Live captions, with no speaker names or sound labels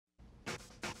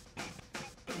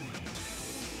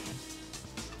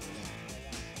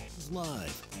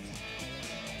Live.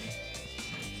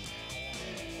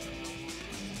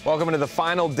 Welcome to the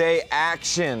final day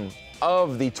action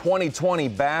of the 2020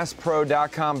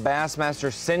 BassPro.com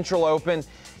Bassmaster Central Open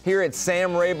here at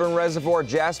Sam Rayburn Reservoir.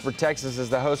 Jasper, Texas is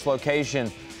the host location,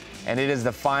 and it is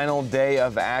the final day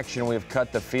of action. We've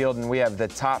cut the field, and we have the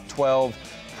top 12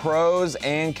 pros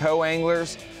and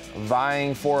co-anglers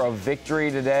vying for a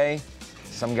victory today.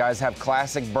 Some guys have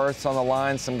classic berths on the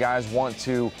line. Some guys want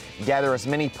to gather as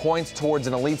many points towards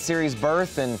an Elite Series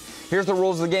berth. And here's the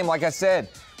rules of the game. Like I said,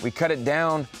 we cut it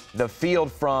down the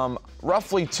field from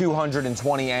roughly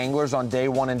 220 anglers on day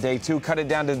 1 and day 2. Cut it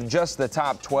down to just the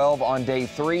top 12 on day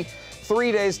 3.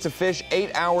 3 days to fish,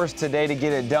 8 hours today to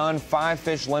get it done. 5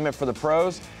 fish limit for the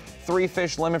pros, 3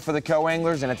 fish limit for the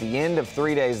co-anglers. And at the end of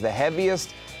 3 days, the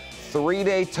heaviest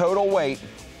 3-day total weight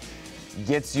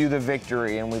gets you the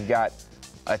victory. And we've got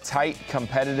a tight,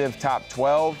 competitive top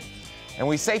 12. And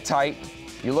we say tight,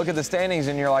 you look at the standings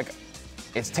and you're like,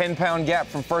 it's 10-pound gap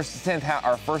from 1st to 10th,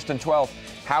 or 1st and 12th.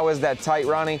 How is that tight,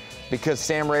 Ronnie? Because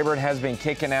Sam Rayburn has been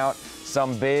kicking out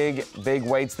some big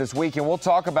weights this week. And we'll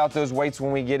talk about those weights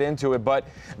when we get into it. But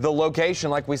the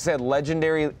location, like we said,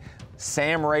 legendary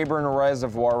Sam Rayburn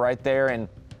Reservoir right there in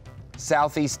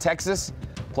Southeast Texas,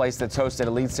 place that's hosted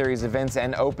Elite Series events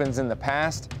and opens in the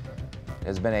past. It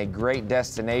has been a great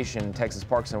destination, Texas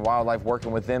Parks and Wildlife,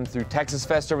 working with them through Texas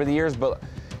Fest over the years. But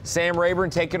Sam Rayburn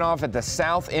taking off at the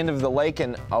south end of the lake,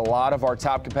 and a lot of our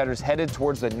top competitors headed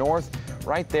towards the north,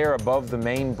 right there above the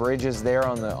main bridges there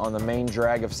on the main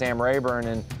drag of Sam Rayburn.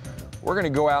 And we're going to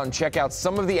go out and check out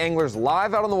some of the anglers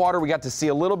live out on the water. We got to see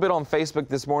a little bit on Facebook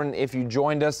this morning if you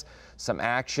joined us, some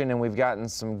action, and we've gotten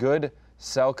some good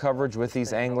cell coverage with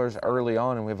these anglers early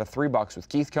on. And we have a 3-box with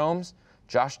Keith Combs,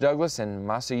 Josh Douglas, and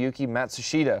Masayuki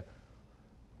Matsushita.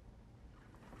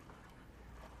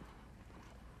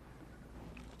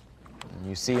 And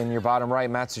you see in your bottom right,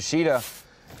 Matsushita,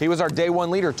 he was our day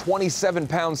 1 leader, 27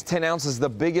 pounds, 10 ounces, the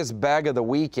biggest bag of the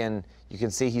week. And you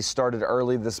can see he started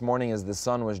early this morning as the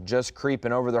sun was just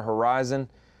creeping over the horizon.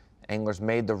 Anglers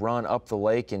made the run up the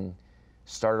lake and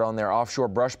started on their offshore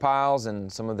brush piles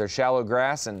and some of their shallow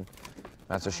grass. And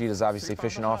Matsushita's obviously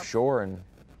fishing offshore and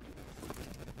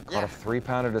caught a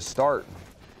 3-pounder to start.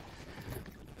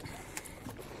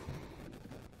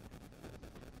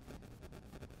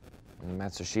 And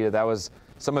Matsushita, that was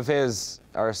some of his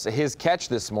catch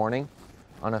this morning.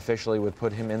 Unofficially would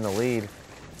put him in the lead.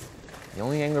 The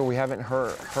only angler we haven't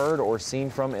heard or seen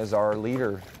from is our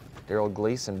leader, Daryl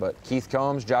Gleason. But Keith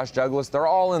Combs, Josh Douglas, they're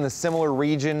all in the similar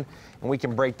region, and we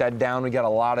can break that down. We got a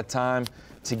lot of time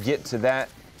to get to that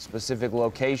specific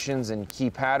locations and key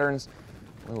patterns.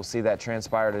 We'll see that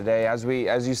transpire today. As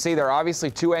you see, there are obviously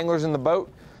 2 anglers in the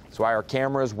boat. That's why our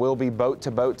cameras will be boat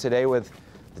to boat today with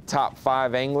the top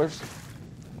 5 anglers.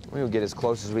 We will get as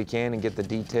close as we can and get the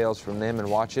details from them and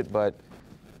watch it, but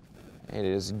it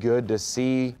is good to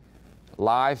see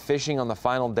live fishing on the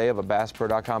final day of a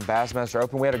BassPro.com Bassmaster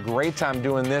Open. We had a great time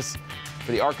doing this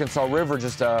for the Arkansas River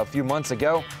just a few months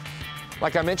ago.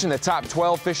 Like I mentioned, the top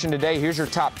 12 fishing today. Here's your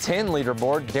top 10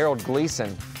 leaderboard. Daryl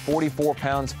Gleason, 44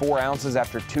 pounds, 4 ounces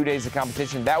after 2 days of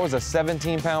competition. That was a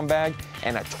 17-pound bag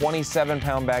and a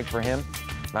 27-pound bag for him.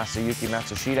 Masayuki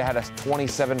Matsushita had a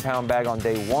 27-pound bag on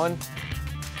day 1.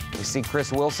 We see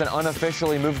Chris Wilson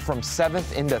unofficially moved from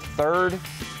 7th into 3rd.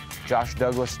 Josh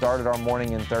Douglas started our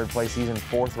morning in 3rd place. He's in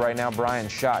 4th right now. Brian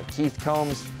Schott, Keith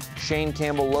Combs, Shane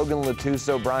Campbell, Logan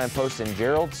Latuso, Brian Post, and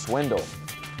Gerald Swindle.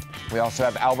 We also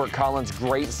have Albert Collins,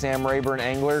 great Sam Rayburn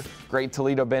angler, great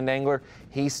Toledo Bend angler.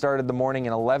 He started the morning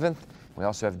in 11th. We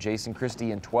also have Jason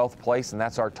Christie in 12th place, and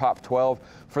that's our top 12.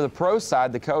 For the pro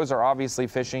side, the Co's are obviously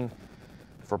fishing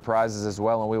for prizes as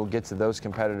well, and we will get to those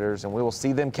competitors, and we will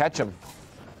see them catch them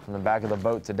from the back of the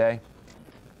boat today.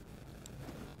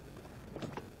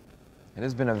 It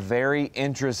has been a very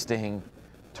interesting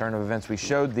turn of events. We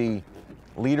showed the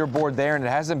leaderboard there, and it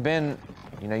hasn't been,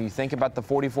 you think about the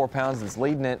 44 pounds that's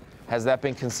leading it. Has that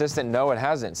been consistent? No, it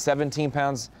hasn't. 17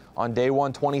 pounds on day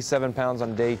 1, 27 pounds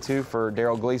on day 2 for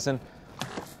Daryl Gleason.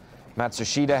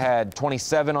 Matsushita had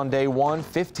 27 on day 1,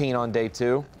 15 on day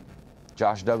 2.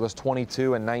 Josh Douglas,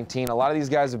 22 and 19. A lot of these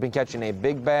guys have been catching a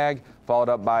big bag, followed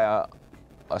up by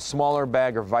a smaller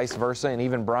bag or vice versa, and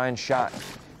even Brian Schott,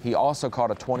 he also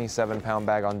caught a 27-pound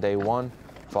bag on day 1,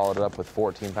 followed it up with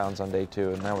 14 pounds on day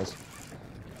 2, and that was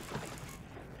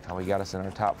how we got us in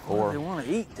our top 4. What do they want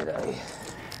to eat today?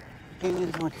 You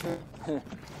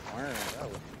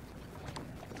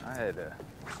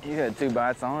had 2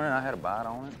 bites on it, I had a bite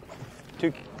on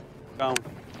it.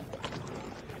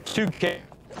 2K.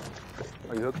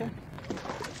 Are you hooking?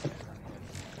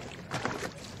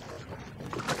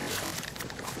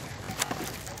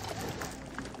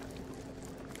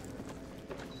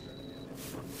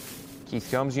 Keith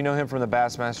Combs, you know him from the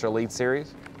Bassmaster Elite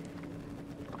Series.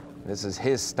 This is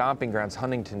his stomping grounds,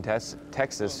 Huntington,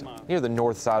 Texas, near the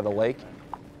north side of the lake.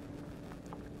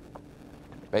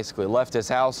 Basically left his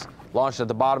house, launched at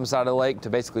the bottom side of the lake to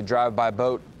basically drive by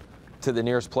boat to the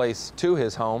nearest place to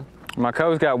his home. My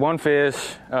co's got one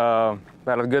fish, about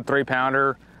a good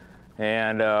 3-pounder,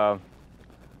 and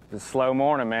it's a slow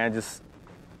morning, man. Just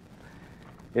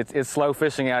it's slow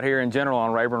fishing out here in general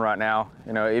on Rayburn right now.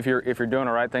 You know, if you're doing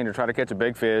the right thing to try to catch a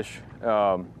big fish,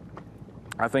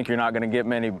 I think you're not going to get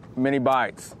many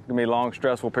bites. It's going to be long,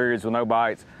 stressful periods with no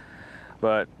bites.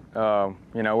 But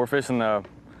you know, we're fishing a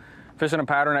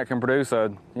pattern that can produce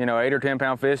a 8 or 10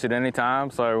 pound fish at any time.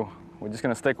 So we're just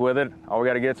going to stick with it. All we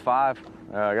got to get is 5.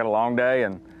 I got a long day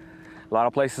and a lot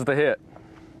of places to hit,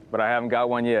 but I haven't got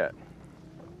one yet.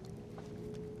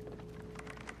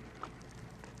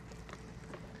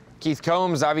 Keith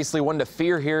Combs, obviously one to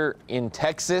fear here in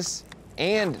Texas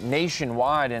and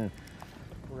nationwide, and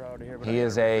he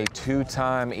is a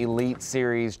 2-time Elite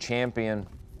Series champion.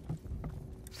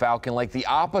 Falcon Lake, the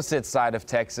opposite side of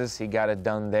Texas, he got it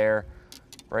done there,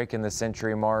 breaking the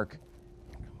century mark.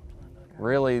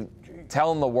 Really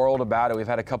telling the world about it. We've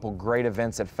had a couple great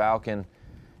events at Falcon,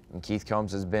 and Keith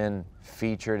Combs has been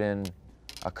featured in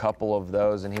a couple of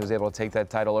those, and he was able to take that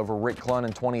title over Rick Clunn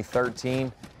in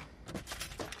 2013.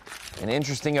 An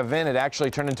interesting event. It actually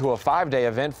turned into a 5-day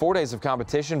event, 4 days of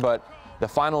competition, but the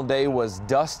final day was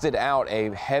dusted out.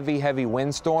 A heavy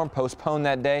windstorm postponed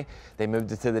that day. They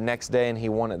moved it to the next day, and he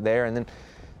won it there. And then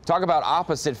talk about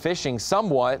opposite fishing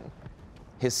somewhat.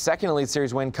 His second Elite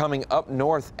Series win coming up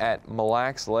north at Mille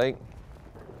Lacs Lake.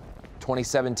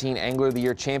 2017 Angler of the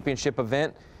Year Championship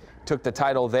event. Took the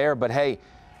title there, but hey,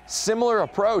 similar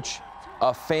approach.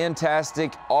 A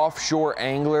fantastic offshore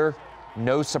angler.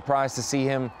 No surprise to see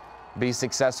him be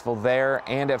successful there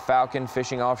and at Falcon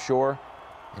fishing offshore.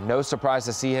 And no surprise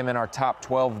to see him in our top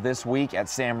 12 this week at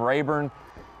Sam Rayburn,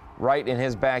 right in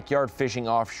his backyard fishing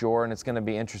offshore. And it's going to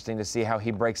be interesting to see how he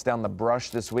breaks down the brush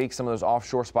this week. Some of those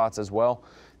offshore spots as well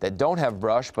that don't have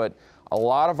brush, but a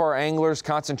lot of our anglers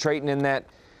concentrating in that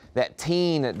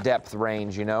teen depth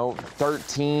range,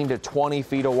 13 to 20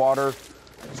 feet of water.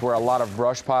 It's where a lot of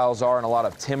brush piles are and a lot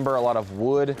of timber, a lot of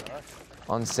wood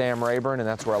on Sam Rayburn, and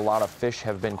that's where a lot of fish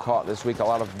have been caught this week, a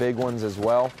lot of big ones as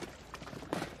well.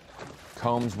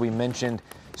 Combs, we mentioned,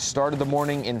 started the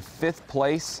morning in 5th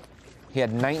place. He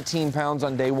had 19 pounds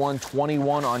on day 1,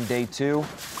 21 on day 2.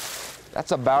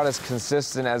 That's about as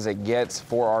consistent as it gets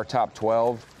for our top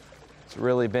 12. It's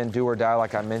really been do or die,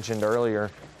 like I mentioned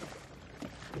earlier.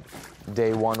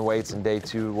 Day 1 weights and day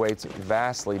 2 weights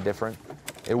vastly different.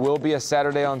 It will be a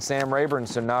Saturday on Sam Rayburn,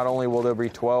 so not only will there be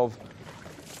 12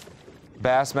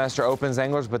 Bassmaster Opens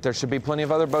anglers, but there should be plenty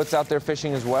of other boats out there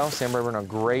fishing as well. Sam Rayburn, a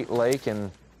great lake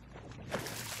and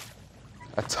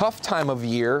a tough time of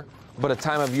year, but a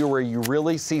time of year where you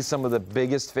really see some of the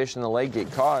biggest fish in the lake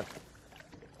get caught.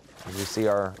 As we see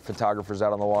our photographers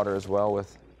out on the water as well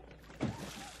with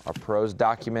our pros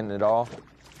documenting it all.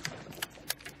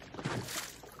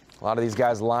 A lot of these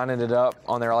guys lining it up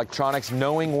on their electronics,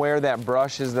 knowing where that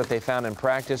brush is that they found in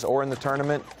practice or in the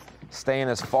tournament, staying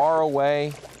as far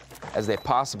away as they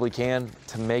possibly can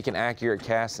to make an accurate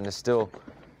cast and to still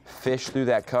fish through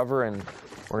that cover. And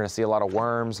we're going to see a lot of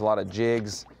worms, a lot of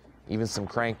jigs, even some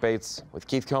crankbaits. With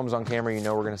Keith Combs on camera,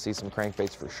 we're going to see some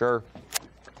crankbaits for sure.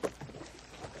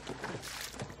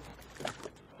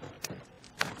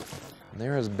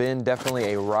 There has been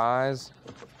definitely a rise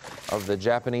of the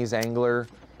Japanese angler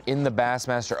in the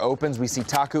Bassmaster Opens. We see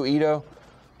Taku Ito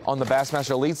on the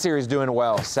Bassmaster Elite Series doing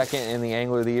well. 2nd in the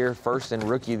Angler of the Year, 1st in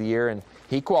Rookie of the Year, and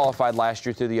he qualified last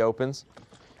year through the Opens.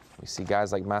 We see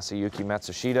guys like Masayuki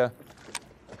Matsushita.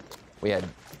 We had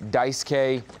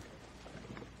Daisuke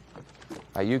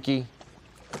Ayuki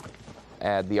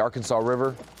at the Arkansas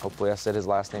River. Hopefully I said his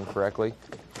last name correctly.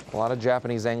 A lot of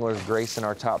Japanese anglers gracing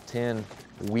our top 10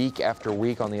 week after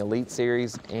week on the Elite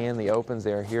Series and the Opens.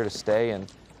 They are here to stay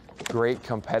and great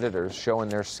competitors showing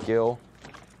their skill.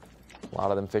 A lot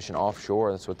of them fishing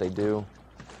offshore. That's what they do.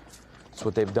 That's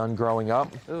what they've done growing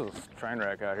up. Ooh, train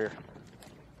wreck out here.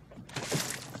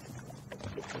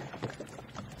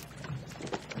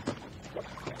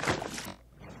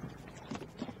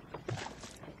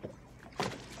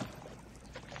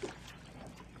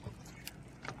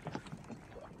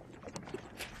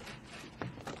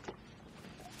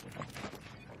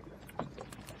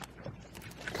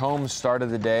 Combs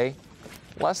started the day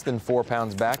less than 4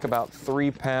 pounds back, about 3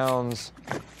 pounds,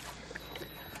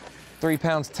 10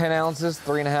 ounces,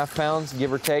 3.5 pounds,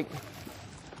 give or take.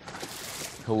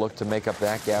 He'll look to make up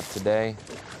that gap today.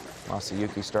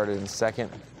 Masayuki started in 2nd,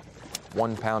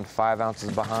 1 pound, 5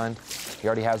 ounces behind. He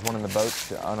already has one in the boat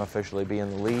to unofficially be in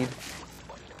the lead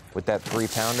with that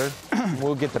 3-pounder.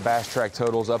 We'll get the Bass Track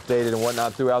totals updated and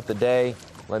whatnot throughout the day,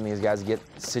 letting these guys get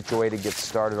situated, get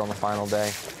started on the final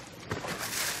day.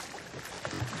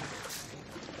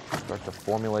 Start to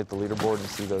formulate the leaderboard and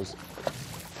see those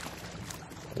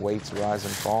weights rise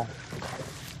and fall.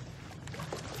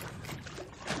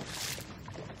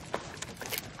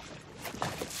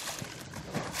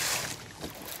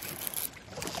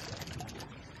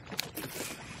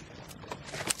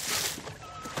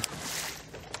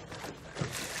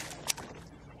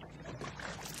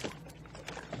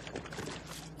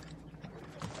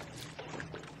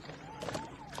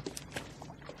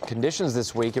 Conditions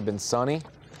this week have been sunny,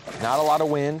 not a lot of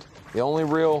wind. The only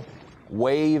real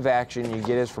wave action you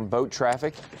get is from boat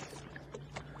traffic.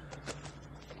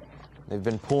 They've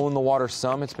been pulling the water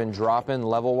some. It's been dropping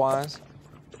level-wise.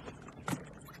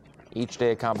 Each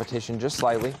day of competition just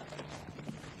slightly,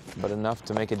 but enough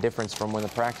to make a difference from when the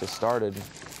practice started.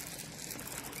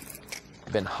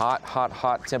 Been hot, hot,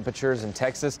 hot temperatures in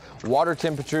Texas. Water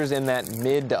temperatures in that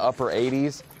mid to upper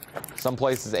 80s. Some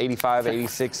places 85,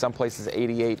 86, some places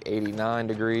 88, 89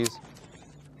 degrees.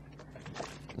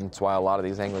 That's why a lot of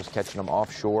these anglers catching them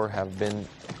offshore have been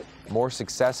more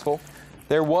successful.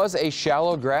 There was a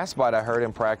shallow grass bite I heard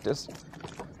in practice.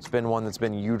 It's been one that's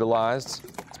been utilized.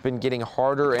 It's been getting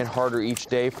harder and harder each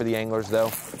day for the anglers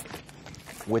though,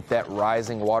 with that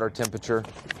rising water temperature.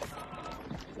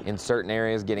 In certain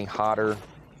areas getting hotter,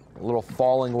 a little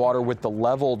falling water with the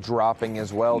level dropping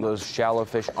as well. Those shallow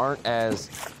fish aren't as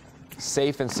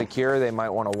safe and secure. They might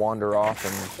want to wander off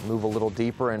and move a little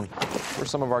deeper. And for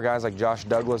some of our guys like Josh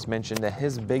Douglas mentioned that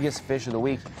his biggest fish of the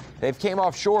week, they've came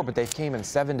offshore, but they've came in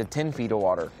 7 to 10 feet of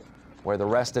water, where the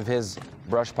rest of his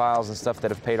brush piles and stuff that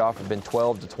have paid off have been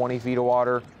 12 to 20 feet of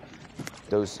water.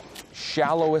 Those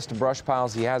shallowest brush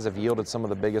piles he has have yielded some of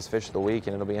the biggest fish of the week,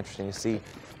 and it'll be interesting to see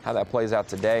how that plays out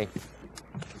today.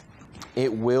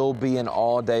 It will be an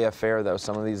all-day affair, though.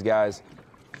 Some of these guys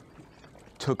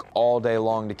took all day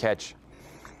long to catch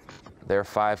their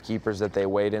 5 keepers that they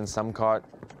weighed in. Some caught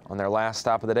on their last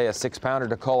stop of the day a 6-pounder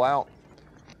to cull out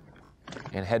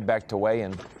and head back to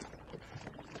weigh-in.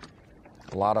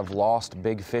 A lot of lost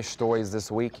big fish stories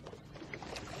this week.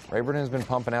 Rayburn has been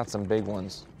pumping out some big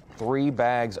ones. 3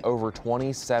 bags over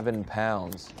 27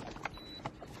 pounds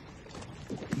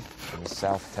in the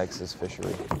South Texas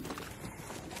fishery.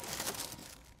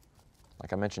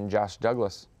 Like I mentioned, Josh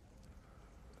Douglas.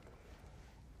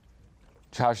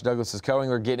 Josh Douglas's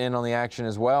co-angler getting in on the action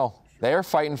as well. They are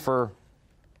fighting for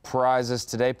prizes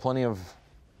today. Plenty of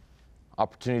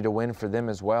opportunity to win for them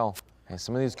as well. And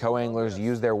some of these co-anglers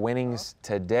use their winnings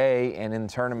today and in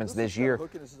tournaments this year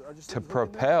to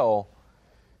propel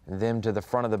them to the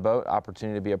front of the boat.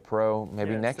 Opportunity to be a pro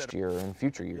maybe next year or in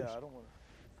future years. Yeah, I don't want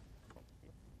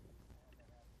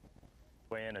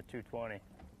to weigh in at 220.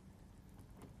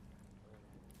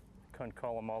 Couldn't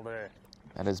call him all day.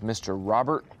 That is Mr.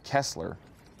 Robert Kessler.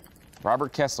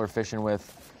 Robert Kessler fishing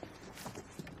with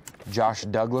Josh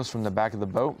Douglas from the back of the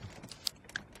boat.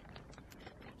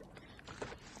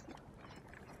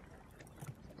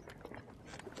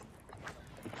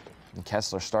 And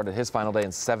Kessler started his final day in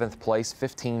 7th place,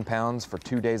 15 pounds for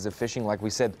 2 days of fishing. Like we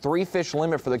said, 3 fish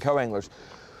limit for the co-anglers.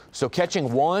 So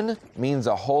catching 1 means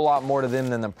a whole lot more to them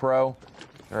than the pro.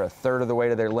 They're a third of the way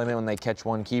to their limit when they catch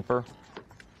 1 keeper.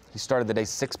 He started the day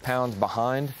 6 pounds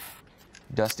behind.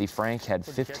 Dusty Frank had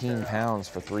 15 pounds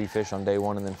for 3 fish on day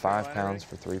 1 and then 5 pounds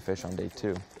for 3 fish on day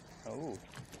 2. Oh.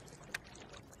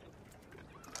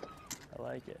 I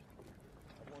like it.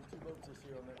 I won 2 boats this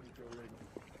year on that Eco rig.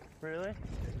 Really?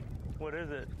 What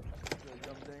is it? The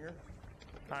Yum Dinger.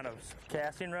 Kind of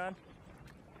casting rod?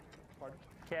 Pardon?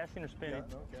 Casting or spinning?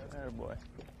 Yeah, no, casting. Oh boy.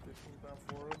 15-pound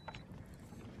fluoro.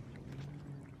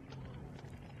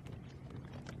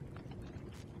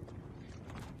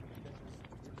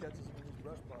 He catches some of these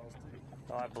brush piles too.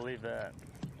 Oh, I believe that.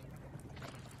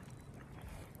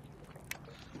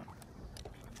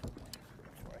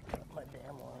 Before I cut my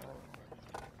damn line.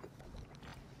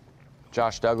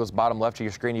 Josh Douglas, bottom left of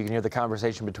your screen, you can hear the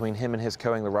conversation between him and his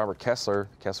co-angler, Robert Kessler.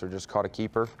 Kessler just caught a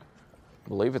keeper. I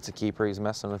believe it's a keeper. He's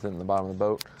messing with it in the bottom of the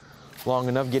boat. Long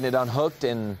enough, getting it unhooked,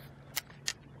 and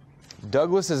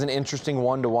Douglas is an interesting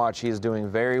one to watch. He is doing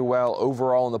very well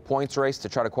overall in the points race to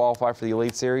try to qualify for the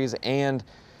Elite Series, and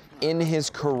in his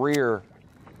career,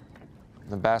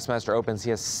 the Bassmaster Opens,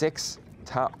 he has 6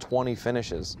 top 20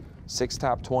 finishes, 6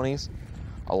 top 20s.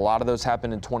 A lot of those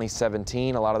happened in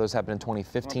 2017. A lot of those happened in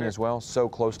 2015 as well. So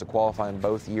close to qualifying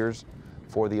both years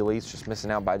for the Elites, just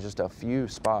missing out by just a few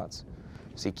spots.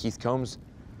 See Keith Combs,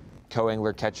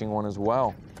 co-angler, catching one as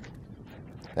well.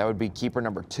 That would be keeper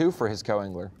number 2 for his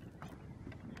co-angler.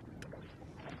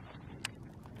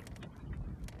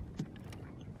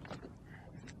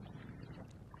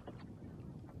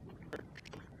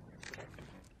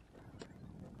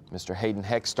 Mr. Hayden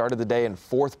Heck started the day in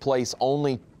 4th place,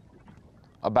 only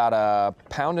about a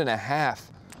pound and a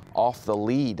half off the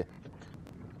lead.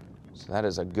 So that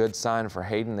is a good sign for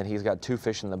Hayden that he's got 2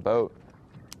 fish in the boat.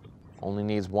 Only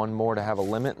needs 1 more to have a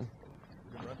limit.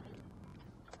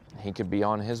 He could be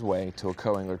on his way to a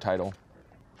co-angler title.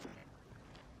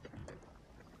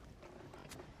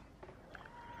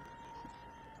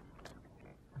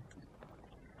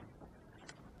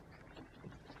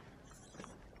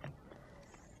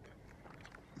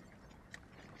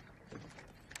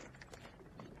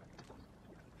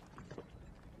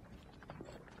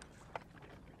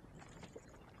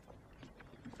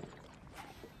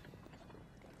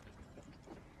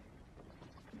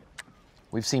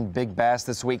 We've seen big bass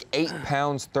this week, 8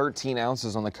 pounds, 13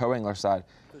 ounces on the co-angler side.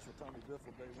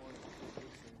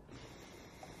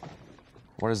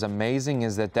 What is amazing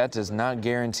is that does not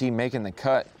guarantee making the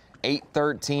cut.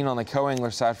 8-13 on the co-angler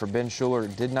side for Ben Schuler.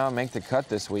 Did not make the cut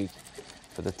this week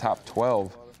for the top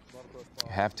 12.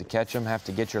 You have to catch them, have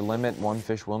to get your limit. 1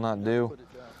 fish will not do.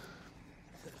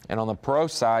 And on the pro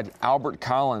side, Albert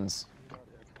Collins,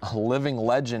 a living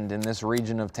legend in this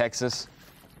region of Texas.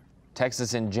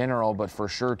 Texas in general, but for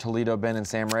sure Toledo, Ben, and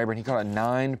Sam Rayburn. He caught a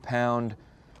 9-pound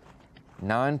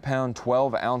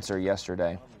 12-ouncer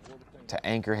yesterday to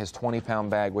anchor his 20-pound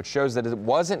bag, which shows that it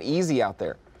wasn't easy out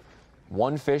there.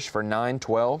 1 fish for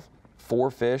 9-12,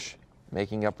 4 fish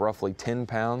making up roughly 10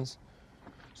 pounds.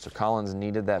 So Collins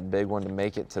needed that big one to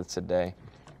make it to today.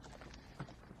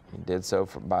 He did so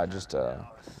by just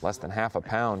less than half a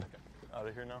pound. Out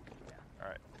of here now? All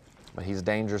right. But he's a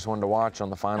dangerous one to watch on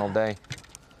the final day.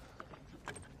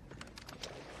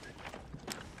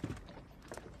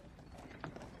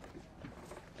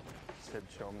 Said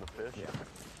show him the fish. Yeah.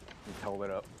 Just hold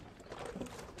it up.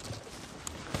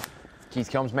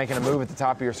 Keith Combs making a move at the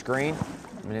top of your screen.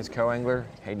 I mean, his co-angler,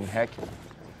 Hayden Heck.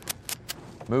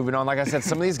 Moving on, like I said,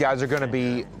 some of these guys are going to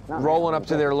be rolling up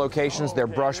to their locations, their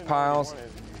brush piles,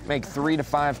 make 3 to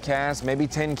 5 casts, maybe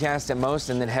 10 casts at most,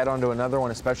 and then head on to another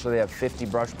one, especially they have 50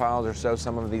 brush piles or so,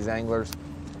 some of these anglers,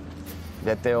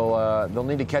 that they'll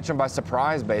need to catch them by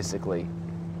surprise, basically.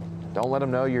 Don't let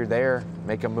them know you're there.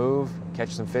 Make a move, catch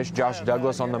some fish. Josh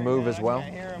Douglas on the move as well. I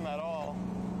can't hear him at all.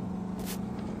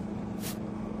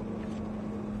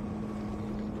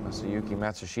 Masayuki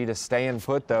Matsushita staying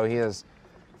put, though. He has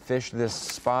fished this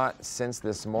spot since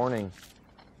this morning.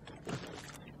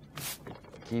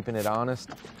 Keeping it honest.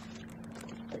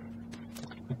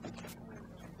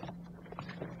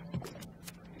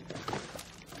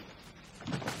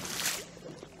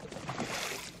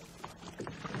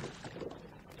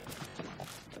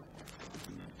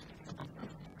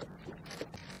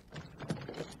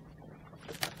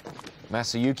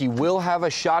 Masayuki will have a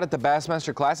shot at the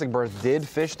Bassmaster Classic berth. Did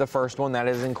fish the first one. That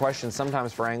is in question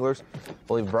sometimes for anglers. I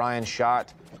believe Brian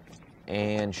Schott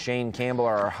and Shane Campbell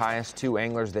are our highest 2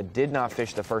 anglers that did not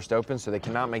fish the first open, so they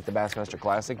cannot make the Bassmaster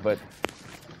Classic. But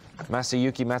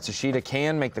Masayuki Matsushita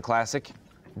can make the Classic.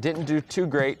 Didn't do too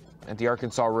great at the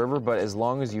Arkansas River, but as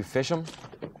long as you fish them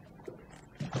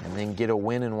and then get a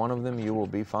win in one of them, you will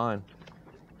be fine.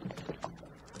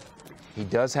 He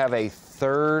does have a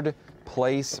 3rd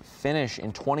place finish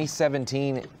in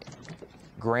 2017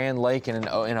 Grand Lake in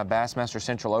a Bassmaster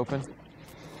Central Open.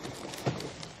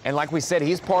 And like we said,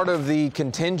 he's part of the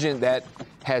contingent that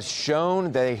has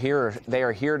shown they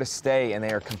are here to stay and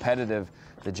they are competitive.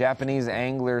 The Japanese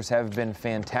anglers have been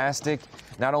fantastic,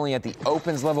 not only at the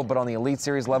Opens level, but on the Elite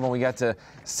Series level. We got to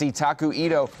see Taku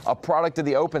Ito, a product of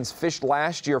the Opens, fished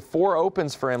last year, 4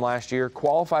 Opens for him last year,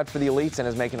 qualified for the Elites and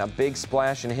is making a big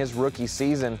splash in his rookie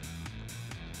season.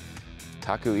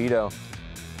 Taku Ito.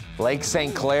 Lake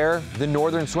St. Clair, the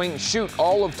Northern Swing, shoot,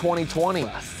 all of 2020.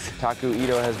 Taku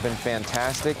Ito has been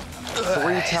fantastic.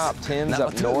 3 top 10s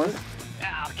up north.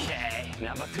 Okay,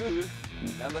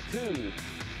 number 2.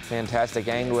 Fantastic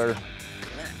angler.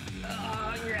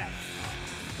 Oh, yes.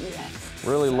 Yes.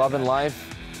 Really loving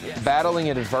life. Yes. Battling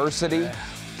adversity.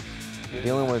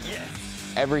 Dealing with Yes.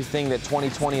 everything that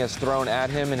 2020 has thrown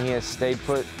at him, and he has stayed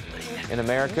put in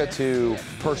America to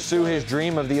pursue his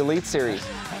dream of the Elite Series.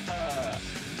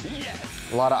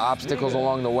 A lot of obstacles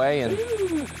along the way, and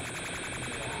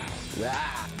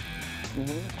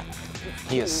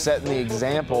he has set the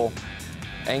example.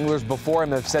 Anglers before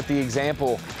him have set the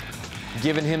example,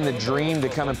 given him the dream to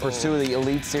come and pursue the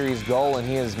Elite Series goal, and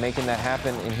he is making that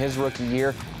happen in his rookie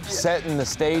year, setting the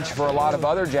stage for a lot of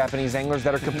other Japanese anglers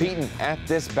that are competing at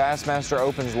this Bassmaster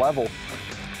Opens level.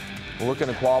 looking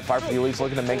to qualify for the elites,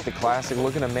 looking to make the classic,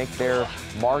 looking to make their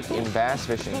mark in bass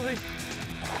fishing.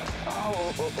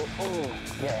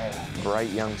 Yeah. Bright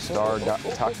young star,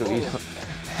 Taku Ito.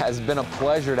 Has been a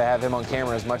pleasure to have him on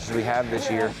camera as much as we have this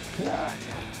year.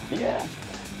 Yeah.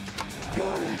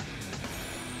 Good.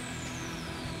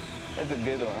 That's a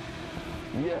good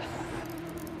one. Yes.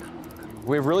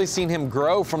 We've really seen him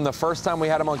grow from the first time we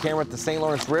had him on camera at the St.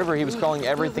 Lawrence River. He was calling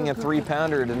everything a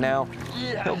 3-pounder, to now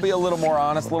he'll be a little more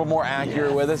honest, a little more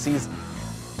accurate with us. He's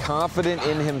confident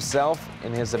in himself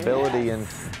and his ability, and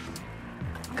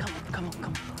Come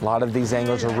on. a lot of these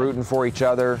anglers are rooting for each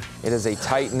other. It is a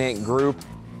tight-knit group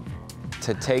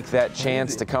to take that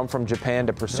chance to come from Japan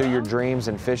to pursue your dreams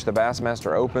and fish the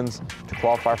Bassmaster Opens to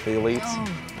qualify for the elites.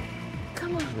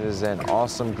 Come on. It is an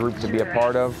awesome group to be a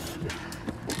part of.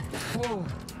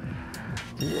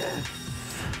 Yes.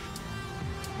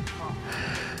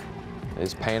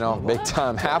 It's paying off big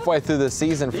time. Halfway through the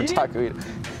season for Taku Ito.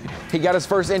 He got his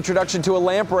first introduction to a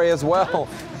lamprey as well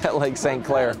at Lake St.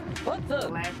 Clair. What's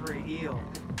up? Lamprey eel.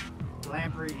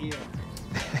 Lamprey eel.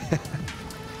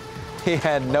 He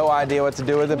had no idea what to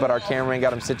do with it, but our cameraman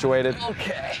got him situated.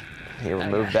 Okay. He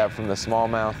removed that from the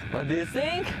smallmouth. What do you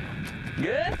think?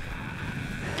 Good?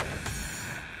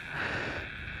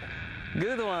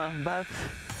 Good one, but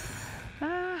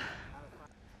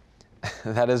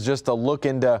That is just a look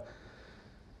into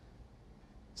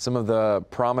some of the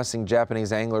promising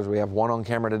Japanese anglers. We have one on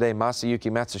camera today,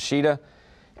 Masayuki Matsushita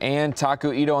and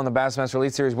Taku Ito on the Bassmaster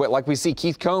Elite Series. Like we see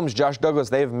Keith Combs, Josh Douglas,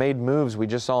 they have made moves. We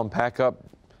just saw them pack up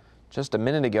just a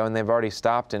minute ago, and they've already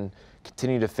stopped and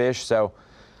continue to fish. So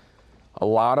a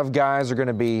lot of guys are going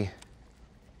to be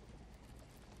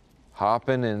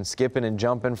hopping and skipping and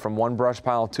jumping from one brush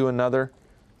pile to another,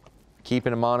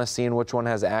 keeping them honest, seeing which one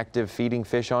has active feeding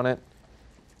fish on it.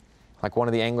 Like one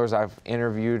of the anglers I've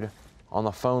interviewed on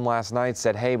the phone last night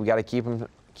said, hey, we got to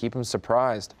keep them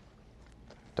surprised.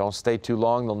 Don't stay too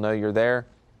long, they'll know you're there.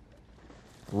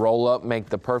 Roll up, make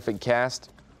the perfect cast,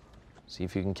 see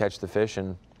if you can catch the fish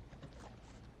and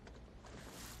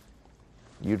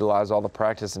utilize all the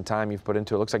practice and time you've put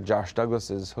into it. Looks like Josh Douglas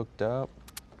is hooked up.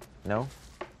 No?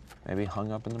 Maybe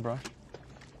hung up in the brush?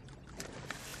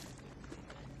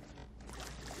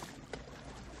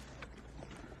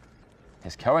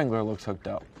 His co-angler looks hooked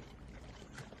up.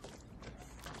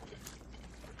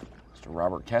 Mr.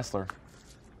 Robert Kessler.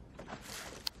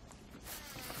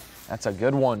 That's a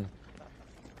good one.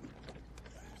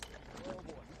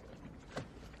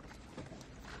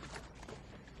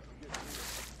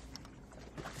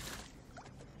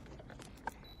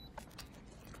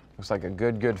 Looks like a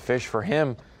good fish for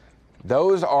him.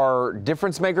 Those are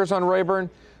difference makers on Rayburn,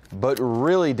 but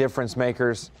really difference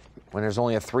makers when there's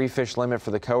only a 3-fish limit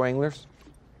for the co-anglers.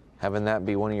 Having that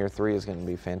be one of your 3 is going to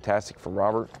be fantastic for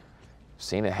Robert.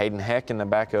 Seen it, Hayden Heck in the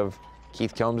back of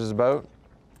Keith Combs' boat.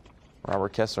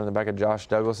 Robert Kessler in the back of Josh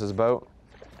Douglas' boat.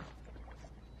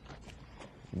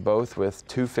 Both with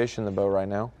 2 fish in the boat right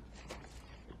now.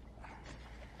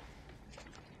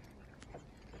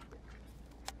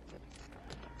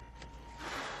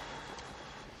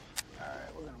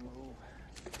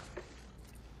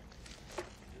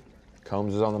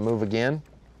 Combs is on the move again.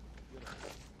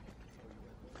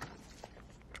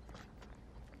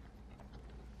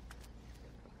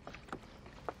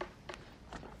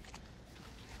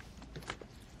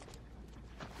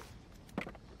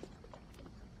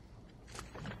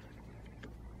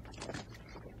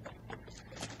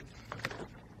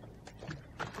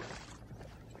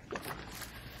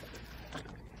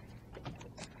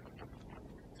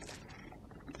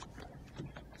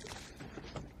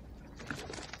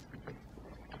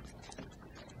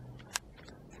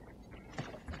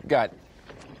 Got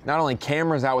not only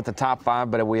cameras out with the top 5,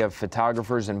 but we have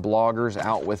photographers and bloggers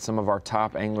out with some of our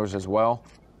top anglers as well.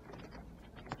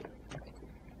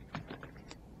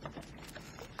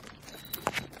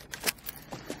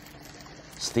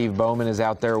 Steve Bowman is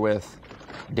out there with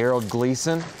Daryl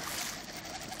Gleason.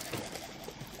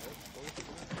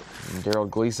 Daryl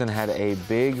Gleason had a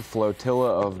big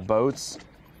flotilla of boats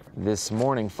this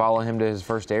morning follow him to his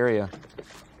first area.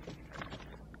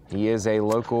 He is a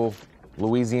local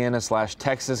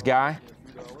Louisiana/Texas guy.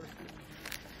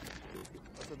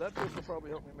 So that fish will probably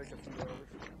help me make a few dollars.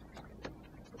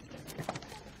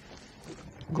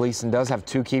 Gleason does have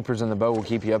 2 keepers in the boat. We'll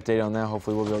keep you updated on that.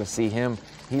 Hopefully we'll be able to see him.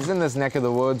 He's in this neck of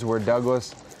the woods where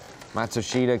Douglas,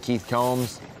 Matsushita, Keith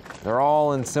Combs, they're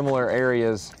all in similar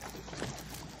areas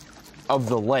of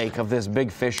the lake, of this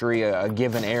big fishery, a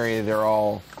given area. They're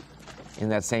all in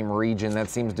that same region. That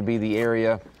seems to be the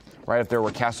area right up there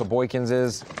where Castle Boykins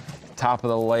is. Top of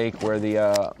the lake where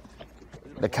the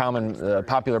the common,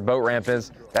 popular boat ramp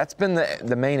is, that's been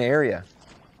the main area.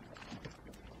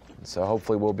 So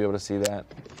hopefully we'll be able to see that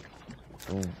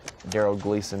from Daryl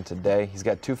Gleason today. He's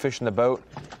got 2 fish in the boat.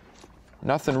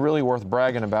 Nothing really worth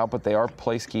bragging about, but they are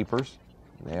place keepers.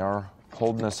 They are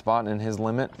holding a spot in his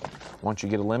limit. Once you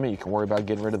get a limit, you can worry about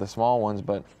getting rid of the small ones,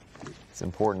 but it's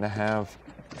important to have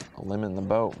a limit in the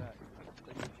boat.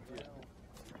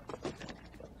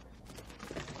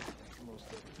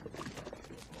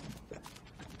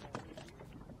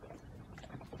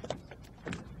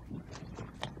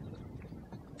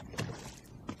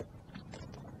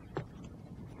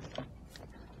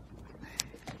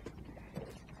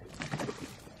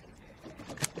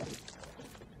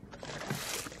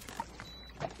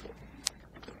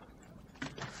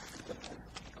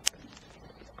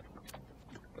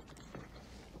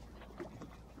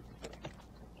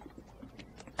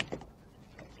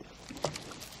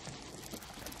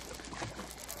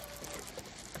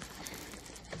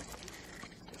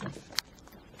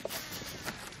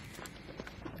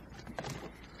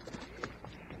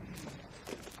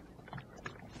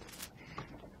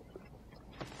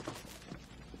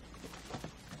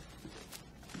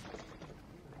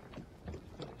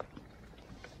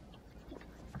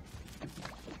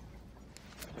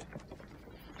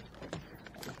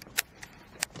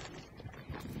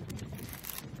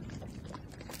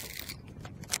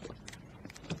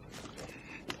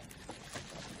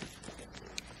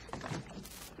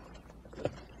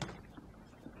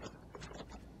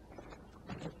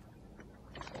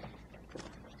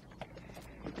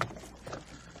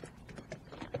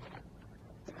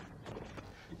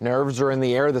 Nerves are in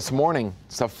the air this morning.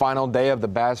 It's the final day of the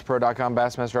BassPro.com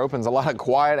Bassmaster Opens. A lot of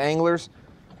quiet anglers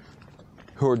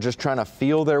who are just trying to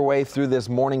feel their way through this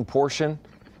morning portion.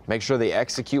 Make sure they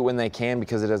execute when they can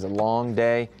because it is a long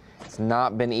day. It's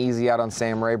not been easy out on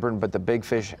Sam Rayburn, but the big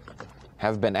fish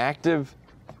have been active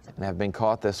and have been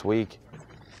caught this week.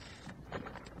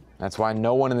 That's why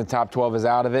no one in the top 12 is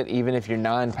out of it, even if you're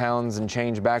 9 pounds and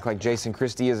change back like Jason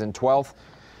Christie is in 12th.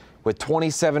 With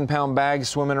 27-pound bags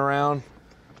swimming around,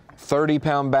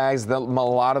 30-pound bags, a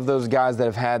lot of those guys that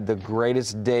have had the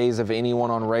greatest days of anyone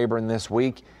on Rayburn this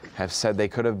week have said they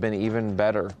could have been even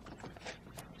better.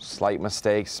 Slight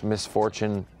mistakes,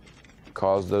 misfortune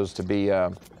caused those to be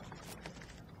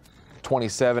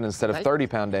 27 instead of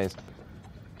 30-pound days.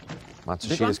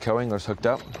 Matsushida's co-angler's hooked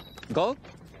up. Go.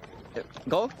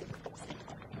 Go.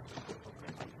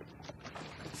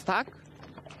 Stuck.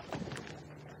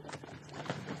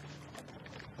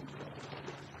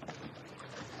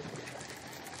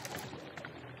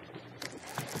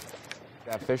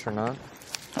 That fish or not?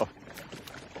 Oh.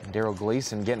 Daryl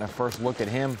Gleason getting a first look at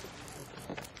him.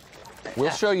 We'll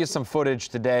show you some footage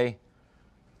today.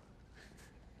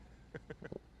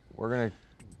 We're going to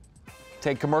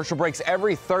take commercial breaks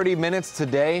every 30 minutes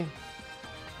today.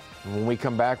 And when we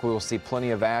come back, we will see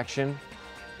plenty of action.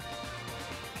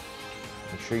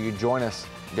 Make sure you join us.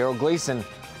 Daryl Gleason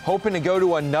hoping to go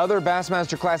to another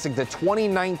Bassmaster Classic, the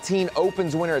 2019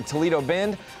 Opens winner at Toledo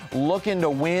Bend, looking to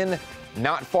win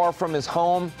not far from his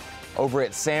home over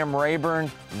at Sam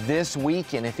Rayburn this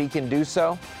week. And if he can do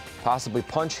so, possibly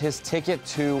punch his ticket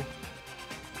to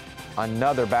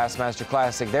another Bassmaster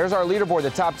Classic. There's our leaderboard, the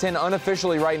top 10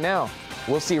 unofficially right now.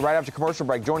 We'll see you right after commercial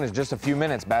break. Join us in just a few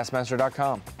minutes,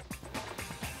 Bassmaster.com.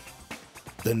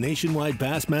 The Nationwide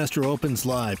Bassmaster Opens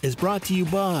Live is brought to you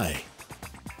by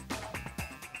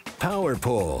Power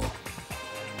Pole,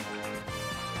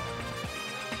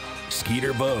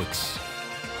 Skeeter Boats,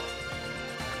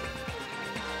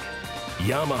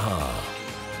 Yamaha,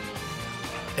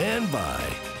 and by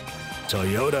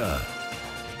Toyota.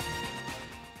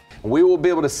 We will be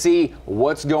able to see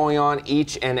what's going on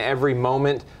each and every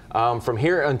moment from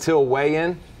here until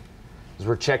weigh-in, as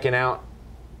we're checking out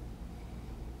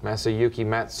Masayuki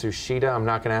Matsushida. I'm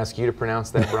not going to ask you to pronounce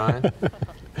that, Brian.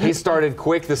 He started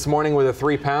quick this morning with a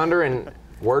 3-pounder, and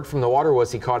word from the water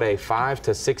was he caught a 5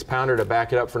 to 6 pounder to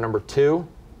back it up for number 2.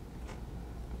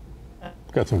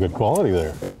 Got some good quality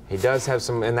there. He does have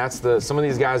some, and that's some of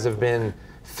these guys have been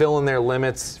filling their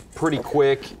limits pretty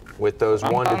quick with those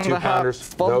 1 to 2 pounders.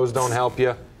 Those don't help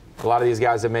you. A lot of these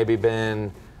guys have maybe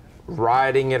been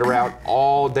riding it around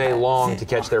all day long to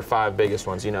catch their 5 biggest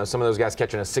ones. You know, some of those guys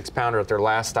catching a 6-pounder at their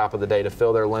last stop of the day to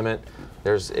fill their limit.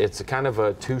 It's a kind of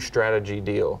a 2-strategy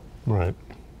deal. Right.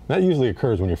 That usually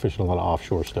occurs when you're fishing a lot of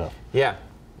offshore stuff. Yeah.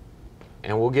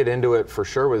 And we'll get into it for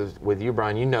sure with you,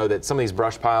 Brian. You know that some of these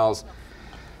brush piles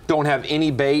don't have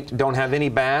any bait, don't have any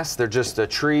bass. They're just a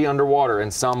tree underwater,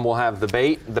 and some will have the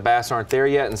bait. The bass aren't there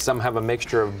yet, and some have a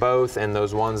mixture of both, and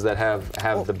those ones that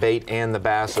have the bait and the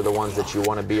bass are the ones that you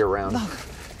want to be around.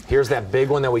 Here's that big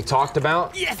one that we talked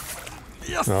about. Yes!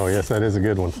 Yes! Oh, yes, that is a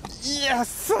good one.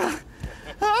 Yes!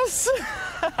 Yes!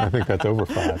 I think that's over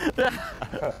 5.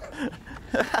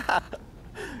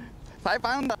 5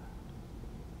 pounder.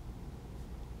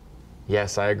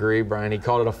 Yes, I agree, Brian. He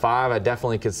called it a 5. I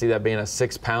definitely could see that being a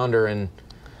 6-pounder. And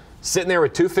sitting there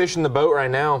with 2 fish in the boat right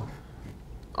now,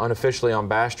 unofficially on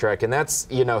Bass Trek. And that's,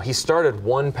 you know, he started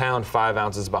 1 pound 5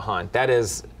 ounces behind. That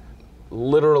is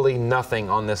literally nothing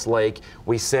on this lake.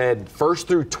 We said 1st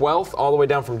through 12th, all the way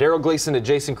down from Daryl Gleason to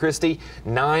Jason Christie,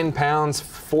 9 pounds,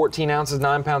 14 ounces,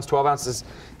 9 pounds, 12 ounces.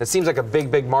 That seems like a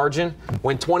big margin.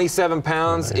 When 27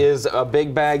 pounds is a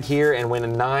big bag here, and when a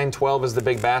 9, 12 is the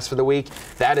big bass for the week,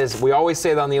 that is, we always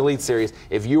say that on the Elite Series,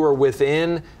 if you are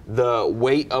within the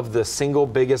weight of the single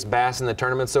biggest bass in the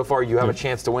tournament so far, you have a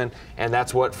chance to win, and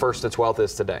that's what 1st to 12th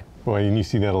is today. Well, and you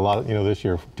see that a lot, you know, this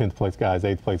year, 10th place guys,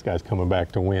 8th place guys coming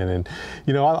back to win. And,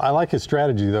 you know, I like his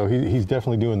strategy, though. He's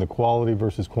definitely doing the quality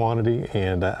versus quantity.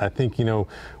 And I think, you know,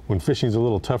 when fishing's a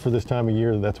little tougher this time of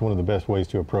year, that's one of the best ways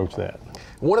to approach that.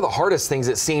 One of the hardest things,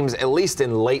 it seems, at least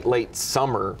in late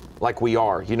summer, like we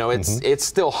are, you know, it's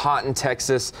still hot in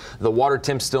Texas. The water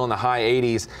temp's still in the high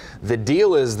 80s. The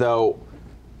deal is, though,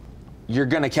 you're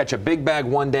going to catch a big bag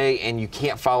one day and you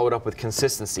can't follow it up with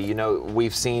consistency. You know,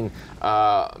 we've seen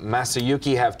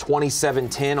Masayuki have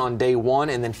 27.10 on day 1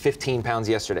 and then 15 pounds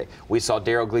yesterday. We saw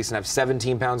Daryl Gleason have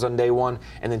 17 pounds on day 1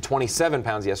 and then 27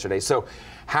 pounds yesterday. So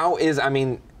how is, I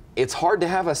mean, it's hard to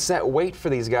have a set weight for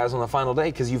these guys on the final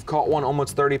day because you've caught one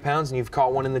almost 30 pounds and you've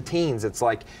caught one in the teens. It's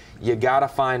like you got to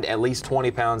find at least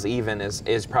 20 pounds even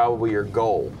is probably your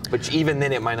goal. But even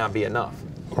then it might not be enough.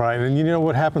 Right, and you know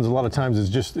what happens a lot of times is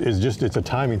just it's a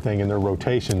timing thing in their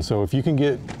rotation. So if you can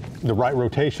get the right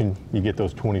rotation, you get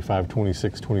those 25,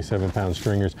 26, 27 pound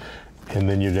stringers, and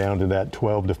then you're down to that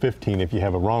 12 to 15 if you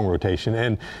have a wrong rotation.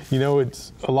 And you know,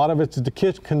 it's a lot of it's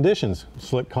the conditions.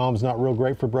 Slick calm's not real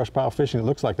great for brush pile fishing. It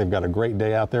looks like they've got a great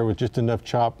day out there with just enough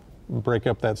chop, break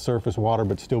up that surface water,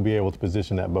 but still be able to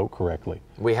position that boat correctly.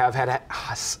 We have had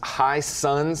high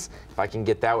suns, if I can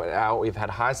get that out. We've had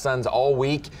high suns all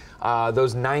week.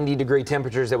 Those 90-degree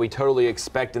temperatures that we totally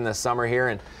expect in the summer here.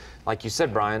 And like you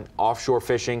said, Brian, offshore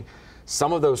fishing,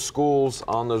 some of those schools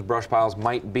on those brush piles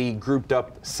might be grouped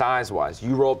up size-wise.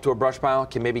 You roll up to a brush pile,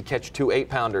 can maybe catch 2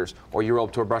 8-pounders, or you roll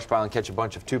up to a brush pile and catch a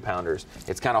bunch of 2-pounders.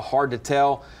 It's kind of hard to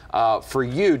tell. For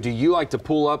you, do you like to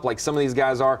pull up like some of these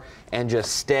guys are and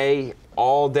just stay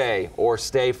all day or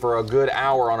stay for a good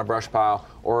hour on a brush pile?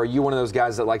 Or are you one of those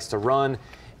guys that likes to run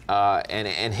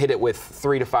and hit it with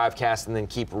 3 to 5 casts and then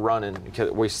keep running?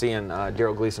 Because we're seeing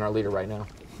Daryl Gleason, our leader, right now.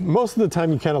 Most of the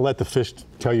time you kind of let the fish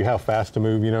tell you how fast to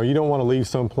move. You know, you don't want to leave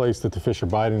some place that the fish are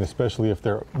biting, especially if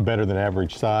they're better than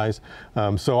average size.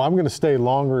 So I'm going to stay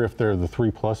longer if they're the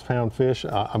 3+ pound fish.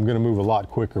 I'm going to move a lot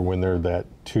quicker when they're that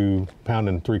 2 pound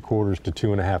and 3/4 to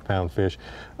 2.5 pound fish.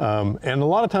 And a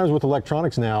lot of times with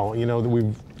electronics now, you know,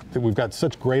 we've got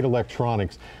such great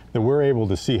electronics that we're able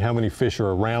to see how many fish are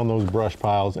around those brush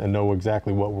piles and know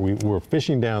exactly what we're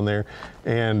fishing down there.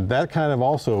 And that kind of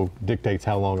also dictates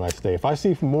how long I stay. If I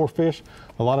see more fish,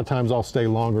 a lot of times I'll stay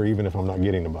longer even if I'm not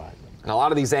getting a bite. And a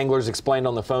lot of these anglers explained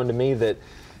on the phone to me that,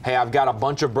 hey, I've got a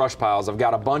bunch of brush piles. I've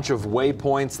got a bunch of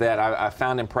waypoints that I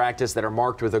found in practice that are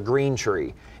marked with a green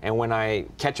tree. And when I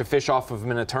catch a fish off of them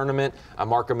in a tournament, I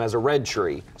mark them as a red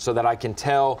tree so that I can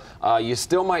tell. You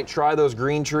still might try those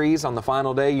green trees on the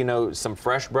final day, you know, some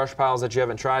fresh brush piles that you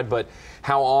haven't tried, but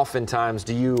how oftentimes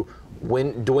do you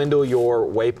dwindle your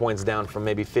waypoints down from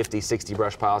maybe 50, 60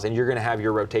 brush piles, and you're going to have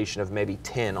your rotation of maybe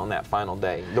 10 on that final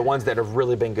day, the ones that have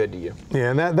really been good to you?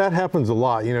 Yeah, and that happens a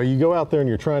lot. You know, you go out there and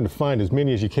you're trying to find as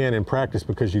many as you can in practice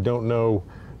because you don't know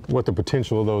what the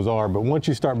potential of those are. But once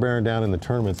you start bearing down in the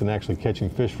tournaments and actually catching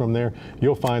fish from there,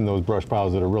 you'll find those brush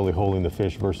piles that are really holding the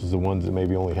fish versus the ones that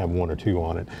maybe only have 1 or 2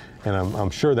 on it. And I'm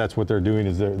sure that's what they're doing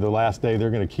is the last day they're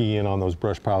going to key in on those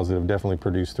brush piles that have definitely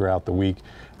produced throughout the week.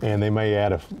 And they may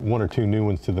add 1 or 2 new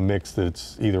ones to the mix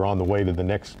that's either on the way to the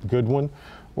next good one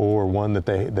or one that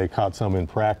they caught some in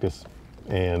practice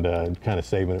and kind of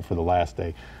saving it for the last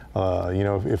day. You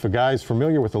know, if a guy's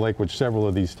familiar with the lake, which several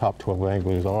of these top 12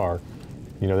 anglers are,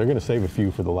 you know, they're going to save a few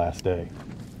for the last day.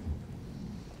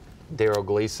 Daryl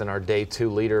Gleason, our day 2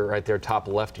 leader, right there, top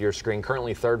left of your screen,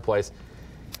 currently 3rd place.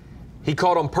 He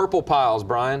called them purple piles,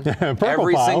 Brian.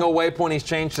 Every single waypoint he's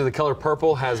changed to the color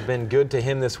purple has been good to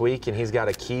him this week, and he's got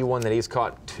a key one that he's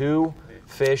caught 2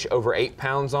 fish over 8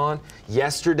 pounds on.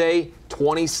 Yesterday,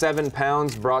 27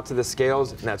 pounds brought to the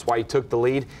scales, and that's why he took the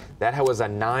lead. That was a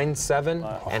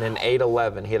 9.7 and an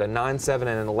 8.11. He had a 9.7 and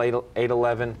an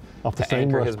 8.11 to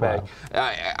anchor his bag.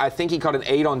 I think he caught an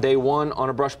 8 on day one on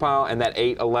a brush pile and that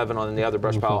 8.11 on the other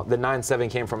brush pile. The 9.7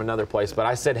 came from another place, but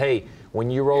I said, hey,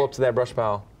 when you roll up to that brush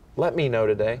pile, let me know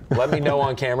today. Let me know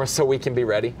on camera so we can be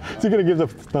ready. Is he going to give the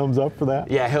thumbs up for that?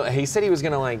 Yeah, he said he was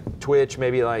going to like twitch,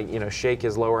 maybe like, you know, shake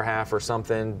his lower half or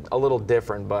something, a little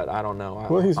different, but I don't know.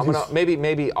 Well, I'm gonna,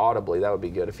 maybe audibly, that would be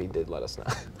good if he did let us know.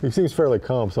 He seems fairly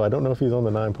calm, so I don't know if he's on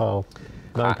the 9-pound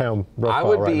brush pile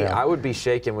right now. I would be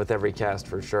shaking with every cast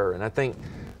for sure, and I think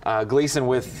Gleason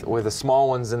with the small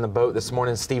ones in the boat this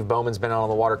morning. Steve Bowman's been out on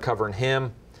the water covering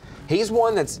him. He's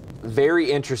one that's very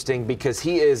interesting because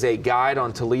he is a guide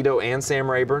on Toledo and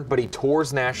Sam Rayburn, but he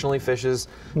tours nationally, fishes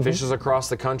across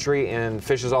the country, and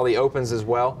fishes all the opens as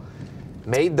well.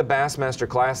 Made the Bassmaster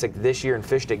Classic this year and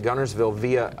fished at Gunnersville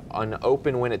via an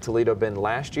open win at Toledo Bend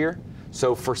last year.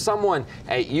 So for someone,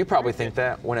 hey, you probably think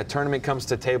that when a tournament comes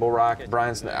to Table Rock,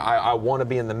 Brian's, I want to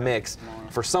be in the mix.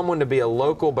 For someone to be a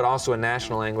local but also a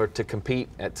national angler to compete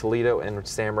at Toledo and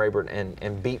Sam Rayburn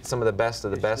and beat some of the best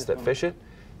that fish it,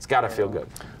 it's got to feel good.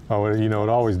 Oh, you know, it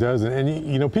always does. And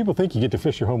you know, people think you get to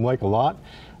fish your home lake a lot.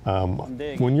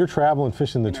 When you're traveling,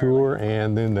 fishing the tour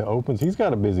and then the opens, he's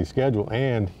got a busy schedule,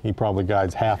 and he probably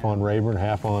guides half on Rayburn,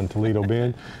 half on Toledo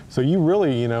Bend. So you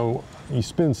really, you know, you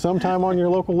spend some time on your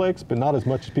local lakes, but not as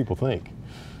much as people think.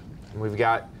 We've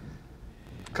got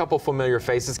a couple familiar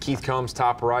faces. Keith Combs,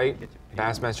 top right,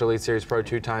 Bassmaster Elite Series Pro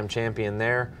 2-time champion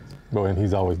there. Well, and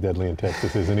he's always deadly in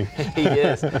Texas, isn't he? He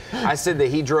is. I said that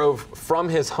he drove from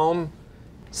his home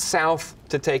south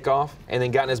to take off and then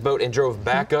got in his boat and drove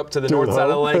back up to the north side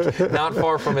of the lake, not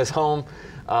far from his home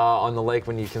on the lake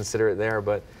when you consider it there.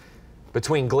 But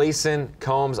between Gleason,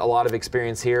 Combs, a lot of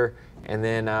experience here, and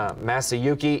then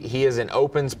Masayuki, he is an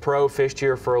opens pro, fished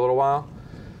here for a little while.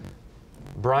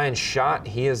 Brian Schott,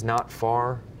 he is not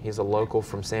far. He's a local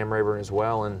from Sam Rayburn as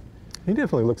well, and he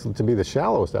definitely looks to be the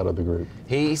shallowest out of the group.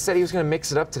 He said he was going to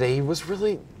mix it up today. He was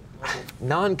really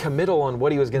non-committal on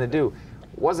what he was going to do.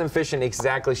 Wasn't fishing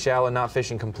exactly shallow, not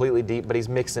fishing completely deep, but he's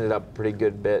mixing it up a pretty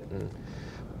good bit. And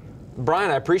Brian,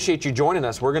 I appreciate you joining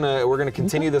us. We're gonna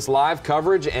continue this live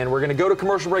coverage, and we're gonna go to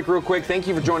commercial break real quick. Thank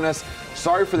you for joining us.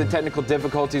 Sorry for the technical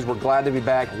difficulties. We're glad to be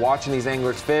back watching these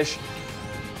anglers fish.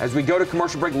 As we go to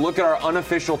commercial break, look at our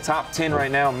unofficial top 10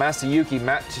 right now. Masayuki,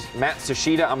 Matt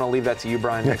Tsushita. I'm going to leave that to you,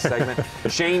 Brian, next segment.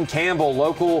 Shane Campbell,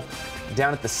 local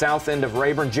down at the south end of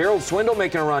Rayburn. Gerald Swindle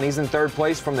making a run. He's in third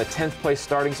place from the 10th place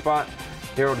starting spot.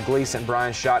 Daryl Gleason,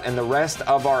 Brian Schott, and the rest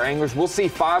of our anglers. We'll see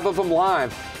 5 of them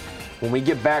live when we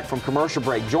get back from commercial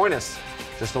break. Join us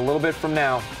just a little bit from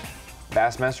now.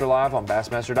 Bassmaster Live on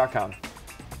Bassmaster.com.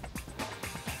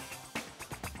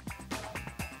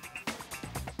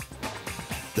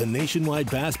 The Nationwide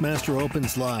Bassmaster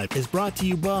Opens Live is brought to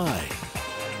you by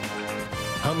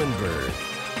Humminbird,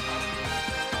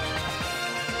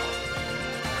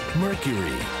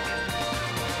 Mercury,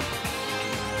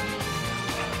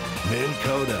 Minn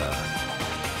Kota,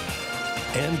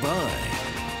 and by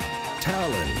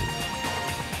Talon.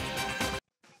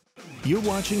 You're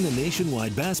watching the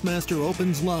Nationwide Bassmaster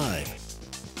Opens Live.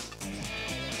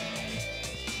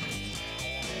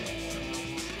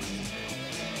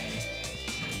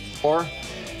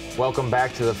 Welcome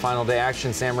back to the final day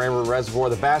action. Sam Rayburn, Reservoir,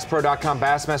 the BassPro.com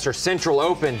Bassmaster Central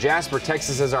Open. Jasper,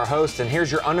 Texas is our host, and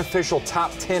here's your unofficial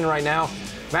top 10 right now.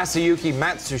 Masayuki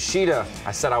Matsushita.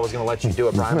 I said I was going to let you do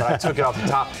it, Brian, but I took it off the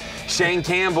top. Shane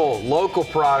Campbell, local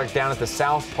product down at the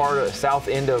south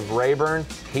end of Rayburn.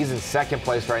 He's in second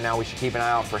place right now. We should keep an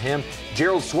eye out for him.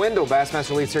 Gerald Swindle,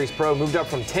 Bassmaster Elite Series Pro, moved up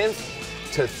from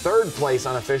 10th to 3rd place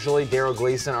unofficially. Daryl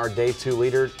Gleason, our day 2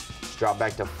 leader, dropped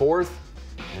back to 4th.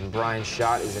 And Brian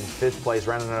Schott is in 5th place,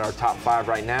 rounding out our top 5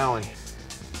 right now. And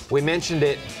we mentioned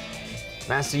it,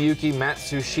 Masayuki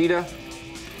Matsushita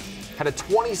had a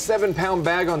 27-pound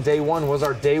bag on day 1, was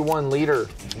our day 1 leader.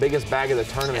 Biggest bag of the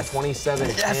tournament,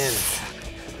 27.10. Yes.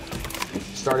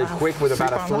 Started quick with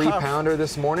about a 3-pounder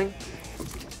this morning.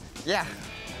 Yeah.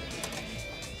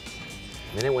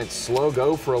 Then it went slow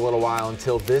go for a little while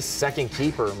until this second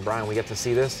keeper. And Brian, we get to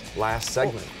see this last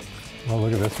segment. Oh,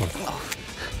 look at this one.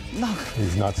 No.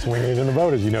 He's not swinging it in the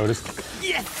boat, as you noticed.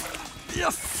 Yes.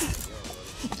 Yes.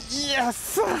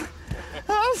 Yes.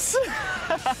 Yes.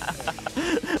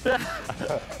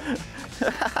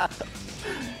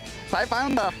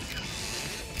 5-pounder.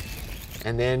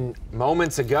 And then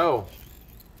moments ago.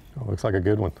 Oh, looks like a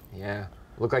good one. Yeah.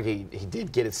 Looked like he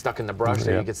did get it stuck in the brush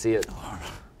there. You could see it.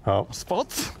 Oh.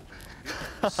 Spots.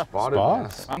 Spotted Spot?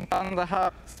 bass.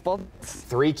 1.5 spots.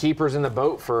 3 keepers in the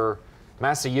boat for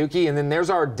Masayuki, and then there's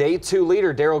our day 2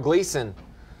 leader, Daryl Gleason,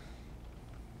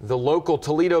 the local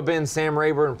Toledo Bend Sam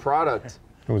Rayburn product.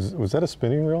 Was that a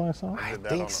spinning reel I saw? I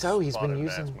think so. He's been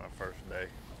using. That's my first day.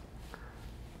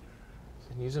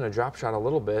 Been using a drop shot a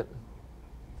little bit.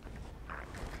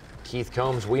 Keith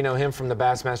Combs, we know him from the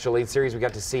Bassmaster Elite Series. We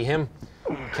got to see him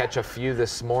catch a few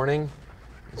this morning.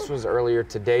 This was earlier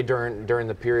today during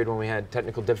the period when we had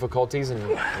technical difficulties, and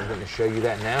I'm going to show you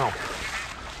that now.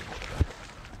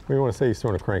 What do you want to say? He's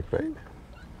throwing a crankbait.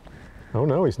 Oh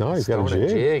no, he's not. He's got a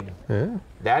jig. Yeah.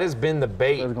 That has been the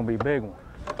bait. That's gonna be a big one.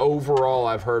 Overall,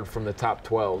 I've heard from the top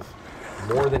 12,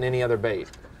 more than any other bait.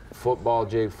 Football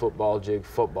jig, football jig,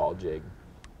 football jig.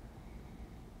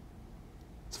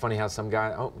 It's funny how some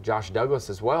guy, Josh Douglas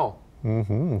as well.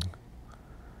 Mm-hmm.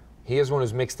 He is one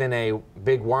who's mixed in a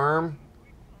big worm,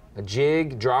 a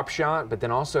jig, drop shot, but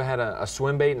then also had a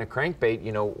swim bait and a crankbait,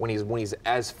 you know, when he's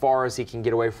as far as he can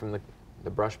get away from the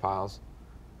brush piles.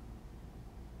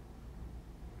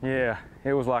 Yeah,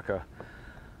 it was like a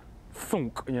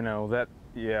thunk, you know,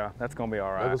 that's gonna be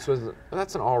all right.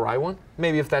 That's an all right one.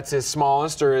 Maybe if that's his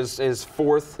smallest or his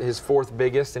fourth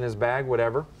biggest in his bag,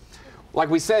 whatever. Like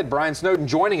we said, Brian Snowden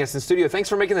joining us in studio. Thanks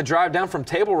for making the drive down from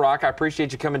Table Rock. I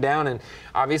appreciate you coming down. And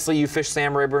obviously you fish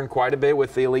Sam Rayburn quite a bit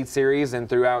with the Elite Series and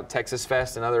throughout Texas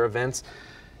Fest and other events.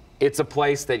 It's a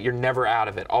place that you're never out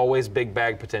of it. Always big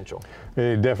bag potential.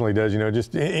 It definitely does. You know,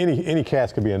 just any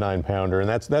cast could be a 9-pounder, and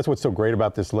that's what's so great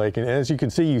about this lake. And as you can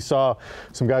see, you saw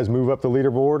some guys move up the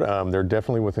leaderboard. They're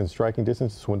definitely within striking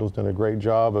distance. Swindle's done a great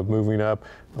job of moving up,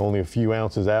 only a few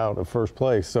ounces out of first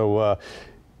place. So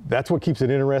that's what keeps it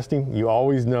interesting. You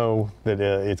always know that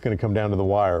it's going to come down to the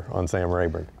wire on Sam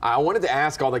Rayburn. I wanted to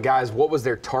ask all the guys what was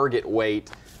their target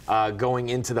weight going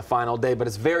into the final day, but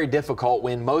it's very difficult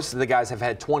when most of the guys have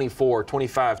had 24,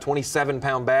 25,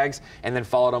 27-pound bags and then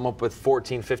followed them up with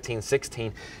 14, 15,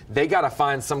 16. They got to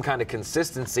find some kind of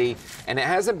consistency, and it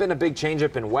hasn't been a big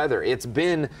change-up in weather. It's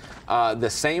been the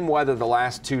same weather the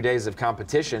last 2 days of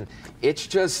competition. It's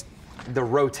just the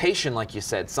rotation, like you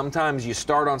said. Sometimes you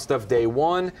start on stuff day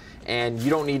 1, and you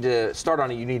don't need to start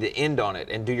on it, you need to end on it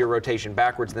and do your rotation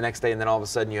backwards the next day, and then all of a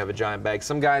sudden you have a giant bag.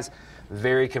 Some guys,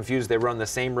 very confused. They run the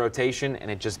same rotation, and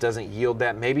it just doesn't yield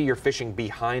that. Maybe you're fishing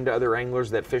behind other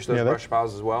anglers that fish those brush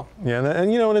piles as well. Yeah,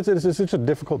 and you know, and it's such a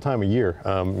difficult time of year.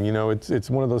 You know, it's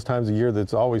one of those times of year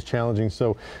that's always challenging.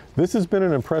 So this has been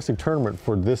an impressive tournament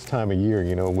for this time of year,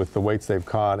 you know, with the weights they've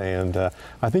caught. And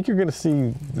I think you're going to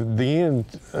see the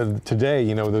end today.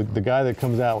 You know, the guy that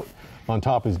comes out on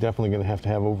top is definitely going to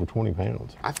have over 20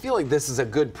 pounds. I feel like this is a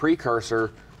good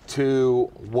precursor to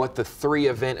what the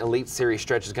 3-event Elite Series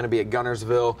stretch is going to be at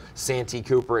Gunnersville, Santee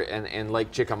Cooper, and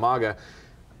Lake Chickamauga,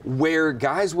 where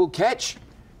guys will catch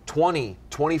 20,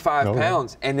 25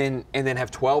 pounds and then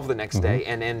have 12 the next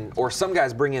day, or some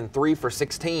guys bring in 3 for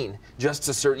 16 just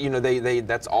to, you know,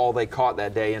 that's all they caught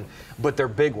that day, but they're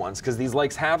big ones because these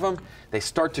lakes have them. They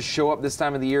start to show up this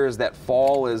time of the year as that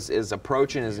fall is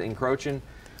approaching, is encroaching.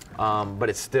 But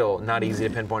it's still not easy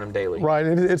to pinpoint them daily. Right,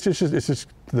 it's just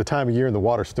the time of year, and the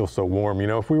water's still so warm. You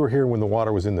know, if we were here when the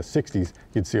water was in the 60s,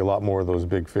 you'd see a lot more of those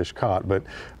big fish caught. But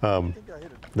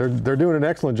they're doing an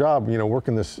excellent job, you know,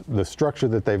 working the structure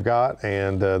that they've got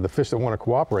and the fish that want to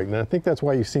cooperate. And I think that's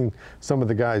why you've seen some of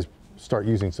the guys start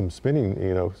using some spinning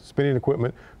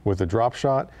equipment with a drop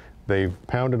shot. They've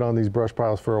pounded on these brush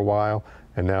piles for a while,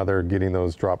 and now they're getting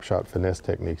those drop shot finesse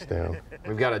techniques down.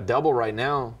 We've got a double right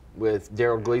now with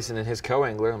Daryl Gleason and his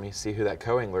co-angler. Let me see who that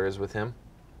co-angler is with him.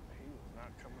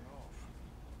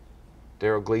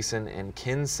 Daryl Gleason and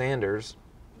Ken Sanders.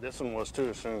 This one was too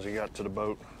as soon as he got to the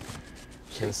boat.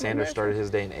 Ken Sanders started his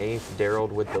day in 8th,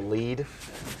 Daryl with the lead.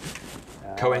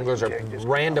 Co-anglers are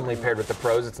randomly paired with the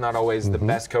pros. It's not always the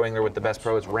best co-angler with the best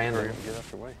pro, it's random. Get out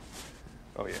your way.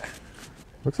 Oh yeah.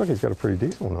 Looks like he's got a pretty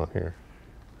decent one on here.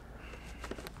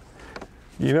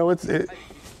 You know,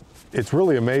 it's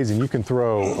really amazing. You can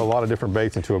throw a lot of different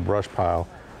baits into a brush pile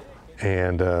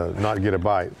and not get a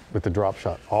bite, but the drop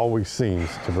shot always seems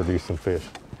to produce some fish.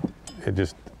 It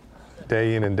just,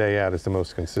 day in and day out, is the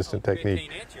most consistent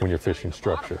technique when you're fishing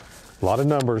structure. A lot of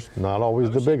numbers, not always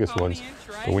the biggest ones,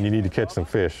 but when you need to catch some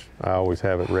fish, I always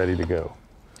have it ready to go.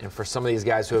 And for some of these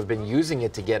guys who have been using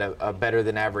it to get a better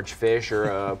than average fish,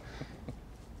 or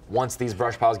once these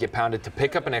brush piles get pounded to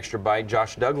pick up an extra bite,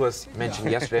 Josh Douglas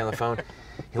mentioned yesterday on the phone,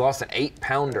 he lost an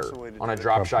 8-pounder on a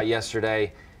drop shot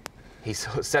yesterday. He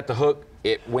set the hook,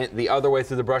 it went the other way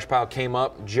through the brush pile, came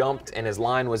up, jumped, and his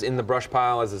line was in the brush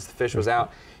pile as his fish was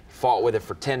out. He fought with it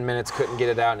for 10 minutes, couldn't get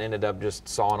it out, and ended up just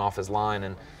sawing off his line.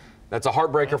 And that's a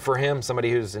heartbreaker for him,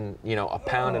 somebody who's in, you know, 1.5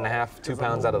 pounds, 2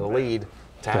 pounds out of the lead,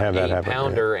 to have an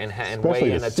 8-pounder and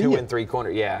weigh in a 2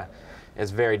 3/4. Yeah.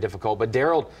 is very difficult. But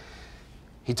Daryl,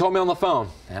 he told me on the phone,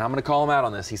 and I'm going to call him out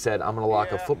on this. He said, I'm going to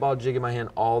lock a football jig in my hand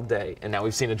all day. And now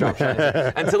we've seen a drop shot.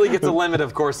 Until he gets a limit,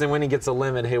 of course. And when he gets a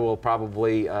limit, he will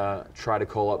probably try to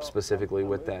call up specifically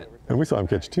with that. And we saw him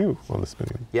catch 2 on the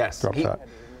spinning drop shot.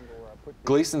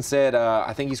 Gleason said,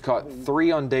 I think he's caught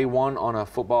 3 on day 1 on a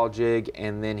football jig,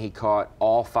 and then he caught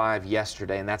all 5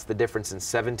 yesterday. And that's the difference in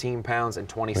 17 pounds and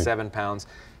 27 pounds.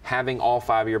 Having all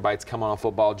 5 of your bites come on a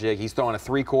football jig. He's throwing a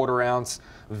 3/4 ounce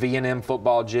V&M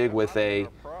football jig with a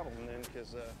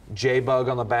J-bug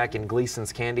on the back and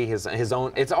Gleason's candy, his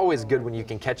own. It's always good when you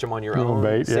can catch them on your own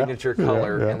bait, signature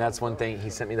color, yeah. and that's one thing. He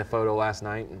sent me the photo last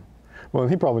night. And well,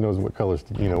 he probably knows what colors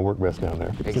work best down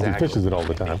there. Exactly. He fishes it all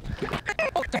the time.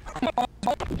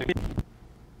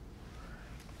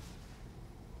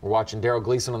 We're watching Daryl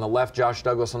Gleason on the left, Josh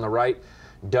Douglas on the right.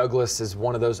 Douglas is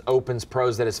one of those Opens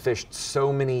pros that has fished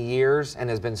so many years and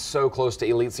has been so close to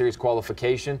Elite Series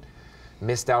qualification.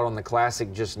 Missed out on the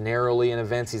Classic just narrowly in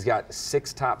events. He's got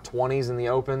 6 top 20s in the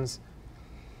Opens.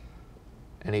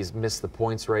 And he's missed the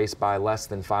points race by less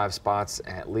than 5 spots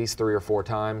at least 3 or 4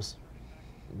 times.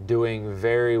 Doing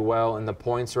very well in the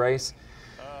points race.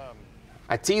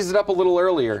 I teased it up a little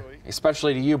earlier,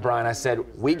 especially to you, Brian. I said,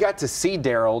 we got to see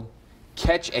Daryl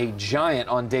catch a giant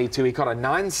on day 2. He caught a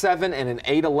 9.7 and an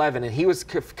 8.11, and he was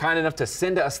kind enough to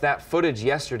send us that footage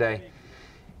yesterday.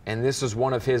 And this is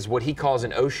one of his, what he calls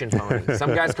an ocean pony.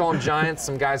 Some guys call them giants,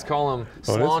 some guys call them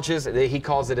slaunches. He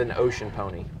calls it an ocean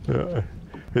pony. Yeah.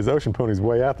 His ocean pony's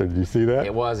way out there. Did you see that?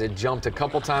 It was. It jumped a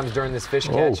couple times during this fish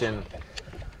catch. And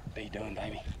Be done,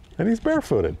 baby. And he's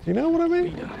barefooted. You know what I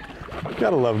mean? Be done.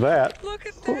 Gotta love that. Look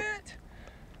at that.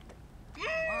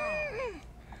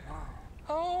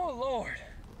 Oh, Lord.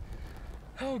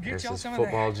 Oh, get there's y'all his some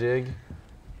football of that. jig.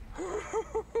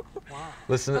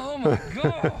 Listen. Oh, my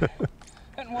God.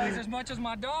 That weighs as much as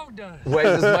my dog does. Weighs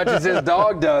as much as his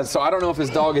dog does. So I don't know if his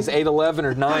dog is 8'11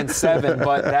 or 9'7,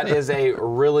 but that is a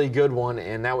really good one.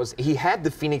 And that was, he had the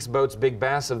Phoenix Boats Big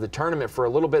Bass of the tournament for a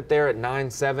little bit there at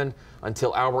 9'7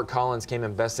 until Albert Collins came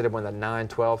and bested him with a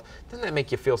 9'12. Doesn't that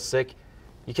make you feel sick?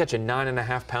 You catch a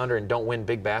 9.5 pounder and don't win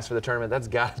Big Bass for the tournament. That's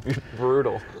got to be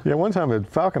brutal. Yeah, one time at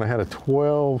Falcon I had a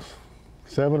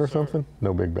 12.7 or something.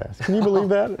 No Big Bass. Can you believe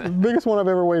that? The biggest one I've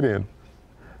ever weighed in.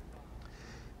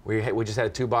 We just had a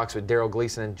 2-box with Daryl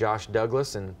Gleason and Josh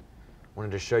Douglas, and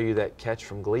wanted to show you that catch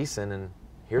from Gleason. And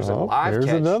here's a live catch.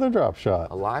 Here's another drop shot.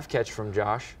 A live catch from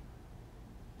Josh,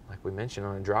 like we mentioned,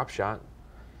 on a drop shot.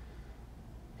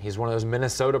 He's one of those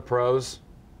Minnesota pros.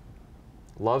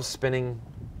 Loves spinning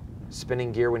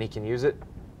gear when he can use it.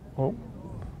 Oh,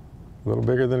 a little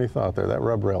bigger than he thought there. That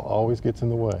rub rail always gets in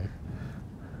the way.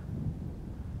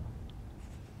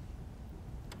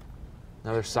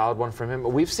 Another solid one from him. But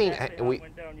we've seen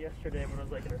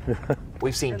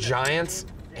we've seen giants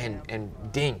and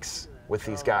dinks with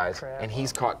these guys, and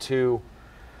he's caught 2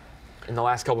 in the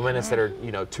last couple minutes that are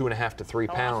 2.5 to 3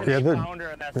 pounds. Yeah,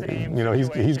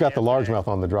 he's got the largemouth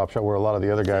on the drop shot, where a lot of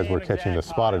the other guys were catching the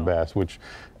spotted bass, which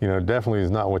definitely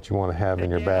is not what you want to have in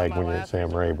your bag when you're at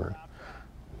Sam Rayburn.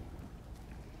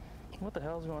 What the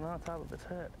hell's going on top of its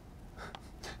head?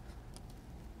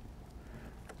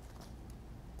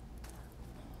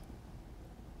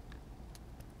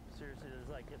 Seriously, it's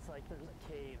like there's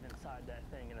a cave inside that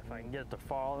thing, and if I can get it to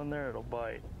fall in there, it'll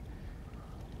bite.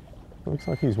 Looks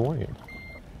like he's weighing.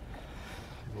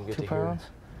 We'll get 2 to hear. pounds,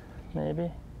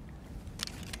 maybe.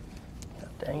 God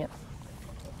dang it.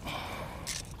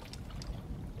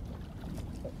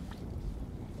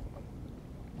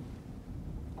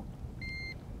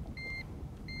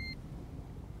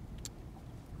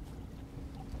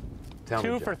 Tell me,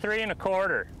 2 for 3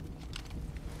 1/4.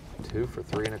 2 for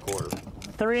 3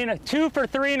 1/4. 2 for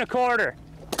 3 1/4.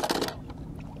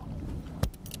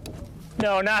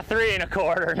 No, not 3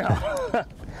 1/4. No.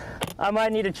 I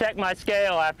might need to check my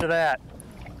scale after that.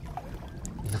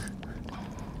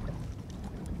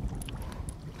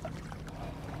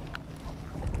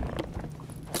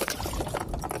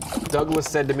 Douglas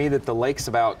said to me that the lake's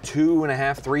about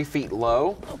 2.5, 3 feet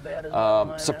low.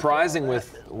 Surprising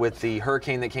with the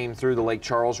hurricane that came through the Lake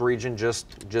Charles region,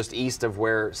 just east of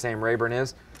where Sam Rayburn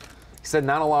is. He said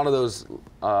not a lot of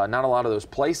those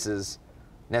places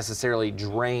necessarily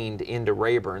drained into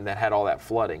Rayburn that had all that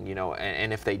flooding,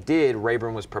 and if they did,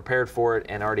 Rayburn was prepared for it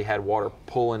and already had water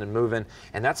pulling and moving.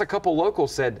 And that's a couple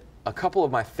locals said, a couple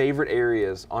of my favorite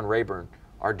areas on Rayburn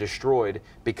are destroyed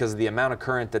because of the amount of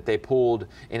current that they pulled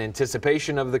in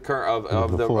anticipation of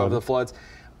the floods.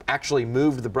 Actually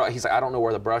moved the brush. He's like, I don't know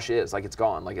where the brush is. Like, it's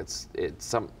gone. Like,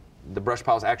 the brush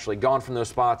pile's actually gone from those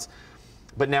spots.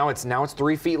 But now it's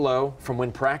 3 feet low. From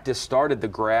when practice started, the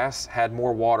grass had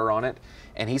more water on it,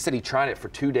 and he said he tried it for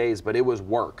 2 days, but it was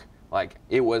work. Like,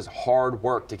 it was hard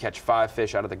work to catch 5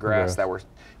 fish out of the grass that were,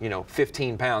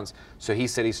 15 pounds. So he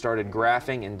said he started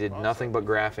graphing and did nothing but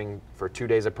graphing for 2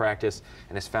 days of practice,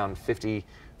 and has found 50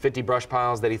 brush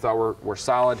piles that he thought were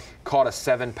solid. Caught a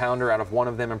 7-pounder out of one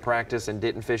of them in practice and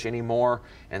didn't fish anymore.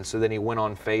 And so then he went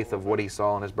on faith of what he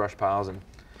saw in his brush piles. And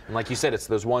like you said, it's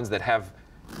those ones that have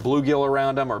bluegill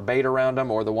around them or bait around them,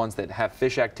 or the ones that have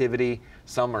fish activity.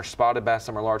 Some are spotted bass,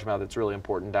 some are largemouth. It's really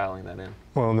important dialing that in.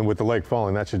 Well, and then with the lake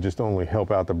falling, that should just only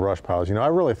help out the brush piles. I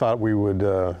really thought we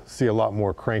would see a lot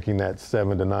more cranking that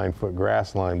 7 to 9 foot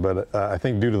grass line, but I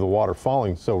think due to the water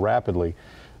falling so rapidly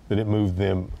that it moved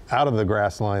them out of the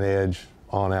grass line edge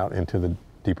on out into the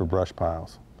deeper brush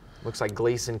piles. Looks like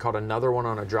Gleason caught another one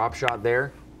on a drop shot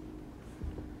there.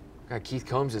 Got Keith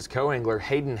Combs' as co-angler,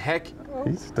 Hayden Heck.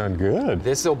 He's done good.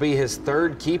 This will be his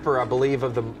 3rd keeper, I believe,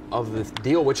 of the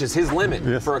deal, which is his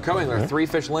limit for a co-angler,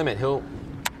 3-fish limit.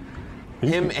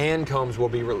 Him and Combs will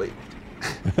be relieved.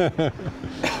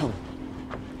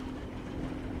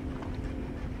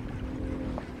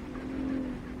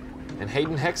 And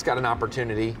Hayden Heck's got an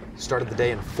opportunity. Started the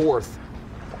day in 4th,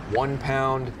 1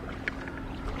 pound,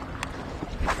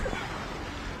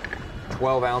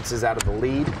 12 ounces out of the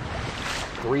lead.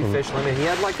 3-fish limit. He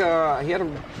had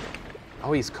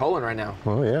oh, he's culling right now.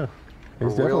 Oh yeah,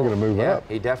 he's definitely going to move up.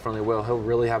 He definitely will. He'll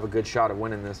really have a good shot at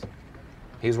winning this.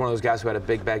 He's one of those guys who had a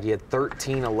big bag. He had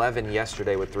 13-11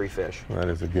 yesterday with 3 fish. That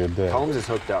is a good day. Combs is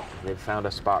hooked up. They've found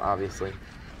a spot, obviously,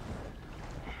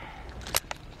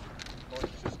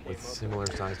 with similar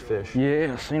sized fish.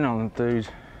 Yeah, I've seen them through.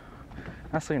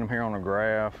 I seen them here on the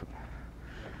graph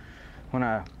when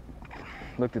I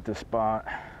looked at this spot.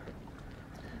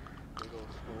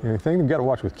 The thing you've got to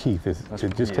watch with Keith is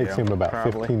it just takes him about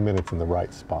 15 minutes in the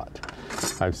right spot.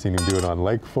 I've seen him do it on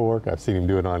Lake Fork. I've seen him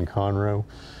do it on Conroe.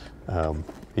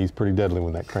 He's pretty deadly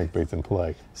when that crankbait's in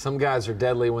play. Some guys are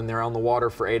deadly when they're on the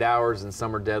water for 8 hours, and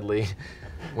some are deadly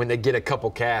when they get a couple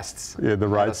casts. Yeah, the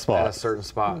right spot. At a certain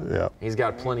spot. Yeah. He's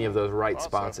got plenty of those right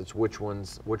spots. It's which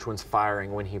one's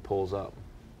firing when he pulls up.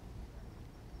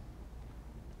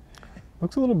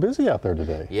 Looks a little busy out there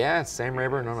today. Yeah, it's Sam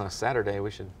Rayburn on a Saturday.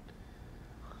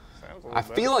 I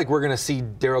feel like we're going to see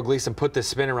Daryl Gleason put this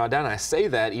spinning rod down. And I say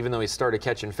that even though he started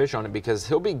catching fish on it, because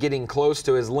he'll be getting close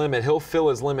to his limit. He'll fill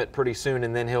his limit pretty soon,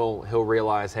 and then he'll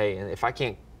realize, hey, if I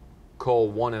can't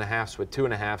cull 1.5s with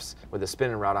 2.5s with a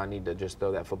spinning rod, I need to just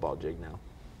throw that football jig now.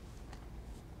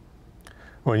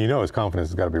 Well, his confidence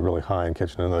has got to be really high in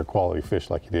catching another quality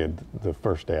fish like he did the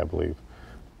first day, I believe.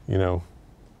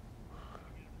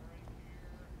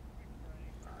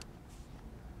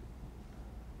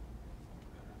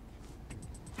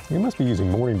 You must be using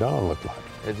Morning Dawn, looked like.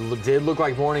 It did look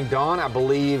like Morning Dawn. I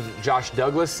believe Josh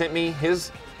Douglas sent me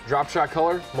his drop shot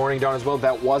color, Morning Dawn as well.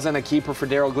 That wasn't a keeper for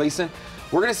Daryl Gleason.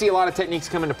 We're going to see a lot of techniques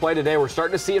come into play today. We're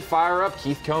starting to see it fire up.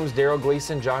 Keith Combs, Daryl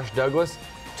Gleason, Josh Douglas.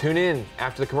 Tune in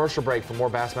after the commercial break for more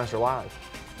Bassmaster Live.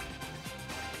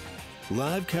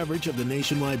 Live coverage of the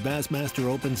Nationwide Bassmaster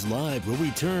Opens Live will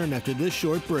return after this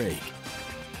short break.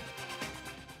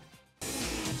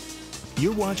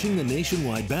 You're watching the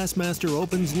Nationwide Bassmaster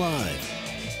Opens Live.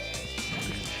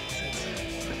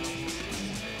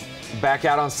 Back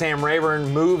out on Sam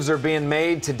Rayburn. Moves are being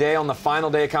made today on the final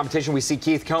day of competition. We see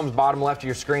Keith Combs, bottom left of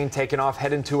your screen, taking off,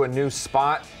 heading to a new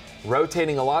spot,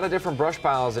 rotating a lot of different brush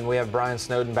piles. And we have Brian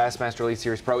Snowden, Bassmaster Elite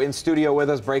Series Pro, in studio with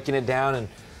us, breaking it down. And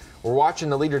we're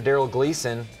watching the leader, Daryl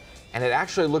Gleason. And it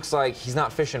actually looks like he's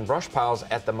not fishing brush piles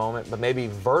at the moment, but maybe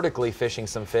vertically fishing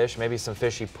some fish. Maybe some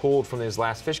fish he pulled from his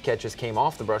last fish catches came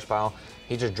off the brush pile.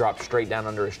 He just dropped straight down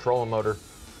under his trolling motor.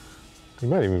 He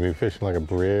might even be fishing like a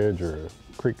bridge or a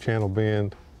creek channel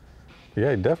bend. But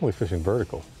yeah, definitely fishing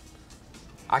vertical.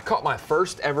 I caught my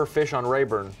first ever fish on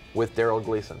Rayburn with Daryl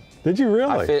Gleason. Did you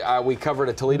really? We covered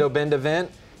a Toledo Bend event.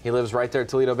 He lives right there at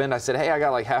Toledo Bend. I said, hey, I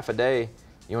got like half a day.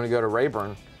 You want to go to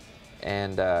Rayburn?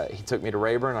 And he took me to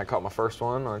Rayburn. I caught my first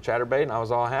one on a chatterbait, and I was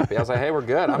all happy. I was like, hey, we're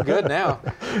good. I'm good now.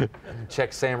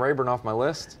 Check Sam Rayburn off my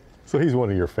list. So he's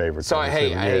one of your favorites. So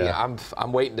hey,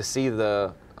 I'm waiting to see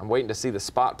the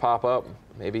spot pop up.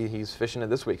 Maybe he's fishing it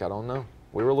this week. I don't know.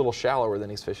 We were a little shallower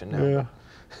than he's fishing now. Yeah.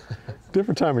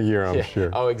 Different time of year, I'm sure.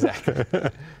 Oh, exactly.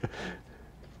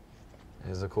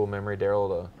 It's a cool memory,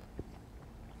 Daryl.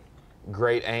 A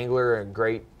great angler, a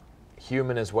great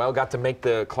human as well. Got to make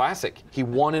the classic. He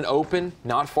won an open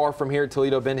not far from here at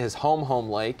Toledo Bend, his home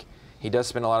lake. He does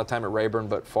spend a lot of time at Rayburn,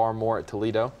 but far more at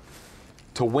Toledo.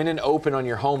 To win an open on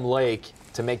your home lake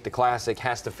to make the classic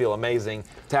has to feel amazing.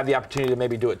 To have the opportunity to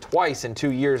maybe do it twice in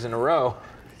 2 years in a row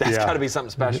That's Yeah. got to be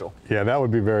something special. Yeah, that would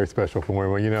be very special for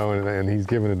him. You know, and he's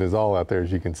giving it his all out there,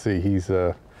 as you can see. He's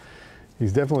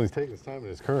definitely taking his time in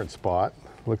his current spot.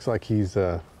 Looks like he's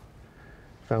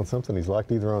found something he's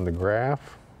liked either on the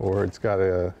graph or it's got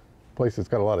a place that's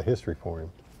got a lot of history for him.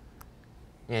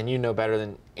 And you know better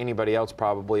than anybody else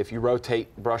probably, if you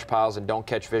rotate brush piles and don't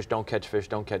catch fish, don't catch fish,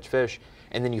 don't catch fish,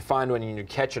 and then you find one and you're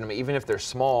catching them, even if they're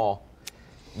small,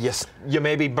 you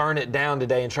maybe burn it down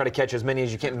today and try to catch as many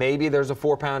as you can. Maybe there's a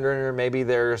 4-pounder in there, maybe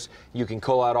you can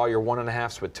cull out all your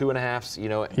 1.5s with 2.5s, you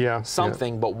know,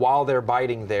 something, but while they're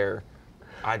biting there,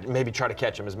 I'd maybe try to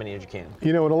catch them as many as you can.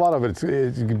 You know, and a lot of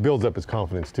it builds up his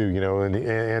confidence too, you know,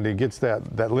 and he gets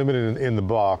that limit in the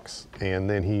box, and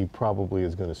then he probably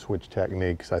is going to switch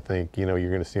techniques. I think, you know, you're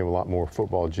going to see him a lot more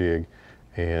football jig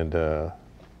and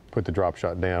put the drop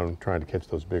shot down, trying to catch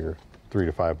those bigger 3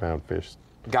 to 5 pound fish.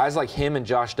 Guys like him and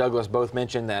Josh Douglas both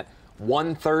mentioned that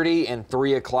 1:30 and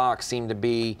 3 o'clock seem to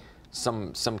be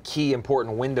some key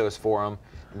important windows for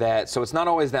them. So it's not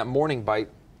always that morning bite,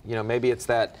 you know, maybe it's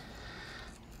that.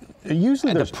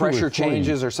 Usually the pressure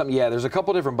changes or something. Yeah, there's a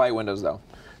couple different bite windows though.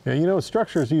 Yeah, you know,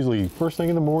 structure is usually first thing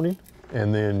in the morning,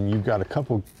 and then you've got a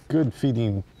couple good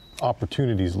feeding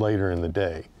opportunities later in the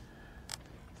day.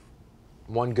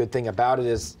 One good thing about it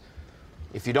is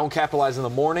if you don't capitalize in the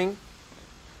morning,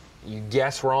 you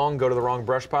guess wrong, go to the wrong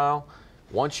brush pile.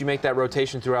 Once you make that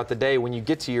rotation throughout the day, when you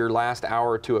get to your last hour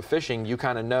or two of fishing, you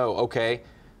kind of know, okay,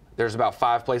 there's about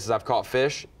 5 places I've caught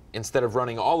fish. Instead of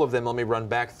running all of them, let me run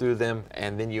back through them,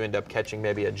 and then you end up catching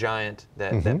maybe a giant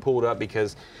that pulled up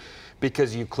because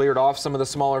you cleared off some of the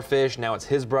smaller fish. Now it's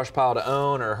his brush pile to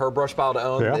own or her brush pile to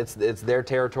own. Yeah. It's their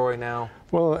territory now.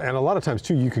 Well, and a lot of times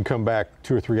too, you can come back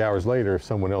 2 or 3 hours later if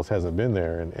someone else hasn't been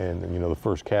there, and you know, the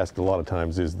first cast a lot of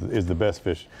times is the best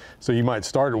fish. So you might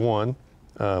start at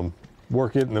 1,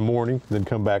 work it in the morning, then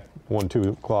come back 1, 2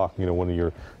 o'clock. You know, one of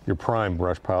your prime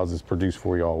brush piles is produced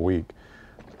for you all week.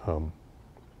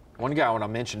 One guy I want to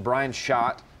mention, Brian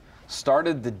Schott,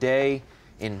 started the day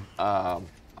in, I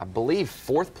believe,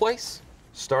 4th place.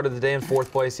 Started the day in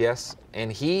 4th place, yes.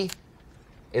 And he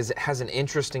has an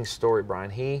interesting story,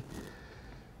 Brian. He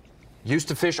used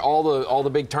to fish all the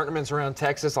big tournaments around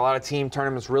Texas, a lot of team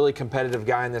tournaments, really competitive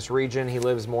guy in this region. He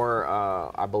lives more,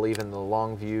 I believe, in the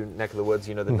Longview neck of the woods,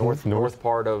 you know, the north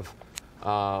part of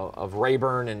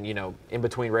Rayburn, and, you know, in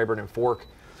between Rayburn and Fork.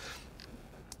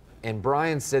 And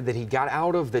Brian said that he got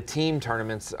out of the team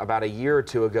tournaments about a year or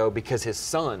 2 ago because his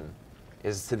son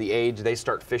is to the age they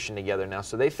start fishing together now.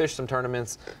 So they fish some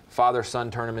tournaments,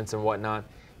 father-son tournaments and whatnot.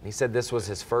 And he said this was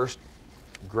his first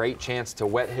great chance to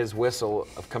wet his whistle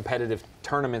of competitive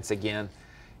tournaments again.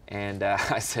 And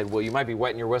I said, well, you might be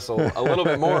wetting your whistle a little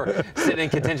bit more, sitting in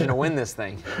contention to win this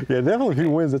thing. Yeah, definitely if he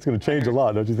wins, that's going to change a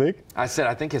lot, don't you think? I said,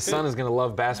 I think his son is going to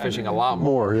love bass fishing a lot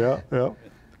more. Yeah.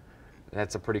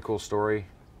 That's a pretty cool story.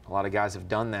 A lot of guys have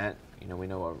done that. You know, we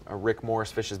know a Rick Morris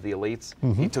fishes the elites.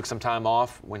 He took some time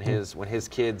off when his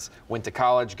kids went to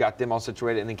college, got them all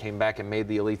situated, and then came back and made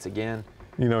the elites again.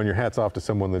 You know, and your hat's off to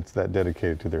someone that's that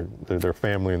dedicated to their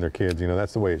family and their kids. You know,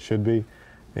 that's the way it should be.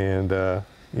 And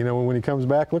you know, when he comes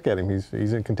back, look at him.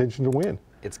 He's in contention to win.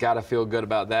 It's got to feel good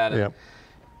about that. And Yep.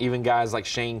 even guys like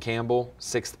Shane Campbell,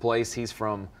 6th place. He's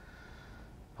from,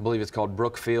 I believe it's called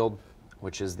Brookfield,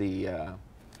 which is the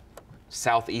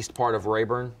southeast part of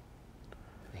Rayburn.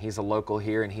 He's a local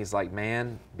here, and he's like,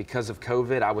 man, because of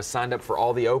COVID, I was signed up for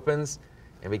all the opens,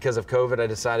 and because of COVID, I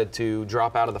decided to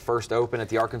drop out of the first open at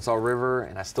the Arkansas River,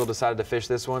 and I still decided to fish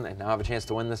this one, and now I have a chance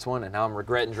to win this one, and now I'm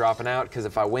regretting dropping out, because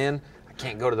if I win, I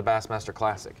can't go to the Bassmaster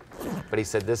Classic. But he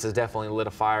said this has definitely lit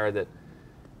a fire that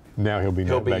Now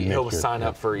he'll sign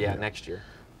up for next year.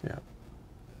 Yeah.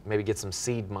 Maybe get some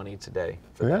seed money today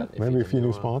for Yeah, that. if maybe he a can few do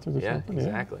new it. sponsors or something. Yeah,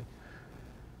 exactly.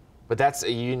 But that's,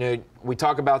 you know, we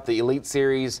talk about the Elite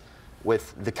Series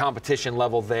with the competition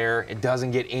level there. It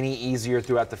doesn't get any easier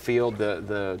throughout the field.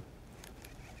 The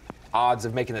odds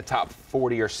of making the top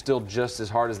 40 are still just as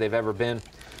hard as they've ever been.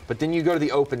 But then you go to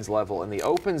the Opens level, and the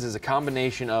Opens is a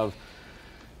combination of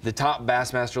the top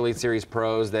Bassmaster Elite Series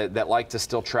pros that like to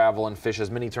still travel and fish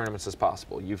as many tournaments as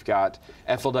possible. You've got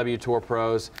FLW Tour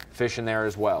pros fishing there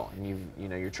as well, and you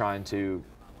know, you're trying to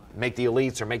make the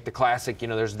elites or make the classic. You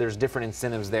know, there's different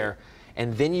incentives there.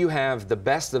 And then you have the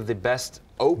best of the best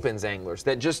opens anglers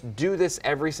that just do this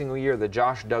every single year. The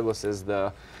Josh Douglases,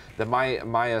 the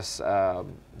Masayuki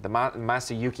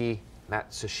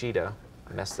Matsushita.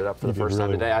 I messed it up for the first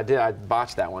time today. I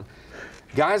botched that one.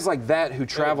 Guys like that who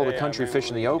travel the country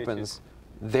fishing the opens,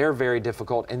 they're very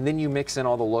difficult. And then you mix in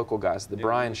all the local guys, the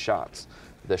Brian Schatts,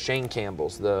 the Shane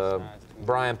Campbells, the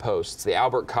Brian Posts, the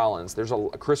Albert Collins, there's a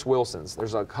Chris Wilsons.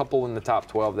 There's a couple in the top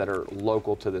 12 that are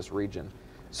local to this region.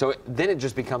 So then it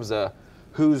just becomes a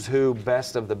who's who,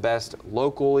 best of the best,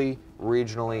 locally,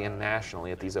 regionally, and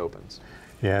nationally at these opens.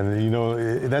 Yeah, and you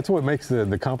know, that's what makes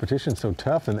the competition so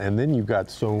tough. And then you've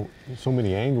got so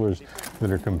many anglers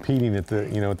that are competing at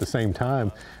the same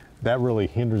time. That really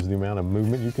hinders the amount of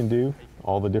movement you can do,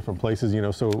 all the different places.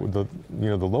 So the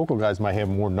local guys might have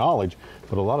more knowledge,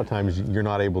 but a lot of times you're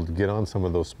not able to get on some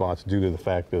of those spots due to the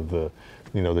fact of the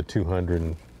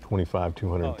 225,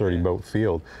 230 boat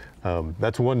field.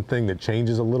 That's one thing that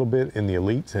changes a little bit in the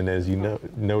elites, and as you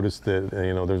notice that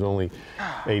there's only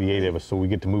 88 of us, so we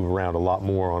get to move around a lot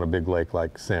more on a big lake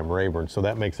like Sam Rayburn. So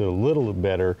that makes it a little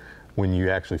better when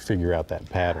you actually figure out that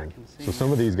pattern. So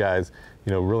some of these guys,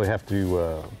 really have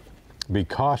to be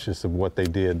cautious of what they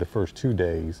did the first 2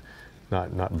 days,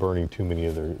 not burning too many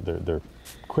of their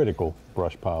critical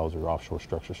brush piles or offshore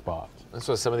structure spots. That's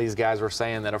what some of these guys were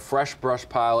saying, that a fresh brush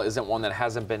pile isn't one that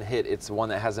hasn't been hit, it's one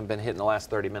that hasn't been hit in the last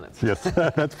 30 minutes. Yes,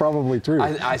 that's probably true.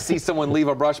 I see someone leave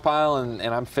a brush pile and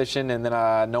I'm fishing, and then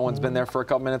no one's been there for a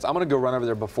couple minutes. I'm gonna go run over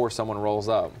there before someone rolls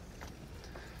up.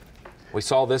 We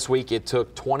saw this week it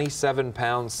took 27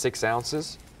 pounds, 6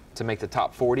 ounces to make the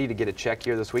top 40 to get a check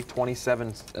here this week,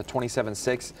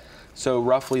 27.6. So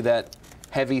roughly that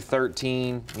heavy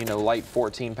 13, light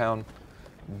 14-pound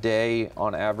day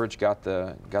on average got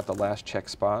the last check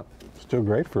spot. Still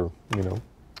great for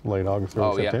late August,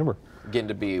 early September. Yeah. Getting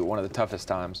to be one of the toughest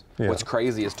times. Yeah. What's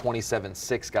crazy is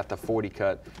 27.6 got the 40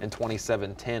 cut, and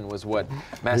 27.10 was what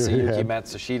Masayuki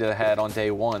Matsushita had on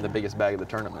day one, the biggest bag of the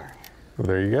tournament. Well,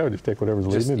 there you go. Just take whatever's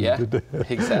leading. Yeah,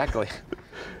 exactly.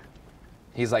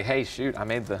 He's like, hey, shoot, I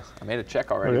made a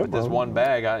check already with this one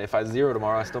bag. If I zero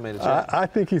tomorrow, I still made a check. I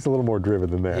think he's a little more driven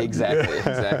than that. Exactly.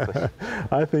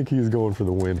 I think he's going for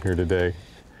the win here today.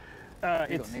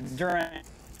 It's during.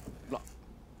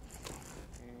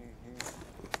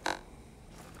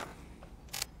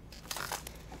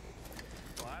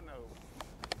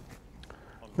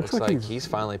 Looks like he's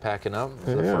finally packing up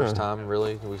for the first time,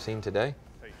 really, we've seen today.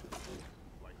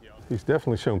 He's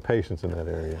definitely shown patience in that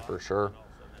area. For sure.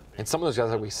 And some of those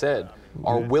guys, like we said,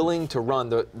 are willing to run.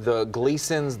 The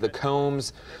Gleasons, the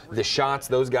Combs, the Shots,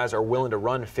 those guys are willing to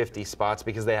run 50 spots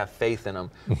because they have faith in them.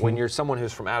 When you're someone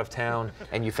who's from out of town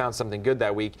and you found something good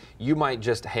that week, you might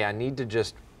just, hey, I need to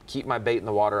just keep my bait in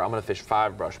the water. I'm going to fish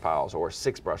 5 brush piles or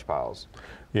 6 brush piles.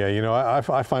 Yeah,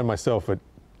 I find myself at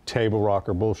Table Rock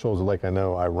or Bull Shoals Lake I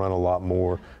know, I run a lot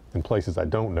more than places I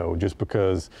don't know, just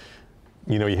because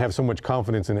you have so much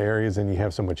confidence in areas and you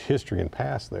have so much history and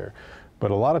past there. But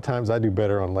a lot of times I do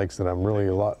better on lakes that I'm really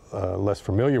a lot less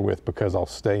familiar with, because I'll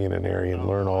stay in an area and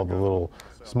learn all the little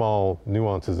small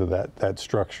nuances of that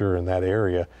structure and that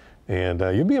area. And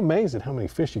you'll be amazed at how many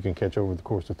fish you can catch over the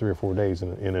course of 3 or 4 days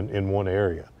in one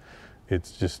area.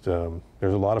 It's just, there's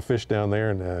a lot of fish down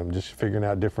there, and I'm just figuring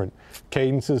out different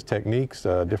cadences, techniques,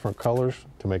 different colors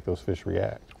to make those fish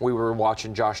react. We were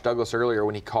watching Josh Douglas earlier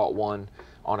when he caught one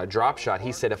on a drop shot.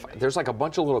 He said if there's like a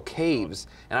bunch of little caves,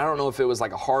 and I don't know if it was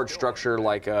like a hard structure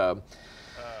like a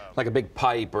big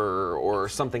pipe or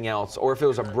something else, or if it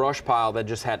was a brush pile that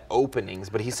just had openings,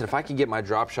 but he said if I can get my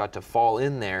drop shot to fall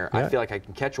in there, I feel like I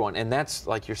can catch one. And that's,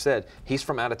 like you said, he's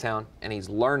from out of town and he's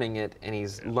learning it, and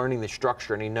he's learning the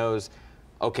structure, and he knows,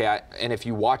 okay, and if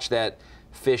you watch that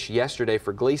fish yesterday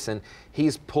for Gleason,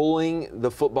 he's pulling the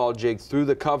football jig through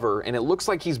the cover, and it looks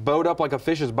like he's bowed up like a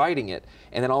fish is biting it,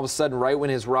 and then all of a sudden, right when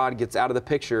his rod gets out of the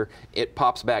picture, it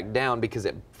pops back down because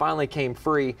it finally came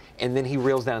free, and then he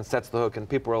reels down and sets the hook, and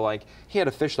people are like, he had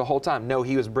a fish the whole time. No,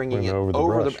 he was bringing it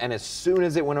over the, and as soon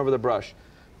as it went over the brush,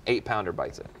 8-pounder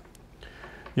bites it.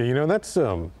 Yeah, that's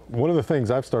one of the things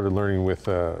I've started learning with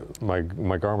my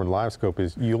Garmin Live Scope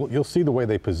is you'll see the way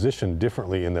they position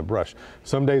differently in the brush.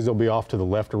 Some days they'll be off to the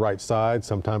left or right side.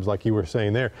 Sometimes, like you were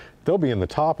saying there, they'll be in the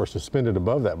top or suspended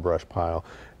above that brush pile.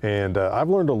 And I've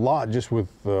learned a lot just with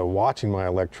watching my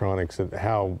electronics and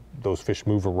how those fish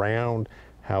move around,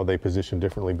 how they position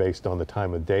differently based on the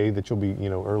time of day that you'll be,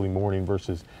 early morning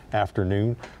versus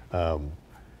afternoon.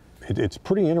 It's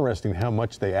pretty interesting how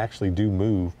much they actually do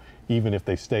move, even if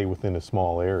they stay within a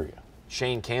small area.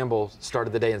 Shane Campbell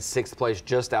started the day in 6th place,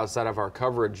 just outside of our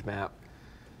coverage map.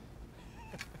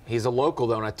 He's a local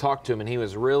though, and I talked to him and he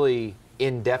was really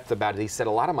in depth about it. He said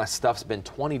a lot of my stuff's been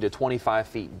 20 to 25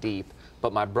 feet deep,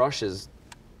 but my brush is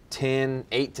 8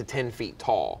 to 10 feet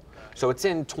tall. So it's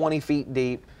in 20 feet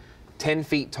deep, 10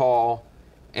 feet tall,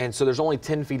 and so there's only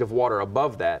 10 feet of water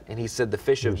above that. And he said the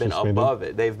fish have been above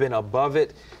it. They've been above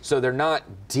it, so they're not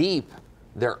deep.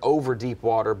 They're over deep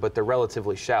water, but they're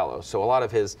relatively shallow. So a lot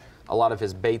of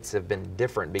his baits have been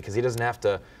different because he doesn't have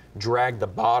to drag the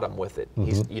bottom with it.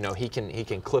 He's, he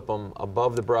can clip them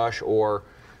above the brush or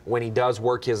when he does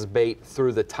work his bait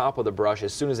through the top of the brush,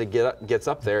 as soon as it gets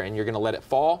up there and you're going to let it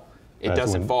fall, it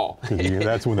doesn't fall.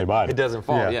 That's when they bite it. It doesn't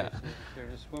fall, yeah. They're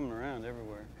just swimming around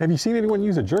everywhere. Have you seen anyone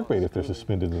use a jerkbait if they're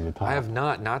suspended in the top? I have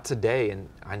not today, and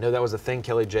I know that was a thing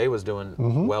Kelly J was doing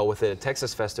well with it at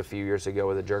Texas Fest a few years ago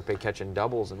with a jerkbait catching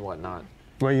doubles and whatnot.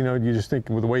 Well, you know, you just think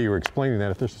with the way you were explaining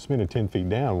that, if they're suspended 10 feet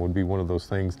down would be one of those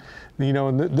things. You know,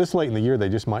 and this late in the year, they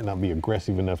just might not be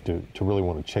aggressive enough to really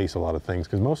want to chase a lot of things,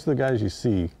 because most of the guys you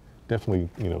see definitely,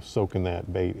 you know, soaking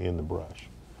that bait in the brush.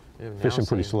 Fishing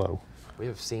pretty slow. We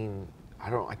have seen,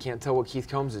 I can't tell what Keith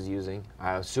Combs is using.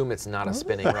 I assume it's not a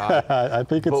spinning rod. I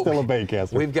think it's still a bait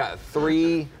caster. We've got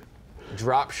 3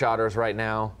 drop shotters right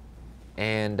now,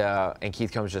 and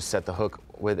Keith Combs just set the hook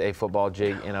with a football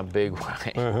jig in a big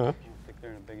way. They're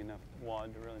in a big enough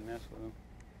wad to really mess with them.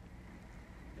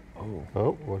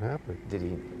 Oh, what happened? Did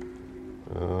he?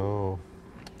 Oh.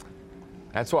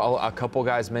 That's what a couple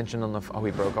guys mentioned on the. Oh,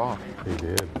 he broke off. He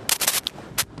did.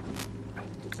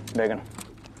 Big one.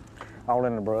 All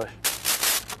in the brush.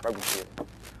 Broken shit.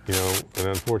 You know, and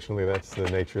unfortunately, that's the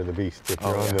nature of the beast. If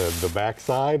you're on the back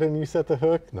side and you set the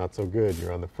hook, not so good.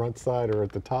 You're on the front side or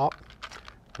at the top,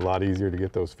 a lot easier to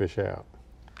get those fish out.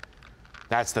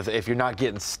 That's if you're not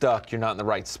getting stuck, you're not in the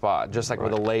right spot. Just like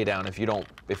with a lay down, if you don't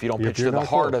pitch to the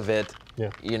heart of it,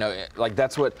 you know, like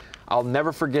that's what I'll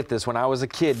never forget this. When I was a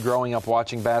kid growing up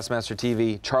watching Bassmaster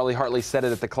TV, Charlie Hartley said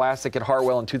it at the Classic at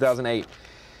Hartwell in 2008.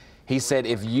 He said,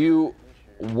 if you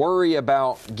worry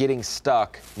about getting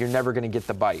stuck, you're never going to get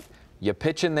the bite. You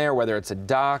pitch in there, whether it's a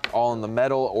dock, all in the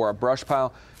metal, or a brush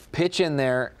pile, pitch in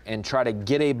there and try to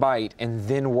get a bite and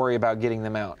then worry about getting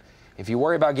them out. If you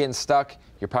worry about getting stuck,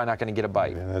 you're probably not going to get a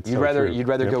bite. Yeah, you'd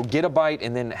rather go get a bite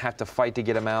and then have to fight to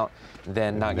get them out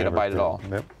than not get a bite at all.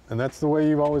 Yep. And that's the way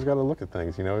you've always got to look at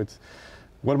things. You know, it's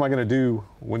what am I going to do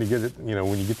when you get it? You know,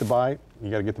 when you get the bite, you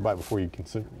got to get the bite before you can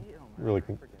really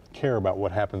care about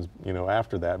what happens. You know,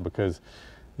 after that, because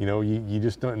you know you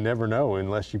just never know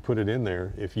unless you put it in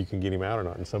there if you can get him out or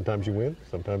not. And sometimes you win,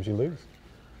 sometimes you lose.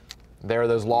 There are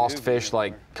those lost fish,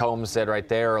 like Combs said right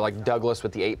there, or like Douglas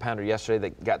with the 8-pounder yesterday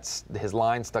that got his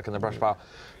line stuck in the brush pile.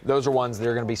 Those are ones that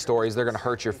are going to be stories. They're going to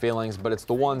hurt your feelings, but it's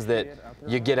the ones that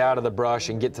you get out of the brush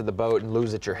and get to the boat and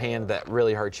lose at your hand that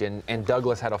really hurt you. And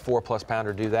Douglas had a 4+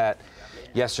 pounder do that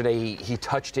yesterday. He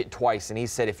touched it twice, and he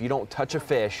said if you don't touch a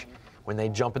fish when they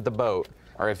jump at the boat,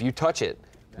 or if you touch it,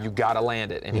 you got to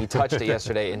land it. And he touched it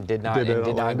yesterday and did not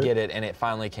get it, and it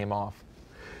finally came off.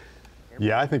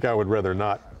 Yeah, I think I would rather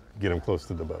not get them close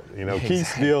to the boat. You know,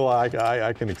 Keith's deal,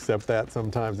 I can accept that.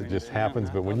 Sometimes it just happens,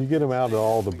 but when you get them out of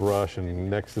all the brush and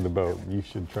next to the boat, you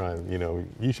should try and, you know,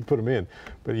 you should put them in.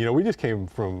 But, you know, we just came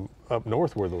from up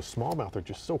north where those smallmouth are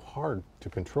just so hard to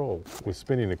control with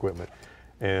spinning equipment.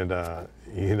 And,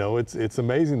 you know, it's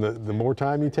amazing. The more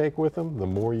time you take with them, the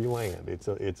more you land.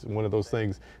 It's one of those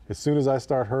things, as soon as I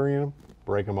start hurrying them,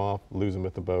 break them off, lose them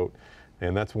at the boat.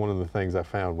 And that's one of the things I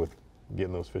found with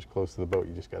getting those fish close to the boat.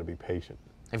 You just got to be patient.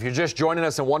 If you're just joining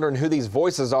us and wondering who these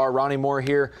voices are, Ronnie Moore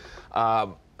here,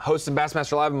 hosting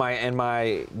Bassmaster Live, and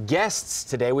my guests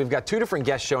today. We've got 2 different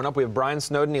guests showing up. We have Brian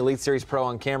Snowden, Elite Series Pro,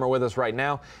 on camera with us right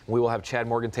now. We will have Chad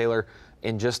Morgan-Taylor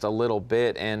in just a little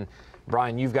bit. And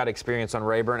Brian, you've got experience on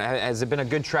Rayburn. Has it been a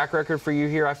good track record for you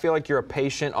here? I feel like you're a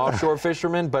patient offshore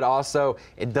fisherman, but also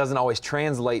it doesn't always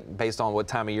translate based on what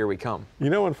time of year we come. You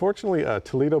know, unfortunately,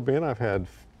 Toledo Bend, I've had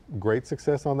great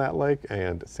success on that lake,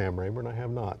 and Sam Rayburn, I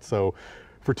have not. So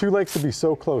for 2 lakes to be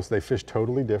so close, they fish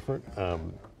totally different.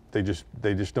 They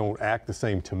just don't act the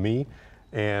same to me.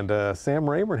 And Sam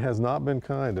Rayburn has not been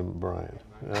kind to Brian.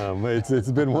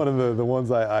 It's been one of the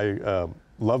ones I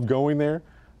love going there.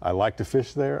 I like to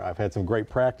fish there. I've had some great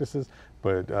practices,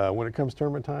 but when it comes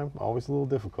tournament time, always a little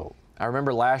difficult. I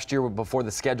remember last year before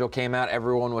the schedule came out,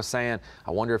 everyone was saying,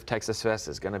 I wonder if Texas Fest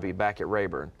is going to be back at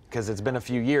Rayburn, because it's been a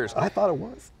few years. I thought it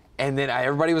was. And then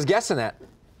everybody was guessing that.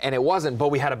 And it wasn't, but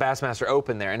we had a Bassmaster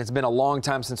Open there. And it's been a long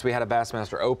time since we had a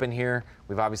Bassmaster Open here.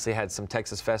 We've obviously had some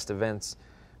Texas Fest events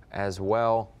as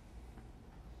well.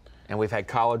 And we've had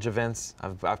college events.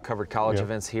 I've covered college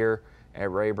events here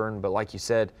at Rayburn. But like you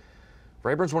said,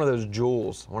 Rayburn's one of those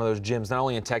jewels, one of those gems, not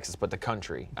only in Texas, but the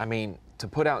country. I mean, to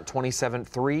put out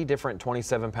 3 different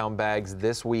 27-pound bags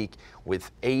this week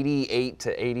with 88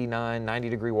 to 89,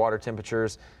 90-degree water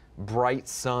temperatures, bright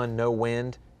sun, no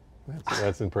wind.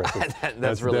 That's impressive.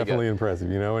 That's really definitely good.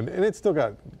 Impressive, you know, and it's still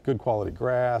got good quality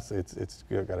grass. It's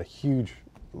got a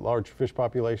large fish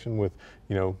population with,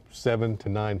 you know, 7 to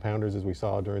 9 pounders as we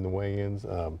saw during the weigh-ins.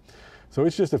 So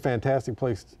it's just a fantastic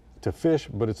place to fish,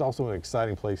 but it's also an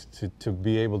exciting place to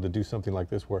be able to do something like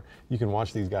this where you can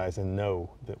watch these guys and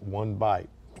know that one bite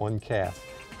One cast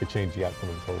could change the outcome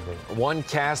of this whole thing. One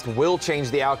cast will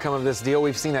change the outcome of this deal.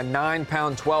 We've seen a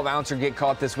 9-pound, 12-ouncer get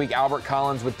caught this week. Albert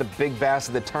Collins with the big bass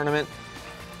of the tournament.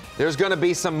 There's going to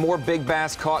be some more big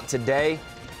bass caught today.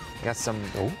 We got some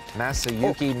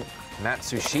Masayuki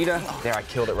Matsushita. There, I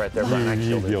killed it right there, Brian. I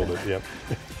killed it. Yep.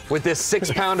 With this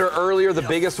 6-pounder earlier, the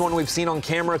biggest one we've seen on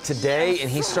camera today, and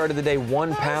he started the day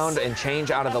 1 pound and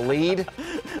change out of the lead.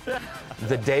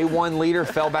 The day 1 leader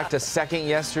fell back to second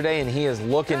yesterday, and he is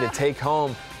looking to take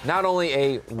home not only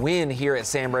a win here at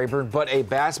Sam Rayburn, but a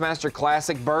Bassmaster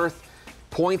Classic berth,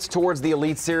 points towards the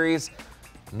Elite Series,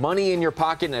 money in your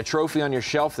pocket, and a trophy on your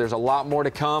shelf. There's a lot more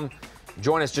to come.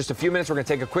 Join us just a few minutes. We're going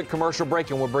to take a quick commercial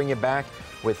break, and we'll bring you back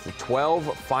with the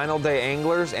 12 final day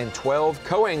anglers and 12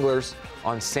 co-anglers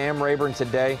on Sam Rayburn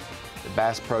today. The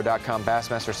BassPro.com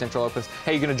Bassmaster Central Opens.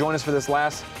 Hey, you going to join us for this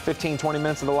last 15, 20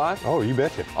 minutes of the live? Oh, you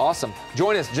betcha. Awesome.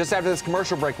 Join us just after this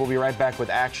commercial break. We'll be right back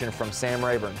with action from Sam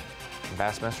Rayburn,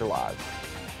 Bassmaster Live.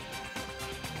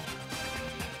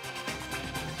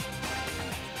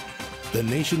 The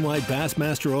Nationwide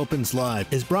Bassmaster Opens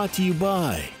Live is brought to you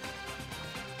by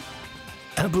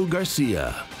Abu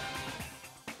Garcia,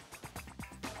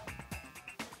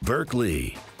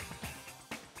 Berkeley,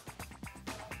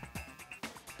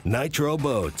 Nitro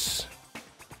Boats,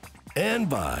 and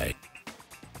by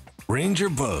Ranger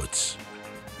Boats.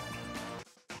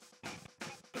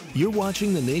 You're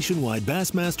watching the Nationwide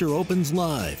Bassmaster Opens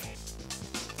Live.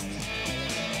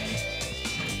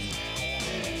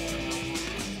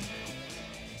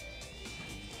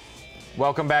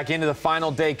 Welcome back into the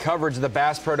final day coverage of the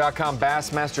BassPro.com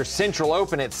Bassmaster Central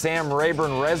Open at Sam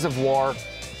Rayburn Reservoir.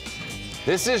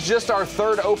 This is just our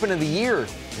 3rd Open of the year.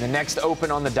 The next Open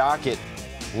on the docket,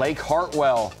 Lake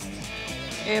Hartwell.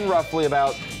 In roughly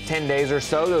about 10 days or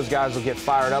so, those guys will get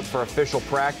fired up for official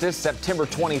practice. September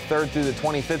 23rd through the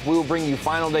 25th, we will bring you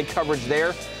final day coverage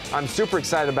there. I'm super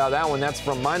excited about that one. That's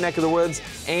from my neck of the woods,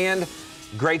 and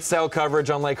great cell coverage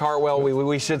on Lake Hartwell.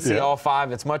 We should see all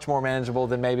 5. It's much more manageable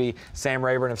than maybe Sam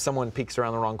Rayburn. If someone peeks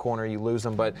around the wrong corner, you lose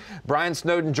them. But Brian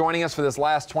Snowden joining us for this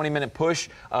last 20-minute push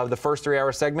of the first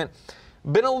 3-hour segment.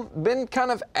 Been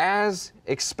kind of as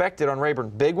expected on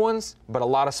Rayburn. Big ones, but a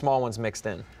lot of small ones mixed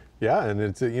in. Yeah, and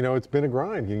it's it's been a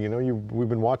grind. We've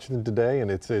been watching it today, and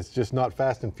it's just not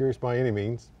fast and furious by any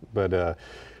means. But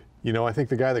I think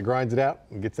the guy that grinds it out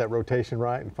and gets that rotation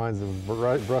right and finds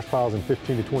the brush piles in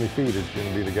 15 to 20 feet is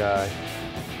going to be the guy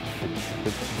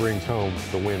that brings home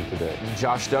the win today.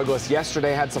 Josh Douglas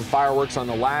yesterday had some fireworks on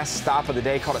the last stop of the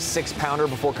day, caught a 6-pounder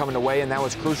before coming to weigh, and that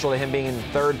was crucial to him being in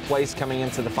 3rd place coming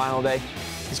into the final day.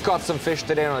 He's caught some fish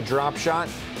today on a drop shot.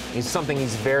 He's something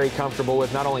he's very comfortable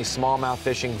with, not only smallmouth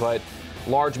fishing, but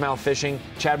largemouth fishing.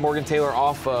 Chad Morgan-Taylor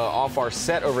off our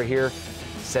set over here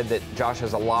said that Josh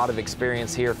has a lot of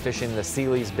experience here fishing the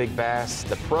Sealy's big bass,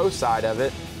 the pro side of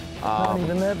it. Not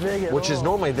even that big at which all. Is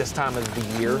normally this time of the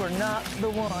year. You are not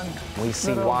the one. We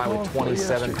see why with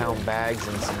 27-pound bags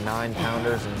and some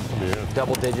 9-pounders and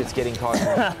double digits getting caught in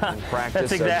practice.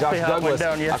 That's exactly Josh how Douglas, it went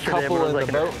down yesterday. a couple in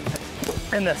the boat.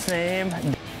 In the same.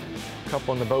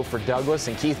 Couple in the boat for Douglas,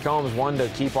 and Keith Combs, one to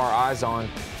keep our eyes on.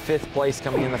 5th place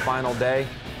coming in the final day.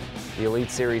 The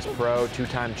Elite Series Pro,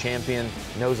 2-time champion,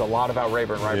 knows a lot about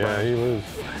Rayburn, right, Brian? Yeah, he lives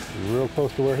real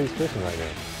close to where he's fishing right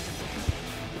now.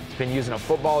 He's been using a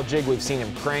football jig. We've seen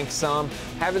him crank some.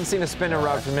 Haven't seen a spinning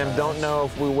rod from him. Don't know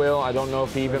if we will. I don't know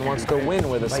if he even wants to win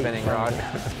with a spinning rod.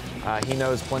 He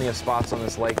knows plenty of spots on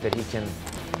this lake that he can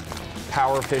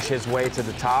power fish his way to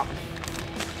the top.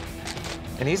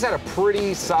 And he's had a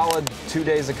pretty solid 2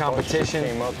 days of competition.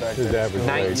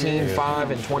 19.5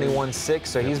 and 21.6,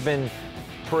 so he's been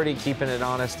pretty keeping it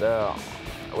honest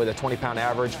with a 20-pound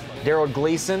average. Daryl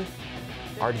Gleason,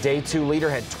 our day 2 leader,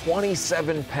 had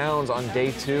 27 pounds on day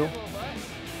 2.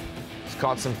 He's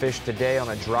caught some fish today on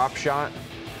a drop shot.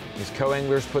 His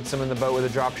co-anglers put some in the boat with a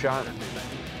drop shot.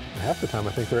 Half the time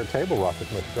I think they're at Table Rock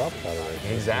with much drop shot already.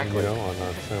 Exactly. On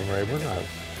Sam Rayburn. I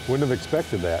wouldn't have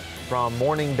expected that. From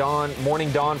Morning Dawn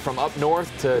from up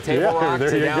north to Table Rock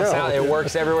to down south. It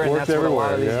works everywhere, and that's what a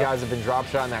lot of these guys have been drop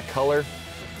shotting, that color.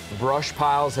 Brush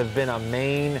piles have been a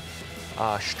main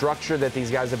structure that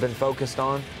these guys have been focused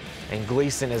on, and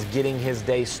Gleason is getting his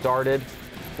day started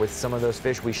with some of those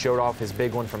fish. We showed off his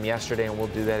big one from yesterday, and we'll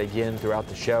do that again throughout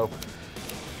the show.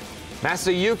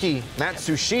 Masayuki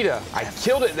Matsushita, I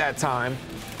killed it that time.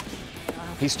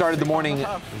 He started the morning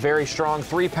very strong,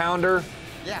 3-pounder,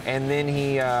 and then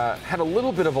he had a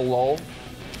little bit of a lull,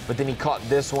 but then he caught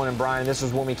this one, and Brian, this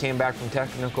is when we came back from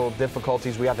technical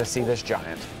difficulties. We got to see this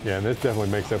giant. Yeah, and this definitely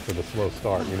makes up for the slow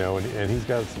start, and he's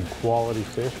got some quality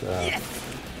fish.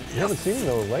 You haven't seen him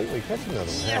though lately catch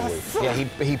another one, have we? Yeah,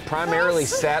 he primarily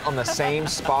sat on the same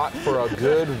spot for a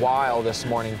good while this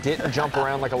morning. Didn't jump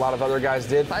around like a lot of other guys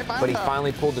did, but he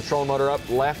finally pulled the trolling motor up,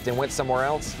 left, and went somewhere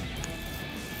else.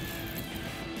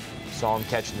 Saw him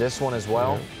catch this one as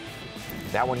well.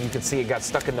 Yeah. That one, you could see it got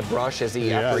stuck in the brush as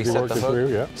after he set the hook.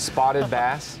 Through, yeah. Spotted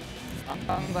bass.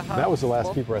 That was the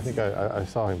last keeper I think I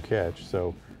saw him catch.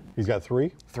 So he's got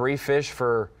 3? 3 fish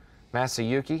for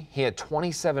Masayuki. He had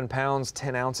 27 pounds,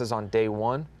 10 ounces on day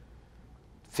 1,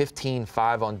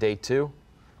 15.5 on day 2.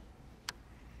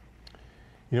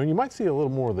 You know, you might see a little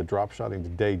more of the drop shotting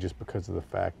today just because of the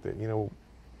fact that, you know,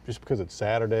 just because it's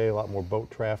Saturday, a lot more boat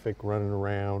traffic running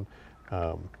around.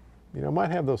 You know,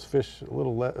 might have those fish a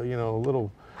little, a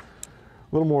little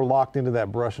more locked into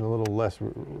that brush and a little less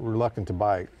reluctant to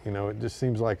bite. You know, it just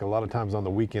seems like a lot of times on the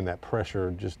weekend that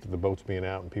pressure, just the boats being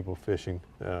out and people fishing,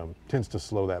 tends to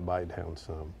slow that bite down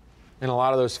some. And a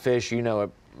lot of those fish, you know,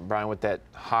 Brian, with that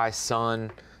high sun,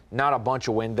 not a bunch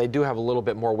of wind. They do have a little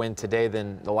bit more wind today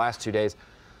than the last 2 days.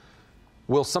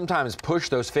 Will sometimes push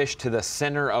those fish to the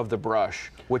center of the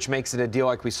brush, which makes it a deal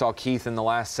like we saw Keith in the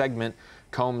last segment.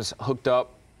 Combs hooked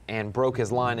up and broke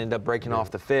his line, ended up breaking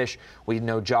off the fish. We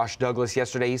know Josh Douglas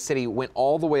yesterday, he said he went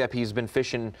all the way up. He's been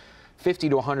fishing 50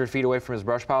 to 100 feet away from his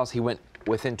brush piles. He went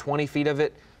within 20 feet of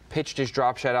it, pitched his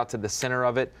drop shot out to the center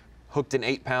of it, hooked an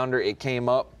 8-pounder. It came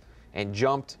up and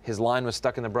jumped. His line was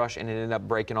stuck in the brush and it ended up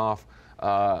breaking off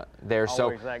there.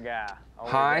 Always that guy.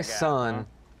 Always high that guy, sun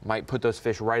might put those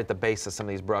fish right at the base of some of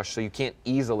these brush, so you can't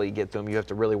easily get them. You have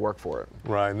to really work for it.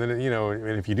 Right, and then, you know,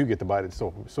 and if you do get the bite, it's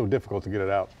so difficult to get it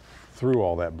out through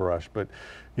all that brush. But,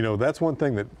 you know, that's one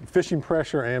thing that fishing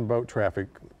pressure and boat traffic,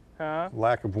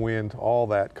 lack of wind, all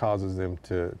that causes them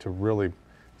to really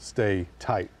stay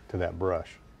tight to that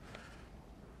brush.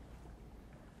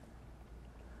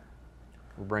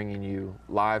 We're bringing you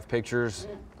live pictures,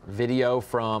 video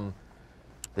from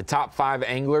the top 5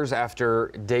 anglers after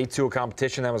day 2 of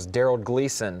competition. That was Daryl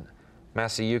Gleason,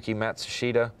 Masayuki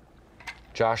Matsushita,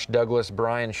 Josh Douglas,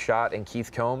 Brian Schott, and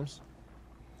Keith Combs.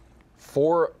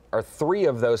 3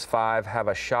 of those 5 have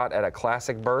a shot at a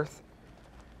classic berth.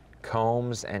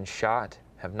 Combs and Schott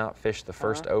have not fished the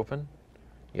first open.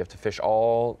 You have to fish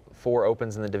all 4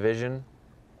 opens in the division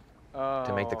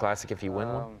to make the classic if you win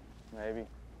one. Maybe. I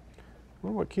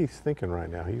wonder what Keith's thinking right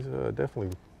now. He's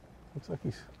definitely, looks like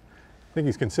I think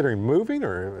he's considering moving,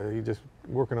 or are he just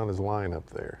working on his line up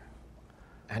there?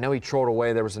 I know he trolled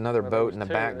away. There was another boat in the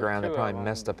background that probably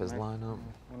messed up his lineup.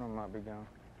 One of them might be gone.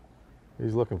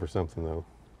 He's looking for something though.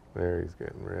 There, he's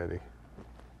getting ready.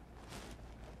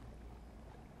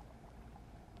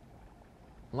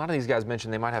 A lot of these guys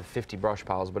mentioned they might have 50 brush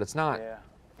piles, but it's not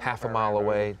half a mile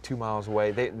away, 2 miles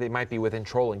away. They might be within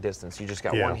trolling distance. You just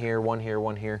got one here, one here,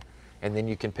 one here, and then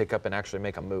you can pick up and actually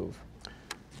make a move.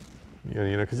 Yeah,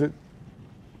 you know, because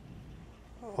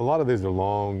a lot of these are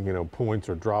long, you know, points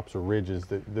or drops or ridges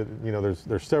that you know,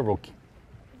 there's several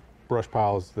brush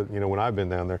piles that, you know, when I've been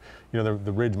down there, you know,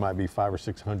 the ridge might be 500 or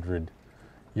 600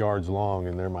 yards long,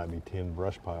 and there might be 10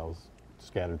 brush piles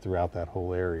scattered throughout that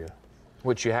whole area.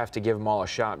 Which you have to give them all a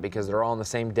shot because they're all in the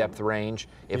same depth range.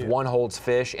 If one holds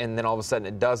fish and then all of a sudden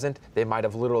it doesn't, they might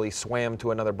have literally swam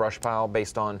to another brush pile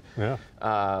based on. Yeah.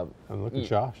 And look at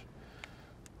Josh.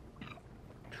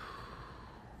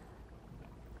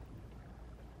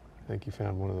 I think he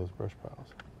found one of those brush piles.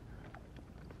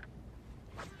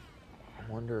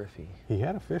 I wonder if he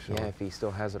had a fish on. Yeah, if he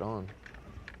still has it on.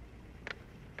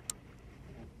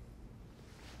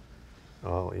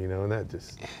 Oh, you know, and that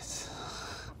just.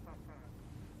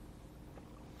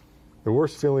 The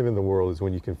worst feeling in the world is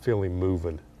when you can feel him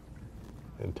moving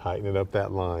and tightening up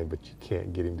that line, but you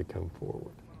can't get him to come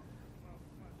forward.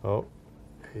 Oh,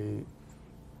 is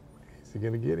he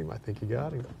going to get him? I think he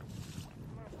got him.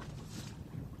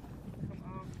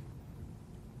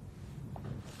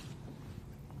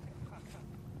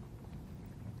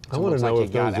 I want to know if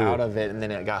he got out of it and then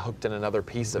it got hooked in another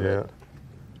piece of it.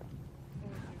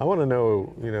 I want to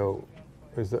know, you know,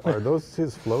 are those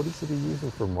his floaties that he's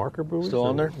using for marker buoys? Still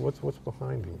on there? What's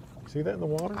behind him? See that in the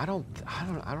water? I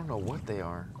don't know what they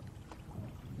are.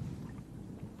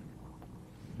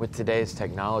 With today's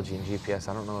technology and GPS,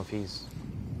 I don't know if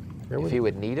he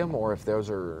would need them or if those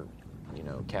are, you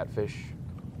know, catfish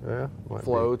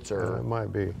floats or it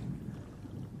might be.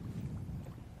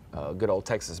 Good old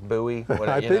Texas buoy.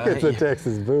 I think it's a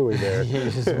Texas buoy there. You're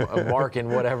just marking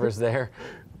whatever's there.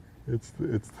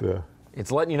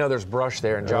 It's letting you know there's brush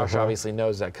there, and Josh obviously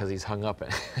knows that because he's hung up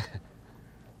it.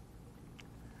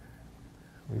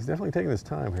 He's definitely taking his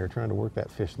time here trying to work that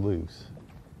fish loose.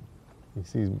 You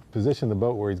see, he's positioned the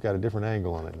boat where he's got a different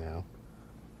angle on it now.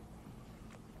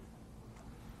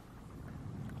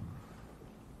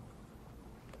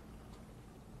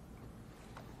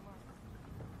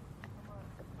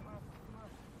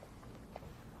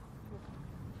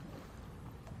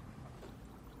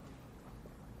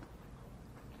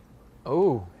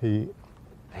 Oh. He's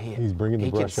bringing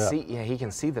the brush up. Yeah, he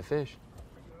can see the fish.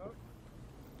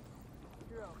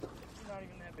 Not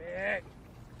even that big.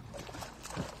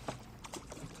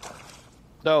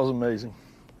 That was amazing.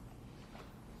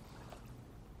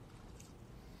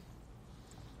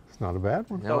 It's not a bad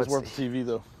one. No, That was it's- worth the TV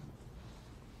though.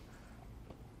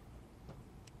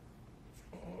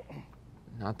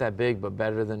 Not that big, but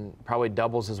better than, probably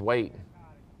doubles his weight.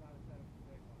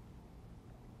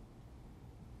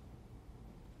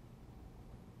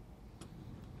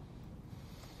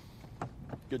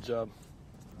 Good job.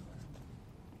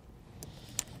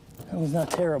 That was not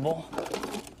terrible.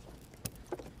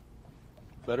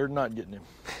 Better than not getting him.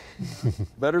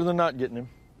 Better than not getting him.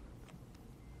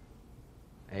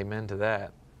 Amen to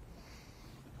that.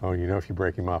 Oh, you know, if you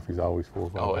break him off, he's always 4 or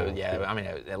 5 Oh, pounds. yeah, I mean,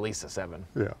 at least a 7.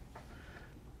 Yeah.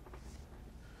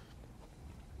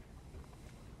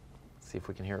 See if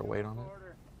we can hear a weight on it.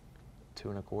 2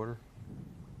 1/4.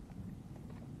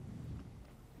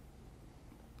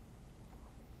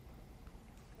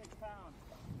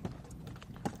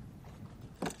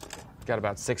 Got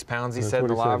about 6 pounds, he That's said, in what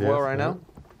the he live said, well yes, right yeah. now.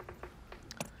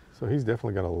 So he's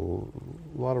definitely got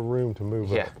a lot of room to move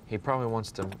Yeah, up. he probably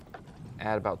wants to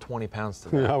add about 20 pounds to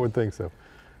that. Yeah, I would think so.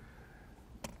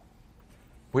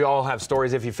 We all have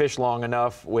stories, if you fish long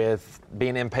enough, with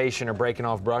being impatient or breaking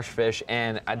off brush fish.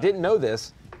 And I didn't know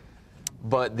this,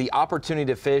 but the opportunity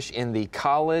to fish in the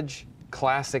college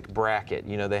classic bracket,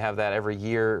 you know, they have that every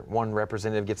year. One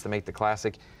representative gets to make the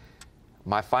classic.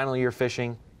 My final year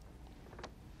fishing,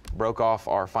 broke off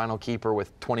our final keeper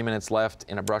with 20 minutes left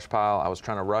in a brush pile. I was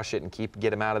trying to rush it and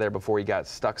get him out of there before he got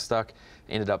stuck.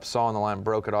 Ended up sawing the line,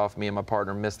 broke it off. Me and my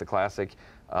partner missed the classic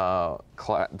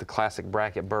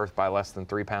bracket berth by less than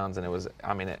 3 pounds, and it was,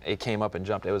 I mean, it came up and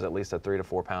jumped. It was at least a 3 to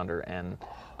 4 pounder, and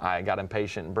I got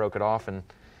impatient and broke it off, and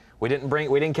we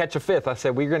didn't catch a fifth. I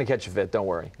said, we're going to catch a fifth, don't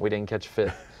worry. We didn't catch a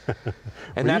fifth.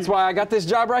 And that's why I got this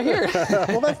job right here.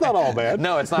 Well, that's not all bad.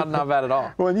 No, it's not bad at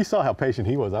all. Well, and you saw how patient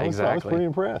he was. I was Exactly. pretty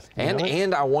impressed. You know?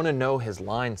 And I want to know his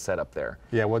line set up there.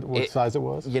 Yeah, what size it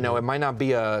was? You know, it might not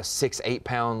be a 6, 8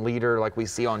 pound leader like we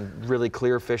see on really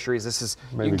clear fisheries. This is,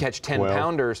 you can catch 10 12.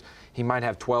 pounders. He might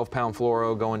have 12 pound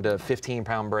fluoro going to 15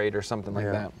 pound braid or something like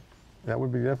that. That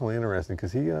would be definitely interesting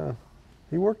because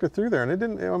he worked it through there, and it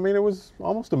didn't, I mean, it was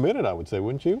almost a minute, I would say,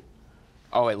 wouldn't you?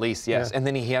 Oh, at least, yes. Yeah. And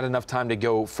then he had enough time to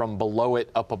go from below it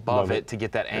up above Above it it. to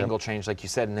get that angle change, like you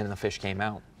said, and then the fish came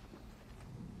out.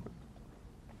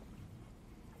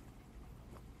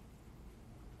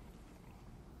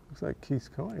 Looks like Keith's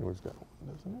coin was down,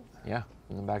 doesn't it? Yeah,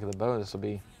 in the back of the boat, this will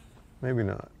be Maybe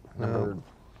not. number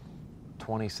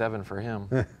 27 for him.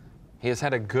 He has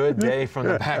had a good day from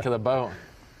the back of the boat.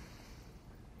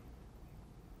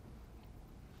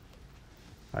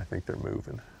 I think they're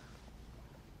moving.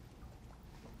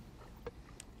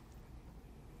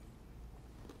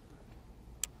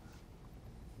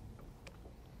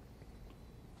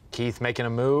 Keith making a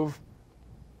move.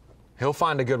 He'll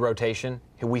find a good rotation.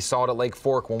 We saw it at Lake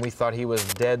Fork when we thought he was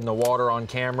dead in the water on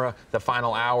camera. The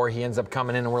final hour, he ends up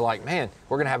coming in, and we're like, man,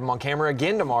 we're going to have him on camera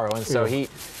again tomorrow. And so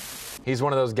he's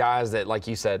one of those guys that, like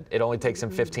you said, it only takes him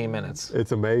 15 minutes.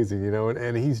 It's amazing, you know,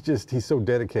 and he's so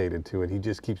dedicated to it. He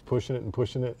just keeps pushing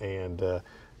it, and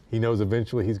he knows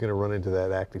eventually he's going to run into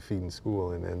that active feeding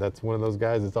school, and that's one of those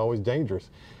guys that's always dangerous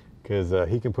because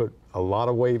he can put a lot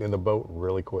of weight in the boat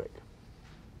really quick.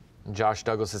 Josh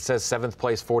Douglas, it says 7th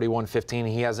place,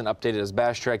 41.15. He hasn't updated his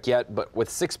Bass Track yet, but with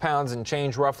 6 pounds and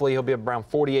change roughly, he'll be around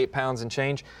 48 pounds and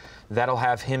change. That'll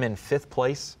have him in 5th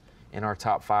place in our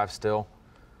top 5 still,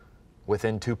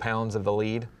 within 2 pounds of the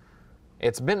lead.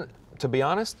 It's been, to be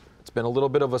honest, it's been a little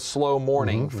bit of a slow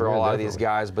morning for a lot of these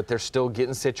guys, but they're still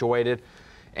getting situated.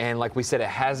 And like we said, it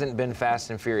hasn't been fast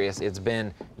and furious. It's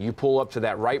been you pull up to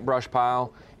that right brush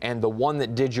pile, and the one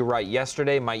that did you right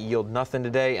yesterday might yield nothing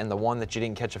today, and the one that you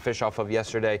didn't catch a fish off of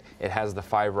yesterday, it has the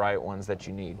 5 right ones that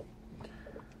you need.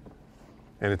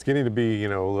 And it's getting to be, you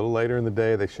know, a little later in the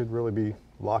day. They should really be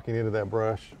locking into that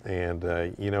brush. And,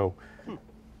 you know,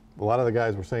 a lot of the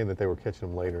guys were saying that they were catching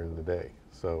them later in the day.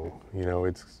 So, you know,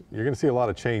 you're going to see a lot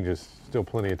of changes, still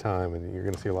plenty of time, and you're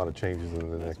going to see a lot of changes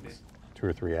in the next 2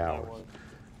 or 3 hours.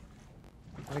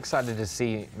 I'm excited to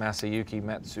see Masayuki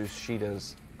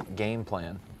Matsushita's game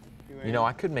plan. You know,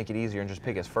 I could make it easier and just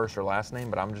pick his first or last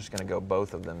name, but I'm just going to go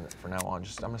both of them from now on.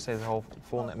 I'm going to say the whole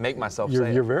full name, make myself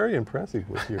say it. You're very impressive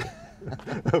with your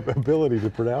ability to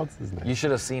pronounce his name. You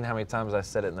should have seen how many times I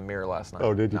said it in the mirror last night.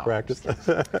 Oh, did you No, practice?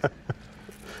 If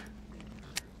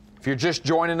you're just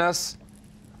joining us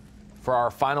for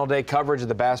our final day coverage of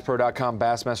the BassPro.com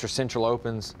Bassmaster Central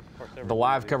Opens, the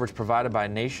live coverage provided by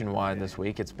Nationwide this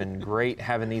week. It's been great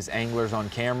having these anglers on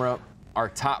camera. our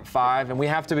top 5, and we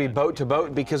have to be boat to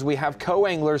boat because we have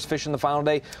co-anglers fishing the final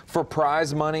day for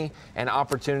prize money and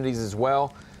opportunities as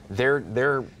well.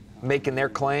 They're making their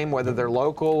claim, whether they're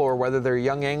local or whether they're a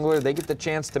young angler. They get the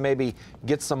chance to maybe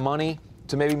get some money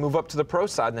to maybe move up to the pro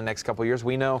side in the next couple of years.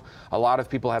 We know a lot of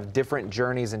people have different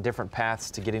journeys and different paths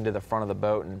to getting to the front of the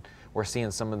boat, and we're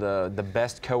seeing some of the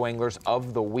best co-anglers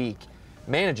of the week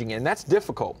managing it, and that's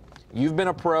difficult. You've been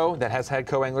a pro that has had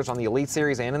co-anglers on the Elite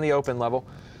Series and in the Open level.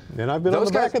 And I've been on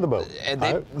the back of the boat.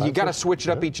 And you got to switch it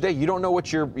up each day. You don't know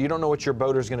what your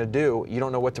boater's going to do. You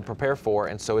don't know what to prepare for,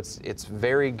 and so it's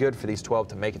very good for these 12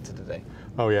 to make it to today.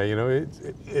 Oh yeah, you know,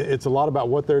 it's a lot about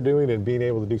what they're doing and being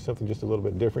able to do something just a little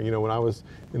bit different. You know, when I was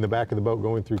in the back of the boat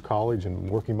going through college and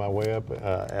working my way up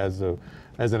as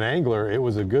an angler, it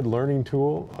was a good learning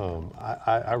tool.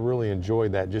 I really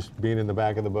enjoyed that, just being in the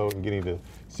back of the boat and getting to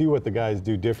see what the guys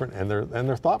do different and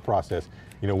their thought process.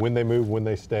 You know, when they move, when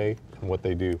they stay, and what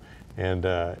they do. And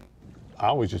I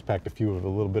always just packed a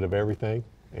little bit of everything,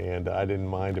 and I didn't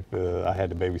mind if I had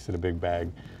to babysit a big bag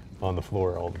on the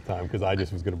floor all the time, because I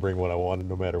just was going to bring what I wanted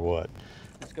no matter what.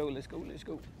 Let's go, let's go, let's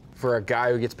go. For a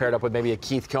guy who gets paired up with maybe a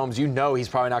Keith Combs, you know he's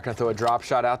probably not going to throw a drop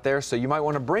shot out there, so you might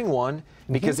want to bring one,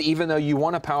 because even though you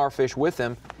want to power fish with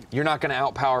him, you're not going to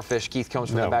out power fish Keith Combs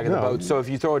from the back of the boat. So if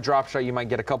you throw a drop shot, you might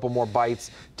get a couple more bites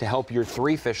to help your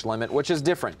 3 fish limit, which is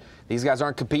different. These guys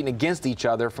aren't competing against each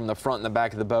other from the front and the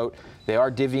back of the boat. They are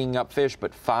divvying up fish,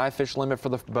 but 5 fish limit for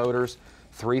the boaters,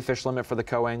 3 fish limit for the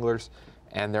co-anglers,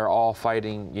 and they're all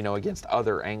fighting, you know, against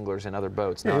other anglers in other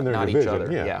boats, not each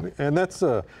other. Yeah. And that's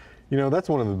you know, that's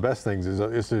one of the best things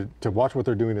is to watch what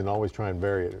they're doing and always try and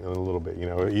vary it a little bit. You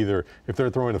know, either if they're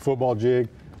throwing a football jig,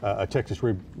 a Texas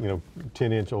Rig, you know,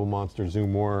 10-inch old monster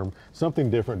zoom worm, something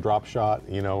different, drop shot.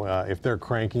 You know, if they're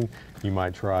cranking, you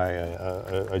might try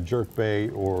a jerk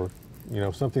bait, or, you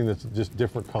know, something that's just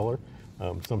different color.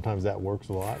 Sometimes that works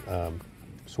a lot.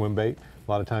 Swim bait. A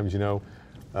lot of times, you know,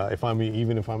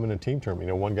 even if I'm in a team tournament,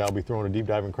 you know, one guy will be throwing a deep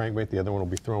diving crankbait, the other one will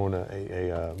be throwing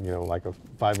you know, like a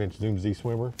 5-inch Zoom Z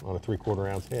swimmer on a 3/4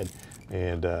 ounce head,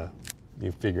 and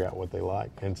you figure out what they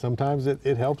like. And sometimes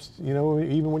it helps, you know,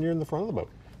 even when you're in the front of the boat.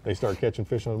 They start catching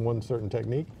fish on one certain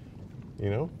technique,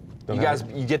 you know.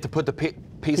 You get to put the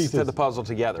pieces to the puzzle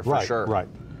together, for sure. Right.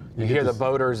 You hear the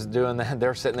boaters doing that.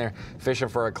 They're sitting there fishing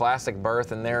for a classic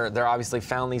berth, and they're obviously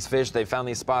found these fish. They found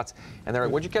these spots, and they're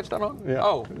like, "What'd you catch that on?" Yeah.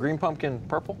 "Oh, green pumpkin,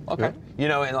 purple." Okay. Yeah. You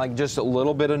know, and like just a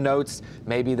little bit of notes.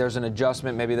 Maybe there's an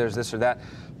adjustment. Maybe there's this or that.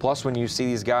 Plus, when you see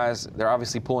these guys, they're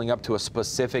obviously pulling up to a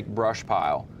specific brush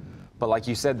pile. But like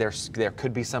you said, there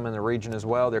could be some in the region as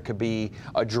well. There could be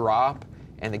a drop,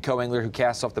 and the co-angler who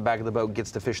casts off the back of the boat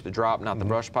gets to fish the drop, not the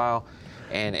brush pile,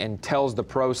 and tells the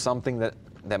pros something that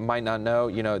might not know.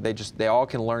 You know, they all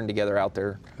can learn together out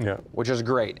there, which is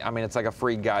great. I mean, it's like a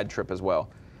free guide trip as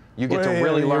well. You get to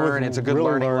really learn. It's a good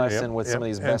learning lesson with some of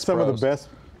these best pros. And some pros. of the best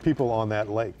people on that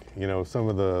lake, you know, some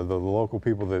of the local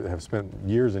people that have spent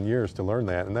years and years to learn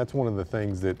that. And that's one of the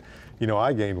things that, you know,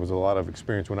 I gained was a lot of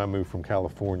experience when I moved from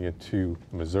California to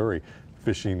Missouri,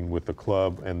 fishing with the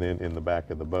club and then in the back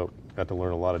of the boat. Got to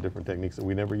learn a lot of different techniques that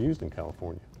we never used in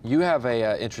California. You have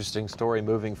a interesting story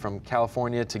moving from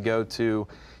California to go to,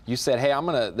 you said, hey,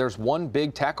 there's one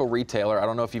big tackle retailer, I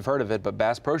don't know if you've heard of it, but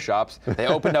Bass Pro Shops. They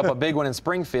opened up a big one in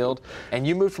Springfield, and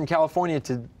you moved from California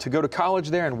to go to college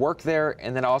there and work there,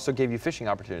 and then also gave you fishing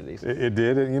opportunities. It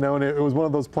did, you know, and it was one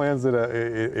of those plans that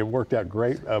it worked out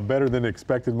great, better than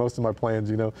expected. Most of my plans,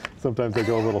 you know, sometimes they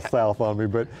go a little south on me,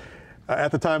 but at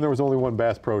the time, there was only one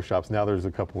Bass Pro Shops. Now there's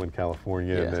a couple in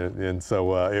California, and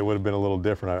so it would have been a little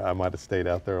different. I might have stayed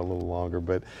out there a little longer,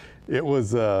 but it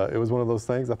was one of those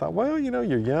things. I thought, well, you know,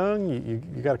 you're young,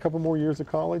 you got a couple more years of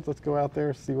college. Let's go out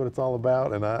there, see what it's all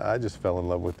about. And I just fell in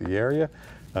love with the area.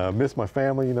 Miss my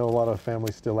family. You know, a lot of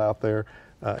families still out there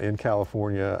in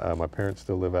California. My parents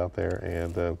still live out there,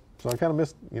 and so I kind of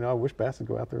missed, you know, I wish Bass would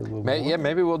go out there a little more. Yeah,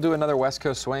 maybe we'll do another West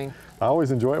Coast swing. I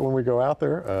always enjoy it when we go out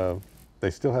there. They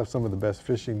still have some of the best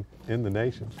fishing in the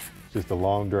nation. It's just a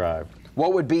long drive.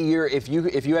 What would be if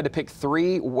you had to pick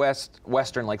 3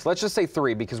 Western lakes? Let's just say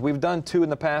 3, because we've done 2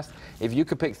 in the past. If you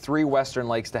could pick 3 Western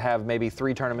lakes to have maybe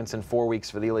 3 tournaments in 4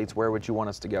 weeks for the elites, where would you want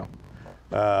us to go?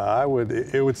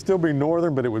 It would still be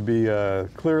northern, but it would be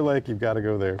Clear Lake. You've got to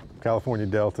go there. California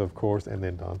Delta, of course, and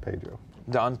then Don Pedro.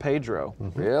 Don Pedro,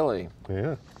 really?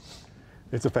 Yeah.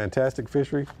 It's a fantastic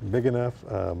fishery, big enough,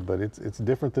 but it's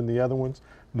different than the other ones.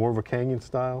 More of a canyon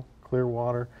style, clear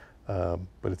water,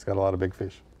 but it's got a lot of big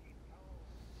fish.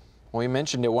 Well, we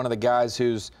mentioned it, one of the guys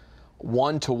who's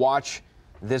one to watch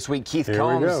this week, Keith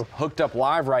Combs, hooked up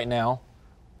live right now.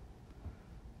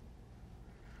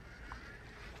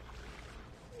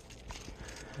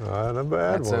 Not a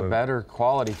bad That's one. a better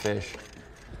quality fish.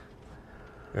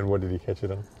 And what did he catch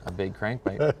it on? A big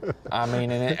crankbait. I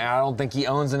mean, and I don't think he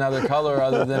owns another color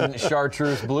other than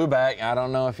chartreuse blueback. I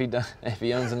don't know if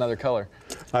he owns another color.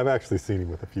 I've actually seen him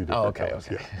with a few different colors.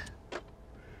 Okay. Yeah.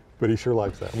 But he sure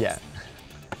likes that one. Yeah.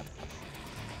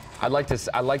 I'd like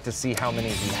to see how many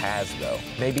he has though.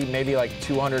 Maybe like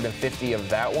 250 of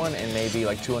that one, and maybe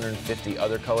like 250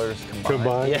 other colors combined.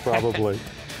 Combined, yeah. probably.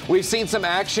 We've seen some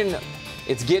action.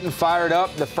 It's getting fired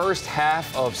up. The first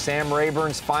half of Sam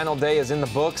Rayburn's final day is in the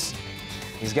books.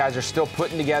 These guys are still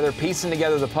piecing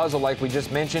together the puzzle like we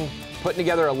just mentioned, putting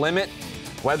together a limit,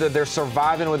 whether they're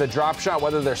surviving with a drop shot,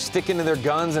 whether they're sticking to their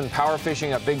guns and power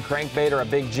fishing a big crankbait or a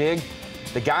big jig.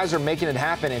 The guys are making it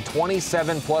happen, and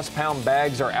 27-plus pound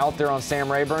bags are out there on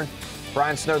Sam Rayburn.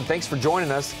 Brian Snowden, thanks for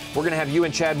joining us. We're going to have you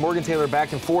and Chad Morgan-Taylor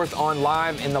back and forth on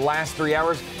live in the last 3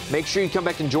 hours. Make sure you come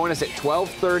back and join us at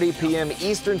 12:30 p.m.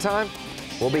 Eastern Time.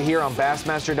 We'll be here on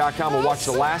Bassmaster.com. We'll watch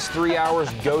the last 3 hours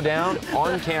go down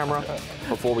on camera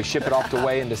before we ship it off to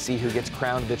weigh-in to see who gets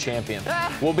crowned the champion.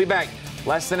 We'll be back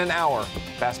less than an hour.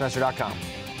 Bassmaster.com.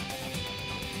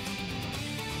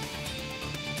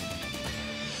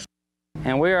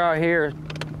 And we're out here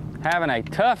having a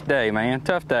tough day, man,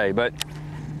 tough day. But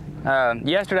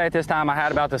yesterday at this time, I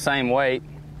had about the same weight,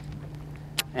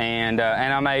 and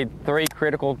I made 3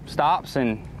 critical stops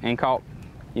and caught,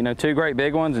 2 great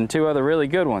big ones and 2 other really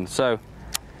good ones. So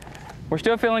we're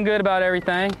still feeling good about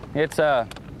everything. It's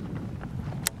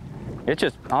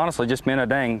just honestly just been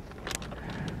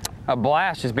a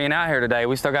blast just being out here today.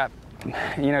 We still got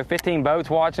 15 boats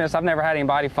watching us. I've never had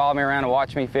anybody follow me around and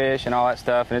watch me fish and all that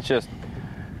stuff, and it's just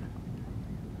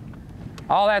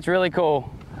all that's really cool.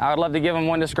 I would love to give them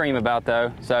one to scream about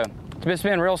though. So it's just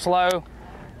been real slow.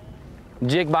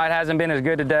 Jig bite hasn't been as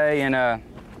good today, and I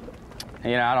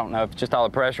don't know if it's just all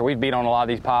the pressure. We've beat on a lot of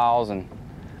these piles, and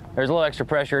there's a little extra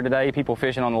pressure today, people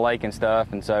fishing on the lake and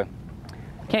stuff, and so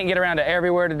can't get around to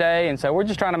everywhere today, and so we're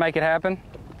just trying to make it happen.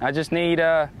 I just need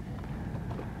a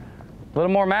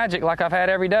little more magic like I've had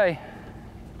every day.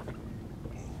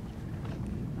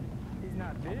 He's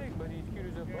not big, but he's cute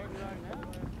as a bug right now.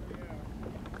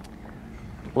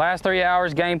 Last 3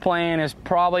 hours game plan is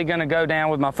probably going to go down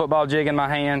with my football jig in my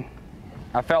hand.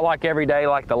 I felt like every day,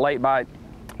 like the late bite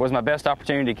was my best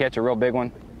opportunity to catch a real big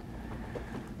one.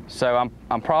 So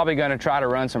I'm probably going to try to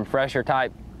run some fresher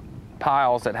type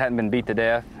piles that hadn't been beat to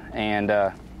death, and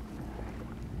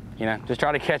just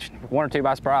try to catch 1 or 2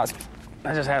 by surprise.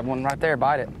 I just had one right there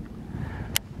bite it.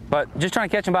 But just trying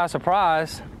to catch them by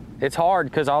surprise, it's hard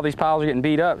because all these piles are getting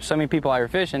beat up. So many people out here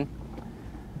fishing.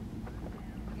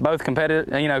 Both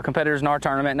competitors in our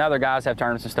tournament, and other guys have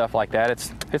tournaments and stuff like that.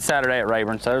 It's Saturday at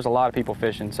Rayburn, so there's a lot of people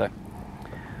fishing. So,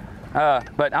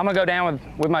 but I'm gonna go down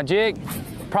with my jig,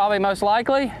 probably most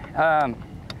likely.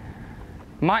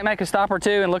 Might make a stop or 2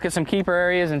 and look at some keeper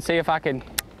areas and see if I could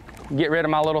get rid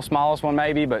of my little smallest one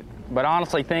maybe. But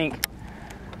honestly, think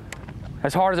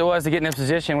as hard as it was to get in this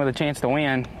position with a chance to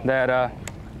win, that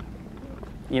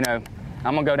I'm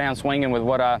gonna go down swinging with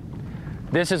what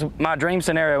this is my dream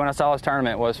scenario when I saw this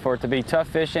tournament, was for it to be tough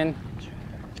fishing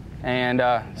and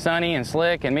sunny and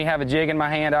slick, and me have a jig in my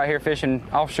hand out here fishing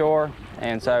offshore.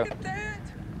 And so,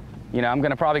 I'm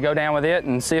going to probably go down with it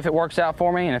and see if it works out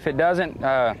for me. And if it doesn't,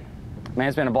 man,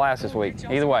 it's been a blast this week.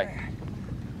 Either way.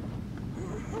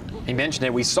 He mentioned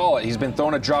it. We saw it. He's been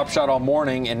throwing a drop shot all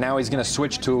morning, and now he's going to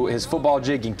switch to his football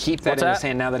jig and keep that in his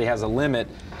hand now that he has a limit.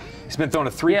 He's been throwing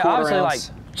a 3/4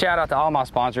 ounce. Shout out to all my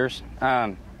sponsors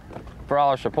for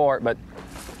all their support, but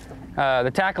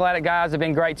the Tackle Addict guys have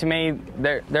been great to me.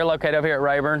 They're located over here at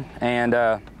Rayburn,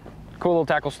 and cool little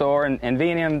tackle store, and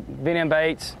V&M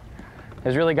Baits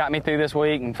has really got me through this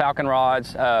week, and Falcon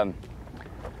Rods.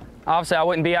 Obviously, I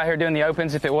wouldn't be out here doing the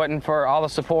opens if it wasn't for all the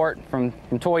support from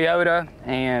Toyota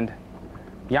and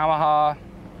Yamaha,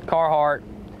 Carhartt,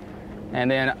 and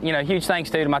then huge thanks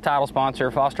to my title sponsor,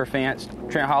 Foster Fence,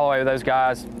 Trent Holloway, with those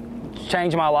guys.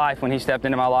 Changed my life when he stepped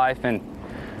into my life and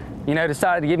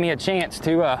decided to give me a chance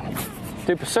to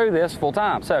pursue this full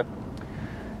time. So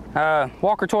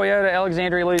Walker Toyota,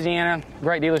 Alexandria, Louisiana,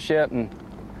 great dealership, and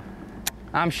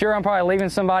I'm sure I'm probably leaving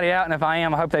somebody out, and if I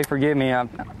am, I hope they forgive me.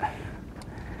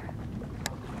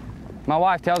 My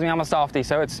wife tells me I'm a softie,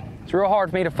 so it's real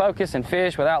hard for me to focus and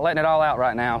fish without letting it all out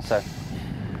right now. So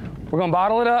we're gonna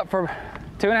bottle it up for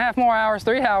 2.5 more hours,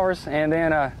 3 hours, and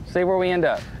then see where we end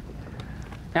up.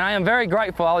 And I am very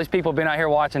grateful all these people have been out here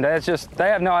watching. It's just, they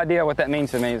have no idea what that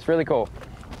means to me. It's really cool.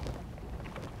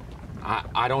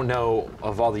 I don't know,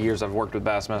 of all the years I've worked with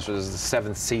Bassmaster, this is the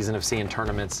 7th season of seeing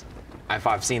tournaments. if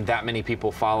I've seen that many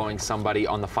people following somebody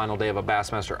on the final day of a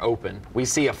Bassmaster Open. We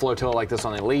see a flotilla like this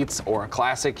on the Elites or a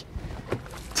Classic.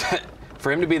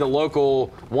 For him to be the local,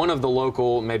 one of the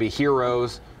local maybe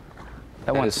heroes.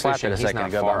 That one slapped it a he's second not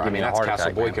ago. far. I Give me mean, a that's heart Castle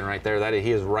attack, man. Boykin right there.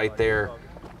 He is right there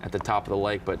at the top of the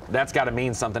lake. But that's got to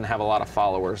mean something to have a lot of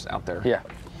followers out there. Yeah.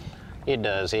 It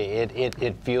does.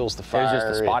 It fuels the fire. It was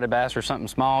just a spotted bass or something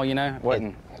small, you know. It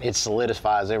wasn't. It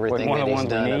solidifies everything one of that the he's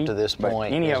ones we done up need, to this but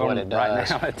point. any Is of what them it does. right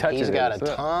now that touches He's it, got it's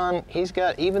a up. ton. He's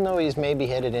got, even though he's maybe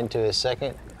headed into his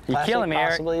second You're Classic, killing me, Eric.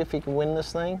 possibly if he can win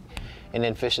this thing, and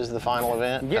then fishes the final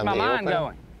event. Get of my the mind Open.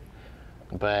 going.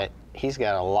 But he's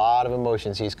got a lot of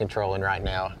emotions he's controlling right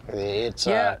now. It's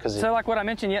Yeah, because so like what I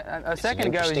mentioned a second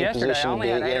ago is interesting yesterday, I position to only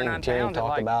be had 8 or in, 9 Terry pounds at talked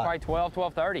like about. probably 12,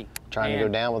 12:30. trying to go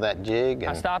down with that jig. I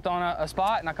And stopped on a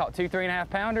spot and I caught 2 3.5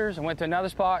 pounders and went to another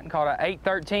spot and caught a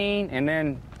 8-13 and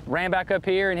then ran back up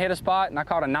here and hit a spot and I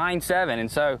caught a 9-7. And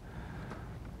so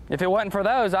if it wasn't for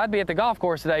those, I'd be at the golf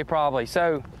course today probably.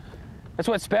 So that's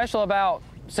what's special about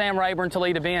Sam Rayburn,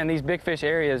 Toledo Bend, these big fish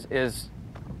areas is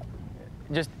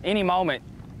just any moment,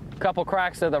 couple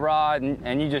cracks of the rod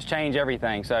and you just change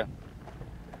everything. So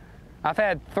I've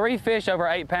had 3 fish over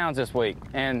 8 pounds this week,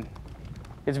 and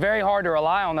it's very hard to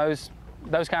rely on those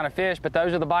kind of fish, but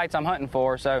those are the bites I'm hunting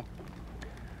for. So,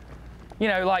 you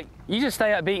know, like, you just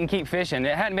stay upbeat and keep fishing.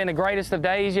 It hadn't been the greatest of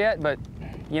days yet, but,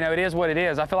 you know, it is what it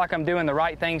is. I feel like I'm doing the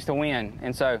right things to win,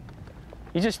 and so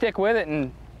you just stick with it,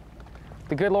 and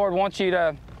the good Lord wants you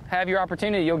to have your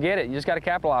opportunity. You'll get it. You just got to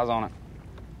capitalize on it.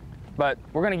 But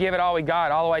we're going to give it all we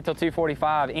got, all the way till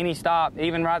 2:45. Any stop,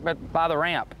 even right by the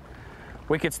ramp,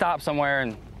 we could stop somewhere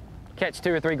and catch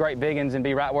 2 or 3 great big ones and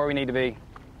be right where we need to be.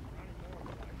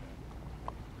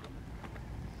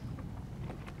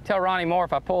 Tell Ronnie Moore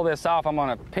if I pull this off, I'm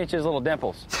going to pinch his little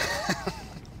dimples.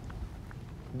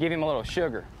 Give him a little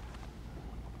sugar.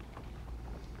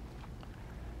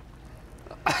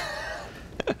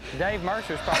 Dave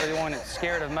Mercer's probably the one that's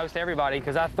scared of most everybody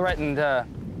because I threatened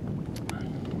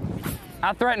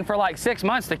for like 6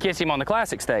 months to kiss him on the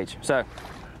Classic stage. So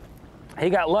he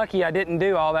got lucky I didn't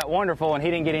do all that wonderful and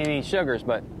he didn't get any sugars,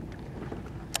 but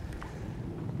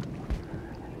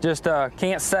just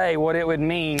can't say what it would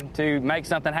mean to make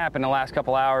something happen the last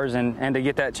couple hours and to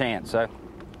get that chance. So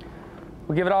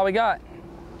we'll give it all we got.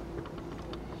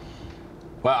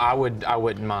 Well, I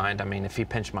wouldn't mind. I mean, if he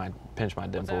pinched my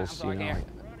dimples, you know.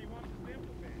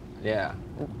 Yeah.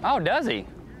 Oh, does he?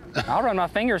 I'll run my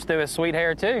fingers through his sweet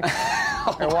hair too.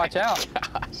 Watch out.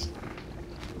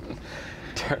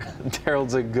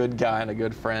 Daryl's a good guy and a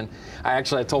good friend. I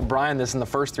told Brian this in the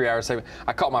first 3 hours.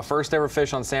 I caught my first ever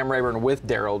fish on Sam Rayburn with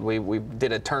Daryl. We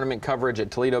did a tournament coverage at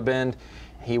Toledo Bend.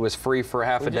 He was free for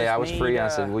half a day. I was free. I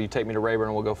said, "Will you take me to Rayburn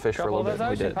and we'll go fish for a little bit?" A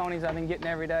couple of those ocean ponies I've been getting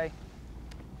every day.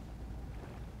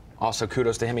 Also,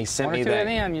 kudos to him. He sent me that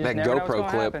GoPro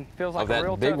clip Feels like of that a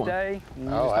real big tough one. day. You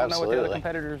just Oh, don't know what the absolutely. other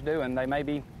competitors do, and they may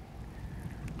be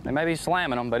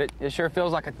slamming them, but it sure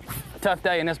feels like a tough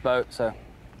day in this boat. So,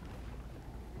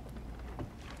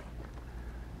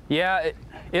 yeah, it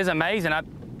is amazing.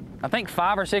 I think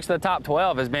 5 or 6 of the top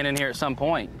 12 has been in here at some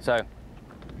point. So,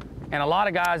 and a lot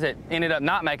of guys that ended up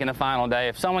not making the final day.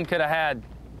 If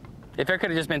there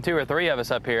could have just been 2 or 3 of us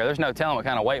up here, there's no telling what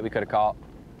kind of weight we could have caught.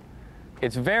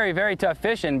 It's very, very tough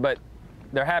fishing, but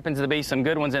there happens to be some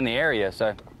good ones in the area.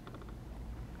 So,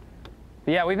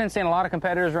 but yeah, we've been seeing a lot of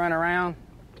competitors run around.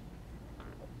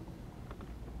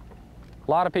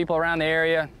 A lot of people around the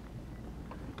area.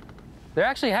 There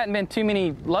actually hadn't been too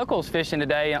many locals fishing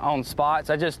today on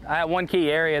spots. I had one key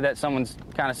area that someone's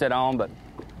kind of set on, but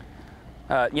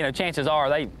you know, chances are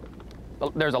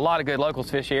there's a lot of good locals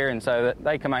fish here, and so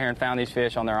they come out here and found these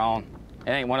fish on their own.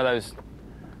 It ain't one of those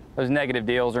negative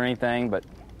deals or anything, but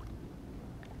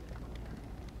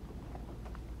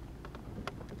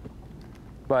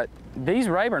these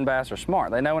Rayburn bass are smart.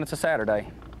 They know when it's a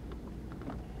Saturday.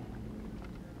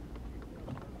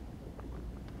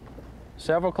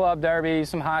 Several club derbies,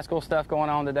 some high school stuff going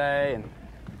on today,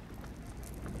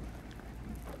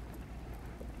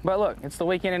 but look, it's the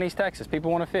weekend in East Texas. People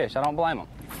want to fish. I don't blame them.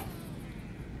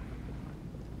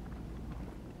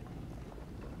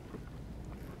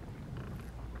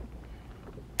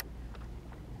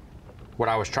 What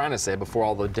I was trying to say before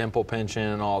all the dimple pinching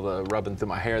and all the rubbing through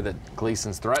my hair that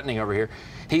Gleason's threatening over here,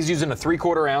 he's using a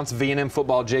 3/4 ounce V&M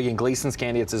football jig in Gleason's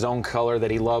candy. It's his own color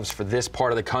that he loves for this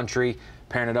part of the country,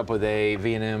 pairing it up with a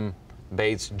V&M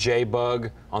Baits J-Bug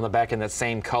on the back in that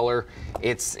same color.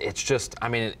 It's just, I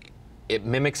mean, it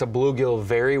mimics a bluegill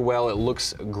very well. It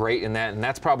looks great in that, and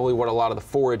that's probably what a lot of the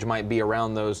forage might be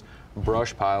around those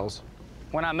brush piles.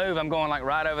 When I move, I'm going like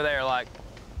right over there, like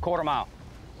 1/4 mile.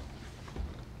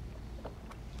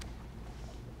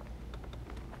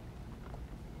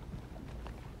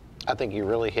 I think you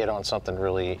really hit on something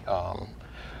really,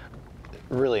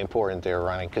 really important there,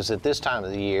 Ronnie, because at this time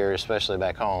of the year, especially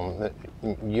back home,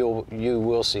 you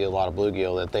will see a lot of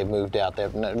bluegill that they've moved out.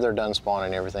 They're done spawning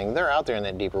and everything. They're out there in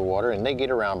that deeper water, and they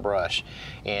get around brush.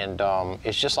 And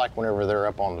it's just like whenever they're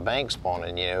up on the bank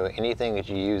spawning, you know, anything that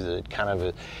you use that kind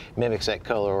of mimics that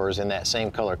color or is in that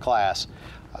same color class,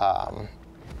 a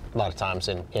lot of times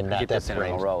in that depth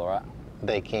range,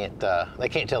 they can't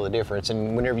tell the difference.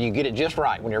 And whenever you get it just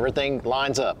right, when everything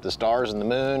lines up, the stars and the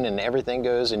moon and everything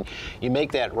goes, and you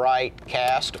make that right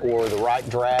cast or the right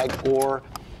drag, or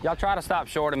y'all try to stop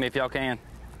short of me if y'all can.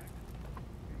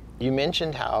 You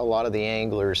mentioned how a lot of the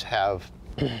anglers have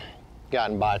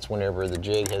gotten bites whenever the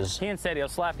jig has Ken said he'll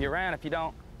slap you around if you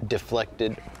don't.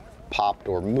 deflected, popped,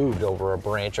 or moved over a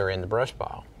branch or in the brush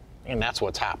pile. And that's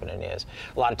what's happening is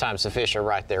a lot of times the fish are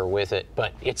right there with it,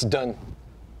 but it's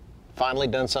finally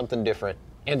done something different,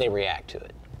 and they react to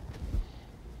it.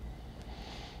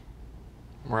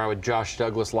 We're out with Josh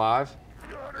Douglas live.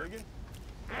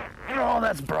 Oh,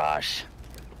 that's brush.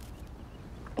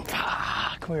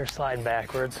 Fuck, we were sliding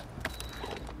backwards.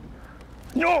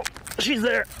 No, she's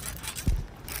there.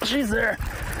 She's there.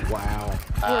 Wow.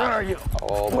 Where are you?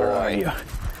 Oh, boy. Where are you?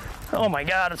 Oh my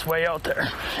God, it's way out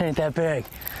there. Ain't that big.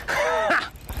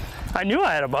 I knew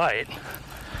I had a bite.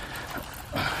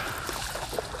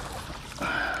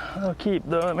 I'll keep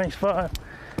though, it makes fun.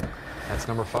 That's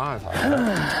number 5. Looks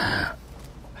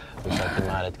like you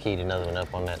might have keyed another one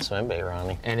up on that swim bait,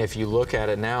 Ronnie. And if you look at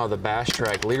it now, the Bass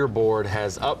Track leaderboard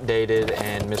has updated,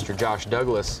 and Mr. Josh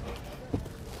Douglas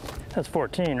That's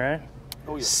 14, right?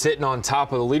 sitting on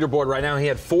top of the leaderboard right now. He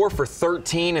had 4 for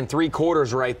 13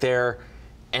 3/4 right there.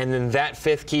 And then that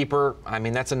 5th keeper, I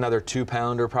mean, that's another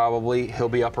 2-pounder probably. He'll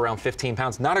be up around 15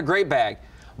 pounds. Not a great bag,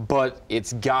 but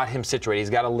it's got him situated. He's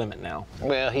got a limit now.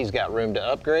 Well, he's got room to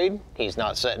upgrade. He's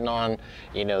not sitting on,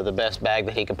 you know, the best bag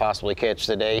that he can possibly catch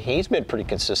today. He's been pretty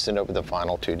consistent over the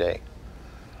final 2 days.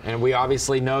 And we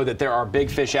obviously know that there are big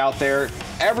fish out there.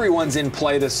 Everyone's in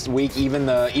play this week, even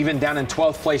down in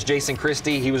 12th place, Jason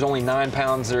Christie. He was only 9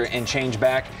 pounds and change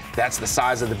back. That's the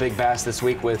size of the big bass this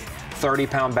week with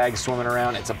 30-pound bags swimming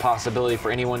around. It's a possibility for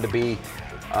anyone to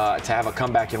have a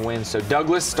comeback and win. So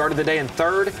Douglas started the day in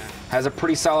 3rd, has a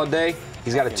pretty solid day.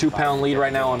 He's got a 2-pound lead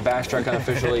right now on Bass Track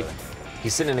unofficially.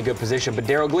 He's sitting in a good position. But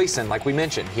Daryl Gleason, like we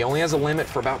mentioned, he only has a limit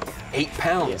for about 8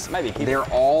 pounds. Yeah, they're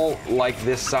all like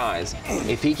this size.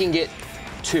 If he can get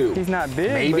 2, He's not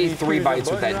big, maybe but 3 he's bites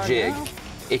with that right jig, now.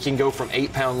 it can go from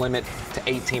 8-pound limit to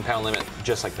 18-pound limit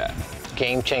just like that.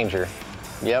 Game changer.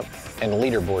 Yep. And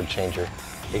leaderboard changer.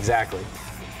 Exactly.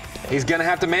 He's going to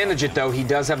have to manage it, though. He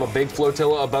does have a big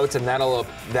flotilla of boats, and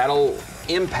that'll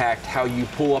impact how you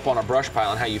pull up on a brush pile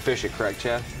and how you fish it, correct,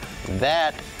 Chad?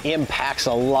 That impacts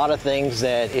a lot of things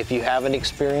that if you haven't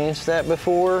experienced that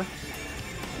before,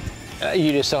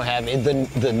 you just don't have it.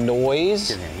 The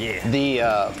noise,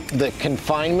 the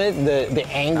confinement, the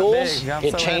angles,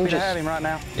 it changes. Happy to have him right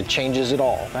now. It changes it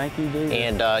all. Thank you, dude.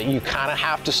 And you kind of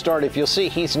have to start. If you'll see,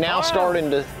 he's now starting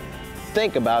to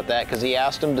think about that because he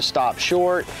asked him to stop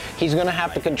short. He's going to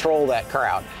have to control that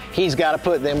crowd. He's got to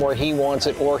put them where he wants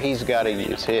it, or he's got to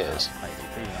use his.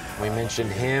 We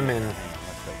mentioned him and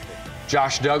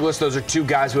Josh Douglas. Those are 2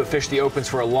 guys who have fished the Opens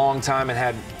for a long time and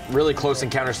had really close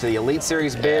encounters to the Elite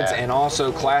Series bids and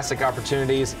also Classic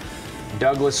opportunities.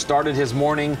 Douglas started his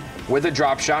morning with a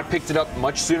drop shot, picked it up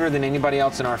much sooner than anybody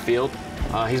else in our field.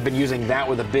 He's been using that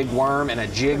with a big worm and a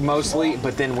jig mostly,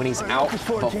 but then when he's out,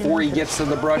 before he gets to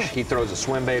the brush, he throws a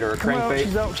swim bait or a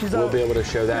crankbait. We'll be able to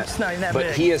show that.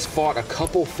 But he has fought a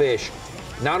couple fish,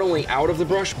 not only out of the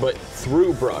brush, but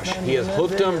through brush. He has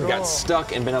hooked them, got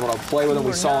stuck, and been able to play with them.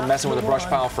 We saw him messing with a brush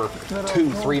pile for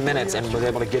 2-3 minutes and was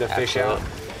able to get a fish out.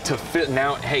 To fit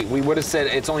now, hey, we would have said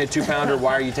it's only a 2-pounder.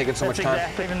 Why are you taking so much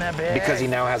time? Because he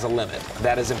now has a limit.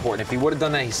 That is important. If he would have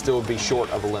done that, he still would be short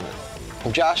of a limit.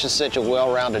 Josh is such a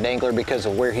well-rounded angler because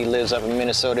of where he lives up in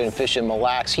Minnesota and fishing Mille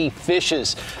Lacs. He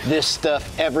fishes this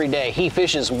stuff every day. He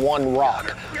fishes one rock,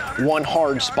 one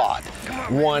hard spot,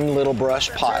 one little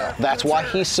brush pile. That's why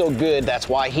he's so good. That's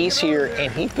why he's here,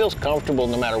 and he feels comfortable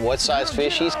no matter what size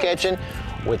fish he's catching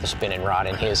with a spinning rod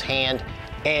in his hand.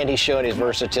 And he showed his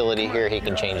versatility here. He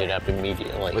can change it up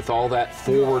immediately. With all that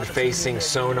forward-facing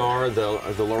sonar, the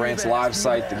Lowrance Live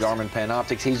Sight, the Garmin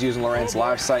Panoptics, he's using Lowrance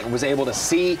Live Sight and was able to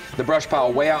see the brush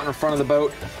pile way out in front of the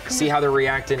boat, see how they're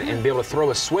reacting, and be able to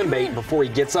throw a swim bait before he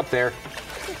gets up there,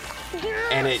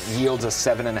 and it yields a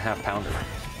 7.5-pounder.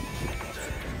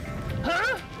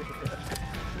 Huh?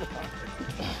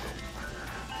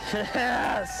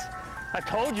 Yes! I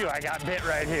told you I got bit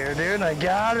right here, dude. I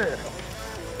got it.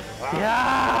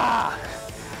 Yeah!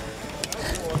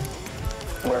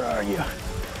 Where are you?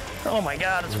 Oh my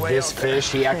God, it's way This out there.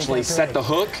 fish, he actually set the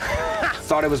hook,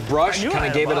 thought it was brush, kind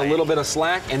of gave it a little bit of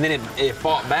slack, and then it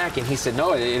fought back, and he said,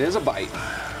 no, it is a bite.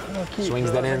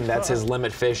 Swings that in, that's his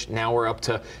limit fish. Now we're up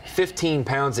to 15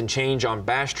 pounds and change on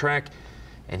Bass Track,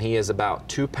 and he is about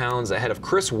 2 pounds ahead of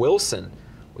Chris Wilson.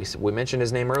 We mentioned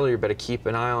his name earlier, better keep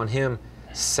an eye on him.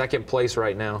 Second place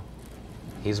right now.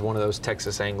 He's one of those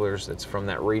Texas anglers that's from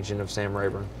that region of Sam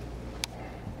Rayburn.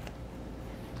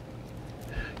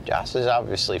 Josh is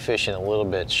obviously fishing a little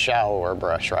bit shallower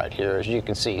brush right here. As you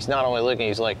can see, he's not only looking at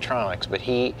his electronics, but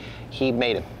he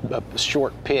made a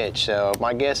short pitch, so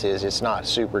my guess is it's not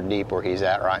super deep where he's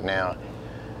at right now.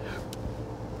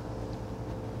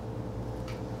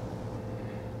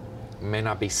 May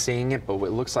not be seeing it, but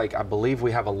it looks like, I believe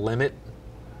we have a limit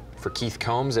for Keith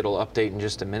Combs. It'll update in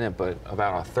just a minute, but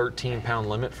about a 13-pound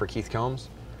limit for Keith Combs.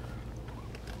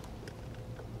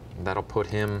 That'll put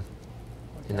him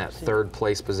in that third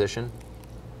place position.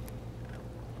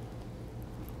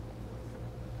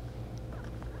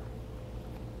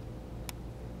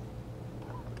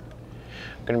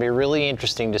 Going to be really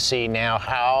interesting to see now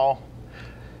how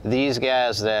these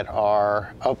guys that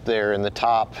are up there in the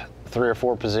top 3 or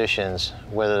 4 positions,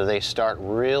 whether they start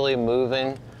really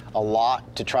moving a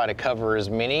lot to try to cover as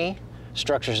many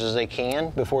structures as they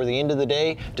can before the end of the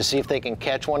day to see if they can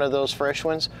catch one of those fresh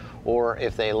ones, or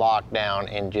if they lock down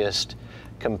and just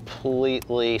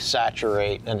completely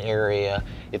saturate an area.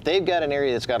 If they've got an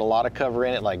area that's got a lot of cover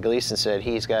in it, like Gleason said,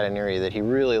 he's got an area that he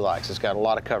really likes. It's got a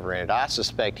lot of cover in it. I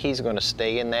suspect he's going to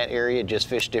stay in that area, just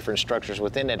fish different structures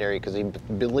within that area, because he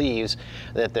believes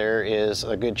that there is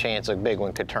a good chance a big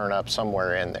one could turn up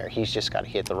somewhere in there. He's just got to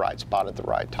hit the right spot at the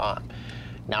right time.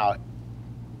 Now,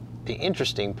 the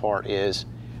interesting part is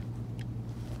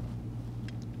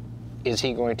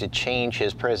he going to change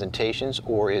his presentations,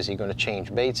 or is he going to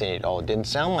change baits in it all? It didn't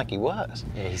sound like he was.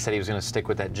 Yeah, he said he was going to stick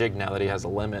with that jig now that he has a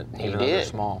limit, even though did. they're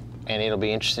small. And it'll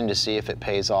be interesting to see if it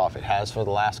pays off. It has for the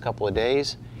last couple of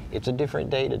days. It's a different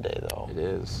day today, though. It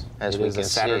is. As it we is can a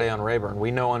Saturday see. on Rayburn.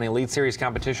 We know on Elite Series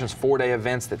competitions, 4-day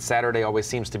events, that Saturday always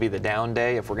seems to be the down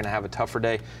day. If we're going to have a tougher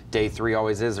day, day 3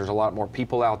 always is. There's a lot more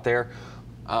people out there.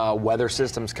 Weather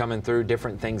systems coming through,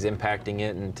 different things impacting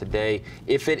it. And today,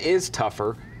 if it is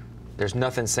tougher, there's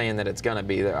nothing saying that it's going to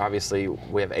be. Obviously,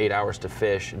 we have 8 hours to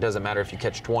fish. It doesn't matter if you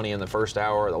catch 20 in the first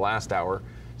hour or the last hour,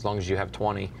 as long as you have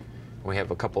 20. We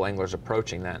have a couple anglers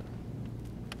approaching that.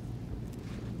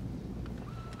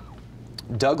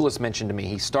 Douglas mentioned to me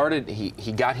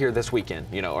he got here this weekend,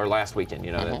 or last weekend,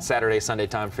 that Saturday, Sunday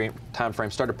time frame,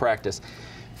 started practice.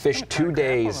 Fished 2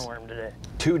 days,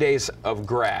 2 days of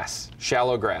grass,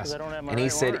 shallow grass, and he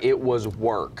said it was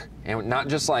work, and not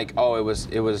just like, oh, it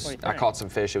was. I caught some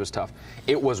fish, it was tough.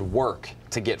 It was work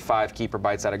to get 5 keeper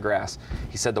bites out of grass.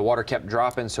 He said the water kept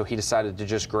dropping, so he decided to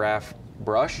just graph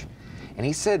brush, and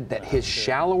he said that his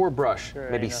shallower brush,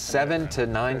 maybe 7 to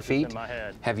 9 feet,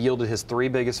 have yielded his 3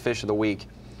 biggest fish of the week.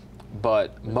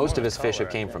 But most of his fish have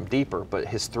came from deeper, but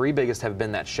his 3 biggest have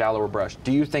been that shallower brush.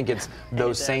 Do you think it's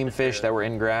those same fish that were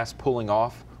in grass pulling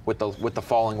off with the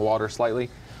falling water slightly?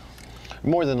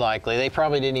 More than likely. They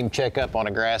probably didn't even check up on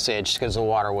a grass edge because the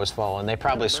water was falling. They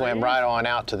probably swam right on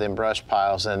out to them brush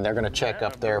piles, and they're going to check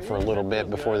up there for a little bit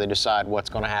before they decide what's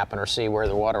going to happen or see where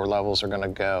the water levels are going to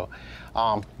go.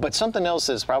 But something else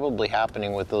that's probably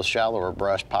happening with those shallower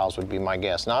brush piles would be my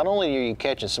guess. Not only are you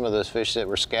catching some of those fish that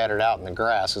were scattered out in the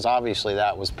grass, because obviously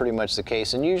that was pretty much the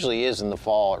case, and usually is in the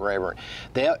fall at Rayburn.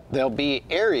 There'll be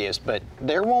areas, but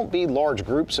there won't be large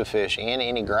groups of fish in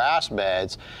any grass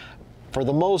beds. For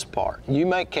the most part, you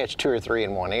might catch 2 or 3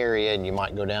 in one area, and you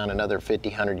might go down another 50,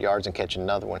 100 yards and catch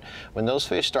another one. When those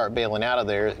fish start bailing out of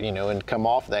there, and come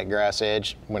off that grass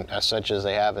edge, such as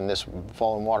they have in this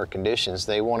falling water conditions,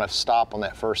 they want to stop on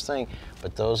that first thing.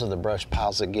 But those are the brush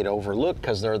piles that get overlooked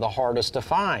because they're the hardest to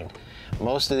find.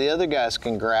 Most of the other guys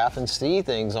can graph and see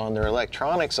things on their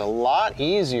electronics a lot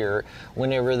easier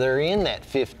whenever they're in that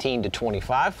 15 to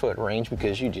 25 foot range,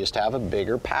 because you just have a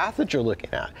bigger path that you're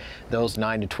looking at. Those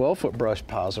 9 to 12 foot brush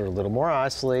piles are a little more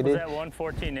isolated. Was that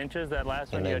 114 inches, that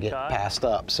last one you had caught? And they get passed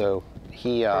up, so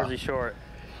he Or is he short?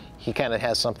 He kind of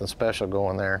has something special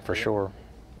going there for sure.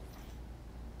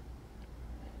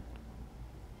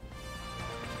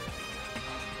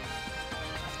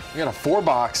 We got a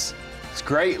 4-box. It's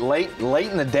great. Late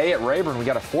in the day at Rayburn, we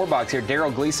got a 4-box here.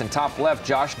 Daryl Gleason, top left.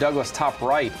 Josh Douglas, top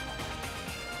right.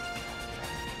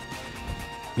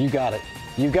 You got it.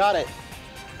 You got it.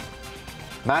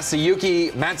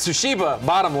 Masayuki Matsushiba,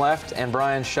 bottom left, and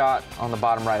Brian Schott on the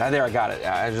bottom right. There, I got it.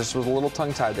 I just was a little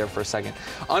tongue-tied there for a second.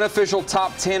 Unofficial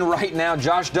top 10 right now.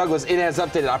 Josh Douglas, it has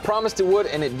updated. I promised it would,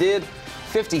 and it did.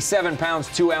 57 pounds,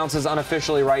 2 ounces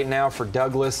unofficially right now for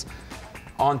Douglas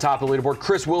on top of the leaderboard.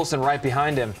 Chris Wilson right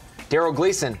behind him. Darrell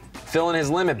Gleason filling his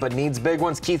limit, but needs big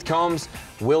ones. Keith Combs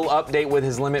will update with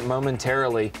his limit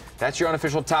momentarily. That's your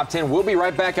unofficial top 10. We'll be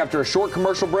right back after a short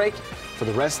commercial break for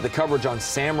the rest of the coverage on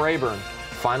Sam Rayburn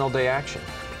final day action.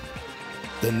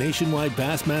 The Nationwide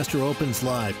Bassmaster Opens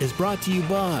Live is brought to you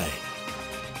by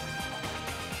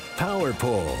Power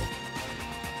Pole,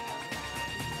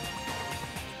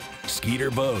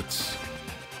 Skeeter Boats,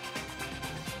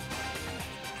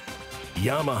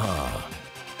 Yamaha,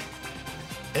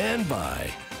 and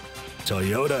by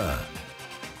Toyota.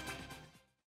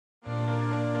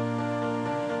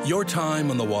 Your time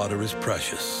on the water is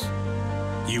precious.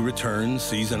 You return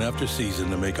season after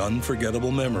season to make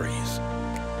unforgettable memories.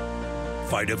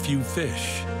 Fight a few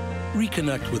fish,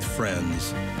 reconnect with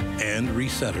friends, and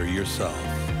recenter yourself.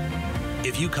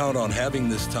 If you count on having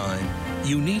this time,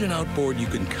 you need an outboard you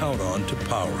can count on to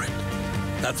power it.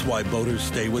 That's why boaters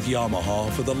stay with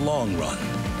Yamaha for the long run,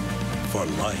 for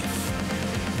life.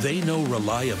 They know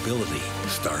reliability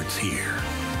starts here.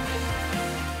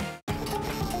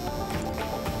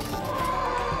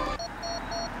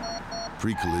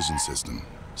 Pre-collision system,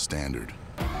 standard,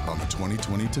 on the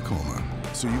 2020 Tacoma,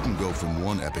 so you can go from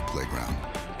one epic playground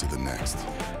to the next.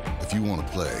 If you want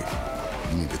to play,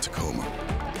 you need the Tacoma.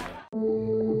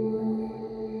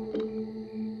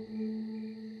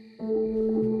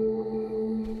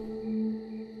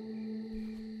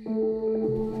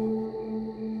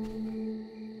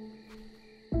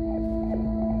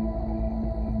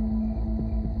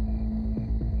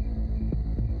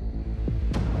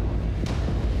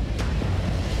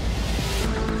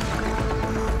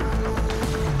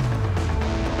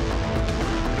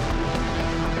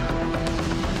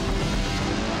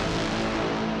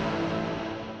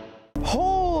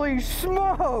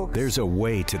 There's a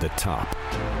way to the top.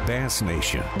 Bass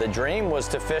Nation. The dream was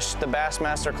to fish the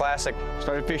Bassmaster Classic.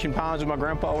 Started fishing ponds with my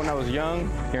grandpa when I was young.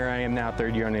 Here I am now,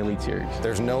 third year on the Elite Series.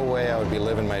 There's no way I would be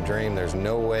living my dream. There's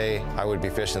no way I would be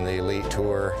fishing the Elite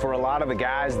Tour. For a lot of the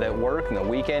guys that work and the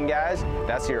weekend guys,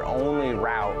 that's your only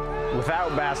route.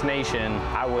 Without Bass Nation,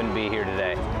 I wouldn't be here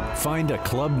today. Find a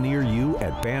club near you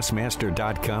at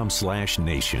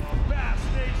bassmaster.com/nation. Bass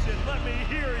Nation, let me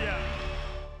hear ya.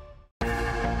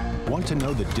 Want to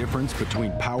know the difference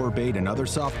between power bait and other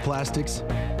soft plastics?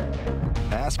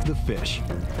 Ask the fish.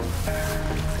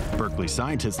 Berkeley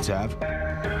scientists have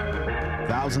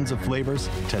thousands of flavors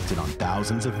tested on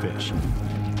thousands of fish.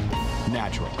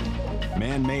 Natural,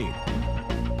 man-made,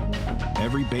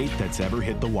 every bait that's ever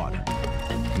hit the water.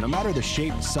 No matter the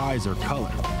shape, size, or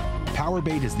color, power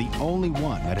bait is the only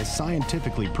one that is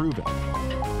scientifically proven.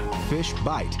 Fish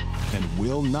bite and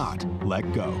will not let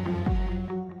go.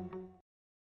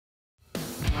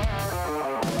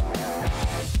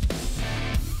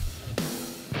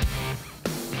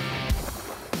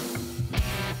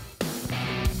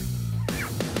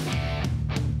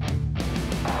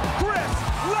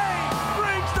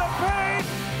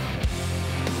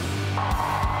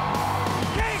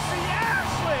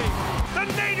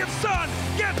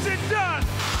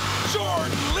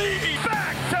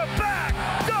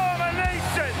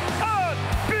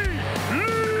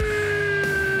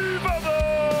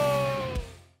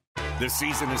 The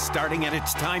season is starting and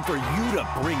it's time for you to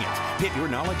bring it. Pit your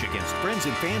knowledge against friends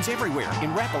and fans everywhere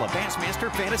in Rapala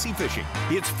Bassmaster Fantasy Fishing.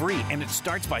 It's free and it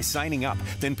starts by signing up.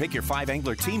 Then pick your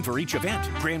 5-angler team for each event.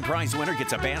 Grand prize winner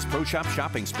gets a Bass Pro Shop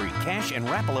shopping spree, cash, and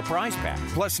Rapala prize pack.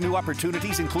 Plus new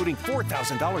opportunities including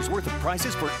 $4,000 worth of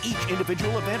prizes for each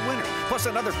individual event winner. Plus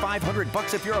another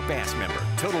 $500 if you're a Bass member.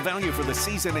 Total value for the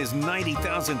season is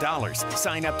 $90,000.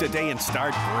 Sign up today and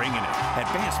start bringing it at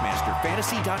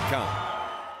BassmasterFantasy.com.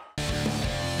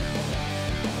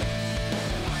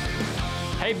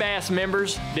 Hey Bass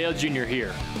members, Dale Jr.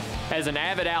 here. As an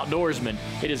avid outdoorsman,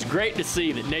 it is great to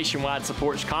see that Nationwide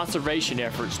supports conservation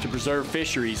efforts to preserve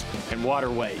fisheries and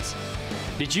waterways.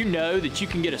 Did you know that you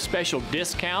can get a special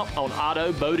discount on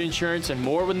auto, boat insurance, and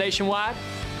more with Nationwide?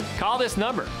 Call this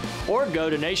number or go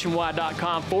to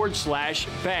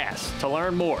nationwide.com/bass to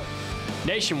learn more.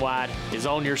 Nationwide is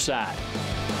on your side.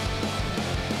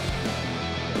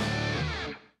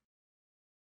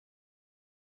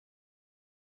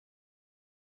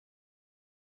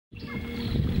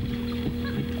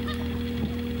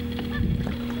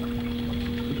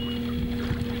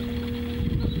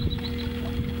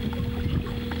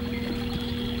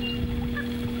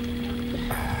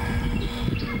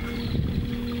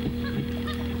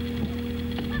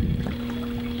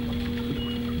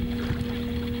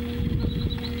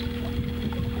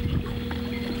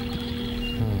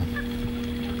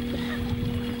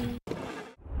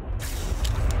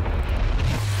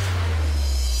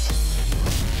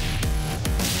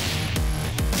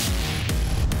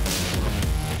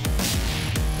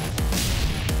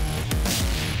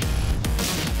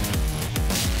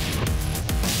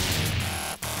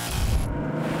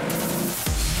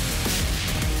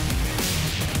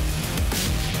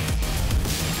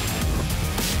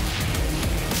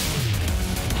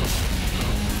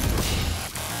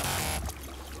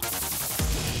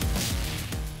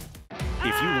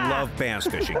 If you love bass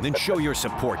fishing, then show your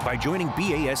support by joining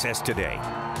B.A.S.S today.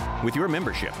 With your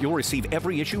membership, you'll receive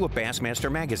every issue of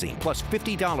Bassmaster magazine, plus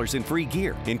 $50 in free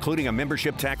gear, including a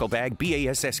membership tackle bag,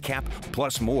 B.A.S.S cap,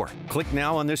 plus more. Click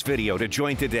now on this video to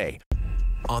join today.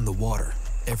 On the water,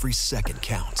 every second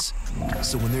counts.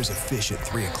 So when there's a fish at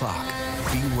 3 o'clock,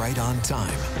 be right on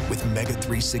time with Mega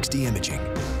 360 imaging.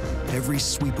 Every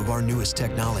sweep of our newest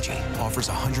technology offers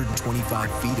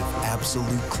 125 feet of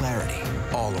absolute clarity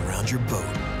all around your boat,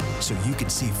 so you can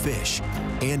see fish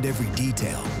and every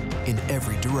detail in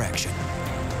every direction.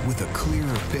 With a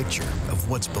clearer picture of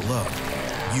what's below,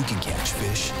 you can catch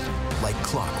fish like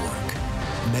clockwork.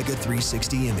 Mega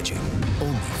 360 imaging,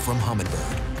 only from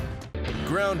Humminbird.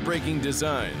 Groundbreaking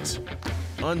designs,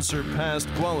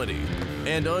 unsurpassed quality,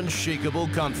 and unshakable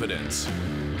confidence.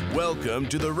 Welcome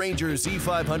to the Ranger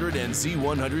Z500 and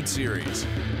Z100 series.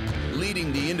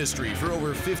 Leading the industry for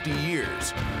over 50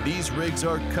 years, these rigs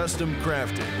are custom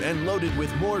crafted and loaded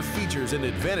with more features and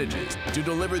advantages to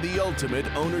deliver the ultimate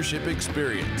ownership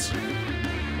experience.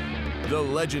 The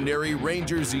legendary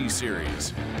Ranger Z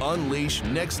series. Unleash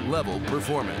next level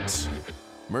performance.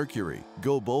 Mercury,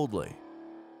 go boldly.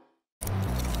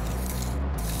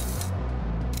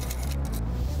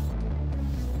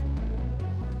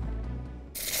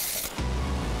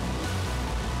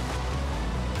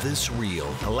 This reel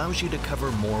allows you to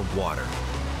cover more water,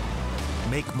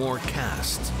 make more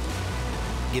casts,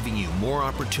 giving you more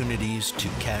opportunities to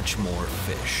catch more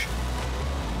fish.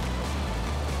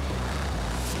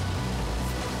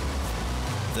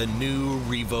 The new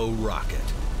Revo rocket,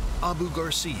 Abu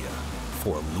Garcia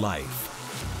for life.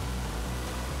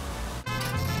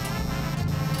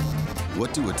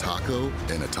 What do a taco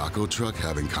and a taco truck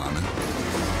have in common?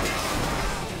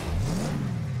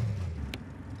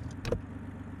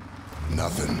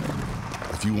 Nothing.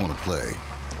 If you want to play,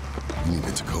 you need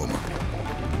a Tacoma.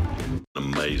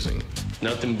 Amazing.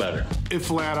 Nothing better. It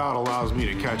flat out allows me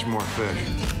to catch more fish.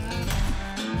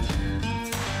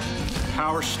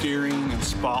 Power steering and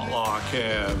spot lock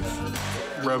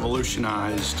have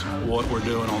revolutionized what we're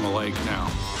doing on the lake now.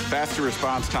 Faster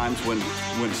response times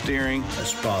when steering. A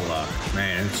spot lock,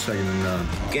 man, it's second to none.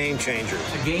 Game changer.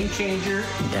 A game changer.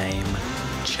 Game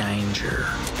changer.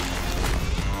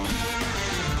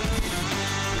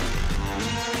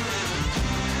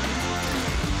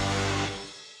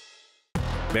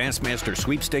 Bassmaster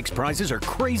sweepstakes prizes are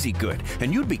crazy good,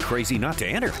 and you'd be crazy not to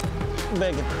enter.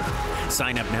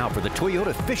 Sign up now for the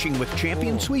Toyota Fishing with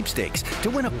Champion sweepstakes to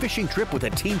win a fishing trip with a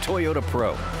Team Toyota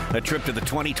Pro, a trip to the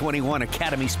 2021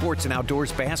 Academy Sports and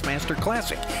Outdoors Bassmaster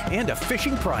Classic, and a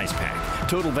fishing prize pack.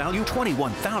 Total value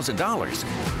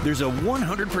 $21,000. There's a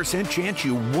 100% chance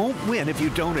you won't win if you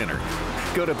don't enter.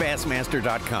 Go to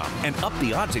Bassmaster.com and up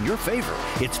the odds in your favor.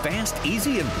 It's fast,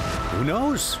 easy, and who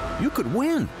knows? You could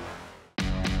win.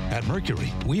 At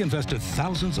Mercury, we invested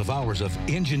thousands of hours of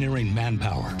engineering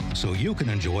manpower so you can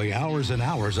enjoy hours and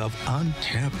hours of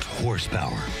untapped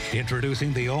horsepower.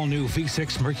 Introducing the all-new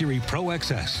V6 Mercury Pro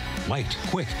XS. Light,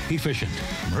 quick, efficient.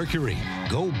 Mercury,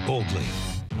 go boldly.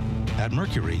 At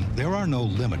Mercury, there are no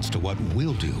limits to what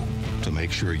we'll do to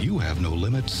make sure you have no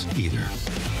limits either.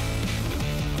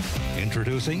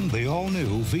 Introducing the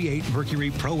all-new V8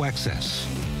 Mercury Pro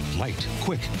XS. Light,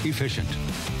 quick, efficient.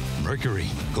 Mercury,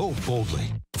 go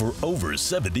boldly. For over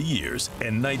 70 years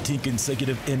and 19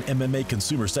 consecutive NMMA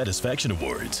Consumer Satisfaction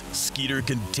Awards, Skeeter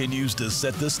continues to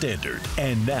set the standard.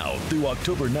 And now, through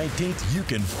October 19th, you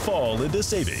can fall into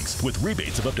savings with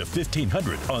rebates of up to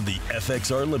 $1,500 on the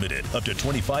FXR Limited, up to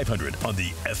 $2,500 on the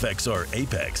FXR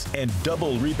Apex, and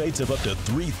double rebates of up to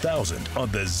 $3,000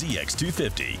 on the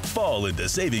ZX250. Fall into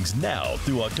savings now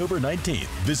through October 19th.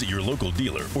 Visit your local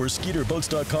dealer or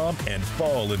SkeeterBoats.com and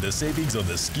fall into savings on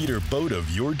the Skeeter boat of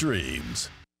your dreams.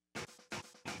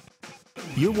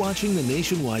 You're watching the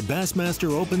Nationwide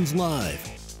Bassmaster Opens live.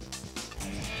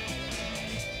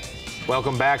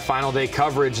 Welcome back. Final day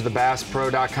coverage of the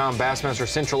BassPro.com Bassmaster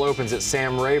Central Opens at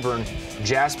Sam Rayburn.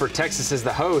 Jasper, Texas is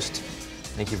the host.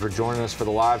 Thank you for joining us for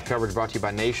the live coverage brought to you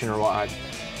by Nationwide.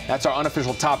 That's our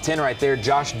unofficial top 10 right there.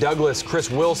 Josh Douglas, Chris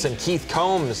Wilson, Keith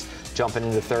Combs jumping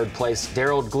into third place.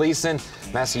 Daryl Gleason,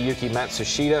 Masayuki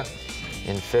Matsushita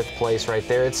in fifth place right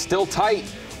there. It's still tight.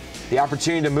 The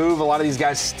opportunity to move, a lot of these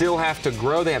guys still have to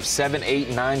grow. They have 7,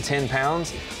 8, 9, 10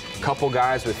 pounds. A couple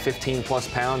guys with 15 plus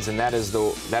pounds, and that is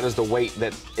the weight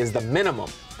that is the minimum.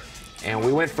 And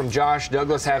we went from Josh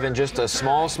Douglas having just a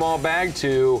small bag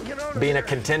to being a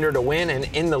contender to win and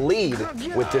in the lead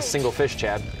with this single fish,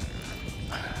 Chad.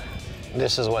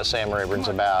 This is what Sam Rayburn's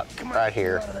about right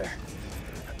here.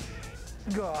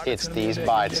 God, it's these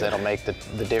bites that'll make the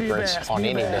difference on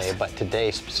any day, but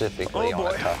today specifically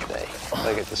on a tough day.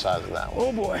 Look at the size of that one.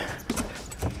 Oh boy.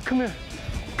 Come here.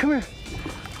 Come here.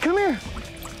 Come here.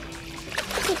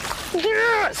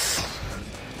 Yes!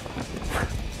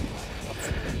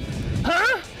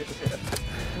 Huh?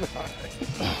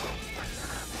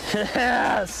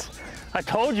 Yes! I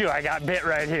told you I got bit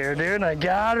right here, dude. I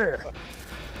got her.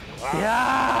 Wow.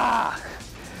 Yeah!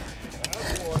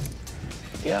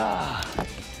 Yeah.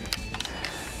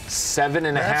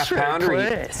 7.5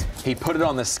 pounder. He put it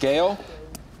on the scale.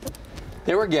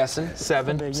 They were guessing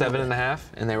 7.5,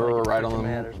 and they were right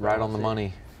on the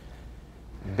money.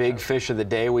 Big fish of the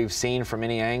day we've seen from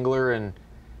any angler, and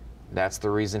that's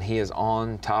the reason he is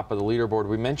on top of the leaderboard.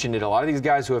 We mentioned it. A lot of these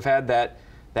guys who have had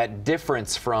that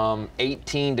difference from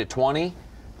 18 to 20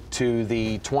 to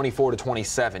the 24 to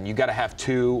 27. You got to have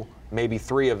 2, maybe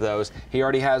 3 of those. He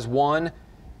already has 1.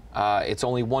 It's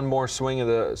only 1 more swing of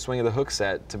the hook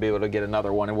set to be able to get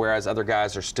another one, and whereas other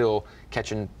guys are still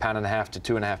catching 1.5 to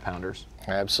 2.5 pounders.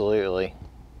 Absolutely.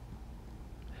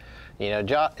 You know,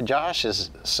 Josh is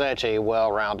such a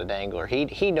well-rounded angler.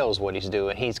 He knows what he's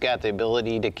doing. He's got the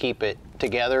ability to keep it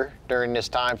together during this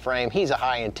time frame. He's a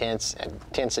high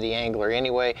intensity angler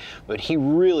anyway, but he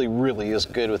really, really is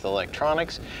good with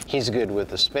electronics. He's good with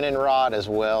the spinning rod as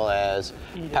well as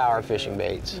power fishing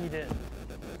baits. Eat it.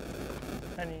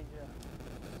 I need you.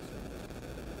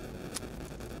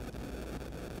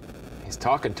 He's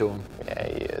talking to him. Yeah,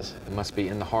 he is. He must be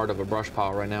in the heart of a brush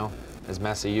pile right now as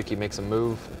Masayuki makes a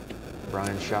move.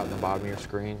 Brian's shot in the bottom of your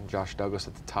screen. Josh Douglas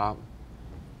at the top.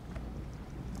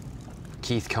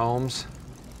 Keith Combs.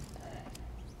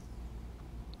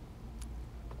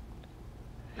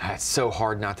 It's so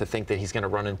hard not to think that he's going to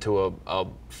run into a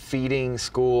feeding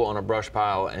school on a brush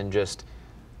pile, and just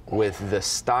with the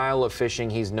style of fishing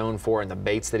he's known for and the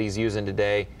baits that he's using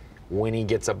today, when he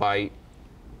gets a bite,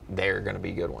 they're going to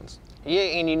be good ones. Yeah,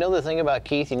 and you know the thing about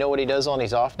Keith, you know what he does on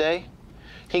his off day?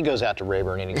 He goes out to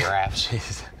Rayburn and he grabs.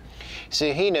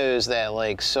 See, he knows that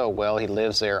lake so well. He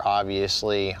lives there,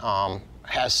 obviously,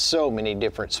 has so many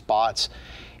different spots.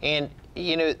 And,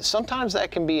 you know, sometimes that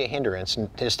can be a hindrance,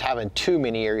 just having too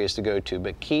many areas to go to.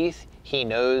 But Keith, he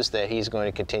knows that he's going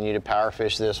to continue to power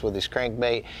fish this with his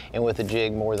crankbait and with a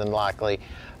jig more than likely.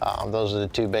 Those are the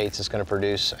 2 baits that's going to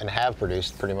produce and have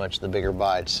produced pretty much the bigger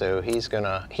bites. So he's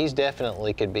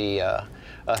definitely could be a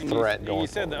threat going forward. You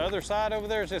said the other side over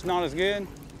there is just not as good?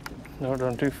 No,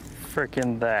 don't do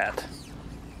frickin' that.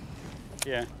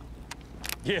 Yeah.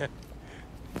 Yeah.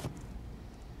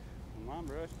 My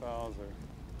brush piles are...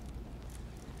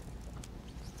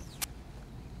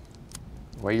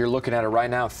 Well, you're looking at it right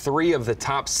now. 3 of the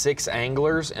top 6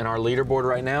 anglers in our leaderboard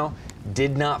right now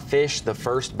did not fish the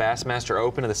first Bassmaster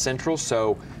Open of the Central,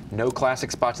 so no classic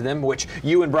spot to them, which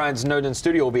you and Brian Snowden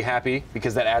Studio will be happy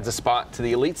because that adds a spot to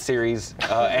the Elite Series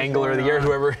Angler of the Year,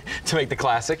 whoever, to make the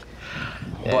classic.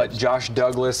 Yeah. But Josh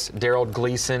Douglas, Daryl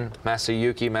Gleason,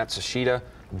 Masayuki, Matsushita,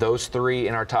 those 3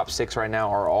 in our top 6 right now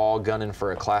are all gunning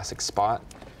for a classic spot.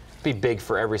 It'd be big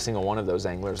for every single one of those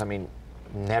anglers. I mean,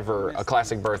 a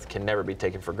classic berth can never be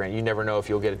taken for granted. You never know if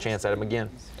you'll get a chance at him again.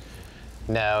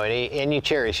 No, and you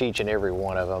cherish each and every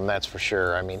one of them, that's for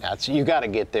sure. I mean, you got to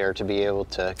get there to be able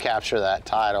to capture that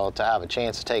title, to have a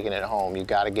chance of taking it home. You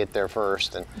got to get there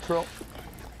first, and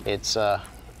it's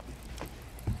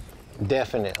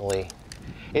definitely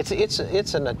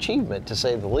it's an achievement to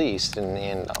say the least, and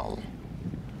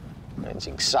it's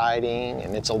exciting,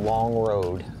 and it's a long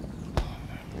road.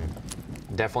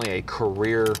 Definitely a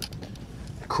career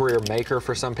maker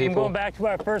for some people. I'm going back to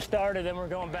where I first started, then we're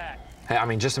going back. Hey, I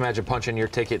mean, just imagine punching your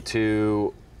ticket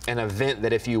to an event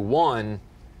that if you won,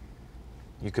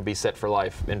 you could be set for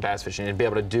life in bass fishing and be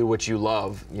able to do what you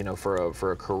love, you know,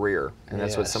 for a career. And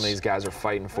that's what some of these guys are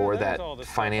fighting for, that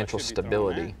financial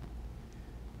stability.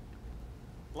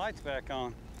 Lights back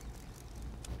on.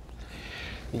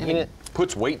 And it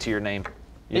puts weight to your name.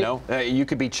 You know, you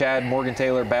could be Chad Morgan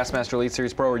Taylor, Bassmaster Elite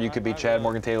Series Pro, or you could be Chad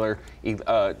Morgan Taylor, you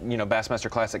know, Bassmaster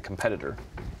Classic competitor.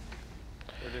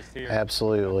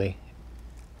 Absolutely.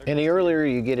 And the earlier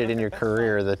you get it in your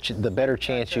career, the better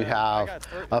chance you have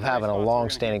of having a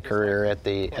long-standing career at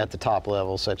the top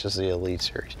level, such as the Elite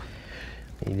Series.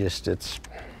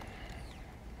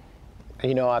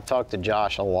 You know, I've talked to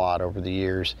Josh a lot over the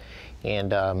years,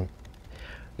 and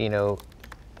you know,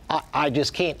 I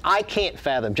can't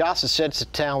fathom. Josh is such a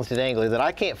talented angler that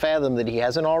I can't fathom that he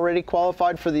hasn't already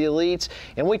qualified for the elites.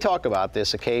 And we talk about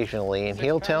this occasionally, and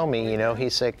he'll tell me, you know,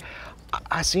 he's like,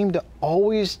 I seem to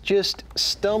always just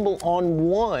stumble on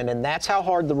one, and that's how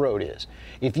hard the road is.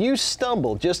 If you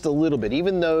stumble just a little bit,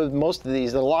 even though a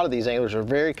lot of these anglers are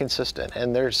very consistent,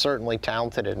 and they're certainly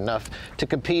talented enough to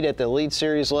compete at the Elite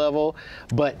Series level,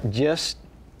 but just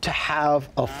to have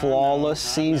a flawless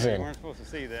season You weren't supposed to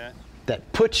see that.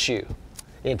 that puts you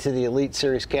into the Elite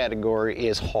Series category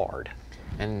is hard.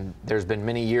 And there's been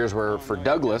many years where, for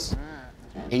Douglas,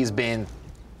 he's been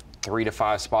 3 to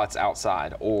 5 spots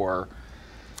outside, or,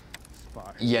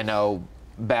 you know,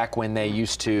 back when they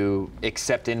used to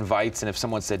accept invites, and if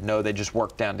someone said no, they just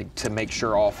worked down to make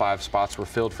sure all 5 spots were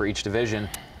filled for each division.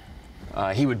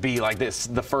 He would be like this,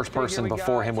 the first person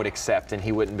before him would accept, and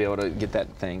he wouldn't be able to get that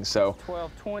thing. So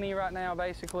 12:20 right now,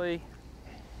 basically.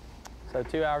 So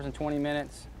 2 hours and 20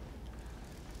 minutes.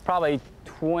 Probably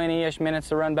 20-ish minutes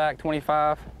to run back,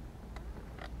 25.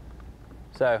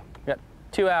 So we got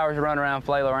 2 hours to run around,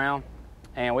 flail around,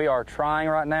 and we are trying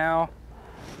right now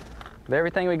with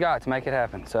everything we got to make it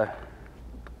happen. So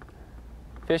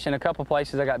fishing a couple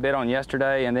places I got bid on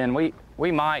yesterday, and then we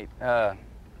might, I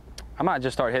might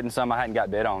just start hitting some I hadn't got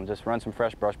bid on, just run some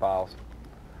fresh brush piles.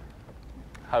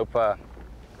 Hope I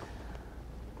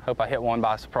hit one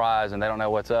by surprise and they don't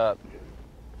know what's up.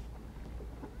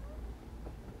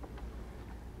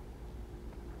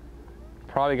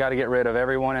 Probably got to get rid of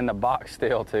everyone in the box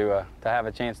still to have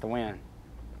a chance to win.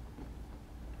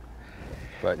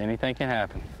 But anything can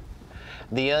happen.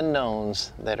 The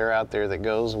unknowns that are out there that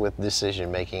goes with decision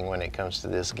making when it comes to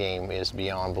this game is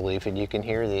beyond belief, and you can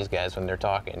hear these guys when they're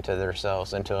talking to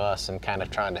themselves and to us and kind of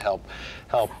trying to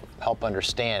help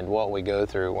understand what we go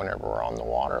through whenever we're on the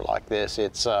water like this.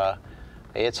 It's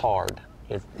hard.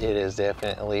 It is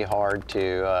definitely hard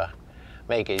to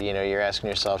make it. You know, you're asking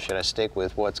yourself, should I stick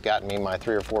with what's gotten me my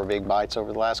 3 or 4 big bites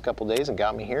over the last couple of days and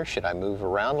got me here? Should I move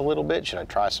around a little bit? Should I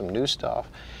try some new stuff?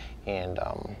 And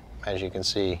as you can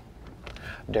see,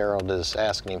 Daryl is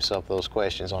asking himself those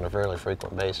questions on a fairly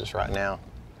frequent basis right now.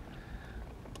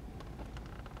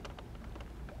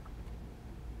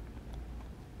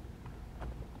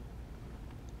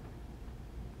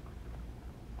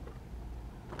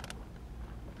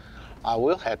 I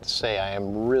will have to say I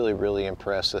am really, really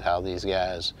impressed with how these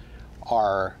guys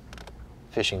are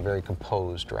fishing very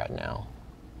composed right now.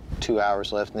 2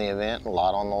 hours left in the event, a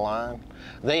lot on the line.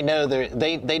 They know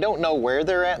they don't know where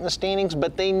they're at in the standings,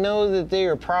 but they know that they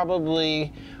are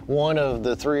probably one of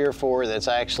the 3 or 4 that's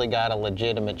actually got a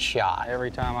legitimate shot.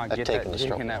 Every time I get that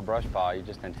jig in that brush pile, you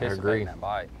just anticipate that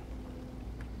bite.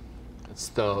 It's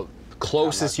the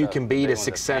closest you can be to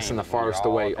success and the farthest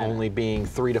away, only being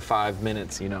 3 to 5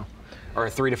 minutes, you know, or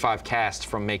 3 to 5 casts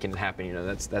from making it happen. You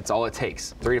know, that's all it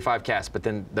takes. 3 to 5 casts, but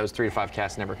then those 3 to 5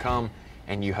 casts never come,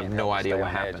 and you have no idea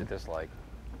what happened.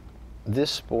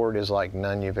 This sport is like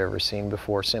none you've ever seen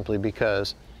before, simply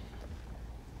because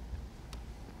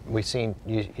we've seen,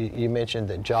 you mentioned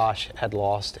that Josh had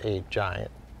lost a giant,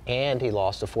 and he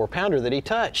lost a 4-pounder that he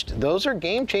touched. Those are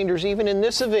game changers even in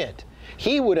this event.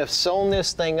 He would have sewn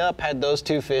this thing up had those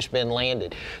 2 fish been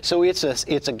landed. So it's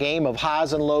a game of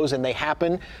highs and lows, and they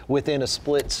happen within a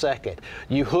split second.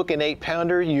 You hook an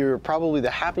 8-pounder, you're probably the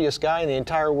happiest guy in the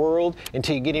entire world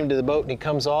until you get him to the boat and he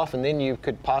comes off, and then you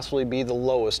could possibly be the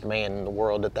lowest man in the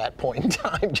world at that point in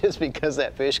time just because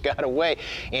that fish got away.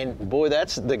 And boy,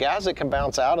 that's the guys that can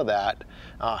bounce out of that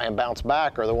and bounce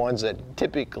back are the ones that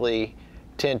typically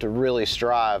tend to really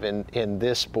strive in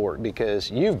this sport, because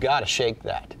you've got to shake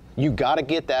that. You got to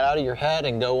get that out of your head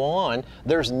and go on.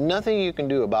 There's nothing you can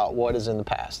do about what is in the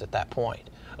past at that point,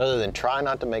 other than try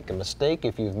not to make a mistake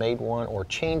if you've made one, or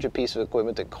change a piece of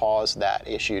equipment that caused that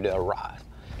issue to arise.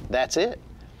 That's it.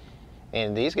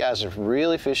 And these guys are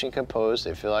really fishing composed.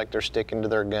 They feel like they're sticking to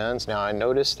their guns. Now, I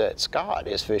noticed that Scott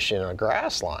is fishing a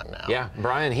grass line now. Yeah,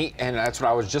 Brian, and that's what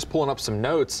I was just pulling up some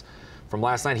notes from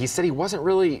last night. He said he wasn't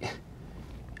really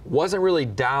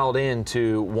dialed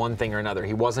into one thing or another.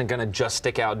 He wasn't going to just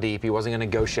stick out deep. He wasn't going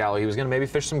to go shallow. He was going to maybe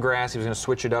fish some grass. He was going to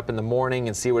switch it up in the morning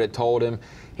and see what it told him.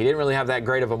 He didn't really have that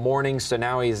great of a morning, so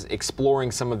now he's exploring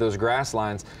some of those grass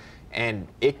lines. And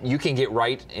you can get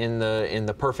right in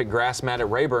the perfect grass mat at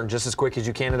Rayburn just as quick as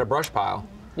you can at a brush pile.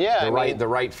 Yeah, the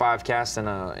right 5 casts in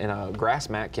a grass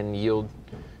mat can yield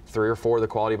 3 or 4 of the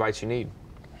quality bites you need.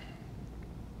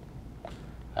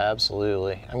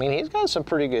 Absolutely. I mean, he's got some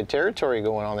pretty good territory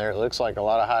going on there. It looks like a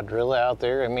lot of hydrilla out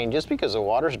there. I mean, just because the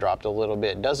water's dropped a little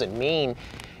bit doesn't mean,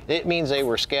 it means they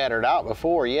were scattered out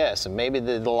before, yes, and maybe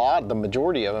the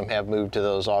majority of them have moved to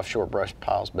those offshore brush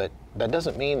piles, but that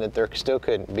doesn't mean that there still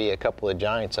couldn't be a couple of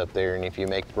giants up there, and if you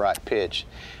make the right pitch.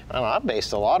 I don't know, I've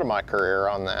based a lot of my career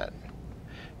on that.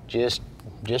 Just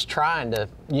trying to,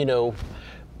 you know,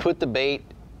 put the bait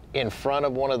in front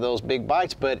of one of those big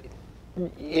bites, but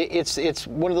it's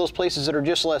one of those places that are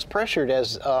just less pressured.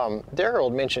 As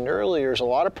Daryl mentioned earlier, there's a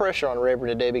lot of pressure on Rayburn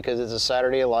today because it's a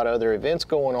Saturday, a lot of other events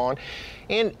going on.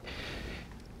 And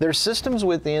there's systems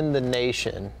within the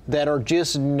nation that are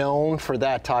just known for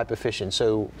that type of fishing.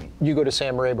 So you go to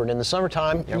Sam Rayburn in the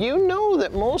summertime, you know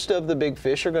that most of the big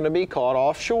fish are going to be caught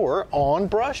offshore on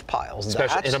brush piles.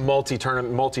 Especially in a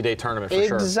multi-day tournament for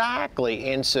sure.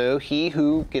 Exactly. And so he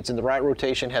who gets in the right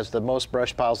rotation has the most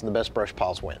brush piles, and the best brush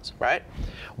piles wins, right?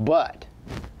 But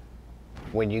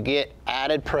when you get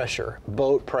added pressure,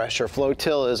 boat pressure,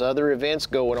 flotillas, other events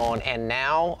going on, and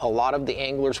now a lot of the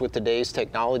anglers with today's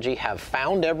technology have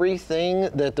found everything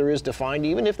that there is to find,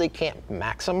 even if they can't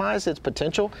maximize its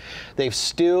potential, they've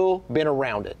still been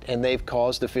around it, and they've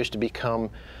caused the fish to become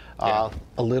a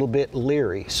little bit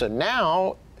leery. So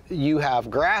now you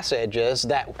have grass edges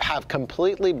that have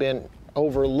completely been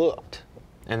overlooked.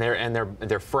 And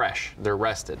they're fresh. They're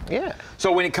rested. Yeah.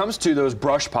 So when it comes to those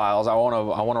brush piles, I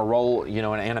want to roll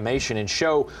an animation and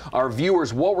show our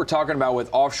viewers what we're talking about with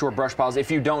offshore brush piles. If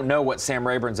you don't know what Sam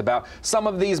Rayburn's about, some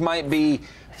of these might be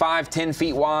 5-10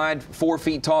 feet wide, 4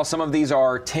 feet tall. Some of these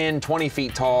are 10-20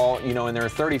 feet tall, and they're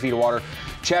 30 feet of water.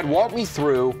 Chad, walk me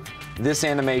through this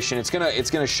animation. It's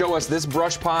gonna show us this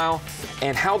brush pile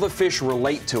and how the fish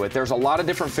relate to it. There's a lot of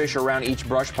different fish around each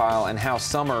brush pile and how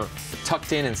some are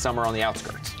tucked in and some are on the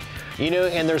outskirts.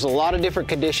 And there's a lot of different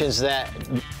conditions that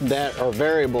are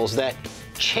variables that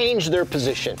change their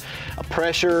position.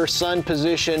 Pressure, sun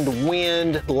positioned,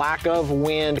 wind, lack of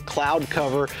wind, cloud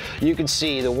cover. You can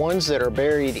see the ones that are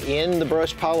buried in the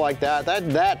brush pile like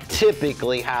that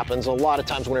typically happens a lot of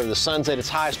times whenever the sun's at its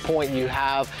highest point. You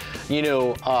have,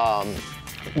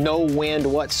 no wind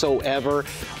whatsoever,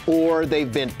 or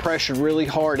they've been pressured really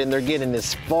hard and they're getting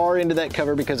as far into that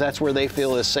cover because that's where they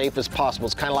feel as safe as possible.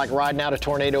 It's kind of like riding out a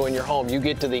tornado in your home. You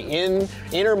get to the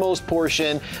innermost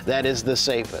portion, that is the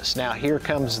safest. Now here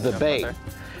comes the bait.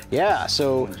 Yeah,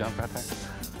 so jump right there.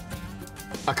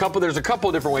 There's a couple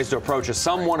of different ways to approach it.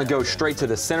 Some want to go straight to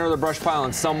the center of the brush pile,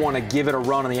 and some want to give it a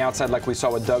run on the outside like we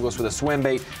saw with Douglas with a swim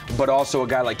bait, but also a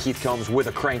guy like Keith Combs with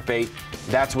a crankbait.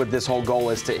 That's what this whole goal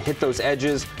is, to hit those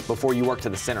edges before you work to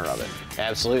the center of it.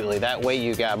 Absolutely. That way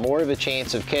you got more of a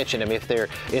chance of catching them if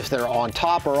they're on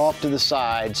top or off to the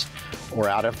sides or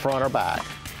out in front or back,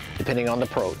 depending on the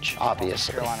approach,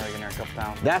 obviously.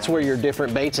 That's where your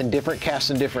different baits and different casts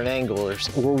and different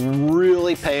anglers will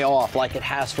really pay off, like it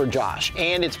has for Josh.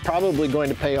 And it's probably going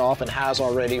to pay off and has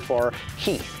already for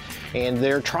Keith. And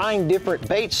they're trying different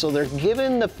baits, so they're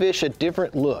giving the fish a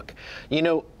different look.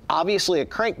 Obviously a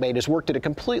crankbait is worked at a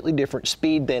completely different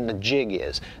speed than the jig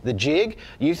is. The jig,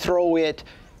 you throw it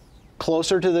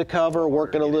closer to the cover,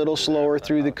 work it a little slower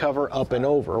through the cover, up and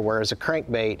over. Whereas a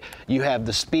crankbait, you have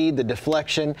the speed, the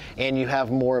deflection, and you have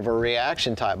more of a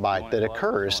reaction type bite that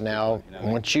occurs. Now,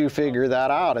 once you figure that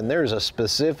out, and there's a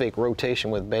specific rotation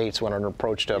with baits when an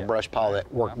approach to a brush pile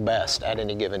that work best at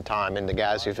any given time, and the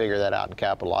guys who figure that out and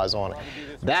capitalize on it.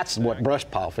 That's what brush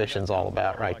pile fishing's all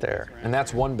about right there. And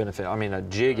that's one benefit. I mean, a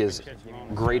jig is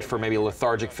great for maybe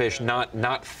lethargic fish,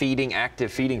 not feeding,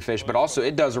 active feeding fish, but also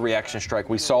it does a reaction strike.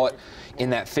 We saw it in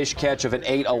that fish catch of an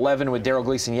 8-11 with Daryl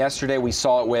Gleason yesterday. We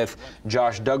saw it with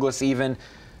Josh Douglas even.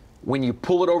 When you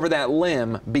pull it over that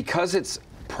limb, because it's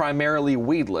primarily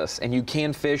weedless and you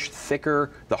can fish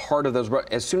thicker, the heart of those,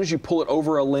 as soon as you pull it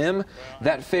over a limb,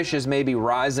 that fish is maybe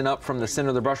rising up from the center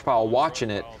of the brush pile watching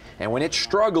it, and when it's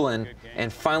struggling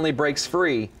and finally breaks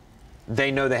free,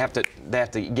 they know they have to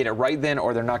get it right then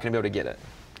or they're not going to be able to get it.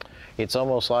 It's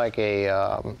almost like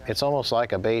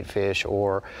a bait fish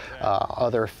or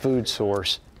other food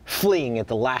source fleeing at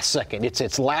the last second. It's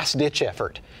its last ditch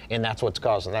effort, and that's what's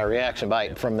causing that reaction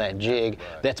bite from that jig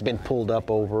that's been pulled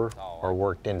up over or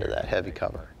worked into that heavy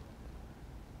cover.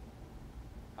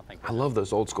 I love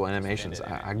those old school animations.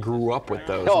 I grew up with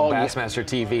those on Bassmaster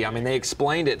TV. I mean, they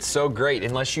explained it so great.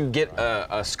 Unless you get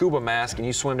a scuba mask and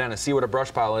you swim down and see what a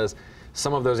brush pile is,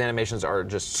 some of those animations are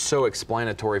just so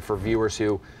explanatory for viewers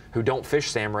who don't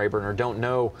fish Sam Rayburn or don't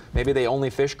know. Maybe they only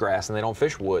fish grass and they don't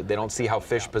fish wood. They don't see how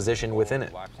fish position within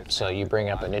it. So you bring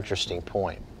up an interesting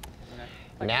point.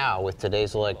 Now, with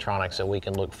today's electronics, that we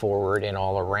can look forward and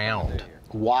all around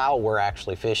while we're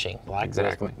actually fishing, like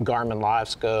with Garmin Live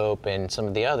Scope and some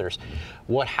of the others.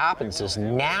 What happens is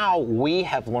now we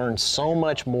have learned so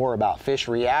much more about fish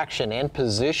reaction and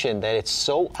position that it's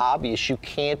so obvious you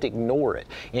can't ignore it,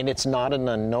 and it's not an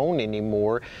unknown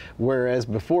anymore, whereas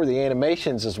before the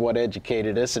animations is what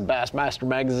educated us in Bassmaster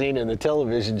magazine and the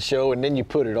television show, and then you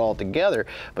put it all together.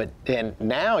 And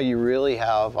now you really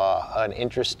have an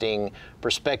interesting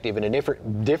perspective and a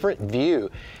different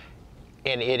view,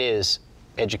 and it is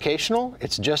educational,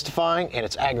 it's justifying, and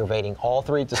it's aggravating, all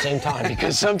three at the same time,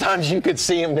 because sometimes you could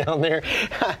see them down there.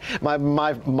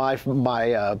 my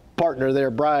partner there,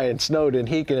 Brian Snowden,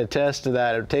 he can attest to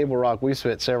that. At Table Rock, we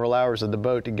spent several hours in the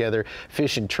boat together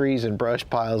fishing trees and brush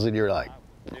piles, and you're like,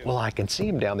 well, I can see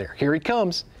him down there. Here he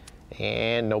comes,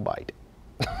 and no bite.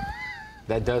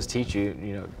 That does teach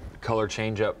you, color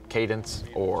change up cadence,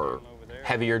 or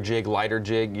heavier jig, lighter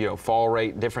jig, fall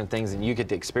rate, different things, and you get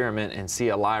to experiment and see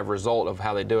a live result of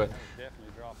how they do it.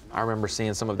 I remember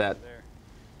seeing some of that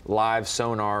live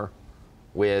sonar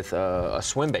with a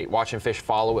swim bait, watching fish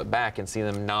follow it back and see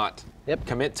them not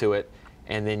commit to it,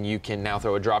 and then you can now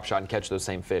throw a drop shot and catch those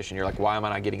same fish, and you're like, why am I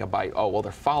not getting a bite? Oh, well,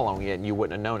 they're following it, and you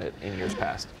wouldn't have known it in years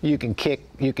past. You can kick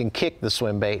the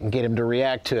swim bait and get him to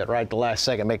react to it right at the last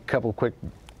second, make a couple quick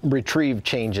retrieve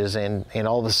changes, and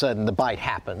all of a sudden the bite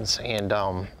happens, and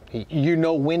you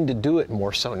know when to do it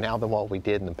more so now than what we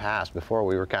did in the past. Before,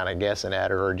 we were kind of guessing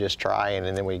at it or just trying,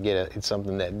 and then we get it's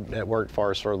something that worked for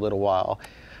us for a little while,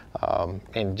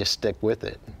 and just stick with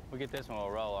it. We get this one, we'll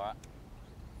roll, all right?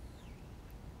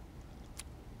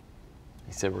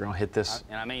 He said we're gonna hit this.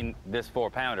 And I mean, this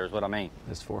 4-pounder is what I mean.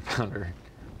 This 4-pounder.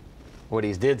 What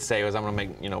he did say was, I'm gonna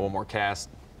make one more cast,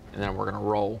 and then we're gonna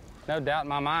roll. No doubt in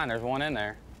my mind, there's one in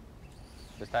there.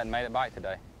 Just hadn't made it bite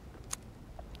today.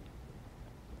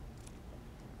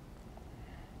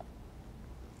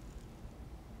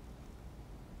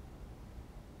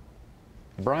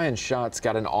 Brian Schott's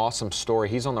got an awesome story.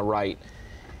 He's on the right.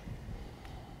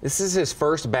 This is his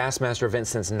first Bassmaster event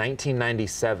since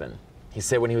 1997. He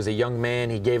said when he was a young man,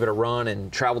 he gave it a run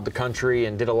and traveled the country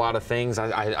and did a lot of things.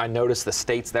 I noticed the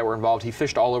states that were involved. He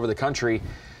fished all over the country,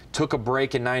 took a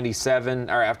break in 97,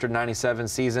 or after 97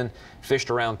 season, fished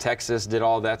around Texas, did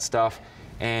all that stuff,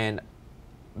 and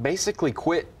basically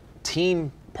quit team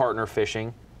partner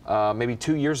fishing maybe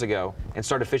 2 years ago and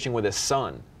started fishing with his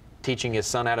son, teaching his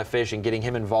son how to fish and getting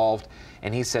him involved.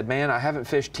 And he said, man, I haven't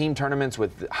fished team tournaments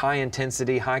with high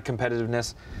intensity, high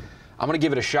competitiveness. I'm gonna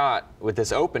give it a shot with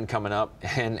this open coming up,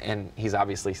 and he's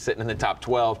obviously sitting in the top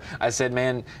 12. I said,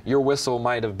 man, your whistle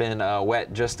might have been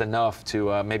wet just enough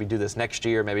to maybe do this next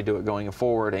year, maybe do it going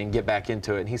forward and get back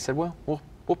into it. And he said, well,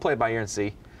 we'll play it by ear and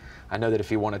see. I know that if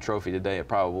he won a trophy today, it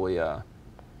probably,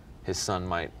 his son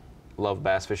might love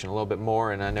bass fishing a little bit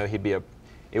more, and I know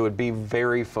it would be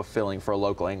very fulfilling for a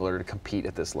local angler to compete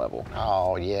at this level.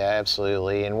 Oh yeah,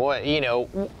 absolutely. And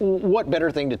what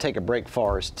better thing to take a break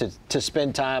for is to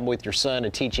spend time with your son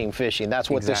and teaching fishing. That's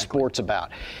what this sport's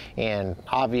about. And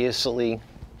obviously,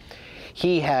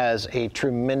 he has a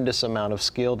tremendous amount of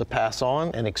skill to pass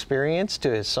on and experience to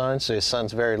his son. So his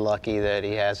son's very lucky that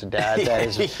he has a dad that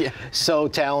is so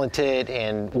talented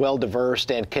and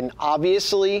well-diversed and can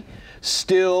obviously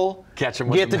still get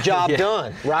the job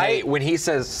done, right? Hey, when he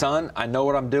says, son, I know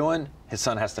what I'm doing, his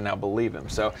son has to now believe him.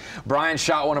 So Brian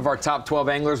Schott, one of our top 12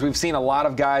 anglers. We've seen a lot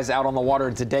of guys out on the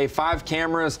water today. 5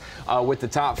 cameras with the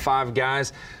top 5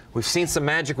 guys. We've seen some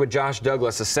magic with Josh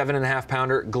Douglas, a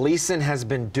 7.5-pounder. Gleason has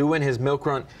been doing his milk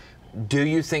run. Do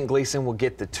you think Gleason will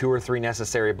get the 2 or 3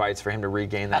 necessary bites for him to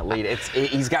regain that lead?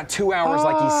 He's got 2 hours,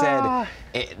 like he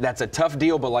said. That's a tough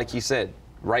deal, but like you said,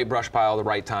 right brush pile, the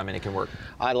right time, and it can work.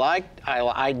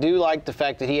 I do like the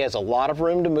fact that he has a lot of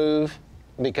room to move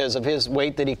because of his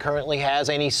weight that he currently has,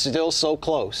 and he's still so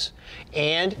close.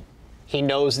 And he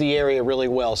knows the area really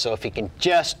well, so if he can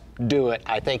just do it,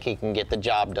 I think he can get the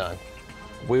job done.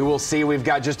 We will see. We've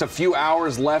got just a few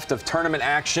hours left of tournament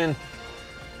action.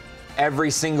 Every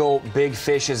single big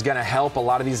fish is going to help. A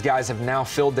lot of these guys have now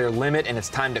filled their limit, and it's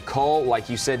time to cull.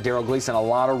 Like you said, Daryl Gleason, a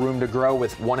lot of room to grow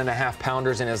with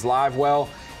 1.5-pounders in his live well.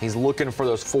 He's looking for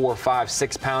those 4, 5,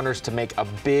 6-pounders to make a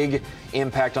big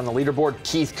impact on the leaderboard.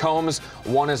 Keith Combs,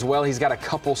 one as well. He's got a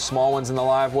couple small ones in the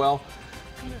live well.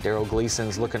 Daryl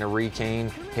Gleason's looking to regain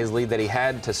his lead that he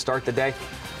had to start the day.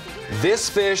 This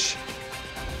fish,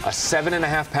 a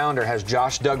 7.5-pounder, has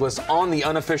Josh Douglas on the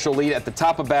unofficial lead at the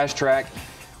top of Bass Track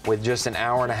with just an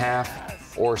hour and a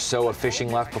half or so of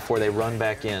fishing left before they run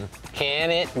back in.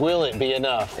 Will it be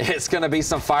enough? It's going to be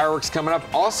some fireworks coming up.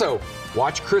 Also,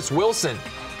 watch Chris Wilson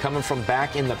coming from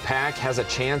back in the pack, has a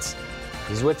chance.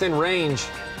 He's within range.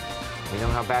 We know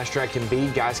how Bass Track can be.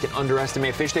 Guys can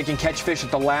underestimate fish. They can catch fish at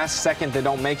the last second that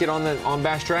don't make it on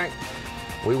Bass Track.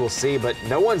 We will see, but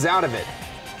no one's out of it.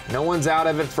 No one's out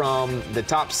of it from the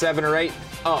top 7 or 8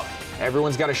 up.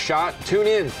 Everyone's got a shot. Tune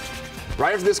in.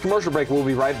 Right after this commercial break, we'll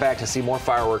be right back to see more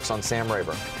fireworks on Sam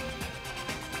Rayburn.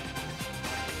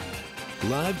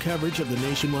 Live coverage of the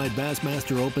Nationwide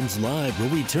Bassmaster Opens Live will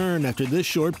return after this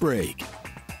short break.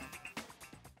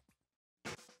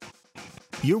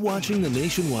 You're watching the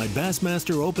Nationwide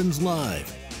Bassmaster Opens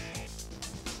Live.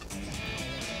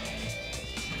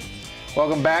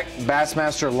 Welcome back,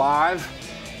 Bassmaster Live.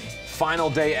 Final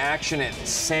day action at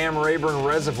Sam Rayburn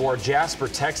Reservoir, Jasper,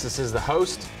 Texas is the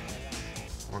host.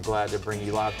 We're glad to bring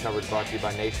you live coverage brought to you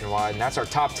by Nationwide. And that's our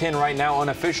top 10 right now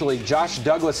unofficially. Josh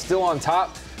Douglas still on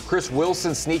top. Chris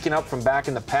Wilson sneaking up from back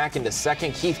in the pack into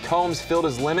second. Keith Combs filled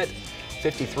his limit,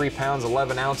 53 pounds,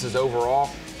 11 ounces overall.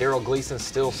 Daryl Gleason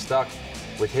still stuck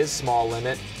with his small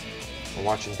limit. We're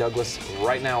watching Douglas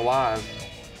right now live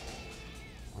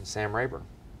on Sam Rayburn.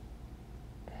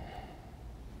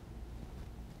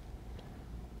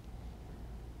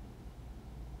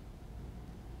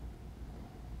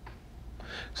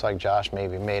 Looks like Josh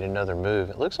maybe made another move.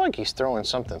 It looks like he's throwing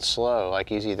something slow, like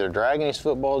he's either dragging his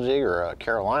football jig or a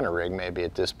Carolina rig maybe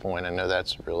at this point. I know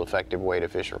that's a real effective way to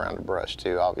fish around a brush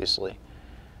too, obviously.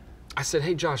 I said,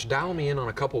 hey Josh, dial me in on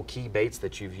a couple key baits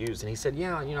that you've used. And he said,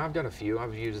 yeah, you know, I've done a few.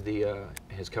 I've used the,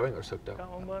 his co-angler's hooked up.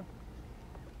 Got one, bud?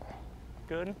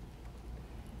 Good?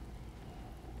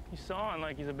 He's sawing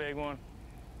like he's a big one.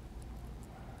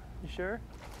 You sure?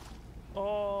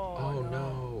 Oh,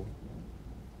 no.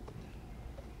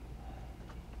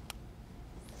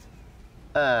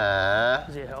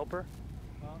 Is he a helper?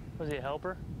 Was he a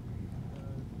helper?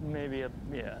 Maybe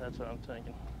yeah, that's what I'm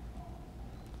thinking.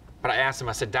 But I asked him,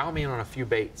 I said, dial me in on a few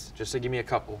baits, just to give me a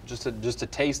couple, just a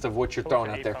taste of what you're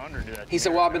throwing out there. He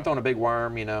said, well, I've been throwing a big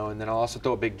worm, you know, and then I'll also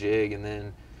throw a big jig, and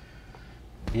then,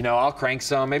 you know, I'll crank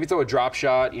some, maybe throw a drop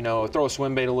shot, you know, throw a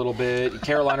swim bait a little bit,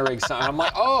 Carolina rig some. I'm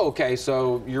like, oh, okay,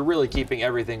 so you're really keeping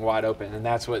everything wide open, and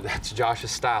that's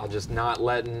Josh's style, just not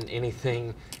letting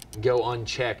anything go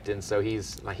unchecked, and so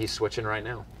he's switching right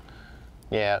now.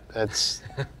 Yeah, that's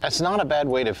not a bad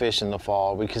way to fish in the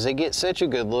fall because they get such a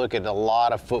good look at a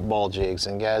lot of football jigs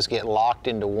and guys get locked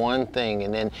into one thing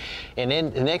and then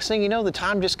the next thing you know the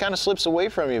time just kind of slips away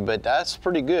from you, but that's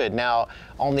pretty good. Now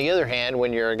on the other hand,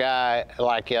 when you're a guy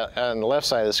like on the left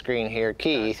side of the screen here,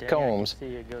 Keith Combs,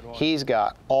 he's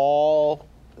got all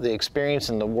the experience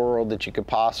in the world that you could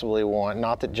possibly want.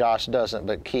 Not that Josh doesn't,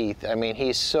 but Keith, I mean,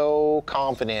 he's so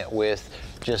confident with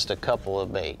just a couple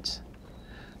of baits.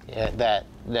 Yeah,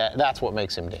 that's what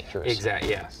makes him dangerous. Exactly,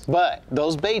 yes. But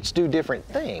those baits do different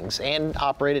things and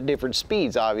operate at different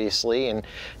speeds, obviously, and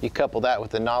you couple that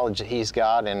with the knowledge that he's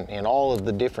got and all of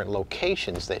the different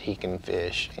locations that he can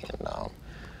fish. And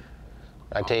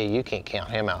I tell you can't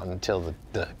count him out until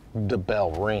the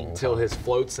bell rings. Until his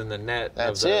floats in the net.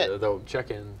 That's the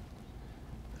check-in.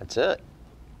 That's it.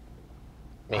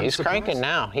 I mean, he's cranking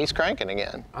now. He's cranking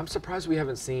again. I'm surprised we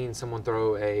haven't seen someone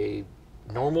throw a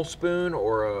normal spoon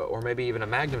or maybe even a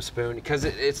Magnum spoon, because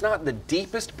it's not the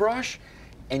deepest brush,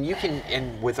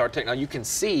 and with our technology you can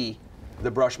see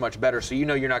the brush much better, so you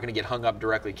know you're not going to get hung up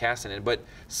directly casting it. But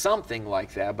something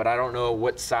like that, but I don't know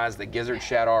what size the gizzard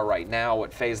shad are right now,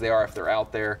 what phase they are, if they're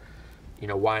out there, you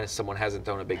know, why someone hasn't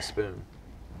thrown a big spoon.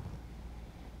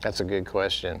 That's a good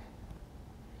question.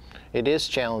 It is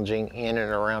challenging in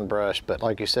and around brush, but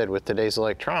like you said, with today's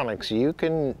electronics, you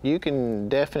can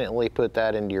definitely put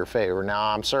that into your favor. Now,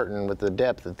 I'm certain with the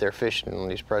depth that they're fishing on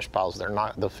these brush piles,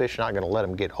 the fish are not going to let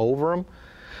them get over them,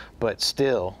 but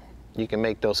still, you can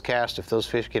make those casts if those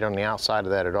fish get on the outside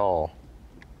of that at all.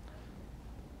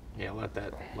 Yeah, let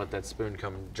that spoon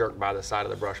come jerk by the side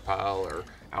of the brush pile or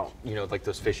out, you know, like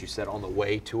those fish you set on the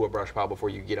way to a brush pile before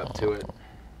you get up to it.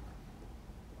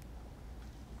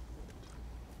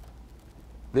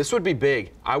 This would be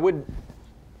big. I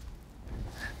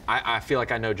feel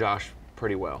like I know Josh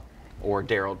pretty well, or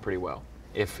Daryl pretty well.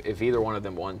 If either one of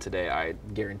them won today, I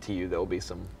guarantee you there'll be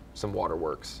some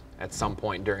waterworks at some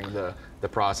point during the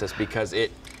process, because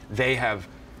they have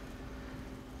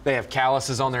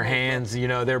calluses on their hands. You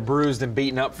know, they're bruised and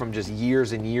beaten up from just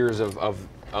years and years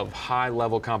of high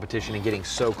level competition and getting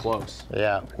so close.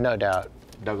 Yeah, no doubt.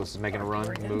 Douglas is making a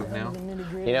move now.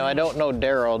 You know, I don't know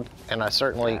Daryl, and I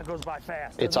certainly,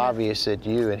 it's obvious that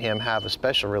you and him have a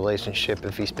special relationship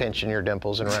if he's pinching your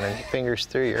dimples and running fingers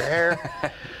through your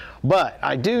hair. But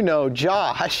I do know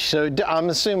Josh, so I'm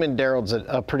assuming Daryl's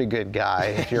a pretty good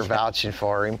guy if you're vouching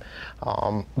for him.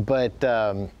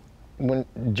 When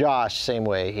Josh, same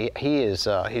way, he's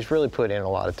really put in a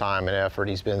lot of time and effort.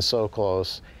 He's been so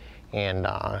close. And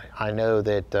I know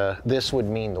that this would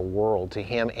mean the world to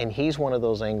him, and he's one of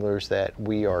those anglers that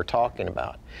we are talking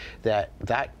about. That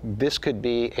this could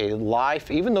be a life,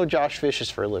 even though Josh fishes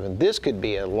for a living, this could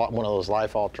be one of those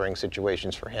life-altering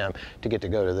situations for him to get to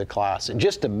go to the Classic,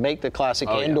 just to make the Classic,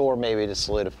 or maybe to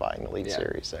solidify in the Elite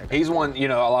Series there. He's one, you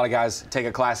know, a lot of guys take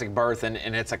a Classic berth, and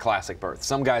it's a Classic berth.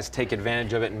 Some guys take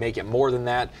advantage of it and make it more than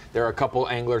that. There are a couple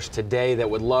anglers today that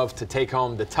would love to take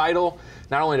home the title,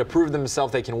 not only to prove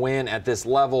themselves they can win, win at this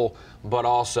level, but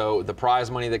also the prize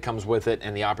money that comes with it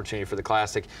and the opportunity for the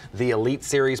Classic, the Elite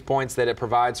Series points that it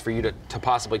provides for you to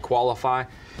possibly qualify.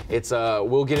 It's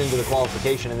we'll get into the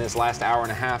qualification in this last hour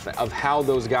and a half of how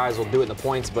those guys will do it in the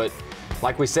points, but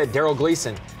like we said, Daryl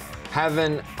Gleason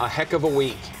having a heck of a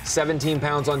week. 17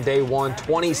 pounds on day 1,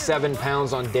 27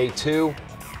 pounds on day 2.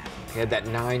 He had that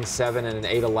 9.7 and an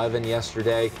 8.11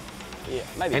 yesterday. Yeah,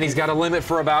 maybe. And he's got a limit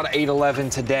for about 8.11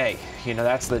 today. You know,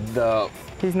 that's the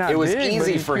He's not it was big,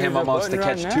 easy but for him almost to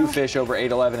catch right 2 now. fish over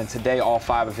 8.11, and today all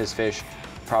 5 of his fish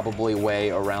probably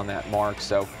weigh around that mark.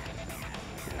 So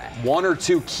 1 or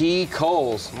 2 key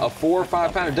culls, a 4 or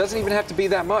 5 pounder. It doesn't even have to be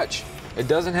that much. It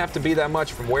doesn't have to be that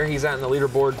much from where he's at in the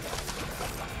leaderboard.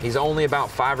 He's only about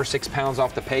 5 or 6 pounds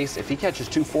off the pace. If he catches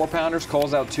 2 4-pounders,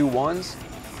 calls out 2 1s,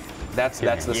 that's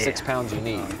the 6 pounds you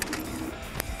need.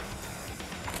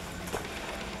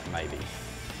 Maybe.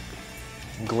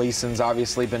 Gleason's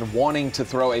obviously been wanting to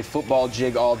throw a football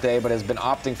jig all day, but has been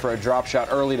opting for a drop shot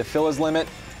early to fill his limit.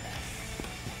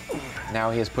 Now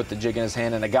he has put the jig in his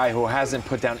hand, and a guy who hasn't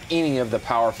put down any of the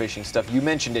power fishing stuff. You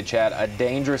mentioned it, Chad, a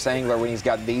dangerous angler when he's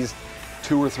got these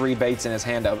 2 or 3 baits in his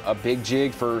hand. A big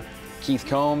jig for Keith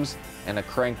Combs and a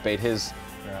crankbait, his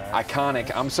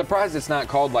iconic. I'm surprised it's not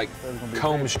called like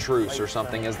Combs Truce or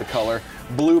something as the color.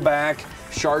 Blue back,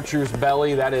 chartreuse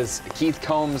belly. That is Keith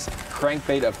Combs'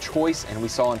 crankbait of choice, and we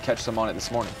saw him catch some on it this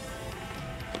morning.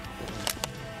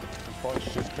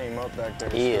 Punch just came up back there.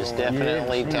 He is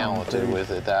definitely talented with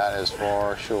it, that is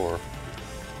for sure.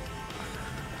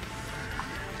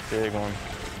 Big one.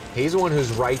 He's the one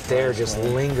who's right there, just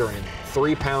lingering.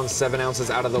 3 pounds, 7 ounces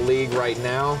out of the league right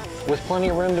now. With plenty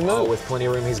of room to move. Oh, with plenty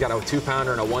of room. He's got a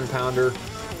 2-pounder and a 1-pounder.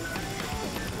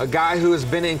 A guy who has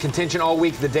been in contention all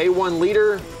week. The day 1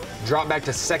 leader dropped back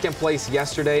to 2nd place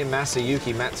yesterday.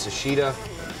 Masayuki Matsushita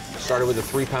started with a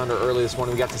 3-pounder early this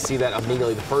morning. We got to see that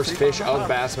immediately. The first fish of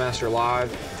Bassmaster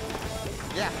Live.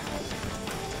 Yeah.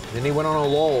 Then he went on a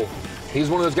lull. He's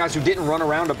one of those guys who didn't run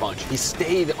around a bunch. He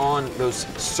stayed on those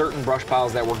certain brush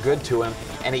piles that were good to him,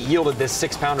 and it yielded this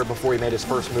 6-pounder before he made his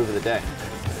first move of the day.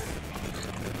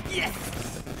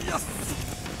 Yes!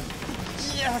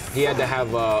 Yes! Yes! He had to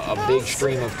have a big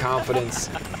stream of confidence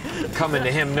coming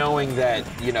to him, knowing that,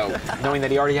 knowing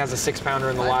that he already has a 6-pounder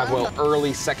in the live well,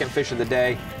 early 2nd fish of the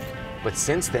day. But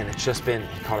since then, it's just been,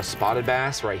 he caught a spotted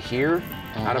bass right here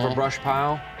out of a brush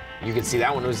pile. You can see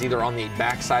that one was either on the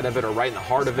back side of it or right in the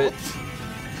heart of it.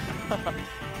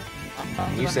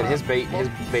 You said his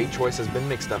bait choice has been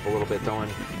mixed up a little bit, throwing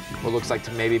what looks like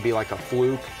to maybe be like a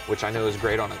fluke, which I know is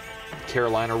great on a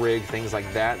Carolina rig, things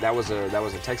like that. That was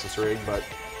a Texas rig, but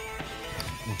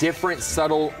different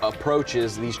subtle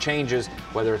approaches, these changes,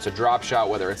 whether it's a drop shot,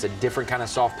 whether it's a different kind of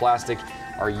soft plastic,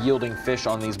 are yielding fish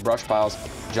on these brush piles.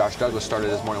 Josh Douglas started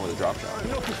this morning with a drop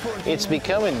shot. It's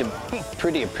becoming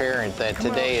pretty apparent that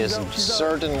today is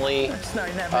certainly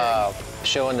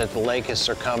showing that the lake has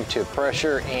succumbed to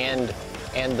pressure and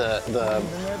the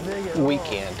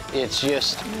weekend. It's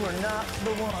just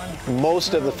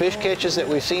most of the fish catches that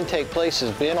we've seen take place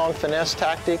has been on finesse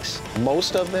tactics.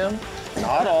 Most of them,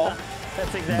 not all.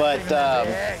 But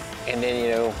and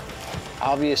then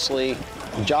obviously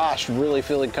Josh really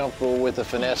feeling comfortable with the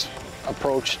finesse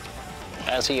approach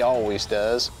as he always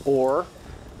does, or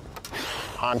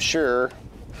I'm sure,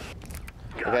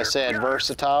 like I said,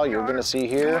 versatile, you're gonna see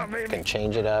here, can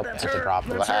change it up at the drop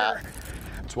of a hat.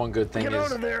 That's one good thing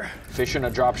is fishing a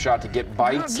drop shot to get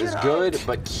bites is good,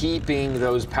 but keeping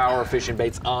those power fishing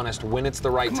baits honest when it's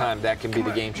the right time, that can be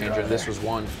the game changer. This was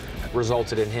one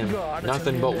resulted in him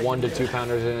nothing but 1 to 2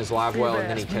 pounders in his live well, and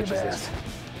then he catches this.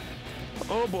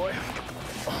 Oh boy.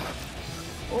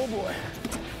 Oh boy.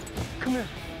 Come here.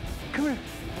 Come here.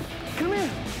 Come here.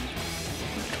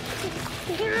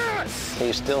 Yes!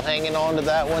 He's still hanging on to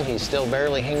that one. He's still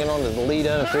barely hanging on to the lead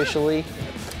unofficially.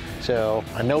 So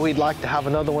I know he'd like to have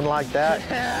another one like that.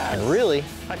 Yes. And really,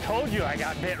 I told you I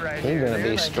got bit right here. he's going to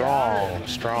be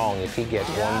strong if he gets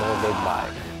one more big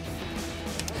bite.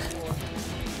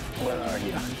 Where are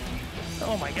you?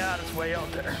 Oh my God, it's way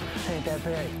out there. Ain't that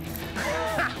big.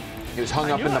 He was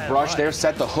hung up in the brush there,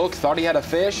 set the hook, thought he had a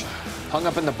fish, hung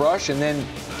up in the brush, and then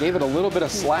gave it a little bit of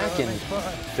slack, and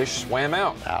fish swam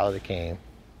out. Out it came.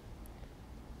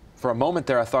 For a moment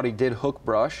there, I thought he did hook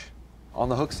brush on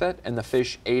the hook set, and the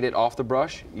fish ate it off the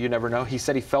brush. You never know. He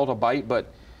said he felt a bite,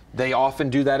 but they often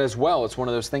do that as well. It's one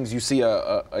of those things, you see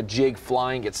a jig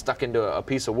flying, get stuck into a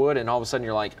piece of wood, and all of a sudden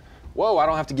you're like, whoa, I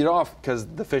don't have to get off, because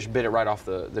the fish bit it right off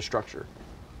the structure.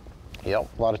 Yep,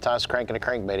 a lot of times cranking a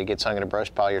crankbait, it gets hung in a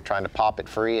brush pile, you're trying to pop it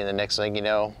free, and the next thing you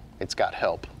know, it's got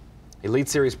help. Elite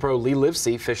Series Pro Lee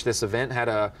Livesey fished this event, had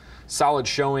a solid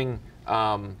showing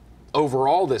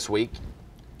overall this week,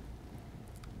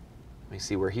 let me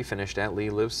see where he finished at. Lee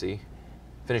Livesey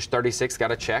finished 36th,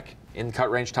 got a check. In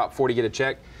cut range, top 40, get a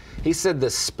check. He said the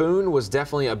spoon was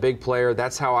definitely a big player.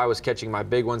 That's how I was catching my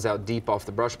big ones out deep off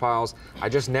the brush piles. I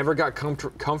just never got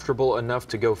comfortable enough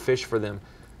to go fish for them.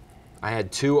 I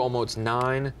had two almost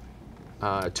 9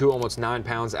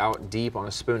 pounds out deep on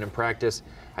a spoon in practice.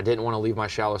 I didn't want to leave my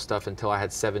shallow stuff until I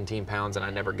had 17 pounds, and I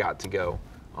never got to go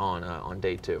on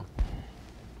day 2.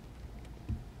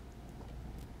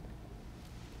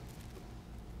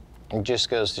 It just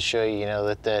goes to show you, you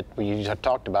know, that you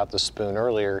talked about the spoon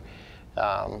earlier.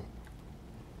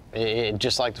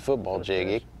 Just like the football jig,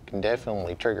 it can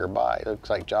definitely trigger a bite. It looks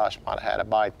like Josh might have had a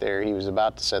bite there. He was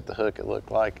about to set the hook, it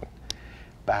looked like, and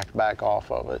back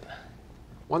off of it.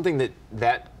 One thing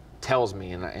that tells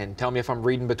me, and tell me if I'm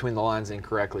reading between the lines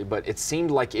incorrectly, but it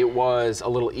seemed like it was a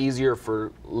little easier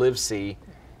for Livesey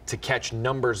to catch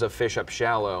numbers of fish up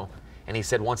shallow. And he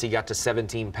said once he got to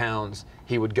 17 pounds,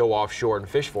 he would go offshore and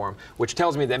fish for him, which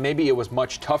tells me that maybe it was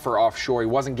much tougher offshore. He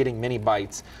wasn't getting many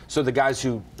bites. So the guys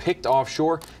who picked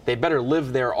offshore, they better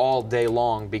live there all day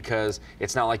long, because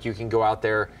it's not like you can go out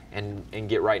there and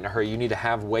get right in a hurry. You need to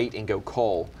have weight and go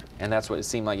cull. And that's what it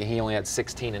seemed like. He only had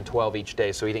 16 and 12 each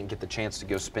day, so he didn't get the chance to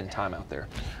go spend time out there.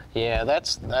 Yeah,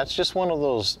 that's just one of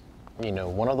those, you know,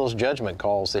 one of those judgment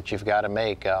calls that you've got to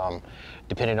make,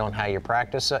 depending on how your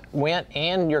practice went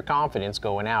and your confidence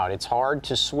going out. It's hard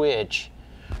to switch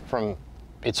from,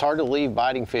 it's hard to leave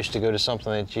biting fish to go to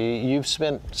something that you've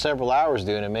spent several hours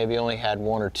doing and maybe only had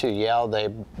 1 or 2. Yeah,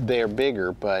 they're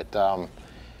bigger, but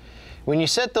when you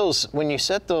set those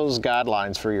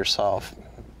guidelines for yourself,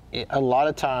 a lot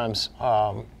of times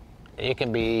it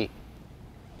can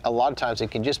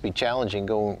just be challenging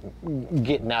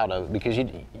getting out of it, because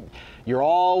you're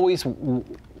always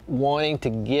wanting to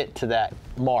get to that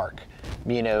mark.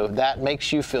 You know, that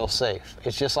makes you feel safe.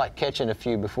 It's just like catching a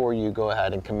few before you go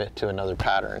ahead and commit to another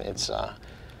pattern. It's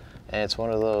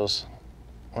one of those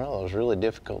really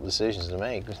difficult decisions to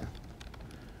make.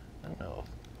 I don't know.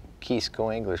 Keith's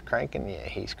co-angler's cranking. Yeah,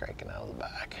 he's cranking out of the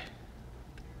back.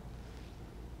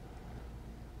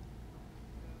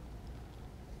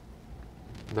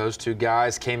 Those two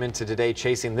guys came into today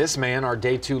chasing this man, our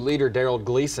day 2 leader, Daryl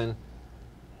Gleason.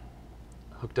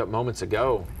 Hooked up moments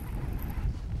ago.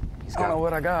 I don't know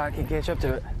what I got. I can't catch up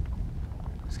to it.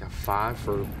 He's got 5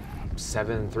 for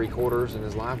 7 3/4 in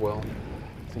his live well.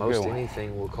 Most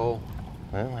anything will call.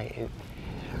 Well,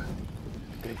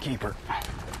 good keeper,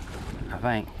 I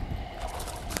think.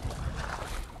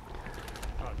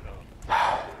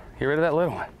 Get rid of that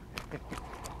little one.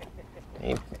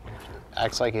 He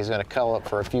acts like he's going to cull up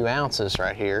for a few ounces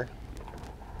right here.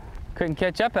 Couldn't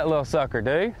catch up that little sucker,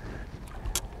 dude.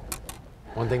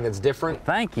 One thing that's different,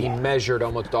 thank you. He measured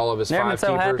almost all of his Never 5 been so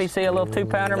keepers. happy to see a little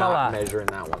 2-pounder in my life. Not measuring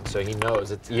that one, so he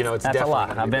knows it's, you know, it's That's definitely a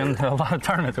lot. I've been to a lot of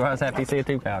tournaments where I was happy to see a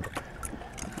 2-pounder.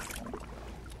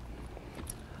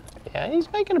 Yeah, he's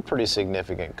making a pretty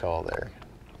significant call there.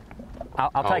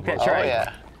 I'll take that trade. Oh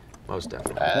yeah, most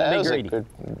definitely. That was a good,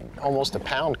 almost a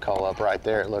pound call up right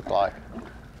there. It looked like.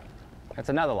 That's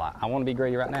another lot. I want to be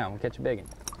greedy right now. I'm gonna catch a big one.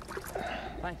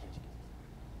 Thank you.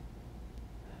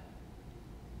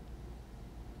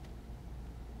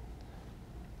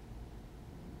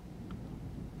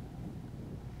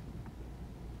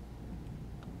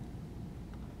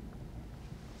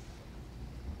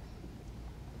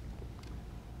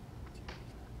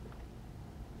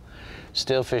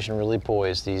 Still fishing really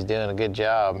poised. He's doing a good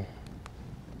job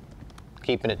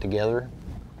keeping it together.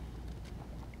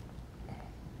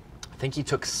 I think he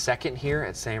took 2nd here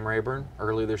at Sam Rayburn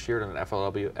early this year at an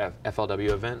FLW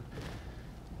event.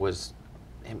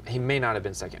 He may not have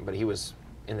been 2nd, but he was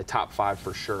in the top 5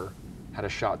 for sure. Had a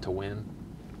shot to win.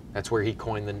 That's where he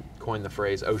coined the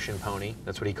phrase ocean pony.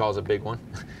 That's what he calls a big one.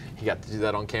 He got to do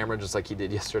that on camera just like he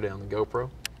did yesterday on the GoPro.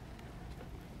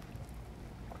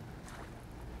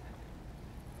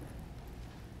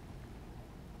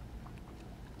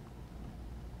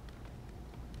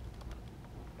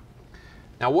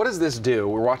 Now, what does this do?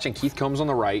 We're watching Keith Combs on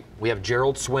the right. We have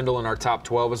Gerald Swindle in our top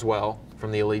 12 as well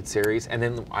from the Elite Series. And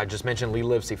then I just mentioned Lee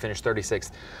Livesey finished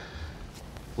 36th.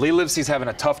 Lee Livesey's having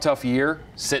a tough year,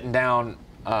 sitting down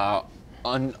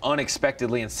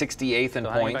unexpectedly in 68th in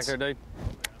points. Back there, dude.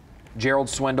 Gerald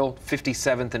Swindle,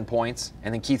 57th in points.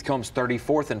 And then Keith Combs,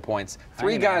 34th in points.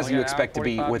 3 guys you expect to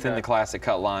be within the classic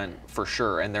cut line for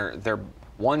sure. And they're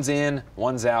one's in,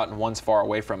 one's out, and one's far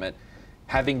away from it.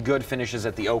 Having good finishes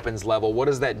at the opens level, what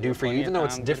does that do for you? Even though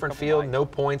it's a different field, no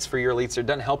points for your elites, it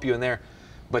doesn't help you in there.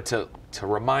 But to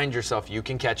remind yourself you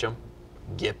can catch them,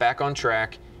 get back on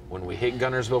track when we hit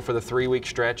Gunnersville for the 3-week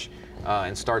stretch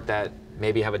and start that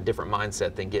maybe have a different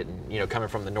mindset than getting, coming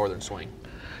from the northern swing?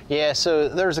 Yeah, so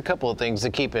there's a couple of things to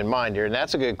keep in mind here, and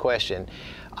that's a good question.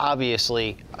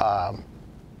 Obviously,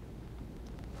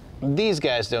 these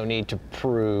guys don't need to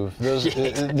prove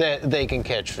that they can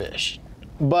catch fish.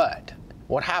 But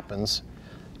what happens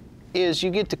is you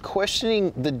get to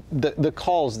questioning the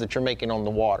calls that you're making on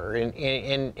the water,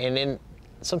 and then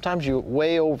sometimes you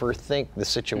way overthink the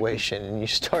situation, and you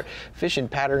start fishing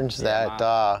patterns that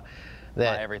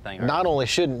not only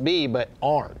shouldn't be but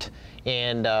aren't.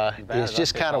 And it's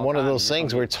just kind of one of those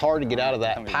things where it's hard to get out of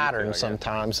that pattern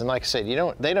sometimes. And like I said,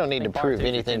 they don't need to prove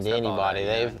anything to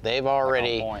anybody. They've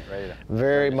already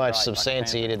very much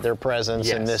substantiated their presence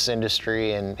in this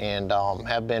industry and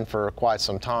have been for quite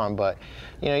some time. But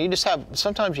you just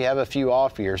sometimes you have a few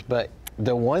off years. But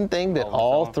the one thing that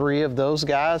all three of those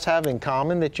guys have in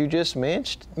common that you just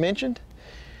mentioned,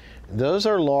 those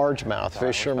are largemouth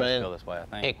fishermen,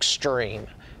 extreme.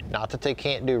 Not that they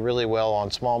can't do really well on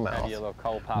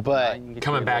smallmouth, but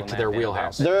coming back to their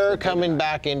wheelhouse. They're coming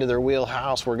back into their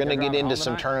wheelhouse. We're going to get into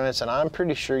some tournaments, and I'm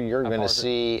pretty sure you're going to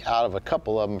see, out of a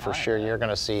couple of them for sure, you're going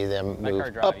to see them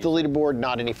move up the leaderboard,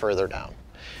 not any further down.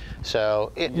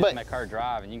 So, but make her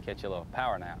drive, and you can catch a little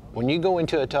power nap. When you go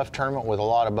into a tough tournament with a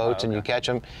lot of boats and you catch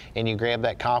them, and you grab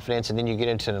that confidence, and then you get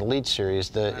into an elite series,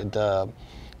 the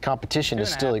competition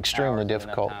is still extremely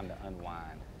difficult.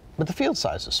 But the field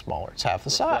size is smaller. It's half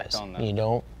the size. You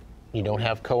don't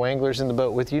have co-anglers in the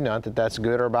boat with you. Not that that's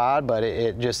good or bad, but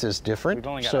it just is different. We've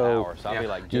only got so an hour, so I'll be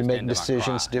like you make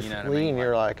decisions differently, and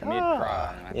you're like,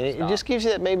 it just gives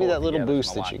you that that little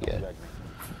boost that you get.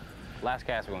 Last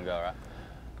cast we're gonna go, right?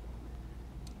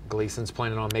 Gleason's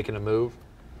planning on making a move.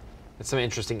 It's some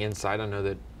interesting insight. I know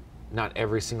that not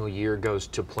every single year goes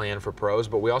to plan for pros,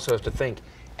 but we also have to think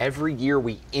every year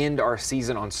we end our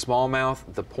season on smallmouth,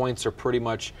 the points are pretty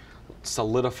much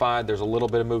solidified. There's a little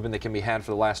bit of movement that can be had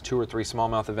for the last 2 or 3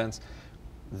 smallmouth events.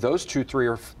 Those 2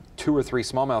 or 3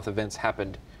 smallmouth events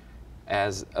happened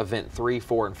as event 3,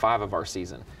 4, and 5 of our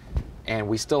season. And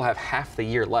we still have half the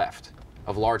year left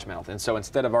of largemouth. And so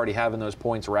instead of already having those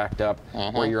points racked up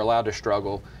where you're allowed to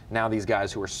struggle, now these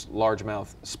guys who are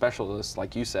largemouth specialists,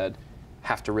 like you said,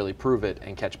 have to really prove it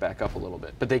and catch back up a little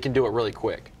bit. But they can do it really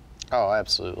quick. Oh,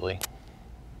 absolutely.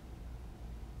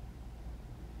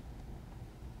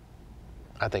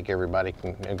 I think everybody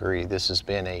can agree this has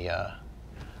been a,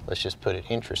 let's just put it,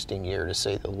 interesting year to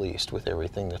say the least, with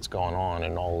everything that's gone on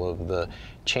and all of the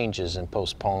changes and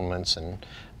postponements and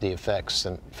the effects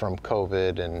from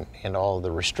COVID and all of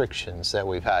the restrictions that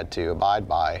we've had to abide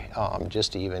by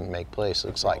just to even make place.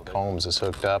 Looks like Combs is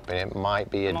hooked up, and it might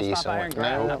be a decent one.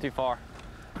 No, not too far.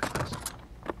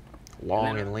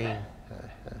 Long and lean.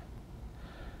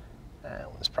 That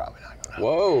one's probably not going to.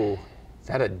 Whoa. Is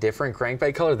that a different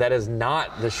crankbait color? That is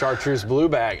not the chartreuse blue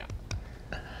bag.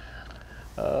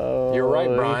 Oh, you're right,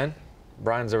 Brian.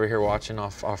 Brian's over here watching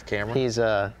off camera.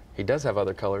 He does have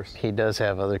other colors. He does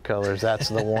have other colors. That's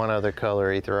the one other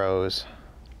color he throws.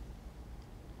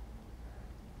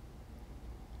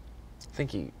 I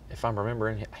think if I'm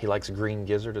remembering, he likes green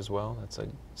gizzard as well. That's a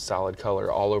solid color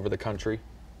all over the country.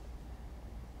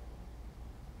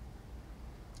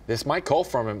 This might call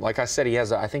from him. Like I said,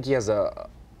 I think he has a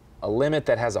limit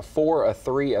that has a 4, a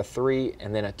 3, a 3,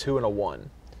 and then a 2 and a 1.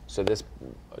 So this,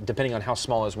 depending on how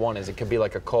small his 1 is, it could be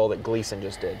like a call that Gleason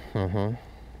just did. Mm-hmm.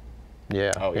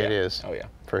 Yeah, it is. Oh, yeah.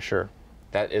 For sure.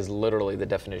 That is literally the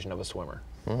definition of a swimmer.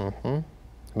 Mm-hmm.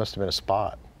 Must have been a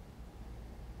spot.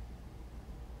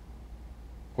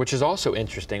 Which is also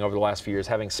interesting over the last few years,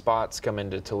 having spots come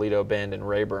into Toledo Bend and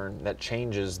Rayburn, that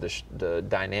changes the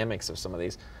dynamics of some of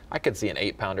these. I could see an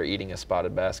 8-pounder eating a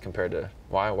spotted bass compared to,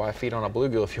 why feed on a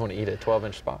bluegill if you want to eat a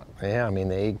 12-inch spot? Yeah, I mean,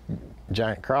 they eat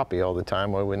giant crappie all the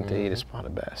time. Why wouldn't they eat a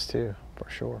spotted bass too, for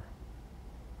sure?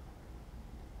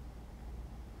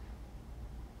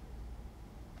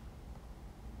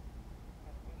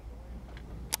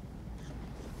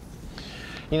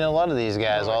 You know, a lot of these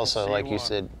guys also, like you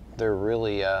said, they're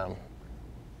really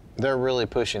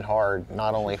pushing hard,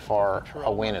 not only for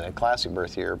a win in a Classic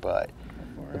Berth here, but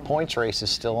the points race is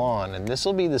still on, and this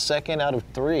will be the 2nd out of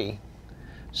 3.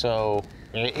 So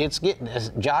it's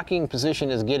jockeying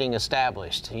position is getting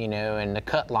established, you know, and the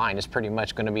cut line is pretty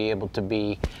much going to be able to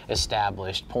be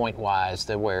established point-wise,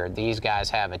 to where these guys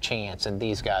have a chance and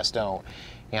these guys don't.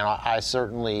 You know, I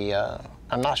certainly,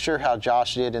 I'm not sure how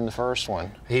Josh did in the first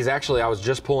one. He's actually, I was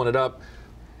just pulling it up.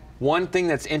 One thing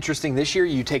that's interesting this year,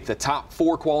 you take the top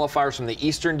 4 qualifiers from the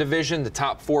Eastern Division, the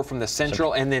top 4 from the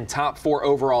Central, and then top 4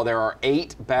 overall. There are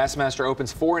 8 Bassmaster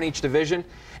Opens, 4 in each division.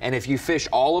 And if you fish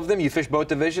all of them, you fish both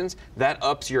divisions, that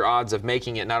ups your odds of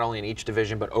making it not only in each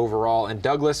division, but overall. And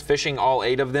Douglas, fishing all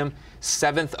 8 of them,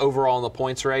 7th overall in the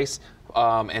points race.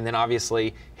 And then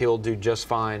obviously he'll do just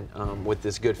fine with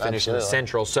this good finish in the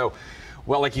Central. So,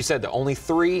 well, like you said, the only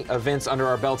 3 events under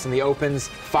our belts in the Opens,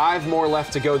 5 more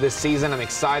left to go this season. I'm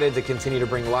excited to continue to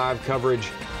bring live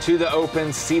coverage to the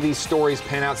Opens, see these stories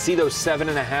pan out, see those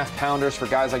 7.5 pounders for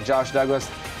guys like Josh Douglas,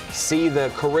 see the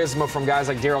charisma from guys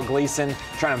like Daryl Gleason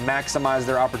trying to maximize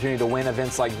their opportunity to win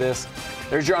events like this.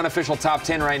 There's your unofficial top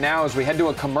 10 right now as we head to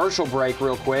a commercial break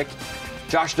real quick.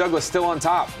 Josh Douglas still on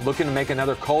top, looking to make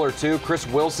another cull or 2. Chris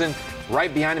Wilson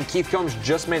right behind him. Keith Combs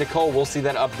just made a cull. We'll see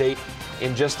that update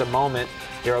in just a moment.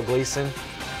 Daryl Gleason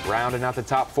rounding out the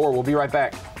top 4. We'll be right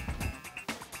back.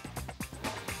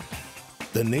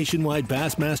 The Nationwide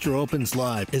Bassmaster Opens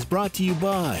Live is brought to you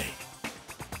by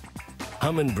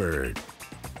Humminbird,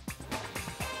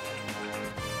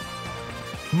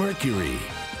 Mercury,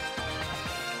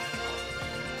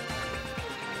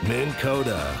 Minn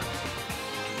Kota,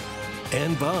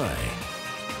 and by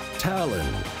Talon.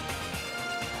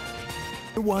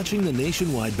 You're watching the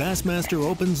Nationwide Bassmaster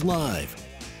Opens Live.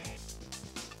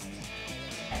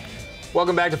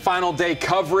 Welcome back to final day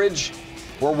coverage.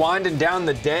 We're winding down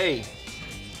the day.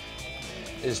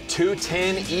 It is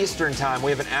 2:10 Eastern time.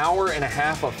 We have an hour and a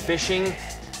half of fishing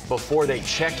before they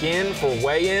check in for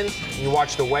weigh-in. You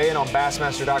watch the weigh-in on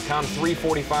Bassmaster.com,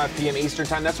 3:45 p.m. Eastern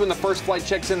time. That's when the first flight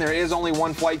checks in. There is only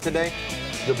one flight today.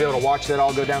 You'll be able to watch that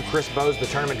all go down. Chris Bowes, the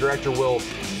tournament director, will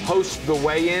host the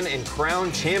weigh-in and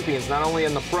crown champions, not only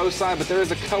in the pro side, but there is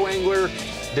a co-angler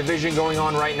division going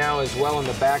on right now as well in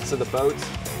the backs of the boats.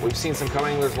 We've seen some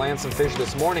co-anglers land some fish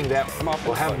this morning that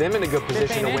will have them in a good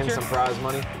position to win some prize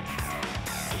money.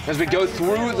 As we go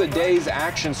through the day's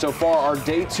action so far, our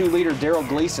day 2 leader, Daryl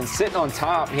Gleason, sitting on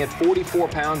top. He had 44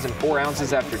 pounds and 4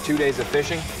 ounces after 2 days of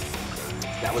fishing.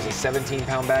 That was a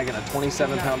 17-pound bag and a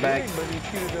 27-pound bag.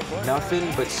 Nothing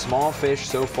but small fish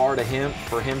so far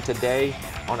for him today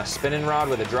on a spinning rod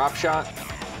with a drop shot.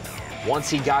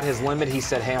 Once he got his limit, he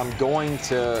said, hey, I'm going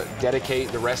to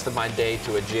dedicate the rest of my day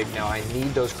to a jig. Now, I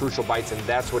need those crucial bites, and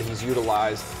that's what he's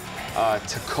utilized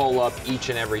to cull up each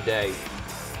and every day.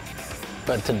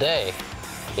 But today,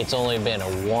 it's only been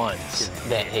once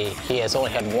that he has only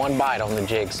had 1 bite on the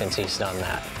jig since he's done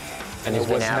that. And it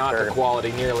was not the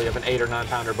quality nearly of an 8 or 9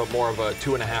 pounder, but more of a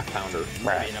 2.5 pounder.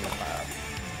 Right.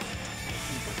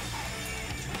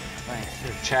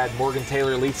 Chad Morgan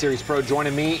Taylor, Elite Series Pro,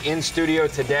 joining me in studio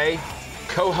today,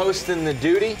 co-hosting the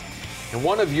duty, and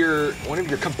one of your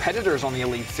competitors on the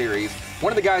Elite Series.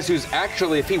 One of the guys who's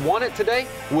actually, if he won it today,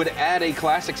 would add a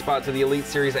classic spot to the Elite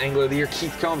Series Angler of the Year,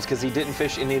 Keith Combs, because he didn't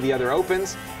fish any of the other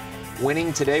Opens.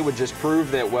 Winning today would just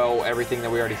prove that, well, everything that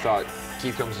we already thought.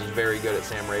 Keith Combs is very good at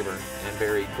Sam Rayburn and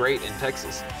very great in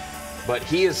Texas. But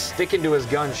he is sticking to his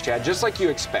guns, Chad, just like you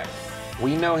expect.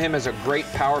 We know him as a great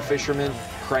power fisherman,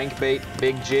 crankbait,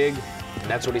 big jig, and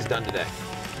that's what he's done today.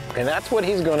 And that's what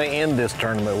he's going to end this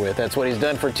tournament with. That's what he's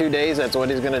done for 2 days. That's what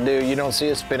he's going to do. You don't see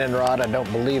a spinning rod, I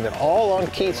don't believe it, all on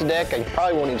Keith's deck. You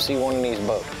probably won't even see one in his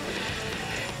boat.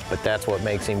 But that's what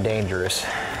makes him dangerous.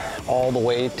 All the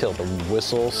way till the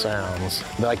whistle sounds.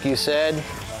 Like you said,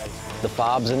 the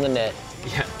fob's in the net.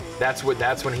 Yeah, that's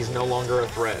when he's no longer a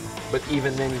threat. But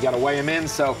even then, you got to weigh him in.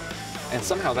 So, and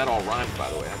somehow that all rhymed, by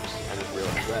the way. I just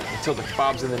realized that. Until the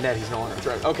fob's in the net, he's no longer a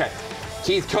threat. Okay.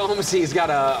 Keith Combs, he's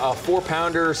got a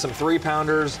 4-pounder, some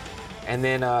 3-pounders, and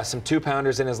then some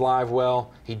 2-pounders in his live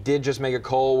well. He did just make a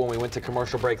cull when we went to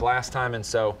commercial break last time, and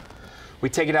so we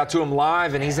take it out to him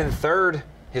live, and he's in 3rd.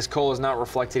 His cull is not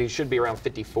reflected. He should be around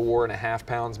 54.5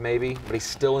 pounds maybe, but he's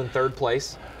still in 3rd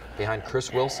place behind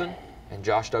Chris Wilson and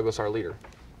Josh Douglas, our leader.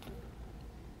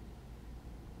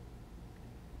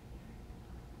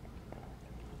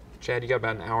 Chad, you got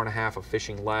about an hour and a half of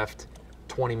fishing left.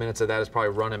 20 minutes of that is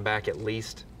probably running back at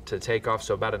least to take off,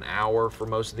 so about an hour for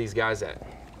most of these guys at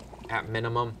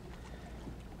minimum.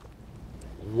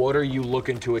 What are you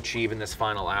looking to achieve in this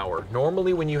final hour?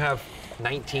 Normally when you have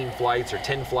 19 flights or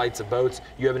 10 flights of boats,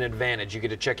 you have an advantage. You get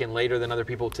to check in later than other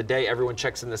people. Today, everyone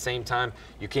checks in the same time.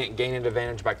 You can't gain an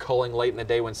advantage by culling late in the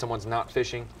day when someone's not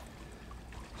fishing.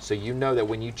 So you know that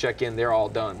when you check in, they're all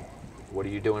done. What are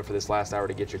you doing for this last hour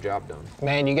to get your job done?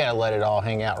 Man, you got to let it all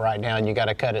hang out right now, and you got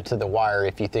to cut it to the wire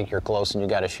if you think you're close and you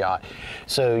got a shot.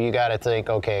 So you got to think,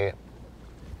 okay,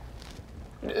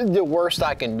 the worst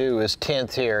I can do is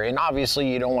 10th here, and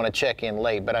obviously you don't want to check in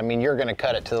late, but I mean, you're going to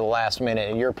cut it to the last minute,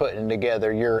 and you're putting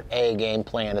together your A game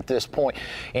plan at this point,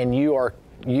 and you are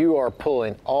you are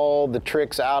pulling all the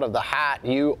tricks out of the hat.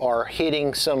 You are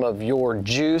hitting some of your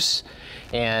juice,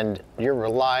 and you're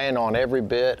relying on every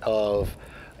bit of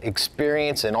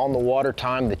experience and on the water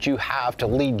time that you have to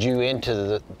lead you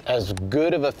into as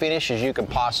good of a finish as you can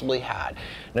possibly have.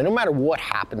 Now, no matter what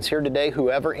happens here today,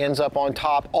 whoever ends up on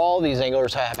top, all these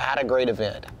anglers have had a great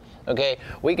event. Okay,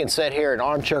 we can sit here and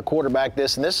armchair quarterback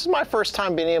this, and this is my first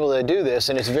time being able to do this,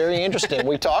 and it's very interesting.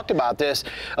 We talked about this,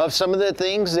 of some of the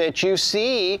things that you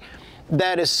see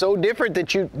that is so different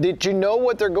that you know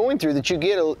what they're going through, that you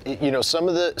get some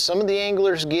of the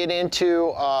anglers get into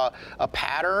a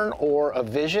pattern or a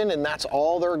vision, and that's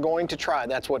all they're going to try.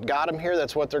 That's what got them here.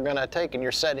 That's what they're going to take. And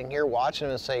you're sitting here watching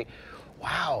them and say,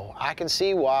 wow, I can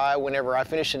see why whenever I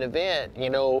finish an event,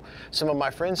 some of my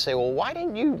friends say, well, why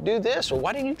didn't you do this? Or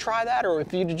why didn't you try that? Or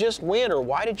if you just win, or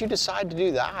why did you decide to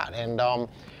do that? And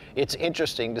it's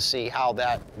interesting to see how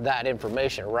that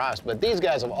information arrives. But these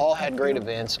guys have all had great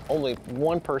events. Only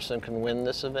one person can win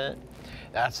this event.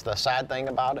 That's the sad thing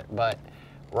about it. But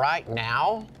right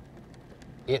now,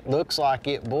 it looks like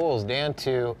it boils down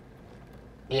to,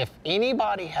 if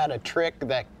anybody had a trick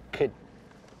that could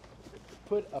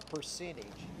put a percentage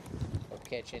of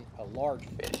catching a large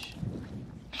fish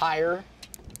higher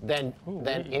than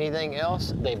anything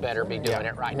else, they better be doing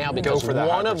it right now, because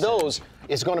one of those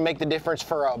is going to make the difference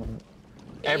for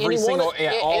every one of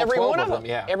them.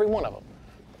 Every one of them.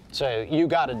 So you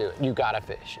got to do it. You got to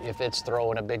fish. If it's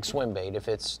throwing a big swim bait, if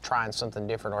it's trying something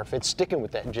different, or if it's sticking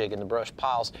with that jig in the brush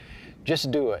piles,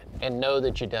 just do it and know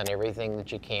that you've done everything that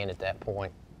you can at that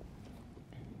point.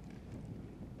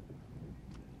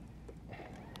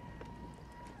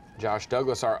 Josh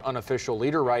Douglas, our unofficial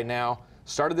leader right now,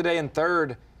 started the day in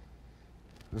third.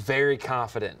 Very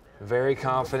confident, very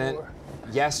confident.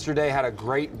 Yesterday had a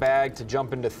great bag to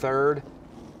jump into third.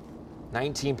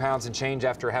 19 pounds and change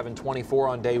after having 24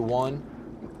 on day one.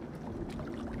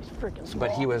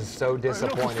 But he was so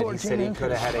disappointed. He said he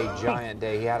could have had a giant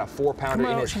day. He had a 4-pounder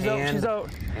in his hand,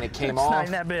 and it came off.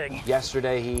 That big.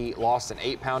 Yesterday he lost an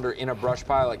 8-pounder in a brush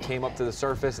pile. It came up to the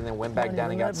surface and then went back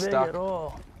down and got stuck.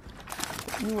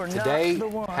 Today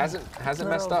hasn't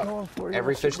messed up.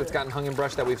 Every fish that's gotten hung in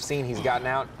brush that we've seen, he's gotten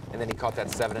out, and then he caught that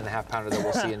 7.5-pounder that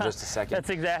we'll see in just a second.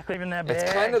 That's exactly even that big.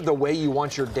 It's kind of the way you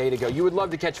want your day to go. You would love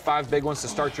to catch 5 big ones to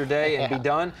start your day and be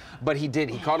done, but he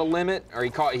did. He caught a limit, or he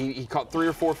caught 3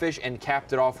 or 4 fish and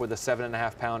capped it off with a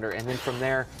 7.5-pounder, and then from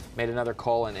there made another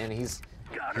call, and he's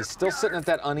still sitting at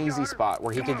that uneasy spot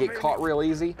where he could get caught real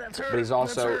easy, but he's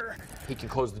also, he can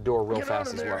close the door real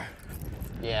fast as well.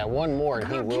 Yeah, one more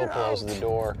and he will close the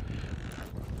door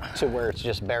to where it's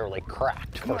just barely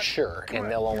cracked for sure, and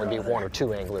there'll only be 1 or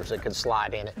 2 anglers that can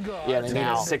slide in it. Yeah, they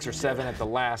need 6 or 7 at the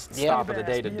last stop of the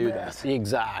day to do that.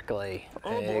 Exactly.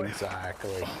 Oh boy.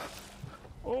 Exactly.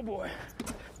 Oh boy.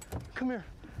 Come here.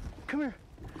 Come here.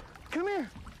 Come here.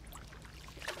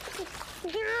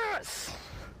 Yes!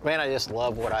 Man, I just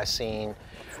love what I've seen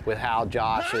with how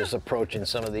Josh is approaching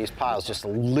some of these piles just a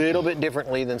little bit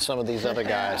differently than some of these other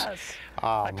guys.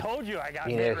 I told you I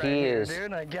got her right here,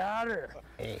 dude. I got her.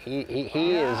 He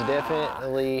is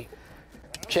definitely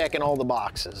checking all the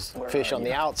boxes. Fish on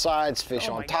the outsides, fish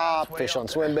on top, fish on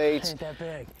swim baits.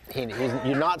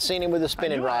 You're not seeing him with a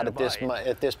spinning rod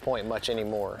at this point much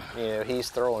anymore. He's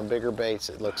throwing bigger baits,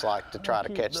 it looks like, to try to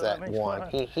catch that one.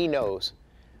 He knows.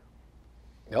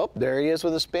 Oh, there he is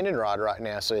with a spinning rod right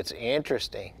now, so it's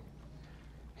interesting.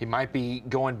 He might be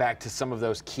going back to some of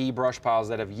those key brush piles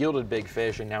that have yielded big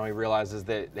fish, and now he realizes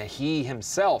that he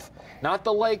himself, not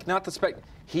the lake, not the spec,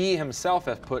 he himself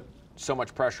has put so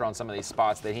much pressure on some of these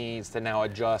spots that he needs to now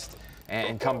adjust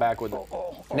and come back with it.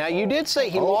 Now, you did say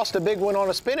he lost a big one on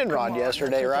a spinning rod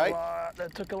yesterday, right?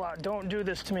 That took a lot. Don't do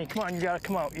this to me. Come on, you gotta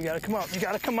come out. You gotta come out. You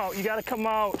gotta come out. You gotta come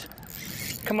out.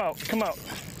 Come out. Come out.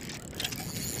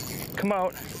 Come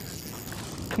out.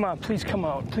 Come on, please come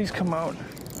out. Please come out.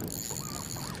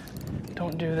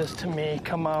 Don't do this to me.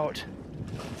 Come out.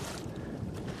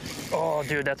 Oh,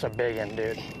 dude, that's a big one,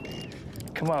 dude.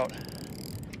 Come out.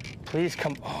 Please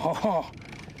come. Oh,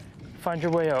 find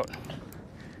your way out.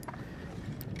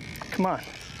 Come on.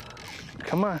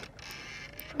 Come on.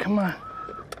 Come on.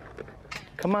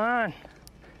 Come on.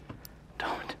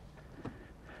 Don't.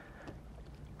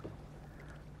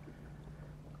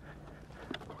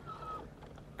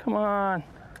 Come on.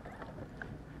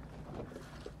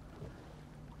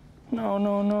 No,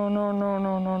 no, no, no, no,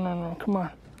 no, no, no, no. Come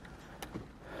on.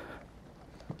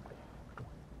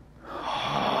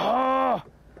 Oh.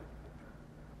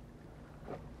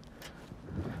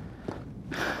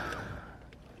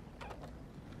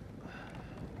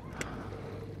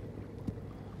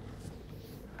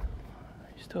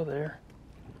 You still there?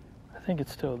 I I think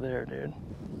it's still there, dude.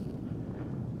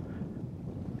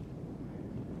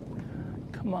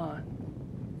 Come on.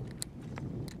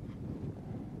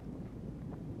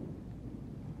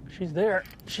 She's there.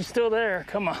 She's still there.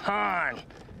 Come on.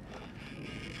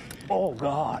 Oh,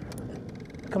 God.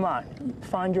 Come on.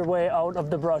 Find your way out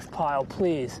of the brush pile,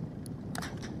 please.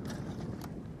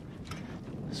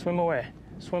 Swim away.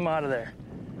 Swim out of there.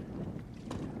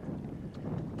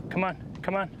 Come on.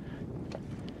 Come on.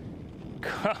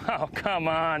 Oh, come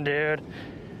on, dude.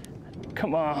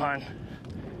 Come on.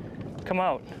 Come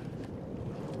out.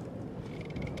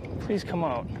 Please come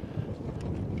out.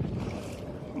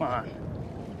 Come on.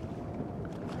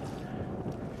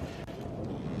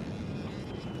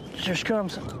 Here she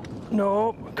comes.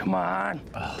 Nope. Come on.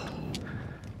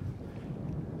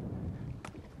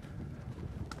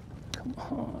 Come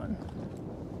on.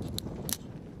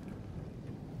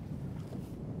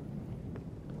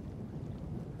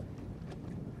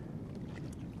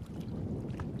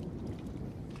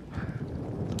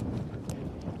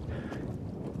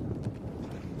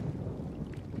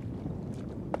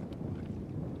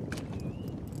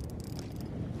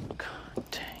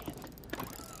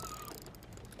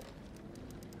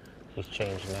 He's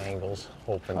changing angles,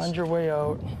 hoping. Find your way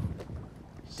out.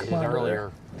 Did it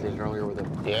earlier. Did it earlier with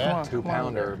a Yeah.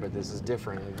 2-pounder, but this is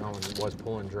different. It was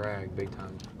pulling drag big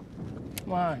time.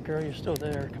 Come on, girl, you're still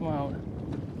there. Come out.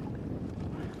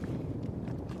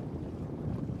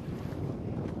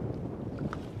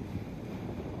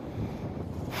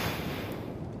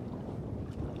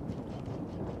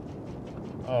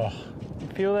 Oh. You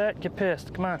feel that? Get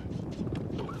pissed. Come on.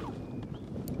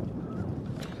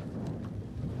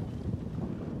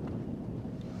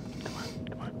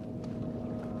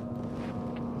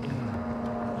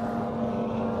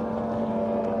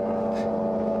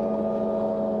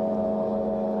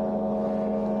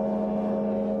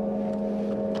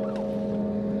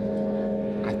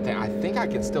 I think I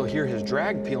can still hear his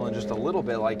drag peeling just a little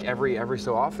bit, like every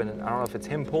so often. I don't know if it's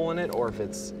him pulling it or if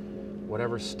it's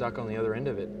whatever's stuck on the other end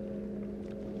of it.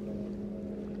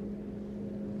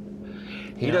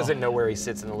 He doesn't know where he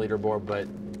sits in the leaderboard, but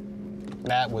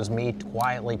that was me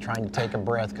quietly trying to take a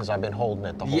breath because I've been holding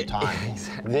it the whole time.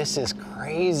 Exactly. This is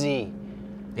crazy.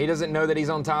 He doesn't know that he's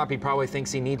on top. He probably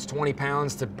thinks he needs 20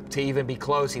 pounds to even be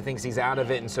close. He thinks he's out of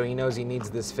it, and so he knows he needs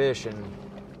this fish, and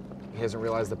he hasn't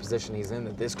realized the position he's in,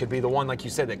 that this could be the one, like you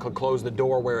said, that could close the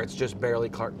door where it's just barely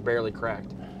cracked.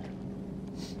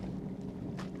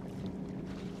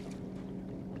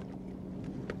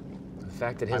 The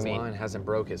fact that his line hasn't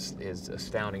broke is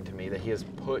astounding to me, that he is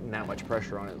putting that much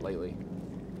pressure on it lately.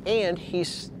 And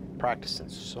he's practicing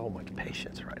so much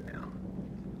patience right now.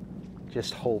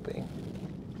 Just hoping.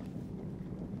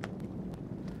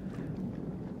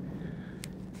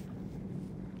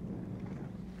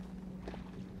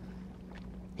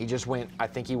 He just went, I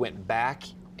think he went back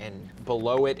and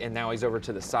below it, and now he's over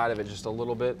to the side of it just a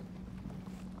little bit.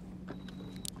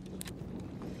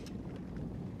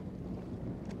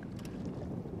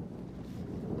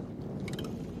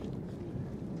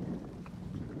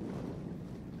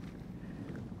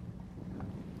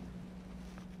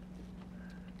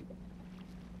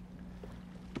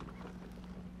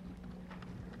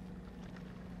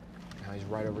 Now he's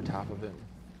right over top of it.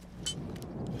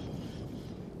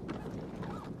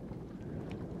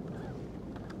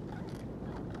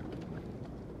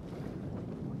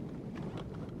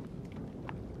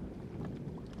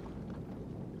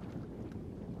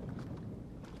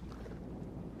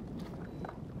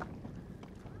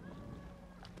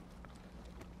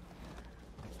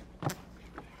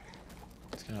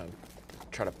 Gonna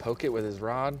try to poke it with his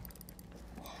rod.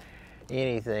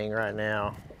 Anything right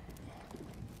now.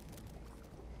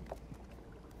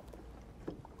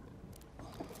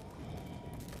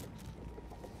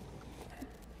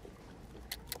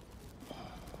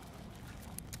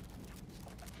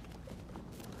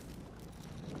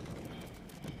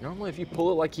 Normally, if you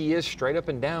pull it like he is, straight up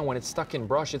and down, when it's stuck in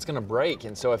brush, it's gonna break.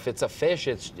 And so if it's a fish,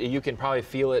 you can probably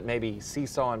feel it maybe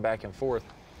seesawing back and forth.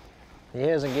 He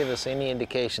hasn't given us any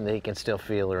indication that he can still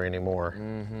feel her anymore.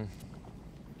 Mm-hmm.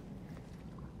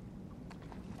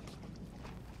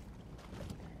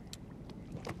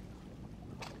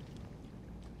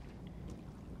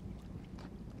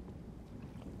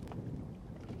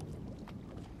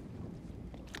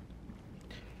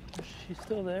 She's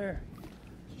still there.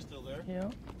 She's still there? Yeah.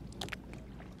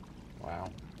 Wow.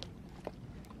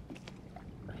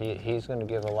 He's going to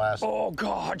give a last. Oh,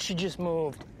 God, she just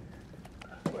moved.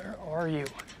 Where are you?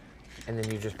 And then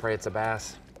you just pray it's a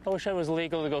bass. I wish I was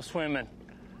legal to go swimming.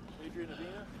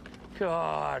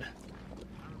 God.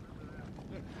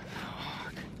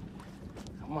 Fuck.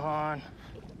 Come on.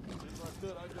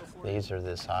 These are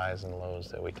this highs and lows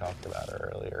that we talked about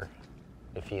earlier.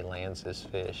 If he lands this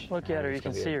fish, Look at her, you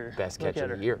can see her. Best Look catch at of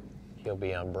the her. year. He'll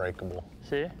be unbreakable.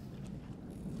 See?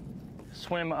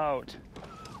 Swim out.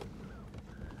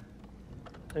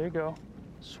 There you go.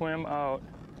 Swim out.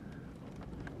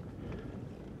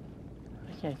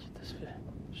 I can't get this fish.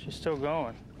 She's still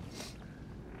going.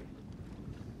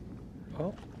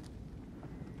 Oh.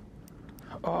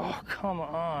 Oh, come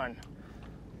on.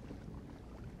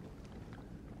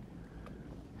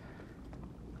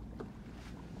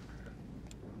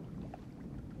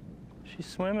 She's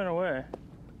swimming away.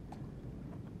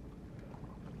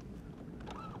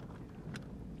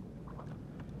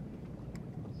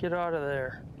 Get out of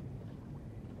there.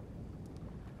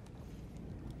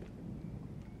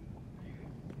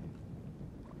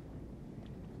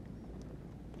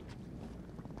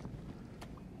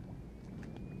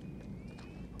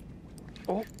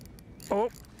 Oh, oh,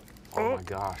 Oh my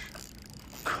gosh.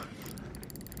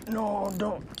 No,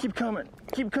 don't. Keep coming.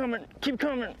 Keep coming. Keep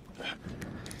coming.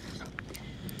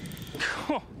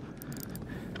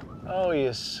 Oh, he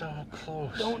is so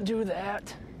close. Don't do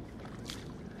that.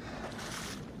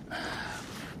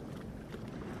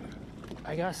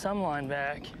 I got some line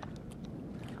back.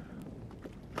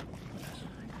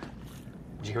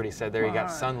 Did you hear what he said there? He got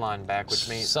sunline back, which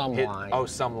means Some line. Oh,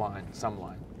 some line.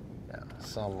 Yeah,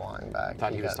 some line back. I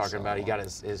thought he was talking about he got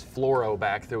his fluoro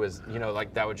back through his, you know,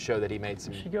 like that would show that he made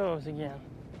some. She goes again.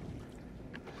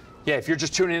 Yeah, if you're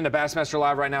just tuning in to Bassmaster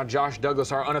Live right now, Josh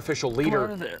Douglas, our unofficial leader, Come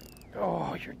out of there.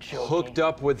 Oh, you're joking. hooked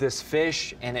up with this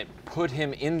fish, and it put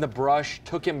him in the brush,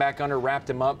 took him back under, wrapped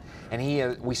him up,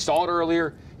 and we saw it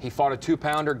earlier. He fought a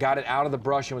 2-pounder, got it out of the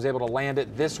brush, and was able to land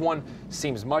it. This one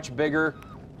seems much bigger.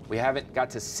 We haven't got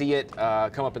to see it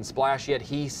come up and splash yet.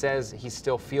 He says he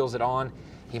still feels it on.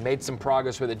 He made some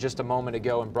progress with it just a moment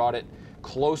ago and brought it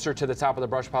closer to the top of the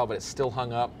brush pile, but it's still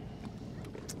hung up.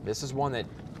 This is one that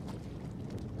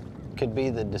could be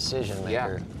the decision maker.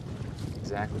 Yeah,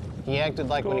 exactly. He acted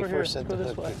like Go when he over first here. set Go the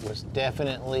this hook, way. it was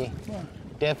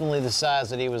definitely the size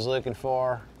that he was looking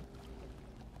for.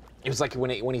 It was like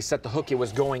when he set the hook, it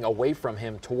was going away from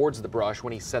him towards the brush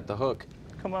when he set the hook.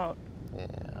 Come out. Yeah.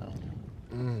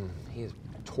 He's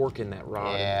torquing that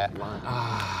rod. Yeah.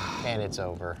 Ah. And it's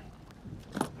over.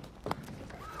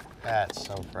 That's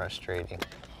so frustrating.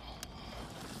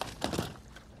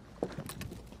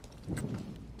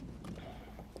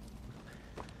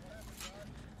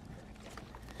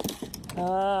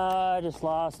 I just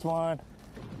lost one.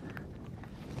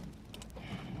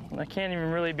 I can't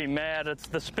even really be mad. It's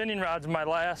the spinning rod's my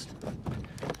last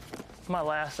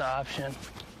option.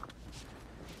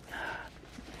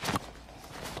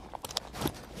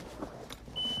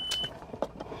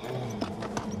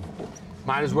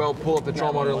 Might as well pull up the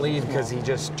troll motor and leave because he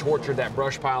just tortured that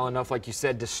brush pile enough, like you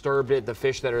said, disturbed it, the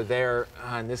fish that are there.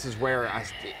 And this is where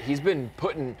he's been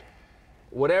putting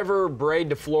whatever braid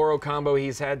to fluoro combo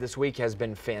he's had this week has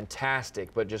been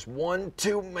fantastic, but just one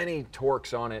too many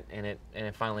torques on it, and it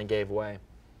finally gave way.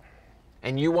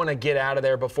 And you want to get out of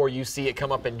there before you see it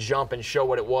come up and jump and show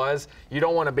what it was. You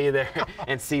don't want to be there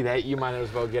and see that. You might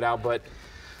as well get out. But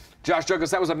Josh Douglas,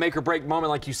 that was a make or break moment,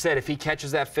 like you said. If he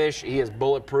catches that fish, he is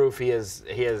bulletproof. He is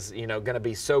going to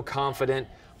be so confident.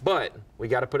 But we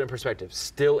got to put it in perspective.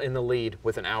 Still in the lead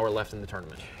with an hour left in the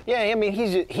tournament. Yeah, I mean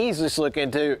he's just looking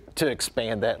to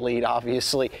expand that lead,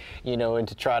 obviously, and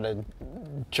to try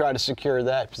to secure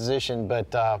that position.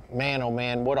 But man, oh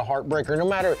man, what a heartbreaker! No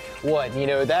matter what,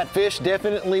 that fish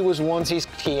definitely was ones he's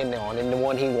keying on and the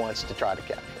one he wants to try to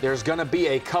catch. There's going to be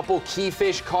a couple key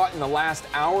fish caught in the last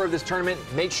hour of this tournament.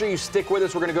 Make sure you stick with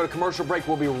us. We're going to go to commercial break.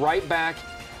 We'll be right back,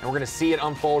 and we're going to see it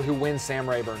unfold. Who wins? Sam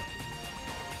Rayburn.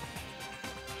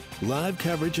 Live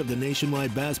coverage of the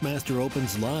Nationwide Bassmaster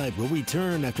Opens Live will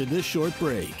return after this short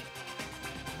break.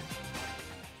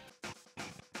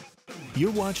 You're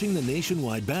watching the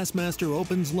Nationwide Bassmaster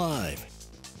Opens Live.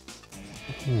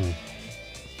 Here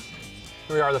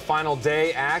we are, the final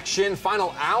day action,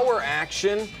 final hour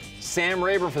action. Sam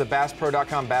Rayburn for the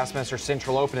BassPro.com Bassmaster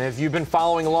Central Open. And if you've been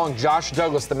following along, Josh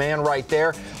Douglas, the man right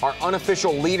there, our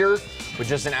unofficial leader with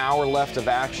just an hour left of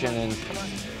action. And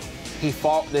he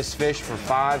fought this fish for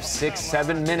 5, 6,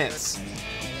 7 minutes.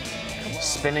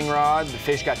 Spinning rod, the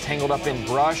fish got tangled up in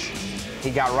brush. He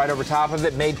got right over top of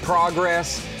it, made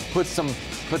progress, put some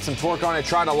torque on it,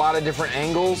 tried a lot of different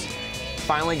angles.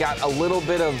 Finally got a little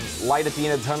bit of light at the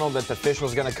end of the tunnel that the fish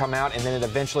was gonna come out, and then it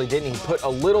eventually didn't. He put a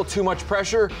little too much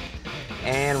pressure,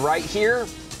 and right here,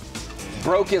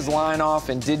 broke his line off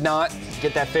and did not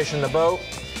get that fish in the boat.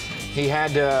 He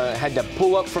had to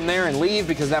pull up from there and leave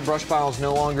because that brush pile is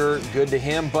no longer good to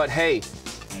him. But hey,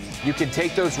 You can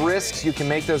take those risks, you can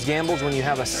make those gambles when you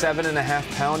have a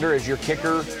 7.5 pounder as your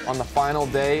kicker on the final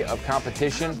day of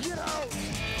competition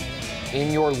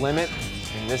in your limit.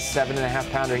 And this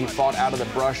 7.5 pounder he fought out of the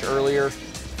brush earlier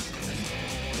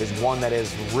is one that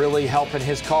is really helping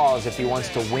his cause if he wants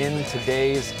to win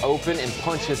today's Open and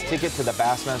punch his ticket to the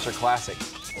Bassmaster Classic.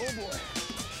 Oh boy.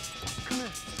 Come here.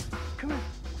 Come here. Come here.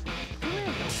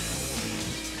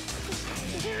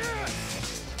 Yeah.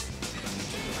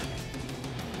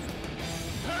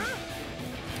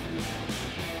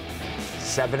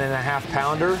 7.5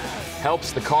 pounder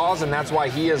helps the cause, and that's why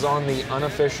he is on the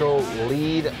unofficial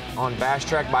lead on Bass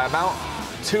Track by about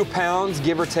 2 pounds,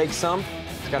 give or take some.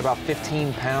 He's got about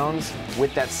 15 pounds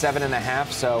with that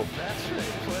 7.5, so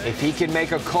if he can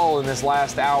make a cull in this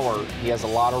last hour, he has a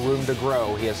lot of room to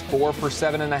grow. He has 4 for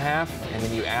 7.5, and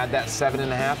then you add that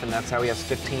 7.5, and that's how he has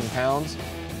 15 pounds.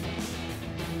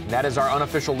 That is our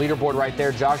unofficial leaderboard right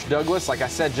there. Josh Douglas, like I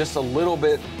said, just a little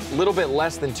bit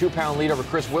less than 2 pound lead over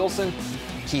Chris Wilson.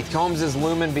 Keith Combs is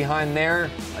looming behind there,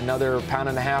 another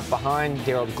 1.5 pounds behind.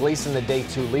 Daryl Gleason, the day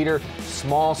 2 leader.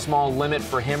 Small limit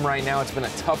for him right now. It's been a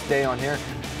tough day on here,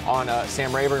 on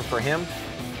Sam Rayburn for him.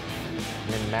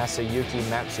 And then Masayuki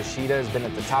Matsushita has been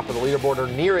at the top of the leaderboard or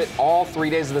near it all 3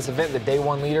 days of this event. The day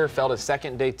 1 leader fell to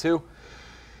second, day 2.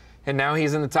 And now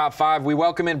he's in the top 5. We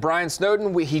welcome in Brian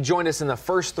Snowden. He joined us in the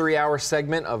first 3-hour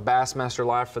segment of Bassmaster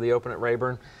Live for the Open at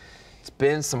Rayburn. It's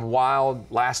been some wild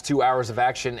last 2 hours of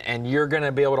action, and you're going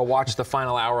to be able to watch the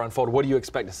final hour unfold. What do you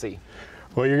expect to see?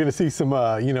 Well, you're going to see some,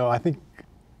 I think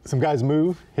some guys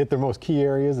move, hit their most key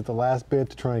areas at the last bit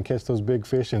to try and catch those big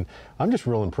fish, and I'm just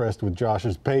real impressed with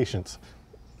Josh's patience.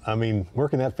 I mean,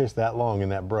 working that fish that long in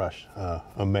that brush,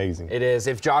 amazing. It is.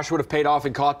 If Josh would have paid off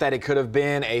and caught that, it could have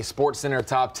been a SportsCenter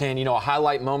top 10, a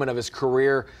highlight moment of his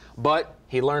career. But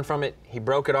he learned from it, he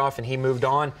broke it off, and he moved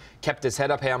on, kept his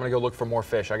head up. Hey, I'm going to go look for more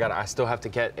fish. I still have to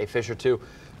get a fish or two.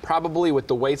 Probably with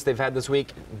the weights they've had this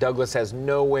week, Douglas has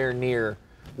nowhere near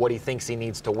what he thinks he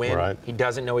needs to win. Right. He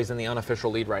doesn't know he's in the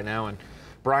unofficial lead right now. And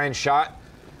Brian Schott,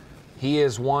 he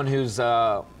is one who's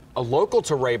a local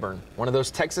to Rayburn, one of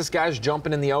those Texas guys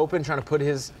jumping in the Open, trying to put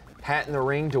his hat in the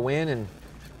ring to win, and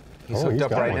he's hooked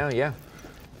up right now. Yeah,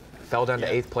 fell down to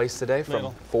 8th place today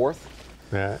from 4th.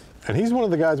 Yeah, and he's one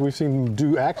of the guys we've seen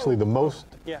do actually the most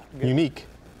unique.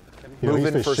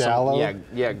 Moving he's for shallow,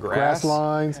 some grass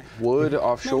lines, wood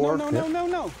offshore.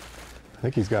 No. I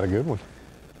think he's got a good one.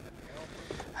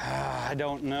 I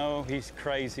don't know. He's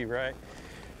crazy, right?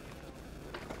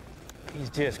 He's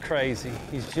just crazy.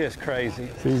 He's just crazy.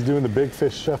 See, he's doing the big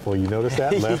fish shuffle. You notice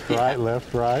that? Left, right,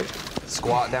 left, right.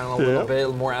 Squat down a little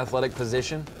bit, more athletic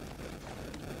position.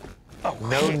 Oh,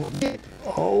 no.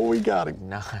 Oh, we got him.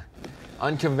 Nah.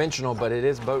 Unconventional, but it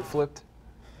is boat flipped.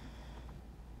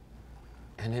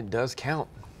 And it does count.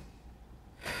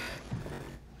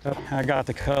 Oh, I got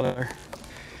the color.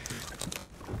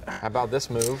 How about this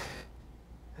move?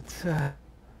 It's, I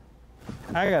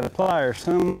got a plier,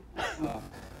 some.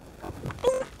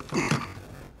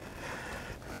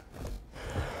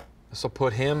 This will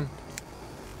put him.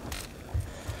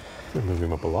 Move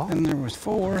him up a lot. And there was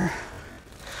 4. I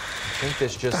think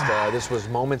this was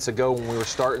moments ago when we were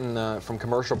starting from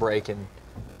commercial break, and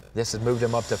this has moved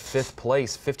him up to 5th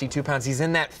place, 52 pounds. He's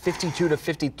in that 52 to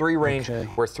 53 range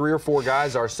where 3 or 4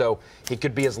 guys are, so he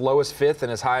could be as low as 5th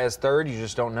and as high as 3rd. You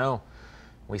just don't know.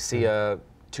 We see a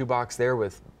 2-box there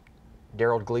with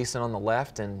Daryl Gleason on the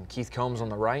left and Keith Combs on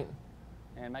the right.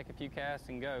 And make a few casts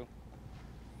and go.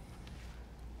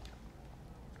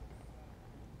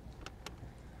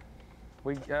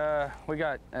 We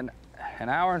got an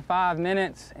hour and 5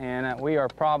 minutes, and we are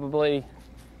probably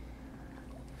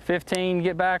 15 to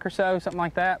get back or so, something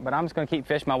like that. But I'm just going to keep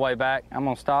fishing my way back. I'm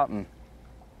going to stop and,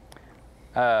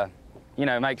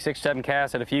 make 6 or 7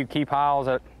 casts at a few key piles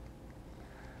that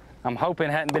I'm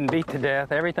hoping hadn't been beat to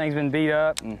death. Everything's been beat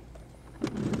up, and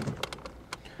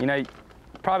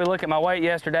probably look at my weight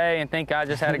yesterday and think I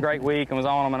just had a great week and was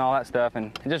on them and all that stuff, and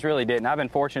it just really didn't. I've been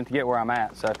fortunate to get where I'm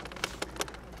at, so.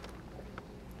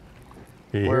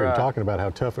 You hear him talking about how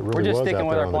tough it really was. We're just out sticking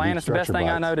with there our plan. It's the best thing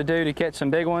I know to do to catch some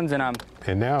big ones, and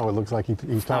now it looks like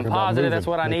he's talking about I'm positive that's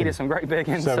what I need is some great big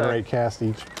ones. 7 or 8 casts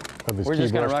each of his We're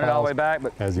just going to run it all the way back,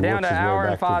 but down to an hour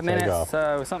and 5 minutes,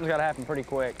 so something's got to happen pretty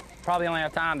quick. Probably only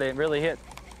have time to really hit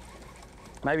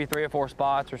maybe 3 or 4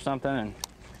 spots or something and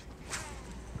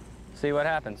see what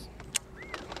happens.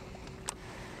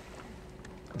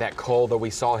 That cull that we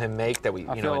saw him make, that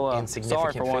I feel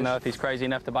insignificant sorry for one fish. if he's crazy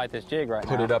enough to bite this jig right now.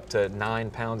 Put it up to 9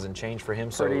 pounds and change for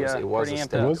him, so it was a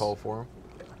steady cull for him.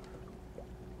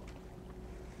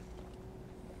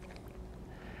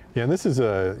 Yeah, and this is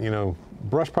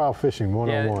brush pile fishing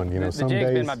one-on-one. You know, some the jig's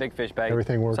days been my big fish bait.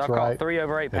 everything works so I right. caught 3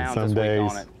 over 8 pounds and some this days,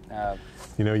 week on it.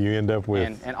 You know, you end up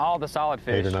with and all the solid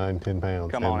fish 8 or 9, 10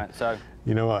 pounds. come on it. So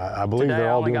you know, I believe today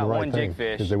they're all doing I the only got right 1 thing jig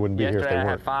fish. because they wouldn't be here if Yesterday they I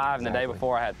weren't. had 5, and the day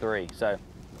before I had 3. So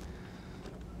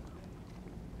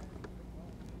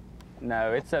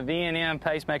no, it's a V&M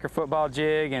pacemaker football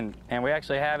jig, and we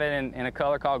actually have it in a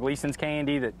color called Gleason's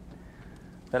Candy that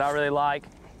I really like,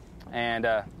 and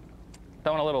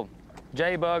throwing a little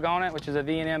J-Bug on it, which is a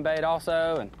V&M bait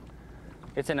also, and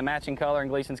it's in the matching color in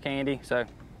Gleason's Candy. So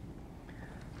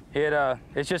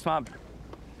it's just my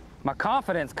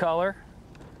confidence color,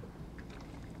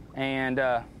 and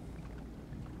I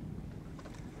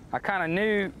kind of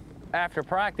knew after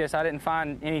practice I didn't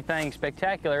find anything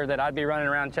spectacular that I'd be running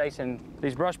around chasing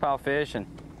these brush pile fish, and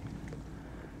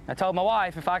I told my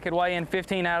wife if I could weigh in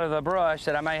 15 out of the brush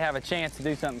that I may have a chance to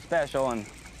do something special. And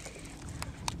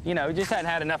you know, we just hadn't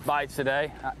had enough bites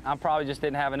today. I probably just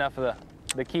didn't have enough of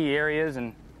the key areas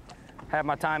and have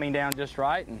my timing down just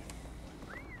right. And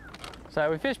so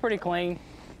we fished pretty clean.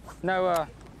 No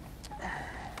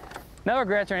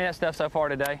regrets or any of that stuff so far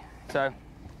today. So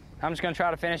I'm just gonna try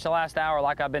to finish the last hour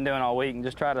like I've been doing all week and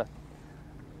just try to,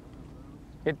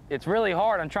 it's really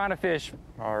hard. I'm trying to fish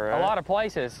a lot of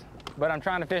places, but I'm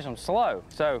trying to fish them slow.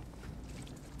 So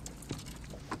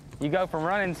you go from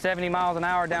running 70 miles an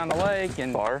hour down the lake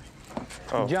and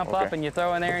you jump up and you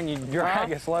throw in there and you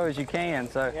drag as slow as you can.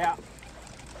 So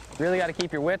really got to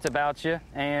keep your wits about you.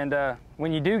 And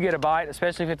when you do get a bite,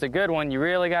 especially if it's a good one, you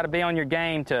really got to be on your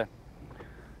game to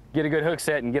get a good hook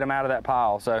set and get them out of that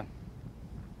pile. So,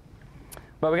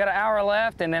 but we got an hour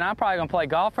left, and then I'm probably gonna play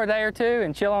golf for a day or two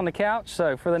and chill on the couch.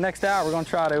 So for the next hour, we're gonna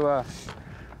try to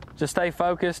just stay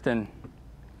focused and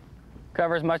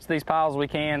cover as much of these piles as we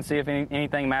can, see if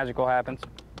anything magical happens.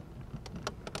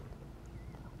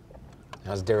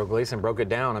 As Daryl Gleason broke it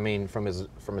down, I mean, from his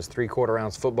 3/4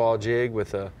 ounce football jig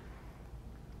with a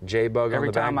J-Bug on the back.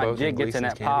 Every time my jig gets in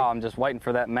that pile, I'm just waiting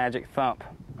for that magic thump.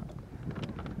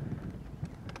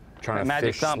 Trying to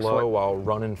fish slow while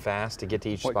running fast to get to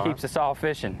each spot. What keeps us all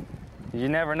fishing. You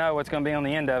never know what's going to be on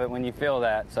the end of it when you feel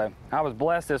that. So I was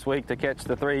blessed this week to catch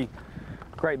the 3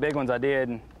 great big ones I did,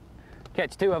 and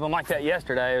catch 2 of them like that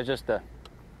yesterday. It was just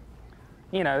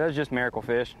you know, those just miracle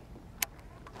fish.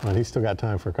 Well, he's still got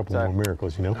time for a couple more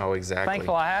miracles, you know. Oh, exactly.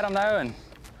 Thankful I had them though,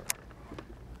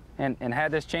 and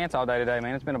had this chance all day today,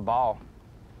 man. It's been a ball.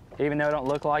 Even though it don't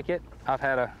look like it, I've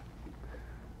had an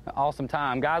awesome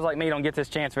time. Guys like me don't get this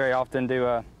chance very often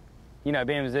to, you know,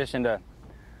 be in a position to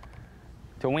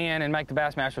win and make the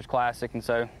Bassmasters Classic, and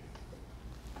so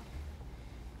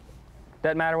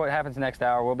doesn't matter what happens next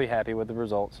hour, we'll be happy with the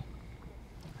results.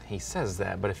 He says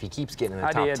that, but if he keeps getting in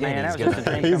the top 10,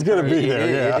 man, he's gonna be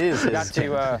there. It is. Got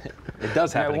to, it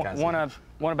does happen. You know,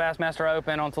 won a Bassmaster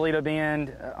Open on Toledo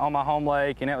Bend on my home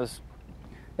lake, and it was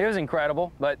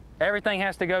incredible. But everything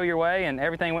has to go your way, and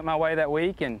everything went my way that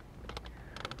week. And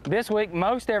this week,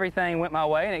 most everything went my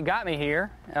way, and it got me here.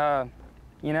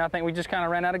 You know, I think we just kind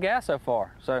of ran out of gas so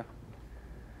far. So,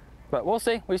 but we'll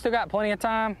see. We still got plenty of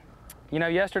time. You know,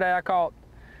 yesterday I caught.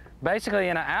 Basically,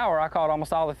 in an hour, I caught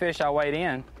almost all the fish I weighed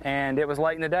in, and it was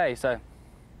late in the day, so.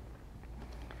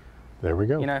 There we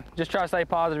go. You know, just try to stay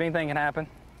positive. Anything can happen.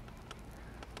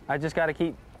 I just got to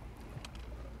keep.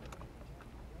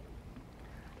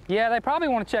 Yeah, they probably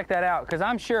want to check that out, because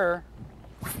I'm sure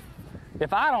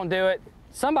if I don't do it,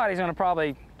 somebody's going to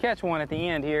probably catch one at the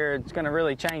end here. It's going to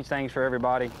really change things for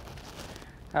everybody.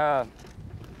 There's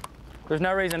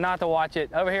no reason not to watch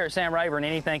it. Over here at Sam Rayburn,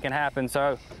 anything can happen,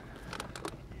 so.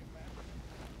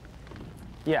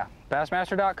 Yeah,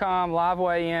 Bassmaster.com, live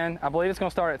weigh-in. I believe it's going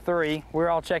to start at 3. We're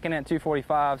all checking in at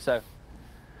 2:45, so.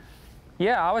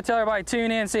 Yeah, I would tell everybody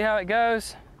tune in, see how it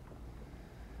goes.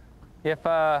 If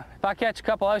I catch a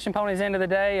couple ocean ponies into the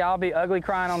day, I'll be ugly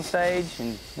crying on stage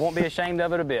and won't be ashamed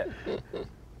of it a bit.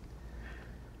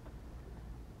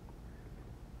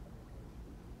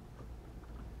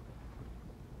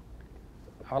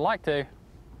 I would like to.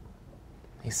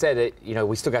 He said it, you know,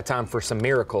 we still got time for some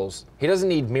miracles. He doesn't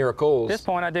need miracles. At this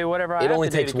point, I do whatever I have to do. It only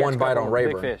takes one bite on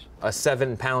Rayburn. A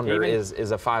 7-pounder is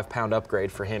a 5-pound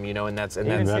upgrade for him, you know, and that's the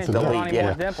lead.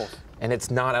 Yeah. And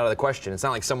it's not out of the question. It's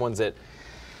not like someone's at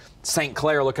St.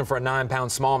 Clair looking for a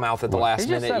 9-pound smallmouth at the last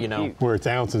minute, you know. Where it's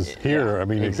ounces here, I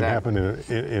mean, it can happen in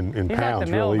He's pounds like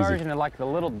the male real easy. version of like the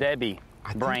Little Debbie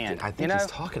brand. I think he's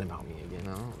talking about me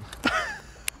again.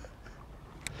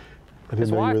 His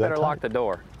wife better lock the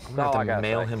door. I'm going to have to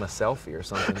mail him a selfie or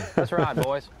something. That's right,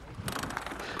 boys.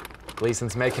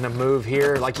 Gleason's making a move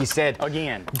here. Like he said,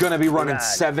 again, going to be running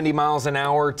 70 miles an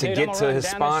hour to get to his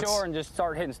spots. I'm gonna run down the shore and just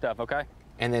start hitting stuff, okay?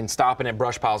 and then stopping at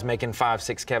brush piles, making 5,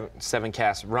 6, 7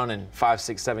 casts, running 5,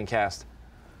 6, 7 casts.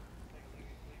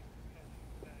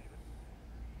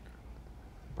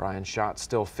 Brian Schott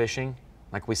still fishing.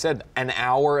 Like we said, an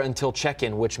hour until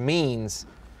check-in, which means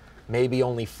maybe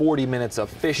only 40 minutes of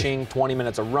fishing, 20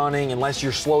 minutes of running, unless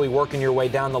you're slowly working your way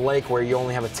down the lake where you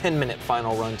only have a 10-minute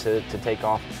final run to take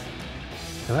off.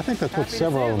 And I think that's what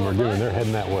several of them are doing. They're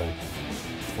heading that way.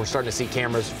 We're starting to see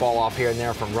cameras fall off here and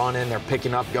there from running. They're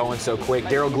picking up, going so quick.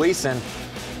 Daryl Gleason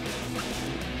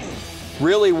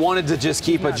really wanted to just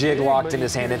keep a jig locked in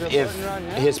his hand. If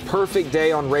his perfect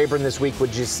day on Rayburn this week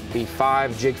would just be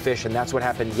 5 jig fish, and that's what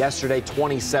happened yesterday,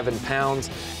 27 pounds.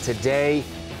 Today,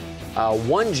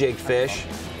 1 jig fish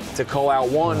to cull out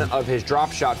one of his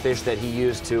drop shot fish that he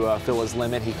used to fill his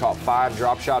limit. He caught 5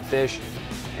 drop shot fish,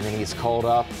 and then he's culled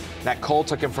up. That cull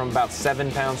took him from about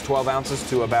 7 pounds, 12 ounces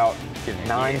to about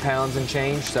 9 pounds and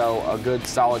change, so a good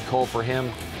solid cull for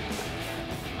him.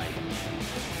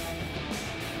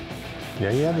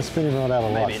 Yeah, he had the spinning rod out a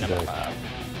lot today.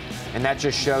 And that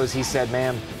just shows, he said,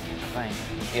 man,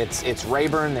 it's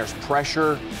Rayburn, there's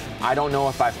pressure. I don't know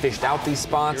if I fished out these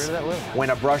spots. When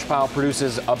a brush pile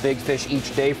produces a big fish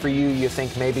each day for you, you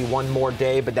think maybe one more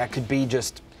day, but that could be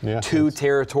just 2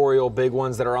 territorial big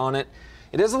ones that are on it.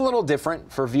 It is a little different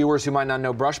for viewers who might not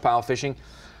know brush pile fishing.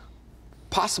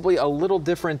 Possibly a little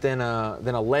different than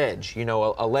a ledge. You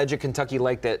know, a ledge at Kentucky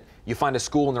Lake that you find a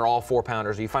school and they're all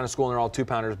 4-pounders, or you find a school and they're all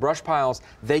 2-pounders. Brush piles,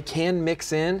 they can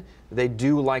mix in. They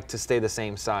do like to stay the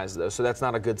same size though, so that's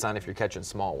not a good sign if you're catching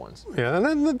small ones. Yeah, and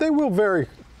then they will vary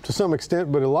to some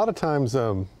extent, but a lot of times,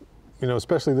 you know,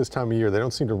 especially this time of year, they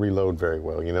don't seem to reload very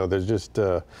well. You know, there's just,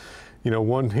 you know,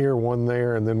 one here, one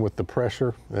there, and then with the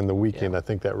pressure and the weekend, I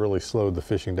think that really slowed the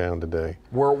fishing down today.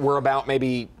 We're about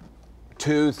maybe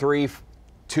 2, 3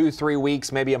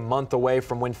 weeks, maybe a month away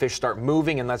from when fish start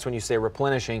moving, and that's when you say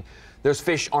replenishing. Those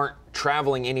fish aren't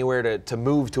traveling anywhere to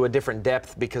move to a different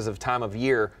depth because of time of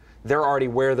year. They're already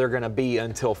where they're going to be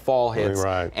until fall hits.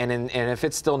 Right. And if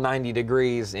it's still 90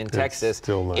 degrees in Texas,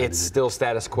 it's still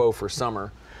status quo for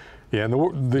summer. Yeah,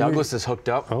 and Douglas is hooked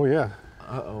up. Oh, yeah.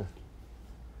 Uh-oh.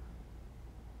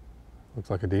 Looks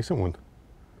like a decent one.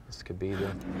 This could be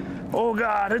the... Oh,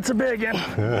 God, it's a big one.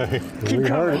 Keep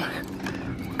coming.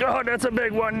 God, that's a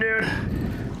big one, dude.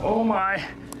 Oh, my.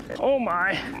 Oh,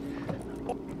 my.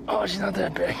 Oh, she's not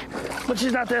that big. But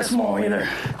she's not that small either.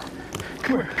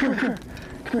 Come here, come here, come here.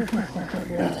 Come here, come here, come here, come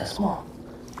here. You're not that small.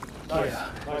 Nice.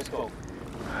 Nice goal.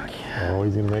 Oh,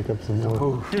 he's going to make up some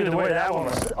more. Dude, the way that one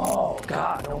was. Oh,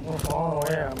 God, don't move all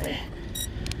the way on me.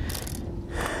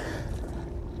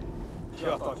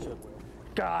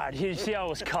 God, you see how it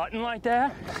was cutting like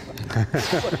that?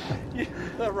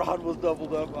 That rod was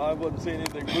doubled up. I wasn't seeing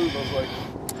anything move. I was like,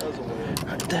 that's a way.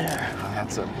 Right there.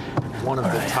 That's one of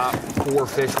the top 4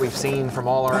 fish we've seen from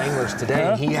all our anglers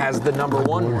today. And he has the #1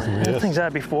 one. I think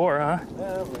that before, huh?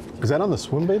 Is that on the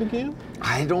swim bait again?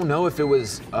 I don't know if it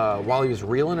was while he was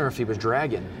reeling or if he was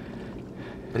dragging.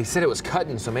 But he said it was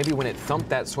cutting, so maybe when it thumped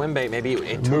that swim bait, maybe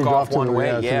it took off one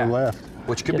way. To the left.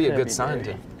 Which could be a good sign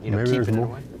to, you know, maybe keep it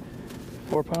away.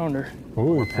 4-pounder.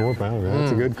 Ooh, 4-pounder.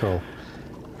 That's a good call.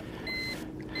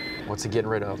 What's he getting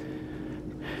rid of?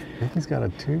 I think he's got a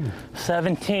 2.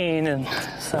 17 and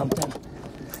something.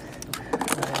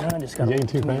 I just got gained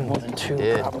 2 pounds. more than 2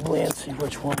 probably. Let's see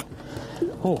which one.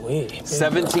 Holy.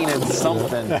 17 and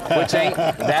something, which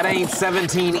ain't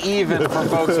 17 even for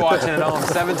folks watching at home.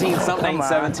 17 something ain't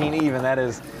 17 even. That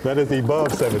is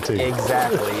above 17.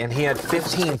 Exactly. And he had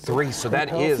 15.3, so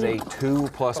that is a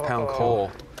 2+ pound cull.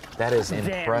 That is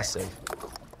impressive.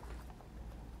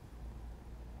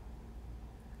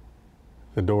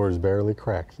 The door is barely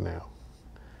cracked now.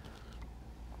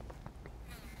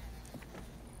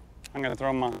 I'm going to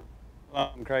throw my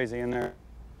crazy in there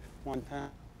one time.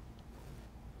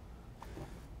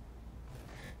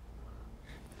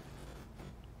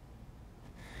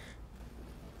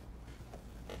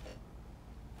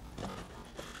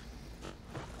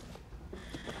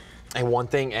 And one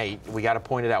thing, hey, we got to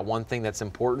point it out, one thing that's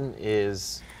important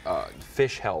is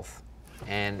fish health.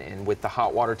 And with the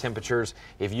hot water temperatures,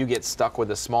 if you get stuck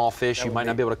with a small fish, you might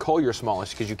not be able to cull your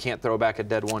smallest because you can't throw back a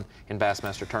dead one in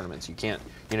Bassmaster tournaments. You can't,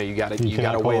 you know, you got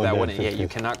to weigh that one in. Yeah, you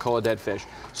cannot cull a dead fish.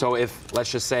 So if,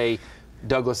 let's just say,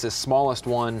 Douglas's smallest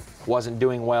one wasn't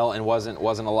doing well and wasn't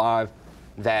alive,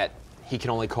 that he can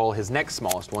only cull his next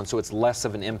smallest one, so it's less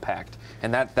of an impact.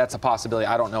 And that's a possibility.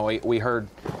 I don't know. We heard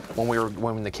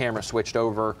when the camera switched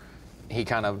over, he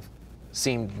kind of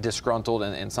seemed disgruntled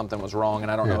and something was wrong,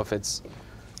 and I don't know if it's.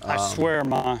 I swear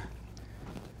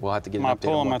we'll have to get an my update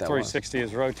pull on on my what that 360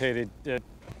 is rotated.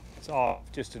 It's off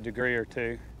just a degree or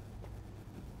 2.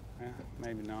 Yeah,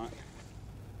 maybe not.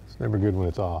 Never good when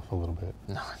it's off a little bit.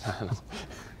 No.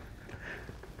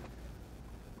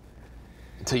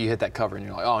 Until you hit that cover and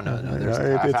you're like, oh no, there's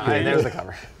there's the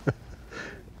cover.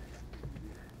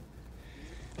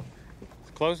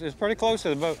 It's close. It's pretty close to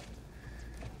the boat.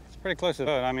 It's pretty close to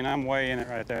the boat. I mean, I'm way in it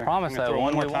right there. Promise that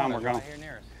one more time we're going. Right here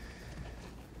near us.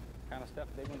 Kind of stuff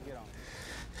they wouldn't get on.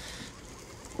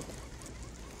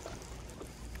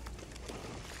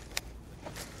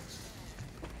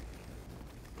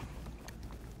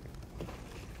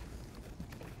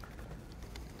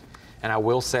 And I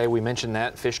will say, we mentioned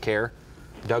that fish care.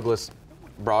 Douglas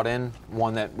brought in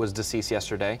one that was deceased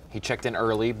yesterday. He checked in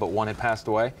early, but one had passed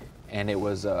away, and it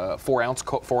was a 4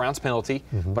 ounce penalty.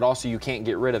 But also you can't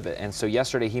get rid of it. And so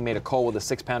yesterday he made a call with a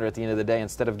 6-pounder at the end of the day.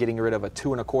 Instead of getting rid of a 2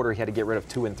 1/4, he had to get rid of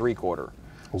 2 3/4.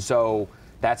 So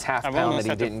that's half pound that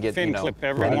he didn't get. Clip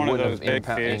every one of those big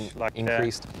fish like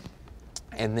increased.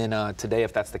 And then today,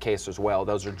 if that's the case as well,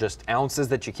 those are just ounces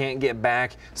that you can't get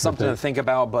back. Something to think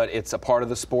about, but it's a part of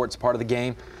the sport, it's part of the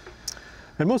game.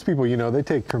 And most people, you know, they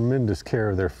take tremendous care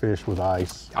of their fish with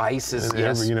ice. Ice is,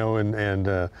 yes. You know, and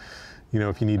you know,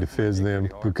 if you need to fizz them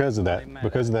because of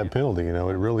that penalty, you know,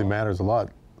 it really matters a lot.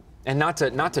 And not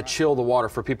to chill the water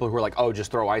for people who are like, oh, just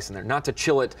throw ice in there. Not to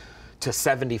chill it to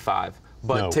 75.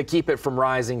 But to keep it from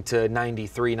rising to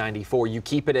 93, 94, you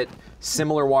keep it at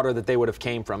similar water that they would have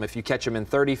came from. If you catch them in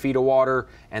 30 feet of water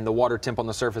and the water temp on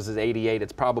the surface is 88,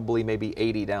 it's probably maybe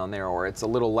 80 down there, or it's a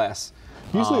little less.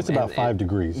 Usually it's about 5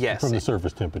 degrees from the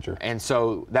surface temperature. And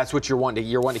so that's what you're wanting.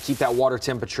 You're wanting to keep that water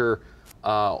temperature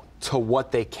to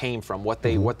what they came from, what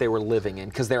they were living in,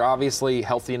 because they're obviously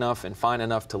healthy enough and fine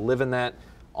enough to live in that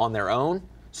on their own.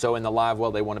 So in the live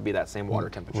well, they want to be that same water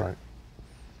temperature. Right.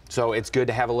 So it's good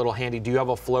to have a little handy. Do you have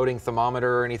a floating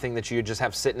thermometer or anything that you just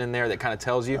have sitting in there that kind of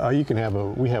tells you? You can have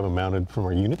we have them mounted from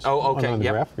our units. Oh, okay. On the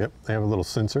graph. Yep. They have a little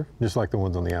sensor, just like the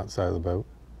ones on the outside of the boat.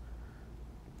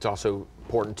 It's also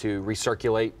important to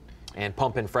recirculate and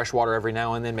pump in fresh water every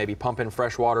now and then. Maybe pump in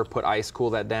fresh water, put ice, cool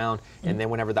that down, and then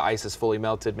whenever the ice is fully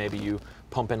melted, maybe you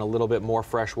pump in a little bit more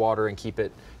fresh water and keep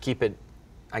it,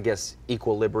 I guess,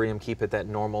 equilibrium, keep it that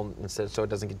normal instead, so it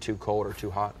doesn't get too cold or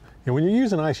too hot. And when you're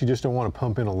using ice, you just don't want to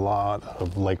pump in a lot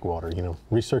of lake water. You know,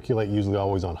 recirculate usually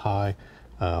always on high,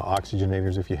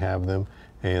 oxygenators if you have them,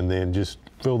 and then just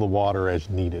fill the water as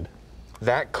needed.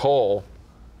 That coal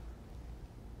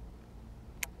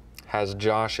has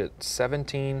Josh at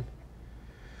 17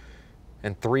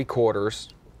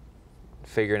 3/4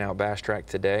 figuring out Bass Track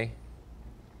today.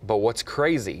 But what's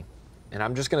crazy, and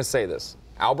I'm just going to say this,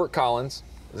 Albert Collins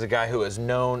is a guy who is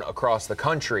known across the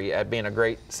country at being a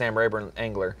great Sam Rayburn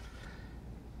angler.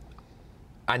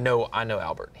 I know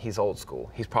Albert. He's old school.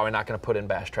 He's probably not going to put in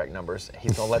Bass Track numbers.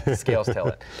 He's going to let the scales tell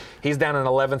it. He's down in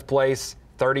 11th place,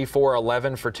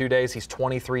 34-11 for 2 days. He's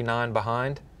 23-9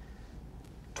 behind.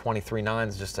 23-9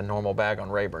 is just a normal bag on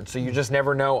Rayburn. So you just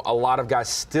never know. A lot of guys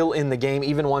still in the game,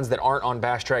 even ones that aren't on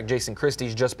Bass Track. Jason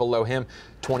Christie's just below him,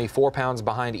 24 pounds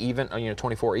behind even,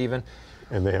 24 even.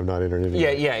 And they have not entered it.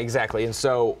 Yeah, exactly. And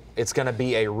so it's going to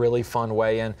be a really fun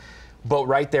weigh-in. But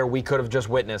right there, we could have just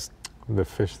witnessed the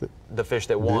fish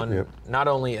that won not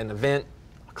only an event,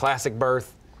 a classic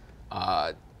berth,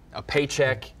 a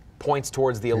paycheck, points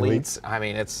towards the elites. I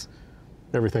mean, it's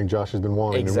everything Josh has been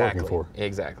wanting and working for.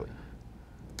 Exactly.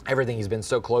 Everything he's been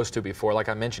so close to before. Like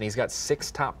I mentioned, he's got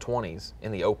 6 top 20s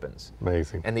in the Opens.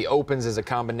 Amazing. And the Opens is a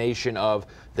combination of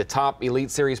the top Elite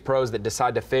Series pros that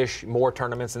decide to fish more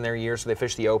tournaments in their year, so they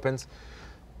fish the Opens.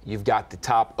 You've got the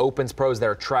top Opens pros that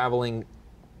are traveling,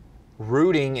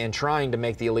 rooting and trying to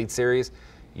make the Elite Series.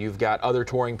 You've got other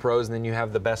touring pros, and then you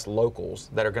have the best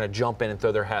locals that are going to jump in and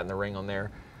throw their hat in the ring on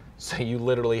there. So you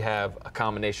literally have a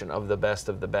combination of the best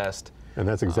of the best. And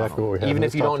that's exactly what we have. Even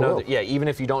if you don't know, even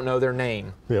if you don't know their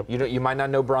name, yep. You might not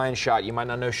know Brian Schott, you might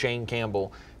not know Shane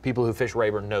Campbell. People who fish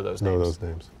Rayburn know those names.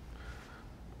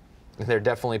 They're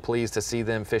definitely pleased to see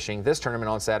them fishing this tournament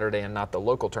on Saturday and not the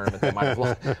local tournament that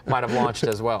might have launched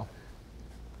as well.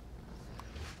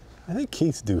 I think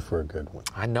Keith's due for a good one.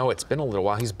 I know, it's been a little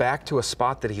while. He's back to a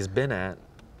spot that he's been at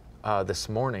this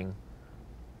morning.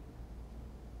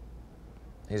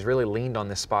 He's really leaned on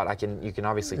this spot. You can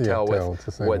obviously tell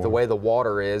with the way the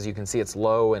water is. You can see it's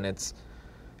low, and it's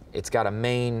got a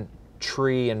main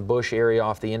tree and bush area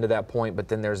off the end of that point, but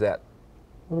then there's that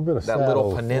little bit of that saddle.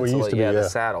 little peninsula. The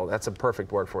saddle. That's a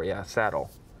perfect word for it. Yeah,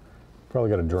 saddle. Probably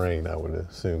got a drain, I would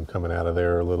assume, coming out of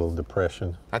there, a little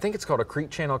depression. I think it's called a creek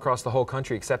channel across the whole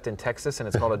country, except in Texas, and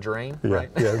it's called a drain, right?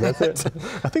 Yeah, that's it.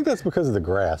 I think that's because of the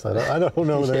grass. I don't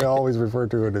know. They always refer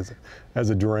to it as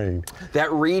a drain.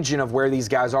 That region of where these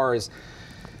guys are is,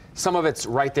 some of it's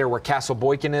right there where Castle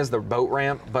Boykin is, the boat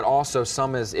ramp, but also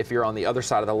some is if you're on the other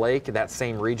side of the lake, that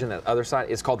same region, that other side,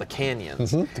 is called the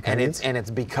canyons. The canyons. And it's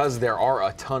because there are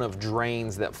a ton of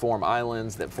drains that form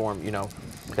islands, that form, you know,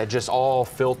 that just all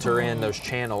filter in those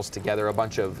channels together, a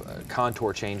bunch of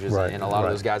contour changes, and a lot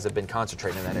of those guys have been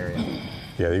concentrating in that area.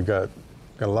 Yeah, you've got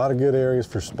a lot of good areas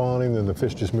for spawning, and the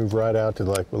fish just move right out to,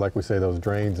 like we say, those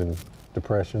drains and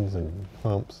depressions and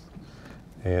humps.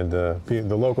 And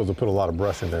the locals will put a lot of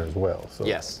brush in there as well. So.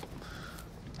 Yes.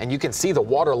 And you can see the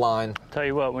water line Tell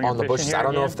you what, when on the you're bushes. fishing I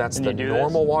don't here know again, if that's and the you do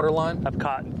normal this, water line. I've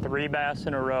caught 3 bass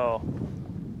in a row,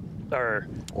 or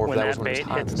if when that was that when it was bait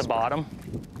high hits this the bottom,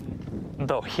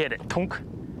 they'll hit it, tunk,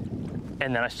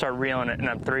 and then I start reeling it, and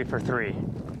I'm 3 for 3.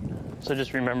 So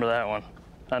just remember that one.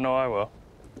 I know I will.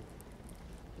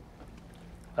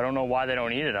 I don't know why they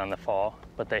don't eat it on the fall,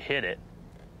 but they hit it.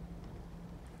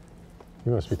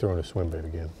 You must be throwing a swim bait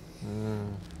again.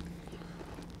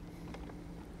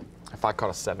 If I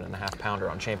caught a 7.5 pounder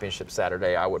on Championship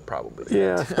Saturday, I would probably.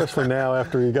 Yeah, especially now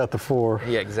after you got the 4.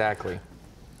 Yeah, exactly.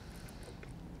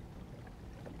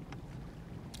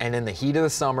 And in the heat of the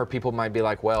summer, people might be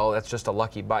like, well, that's just a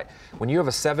lucky bite. When you have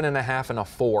a 7.5 and a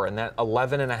 4, and that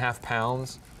 11.5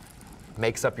 pounds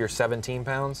makes up your 17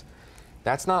 pounds,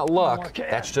 that's not luck.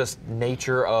 That's just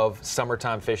nature of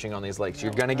summertime fishing on these lakes.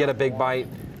 You're gonna get a big bite,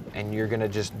 and you're gonna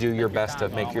just do your best to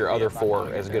make your other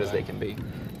 4 as good as they can be.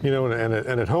 You know, and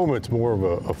at home it's more of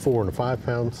a 4 and a 5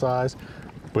 pound size,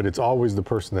 but it's always the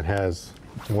person that has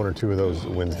 1 or 2 of those that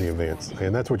wins the events.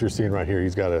 And that's what you're seeing right here.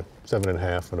 He's got a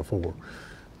 7.5 and a 4.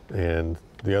 And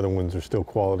the other ones are still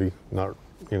quality, not,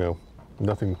 you know,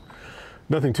 nothing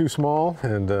too small.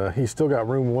 And he's still got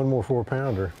room, 1 more 4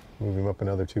 pounder. Move him up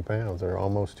another 2 pounds, or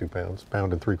almost 2 pounds,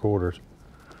 1.75 pounds.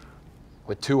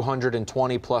 With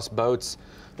 220 plus boats,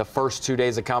 the first 2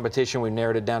 days of competition, we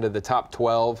narrowed it down to the top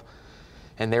 12,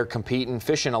 and they're competing,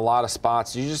 fishing a lot of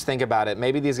spots. You just think about it.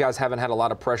 Maybe these guys haven't had a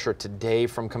lot of pressure today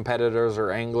from competitors or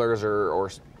anglers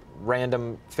or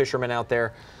random fishermen out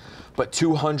there, but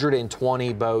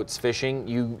 220 boats fishing,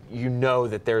 you know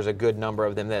that there's a good number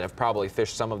of them that have probably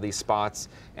fished some of these spots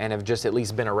and have just at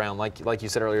least been around, like you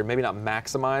said earlier, maybe not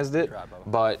maximized it,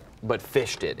 but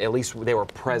fished it. At least they were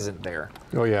present there.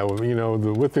 Oh yeah, well, you know,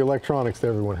 with the electronics that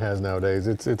everyone has nowadays,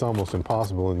 it's almost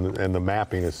impossible, and the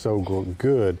mapping is so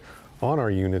good on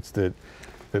our units that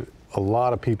a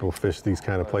lot of people fish these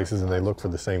kind of places, and they look for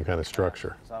the same kind of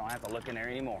structure. So I don't have to look in there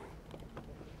anymore.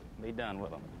 Be done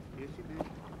with them.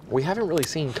 We haven't really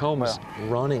seen Combs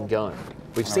run and gun.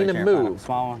 We've Oh, seen right him there, move,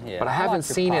 small one? Yeah. but I I haven't like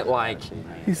your seen it pocket like.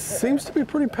 He seems to be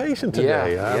pretty patient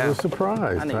today. Yeah, I yeah. was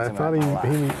surprised. I need I some thought of that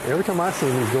in my he every time I see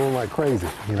him, he's going like crazy.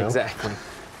 You know? Exactly.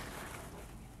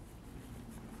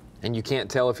 And you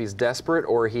can't tell if he's desperate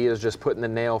or he is just putting the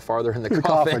nail farther in the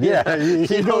coffin. Yeah, he you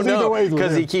goes don't either know way with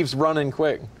because he him. keeps running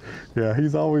quick. Yeah,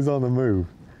 he's always on the move.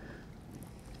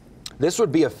 This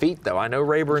would be a feat, though. I know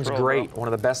Rayburn's Let's roll, great, one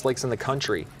of the best lakes in the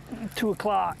country. 2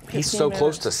 o'clock. He's 15 so close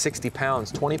minutes. to 60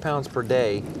 pounds, 20 pounds per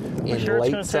day in Sure it's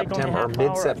late gonna take only September or half hour, I feel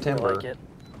mid-September. like it.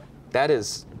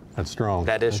 That's strong.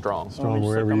 That is strong. Strong Let me just look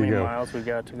wherever how you many go. miles we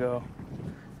got to go.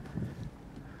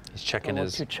 He's checking Don't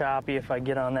look his too choppy if I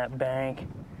get on that bank.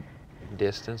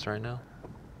 distance right now.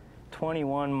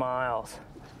 21 miles.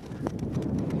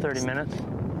 30 minutes?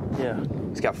 Yeah.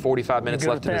 He's got 45 minutes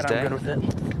You left good in with his that? day. I'm good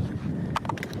with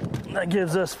it. That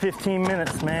gives us 15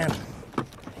 minutes, man.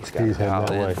 He's got it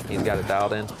dialed in. He's got it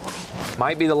dialed in.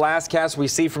 Might be the last cast we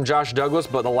see from Josh Douglas,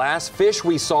 but the last fish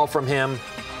we saw from him,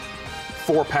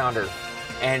 4 pounder.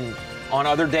 And on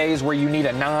other days where you need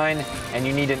a 9 and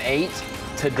you need an 8,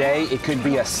 today it could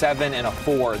be a 7 and a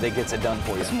 4 that gets it done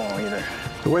for you. Small either.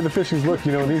 The way the fishings look,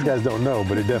 you know, and these guys don't know,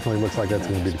 but it definitely looks like that's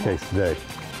going to be the case today.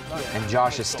 And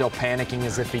Josh is still panicking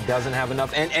as if he doesn't have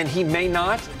enough. And he may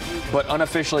not, but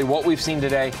unofficially, what we've seen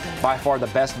today, by far the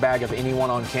best bag of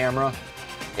anyone on camera.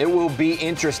 It will be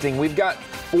interesting. We've got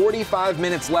 45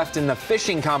 minutes left in the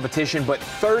fishing competition, but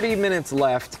 30 minutes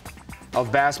left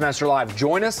of Bassmaster Live.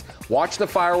 Join us, watch the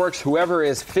fireworks. Whoever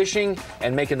is fishing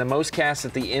and making the most casts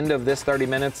at the end of this 30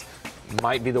 minutes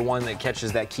might be the one that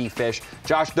catches that key fish.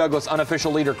 Josh Douglas,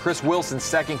 unofficial leader. Chris Wilson,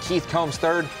 second. Keith Combs,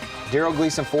 third. Daryl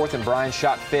Gleason, fourth. And Brian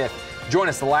Schott, fifth. Join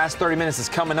us. The last 30 minutes is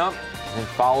coming up. And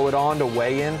follow it on to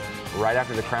weigh in right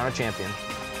after the Crown of Champion.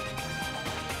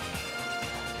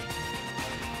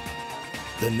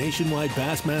 The Nationwide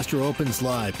Bassmaster Opens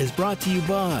Live is brought to you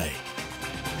by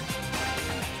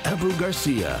Abreu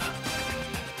Garcia,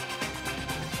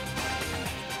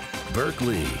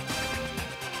 Berkeley,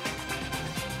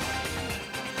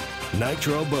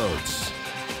 Nitro Boats,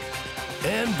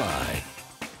 and by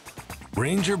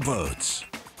Ranger Boats.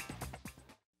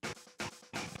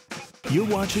 You're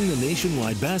watching the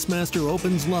Nationwide Bassmaster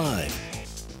Opens live.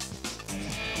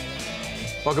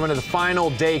 Welcome into the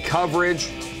final day coverage,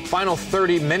 final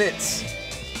 30 minutes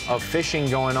of fishing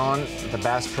going on at the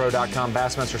BassPro.com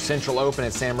Bassmaster Central Open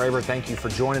at Sam Rayburn. Thank you for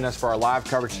joining us for our live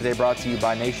coverage today, brought to you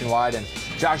by Nationwide. And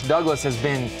Josh Douglas has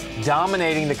been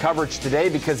dominating the coverage today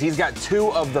because he's got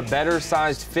two of the better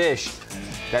sized fish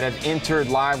that have entered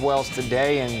live wells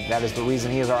today, and that is the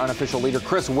reason he is our unofficial leader.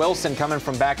 Chris Wilson coming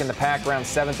from back in the pack, around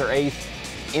 7th or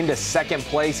 8th into 2nd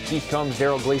place. Keith Combs,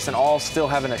 Daryl Gleason, all still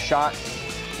having a shot.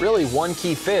 Really, one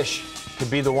key fish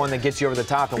could be the one that gets you over the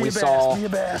top, and we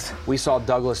saw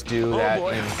Douglas do that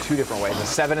in two different ways. A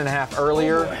 7.5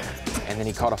 earlier, and then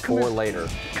he caught a 4 later.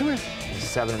 Come here.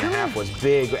 7.5 was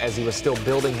big as he was still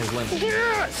building his limit.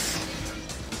 Yes!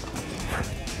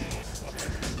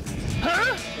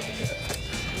 Huh?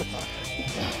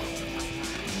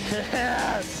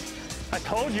 Yes! I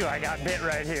told you I got bit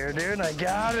right here, dude. I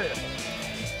got it.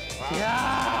 Wow.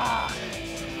 Yeah!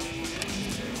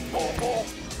 Oh.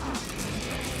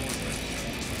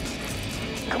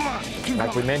 Come on.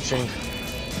 Like we mentioned,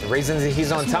 the reason that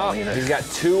he's on top, he's got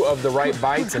 2 of the right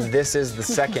bites, and this is the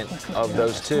second of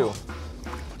those 2.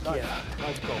 Yeah,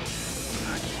 let's go.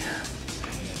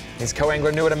 His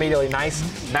co-angler knew it immediately.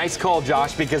 Nice call,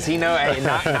 Josh, because he know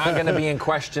not going to be in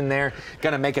question there.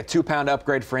 Going to make a 2-pound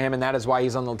upgrade for him, and that is why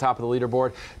he's on the top of the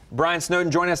leaderboard. Brian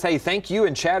Snowden joining us. Hey, thank you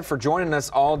and Chad for joining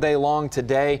us all day long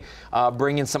today,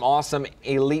 bringing some awesome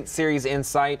Elite Series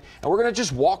insight. And we're going to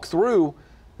just walk through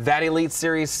that Elite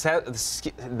Series,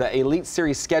 the Elite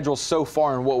Series schedule so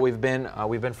far and what we've been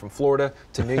from Florida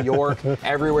to New York,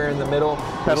 everywhere in the middle.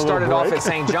 We started off at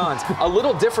St. John's, a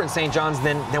little different St. John's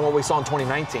than what we saw in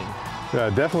 2019.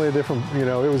 Yeah, definitely a different,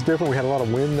 it was different. We had a lot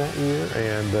of wind that year,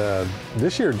 and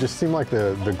this year it just seemed like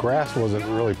the grass wasn't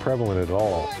really prevalent at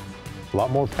all. A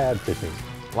lot more pad fishing.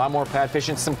 A lot more pad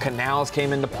fishing. Some canals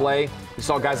came into play. We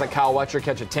saw guys like Kyle Wetcher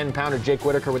catch a 10-pounder, Jake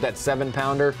Whitaker with that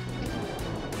 7-pounder.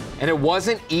 And it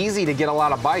wasn't easy to get a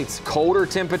lot of bites. Colder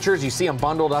temperatures, you see them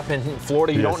bundled up in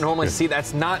Florida. You don't normally see that.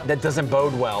 That doesn't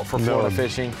bode well for Florida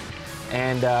fishing.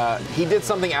 And he did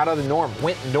something out of the norm.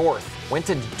 Went north,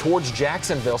 towards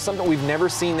Jacksonville. Something we've never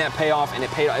seen that pay off, and it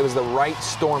paid off. It was the right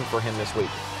storm for him this week.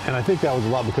 And I think that was a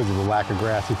lot because of the lack of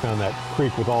grass. He found that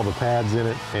creek with all the pads in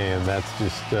it, and that's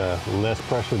just less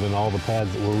pressure than all the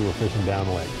pads where we were fishing down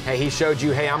the lake. Hey, he showed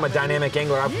you, hey, I'm a dynamic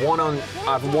angler. I've won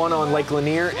on Lake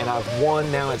Lanier, and I've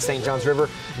won now at St. John's River.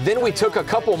 Then we took a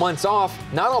couple months off,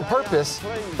 not on purpose,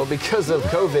 but because of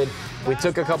COVID. We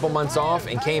took a couple months off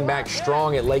and came back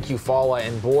strong at Lake Eufaula,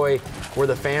 and boy, were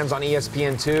the fans on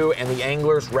ESPN2 and the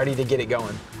anglers ready to get it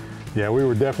going. Yeah, we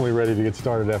were definitely ready to get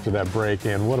started after that break,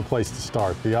 and what a place to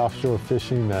start. The offshore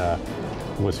fishing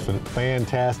was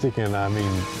fantastic, and I mean,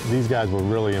 these guys were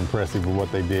really impressive with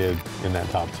what they did in that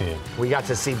top 10. We got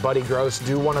to see Buddy Gross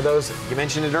do one of those. You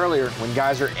mentioned it earlier. When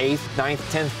guys are 8th, 9th,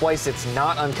 10th place, it's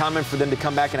not uncommon for them to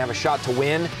come back and have a shot to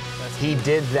win. He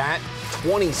did that.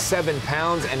 27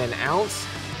 pounds and an ounce.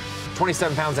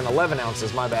 27 pounds and 11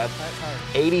 ounces, my bad.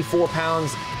 84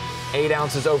 pounds, 8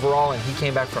 ounces overall, and he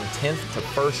came back from 10th to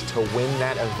 1st to win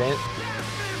that event.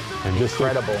 And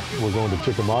incredible. We're going to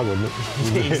Chickamauga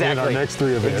exactly. in our next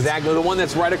 3 events. Exactly, the one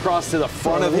that's right across to the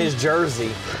front of his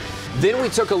jersey. Then we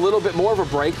took a little bit more of a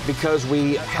break because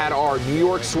we had our New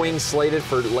York swing slated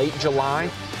for late July.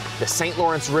 The St.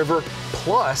 Lawrence River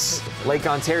plus Lake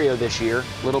Ontario this year,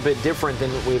 a little bit different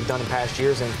than what we've done in past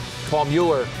years. And Paul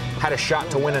Mueller had a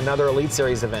shot to win another Elite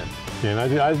Series event. Yeah,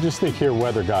 and I just think here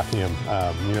weather got him.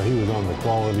 He was on the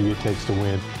quality it takes to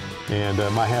win. And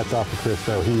my hat's off to Chris,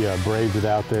 though. He braved it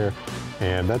out there.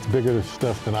 And that's bigger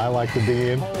stuff than I like to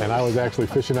be in. And I was actually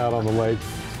fishing out on the lake.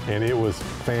 And it was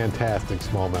fantastic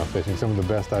smallmouth fishing. Some of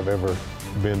the best I've ever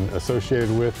been associated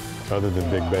with, other than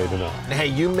Big Bay tonight. Hey,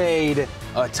 you made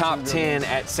a top 10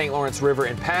 at St. Lawrence River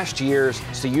in past years,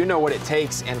 so you know what it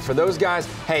takes. And for those guys,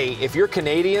 hey, if you're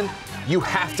Canadian, you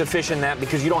have to fish in that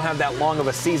because you don't have that long of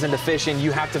a season to fish in.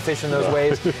 You have to fish in those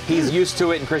waves. He's used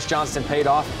to it, and Chris Johnston paid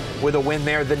off with a win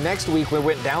there. The next week, we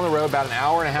went down the road about an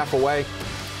hour and a half away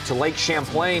to Lake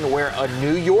Champlain, where a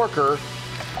New Yorker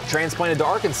transplanted to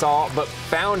Arkansas, but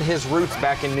found his roots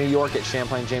back in New York at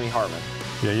Champlain, Jamie Hartman.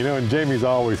 Yeah, and Jamie's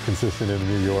always consistent in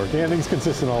New York, and he's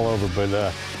consistent all over,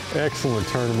 but excellent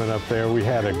tournament up there. We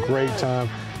had a great time.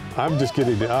 I'm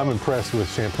impressed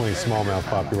with Champlain's smallmouth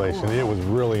population. It was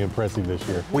really impressive this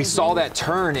year. We saw that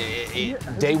turn.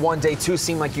 Day 1, day 2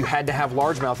 seemed like you had to have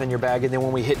largemouth in your bag, and then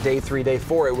when we hit day 3, day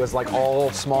 4, it was like all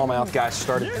smallmouth guys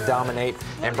started to dominate.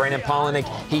 And Brandon Polinick,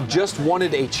 he just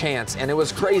wanted a chance, and it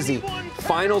was crazy.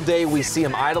 Final day, we see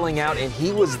him idling out, and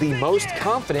he was the most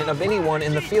confident of anyone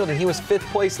in the field, and he was 5th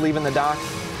place leaving the dock.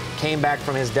 came back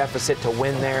from his deficit to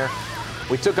win there.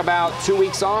 We took about 2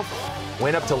 weeks off,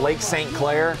 went up to Lake St.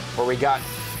 Clair, where we got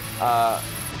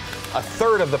a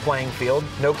third of the playing field.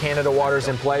 No Canada waters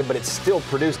in play, but it still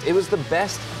produced. It was the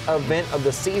best event of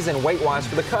the season weight-wise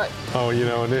for the cut. Oh, you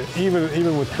know, and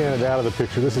even with Canada out of the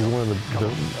picture, this is one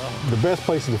of the best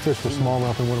places to fish for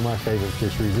smallmouth and one of my favorite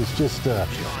fisheries. It's just a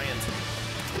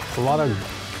lot of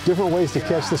different ways to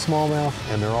catch the smallmouth,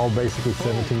 and they're all basically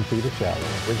 17 feet of shallow.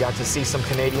 We got to see some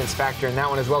Canadians factor in that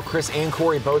one as well. Chris and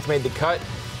Corey both made the cut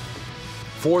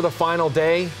for the final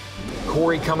day.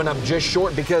 Corey coming up just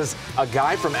short because a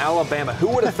guy from Alabama, who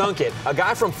would have thunk it? A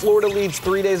guy from Florida leads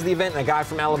 3 days of the event, and a guy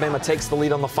from Alabama takes the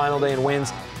lead on the final day and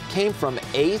wins. Came from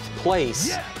 8th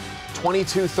place,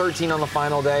 22-13 on the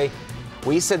final day.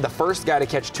 We said the first guy to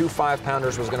catch 2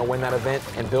 5-pounders was going to win that event,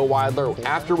 and Bill Weidler,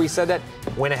 after we said that,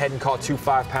 went ahead and caught 2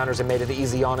 5-pounders and made it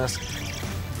easy on us.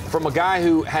 From a guy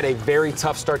who had a very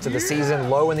tough start to the season,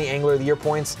 low in the Angler of the Year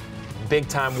points, big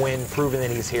time win, proving that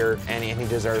he's here and he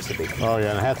deserves to be. Oh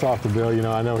yeah, and hats off to Bill. You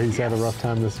know, I know he's had a rough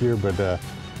time this year, but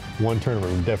one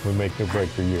tournament would definitely make no break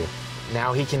for you.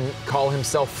 Now he can call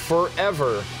himself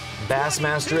forever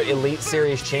Bassmaster Elite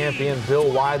Series champion, Bill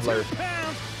Weidler.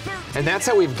 And that's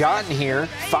how we've gotten here.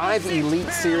 5 Elite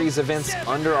Series events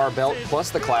under our belt, plus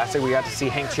the Classic. We got to see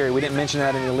Hank Cherry. We didn't mention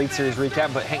that in the Elite Series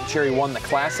recap, but Hank Cherry won the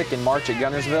Classic in March at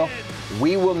Guntersville.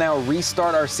 We will now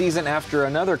restart our season after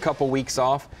another couple weeks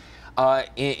off.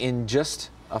 In just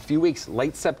a few weeks,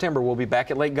 late September, we'll be back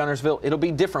at Lake Guntersville. It'll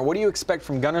be different. What do you expect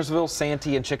from Guntersville,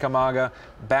 Santee, and Chickamauga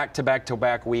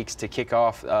back-to-back weeks to kick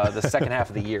off the second half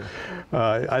of the year?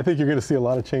 I think you're going to see a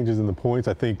lot of changes in the points.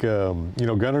 I think, you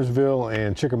know, Guntersville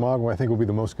and Chickamauga, I think, will be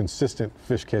the most consistent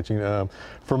fish catching.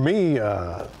 For me,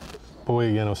 boy,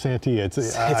 you know, Santee,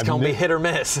 it's going to be hit or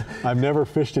miss. I've never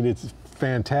fished it. It's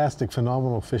fantastic,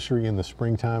 phenomenal fishery in the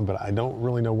springtime, but I don't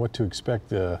really know what to expect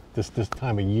this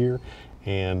time of year.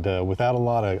 And without a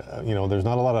lot of, you know, there's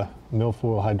not a lot of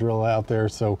milfoil hydrilla out there,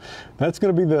 so that's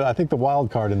going to be I think the wild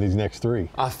card in these next 3.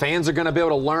 Fans are going to be able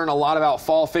to learn a lot about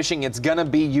fall fishing. It's going to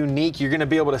be unique. You're going to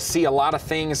be able to see a lot of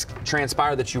things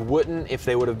transpire that you wouldn't if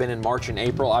they would have been in March and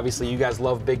April. Obviously, you guys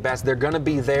love big bass. They're going to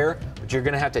be there, but you're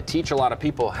going to have to teach a lot of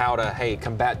people how to, hey,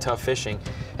 combat tough fishing.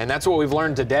 And that's what we've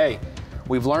learned today.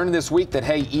 We've learned this week that,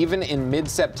 hey, even in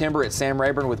mid-September at Sam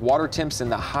Rayburn with water temps in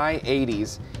the high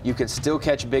 80s, you can still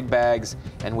catch big bags,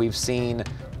 and we've seen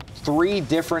 3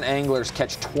 different anglers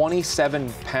catch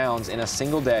 27 pounds in a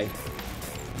single day.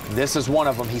 This is one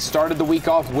of them. He started the week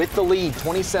off with the lead,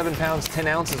 27 pounds, 10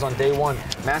 ounces on day 1.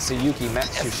 Masayuki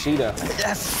Matsushita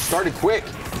started quick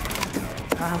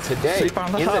today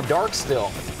in the dark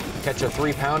still. Catch a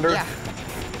 3-pounder. Yeah.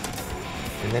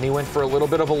 And then he went for a little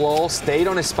bit of a lull, stayed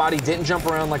on his spot. He didn't jump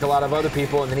around like a lot of other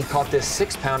people, and then he caught this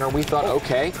 6-pounder. We thought,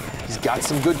 okay, he's got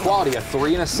some good quality, a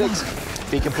 3 and a 6.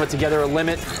 If he can put together a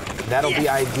limit, that'll be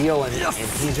ideal, and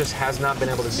he just has not been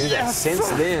able to do that. Since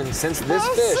then, since this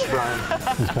fish,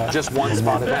 Brian, just one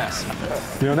spotted bass.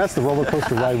 You know, that's the roller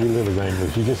coaster ride we live as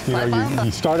anglers. You just, you know, you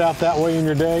start out that way in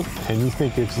your day, and you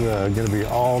think it's going to be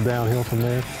all downhill from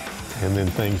there, and then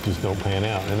things just don't pan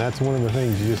out. And that's one of the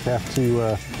things. You just have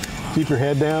to keep your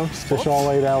head down, fish all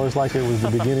 8 hours like it was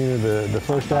the beginning of the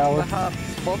first hour.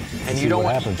 And you don't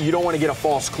want to get a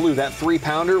false clue. That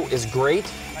 3-pounder is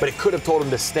great, but it could have told him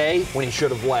to stay when he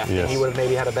should have left, and he would have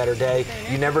maybe had a better day.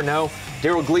 You never know.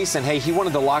 Daryl Gleason, hey, he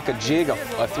wanted to lock a jig, a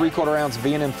 3/4 ounce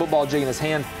V&M football jig in his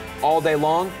hand all day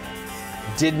long.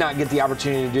 Did not get the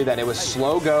opportunity to do that. It was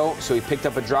slow go, so he picked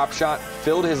up a drop shot,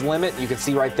 filled his limit. You can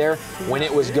see right there when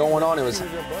it was going on, it was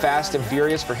fast and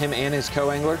furious for him and his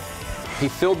co-angler. He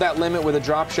filled that limit with a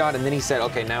drop shot, and then he said,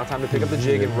 okay, now time to pick up the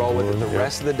jig and roll with it the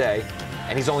rest of the day.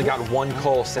 And he's only got 1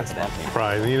 cull since then.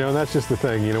 Right, you know, and that's just the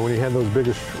thing. You know, when you had those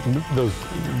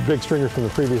big stringers from the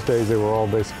previous days, they were all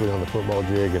basically on the football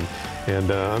jig, and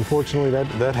unfortunately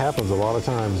that happens a lot of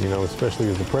times, you know, especially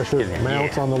as the pressure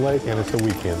mounts on the lake and it's the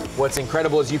weekend. What's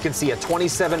incredible is you can see a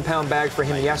 27-pound bag for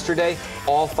him yesterday,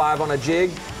 all 5 on a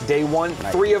jig. Day 1,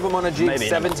 3 of them on a jig,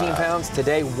 17 pounds.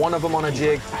 Today, 1 of them on a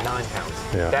jig, 9 pounds.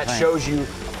 Yeah. That shows you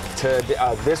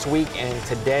to this week and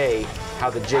today how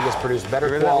the jig has produced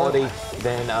better quality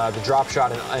than the drop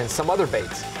shot and some other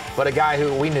baits. But a guy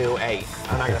who we knew, hey,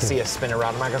 I'm not going to see a spin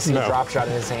around. I'm not going to see a drop shot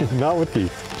in his hand. Not with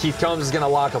Keith. Keith Combs is going to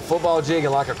lock a football jig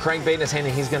and lock a crankbait in his hand,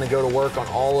 and he's going to go to work on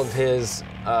all of his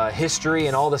history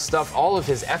and all the stuff, all of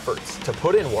his efforts to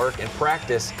put in work and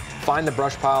practice, find the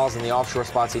brush piles and the offshore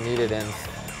spots he needed. And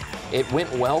it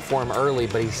went well for him early,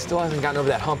 but he still hasn't gotten over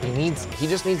that hump. He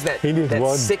just needs that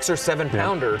 6 or 7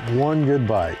 pounder. One good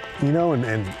bite, you know,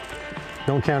 and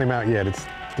don't count him out yet. It's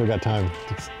still got time.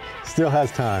 It still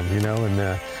has time, you know,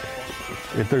 and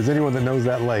if there's anyone that knows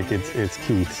that lake, it's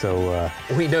Keith. So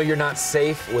we know you're not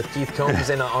safe with Keith Combs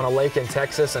on a lake in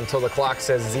Texas until the clock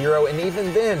says 0, and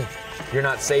even then, you're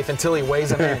not safe until he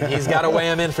weighs him in. He's got to weigh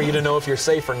him in for you to know if you're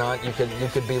safe or not. You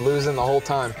could be losing the whole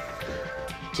time.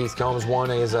 Keith Combs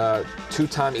won as a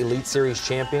 2-time Elite Series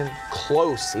champion.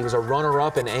 Close. He was a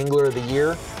runner-up in Angler of the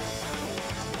Year.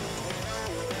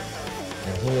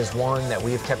 And he is one that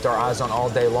we have kept our eyes on all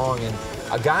day long. And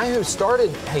a guy who started,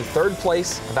 hey, 3rd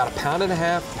place, about a pound and a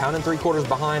half, pound and 3/4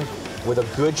 behind, with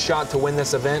a good shot to win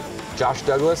this event, Josh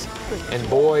Douglas. And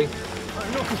boy,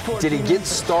 did he get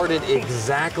started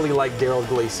exactly like Daryl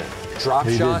Gleason. Drop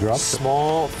shot,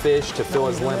 small fish to fill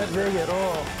his limit.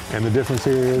 And the difference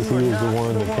here is he was the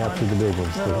one that captured the big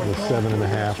ones, the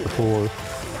 7.5, the 4,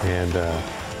 and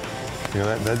you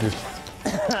know that just.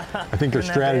 I think their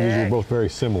strategies were both very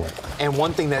similar. And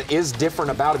one thing that is different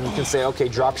about him, you can say, okay,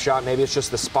 drop shot, maybe it's just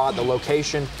the spot, the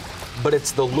location, but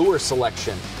it's the lure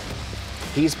selection.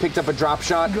 He's picked up a drop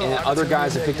shot, and other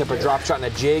guys have picked up a drop shot and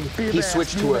a jig. He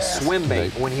switched to a swim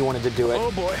bait when he wanted to do it. Oh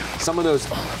boy. Some of those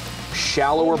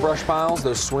shallower brush piles,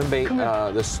 those swim bait,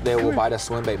 they will bite a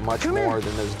swim bait much more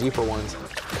than those deeper ones.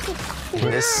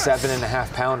 And this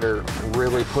 7.5 pounder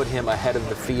really put him ahead of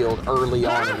the field early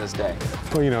on in his day.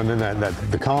 Well, you know, and then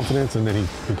the confidence, and then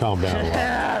he calmed down a lot.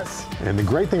 Yes. And the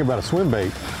great thing about a swim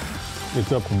bait,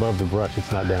 it's up above the brush.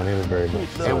 It's not down in it very much.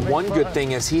 And one good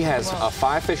thing is he has a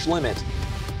 5-fish limit,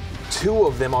 2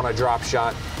 of them on a drop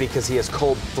shot, because he has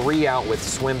culled 3 out with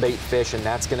swim bait fish, and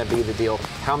that's going to be the deal.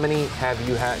 How many do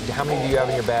you have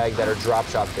in your bag that are drop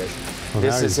shot fish? Well,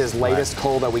 this is his latest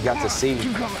cull that we got to see.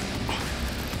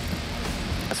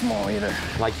 Small either.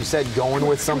 Like you said, going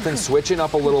with something, switching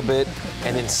up a little bit,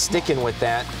 and then sticking with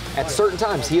that. At certain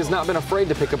times, he has not been afraid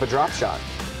to pick up a drop shot.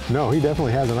 No, he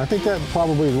definitely hasn't. I think that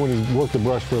probably is when he worked the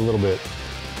brush for a little bit.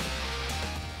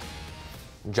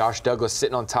 Josh Douglas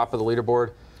sitting on top of the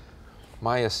leaderboard.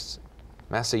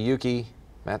 Masayuki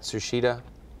Matsushita.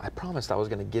 I promised I was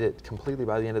going to get it completely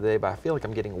by the end of the day, but I feel like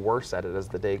I'm getting worse at it as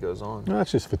the day goes on. No,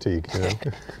 that's just fatigue. You know?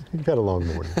 You've had a long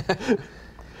morning.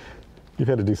 You've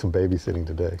had to do some babysitting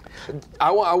today. I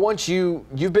want you.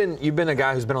 You've been a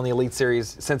guy who's been on the Elite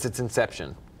Series since its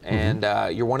inception, and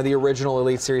you're one of the original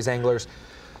Elite Series anglers.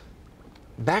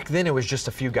 Back then, it was just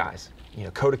a few guys. You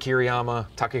know, Kota Kiriyama,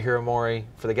 Takahiro Mori,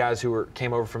 for the guys who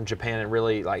came over from Japan and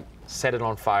really set it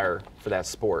on fire for that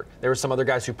sport. There were some other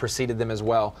guys who preceded them as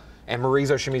well, and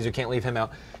Marizo Shimizu, can't leave him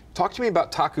out. Talk to me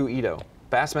about Taku Ito,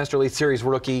 Bassmaster Elite Series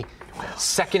rookie,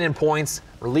 2nd in points,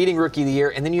 leading rookie of the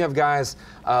year, and then you have guys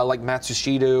like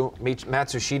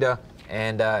Matsushita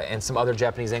and some other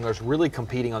Japanese anglers really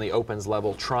competing on the opens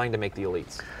level, trying to make the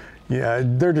elites. Yeah,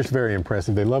 they're just very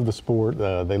impressive. They love the sport.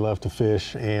 They love to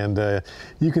fish, and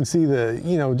you can see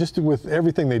just with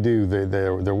everything they do,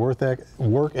 their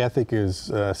work ethic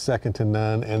is second to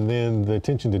none, and then the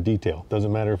attention to detail.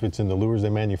 Doesn't matter if it's in the lures they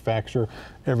manufacture.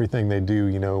 Everything they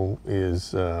do,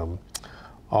 is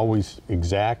always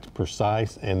exact,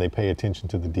 precise, and they pay attention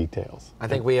to the details. I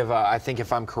think we have. I think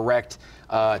if I'm correct,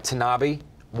 Tanabe.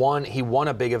 He won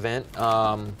a big event.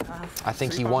 I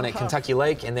think he won at Kentucky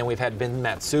Lake, and then we've had Ben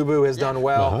Matsubu has done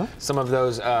well. Some of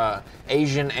those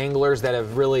Asian anglers that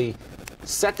have really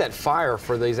set that fire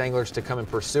for these anglers to come and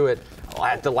pursue it.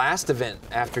 At the last event,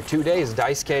 after 2 days,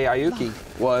 Daisuke Ayuki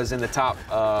was in the top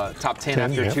 10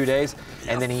 after 2 days,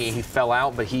 and then he fell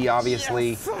out, but he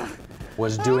obviously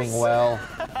was doing well.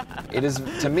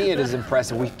 To me, it is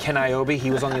impressive. Ken Iobi, he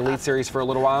was on the Elite Series for a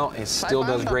little while, and still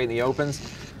does great in the opens.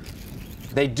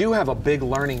 They do have a big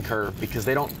learning curve because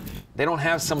they don't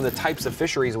have some of the types of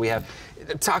fisheries we have.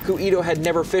 Taku Ito had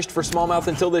never fished for smallmouth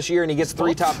until this year, and he gets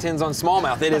 3 top 10s on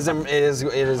smallmouth. It is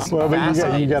well,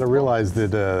 fascinating. you got to realize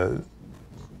that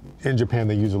in Japan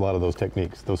they use a lot of those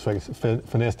techniques, those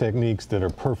finesse techniques that are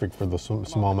perfect for the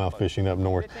smallmouth fishing up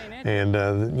north, and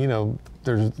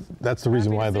that's the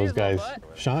reason why those guys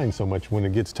shine so much when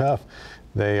it gets tough.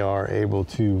 They are able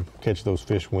to catch those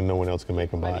fish when no one else can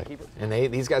make them bite. And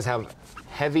these guys have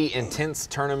heavy, intense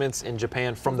tournaments in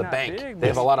Japan from the bank. They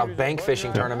have a lot of bank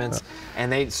fishing tournaments,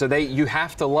 and you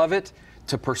have to love it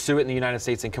to pursue it in the United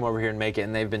States and come over here and make it.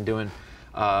 And they've been doing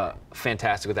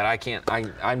fantastic with that.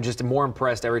 I'm just more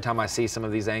impressed every time I see some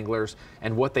of these anglers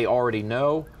and what they already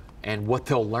know and what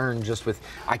they'll learn just with.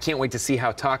 I can't wait to see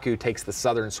how Taku takes the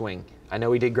southern swing. I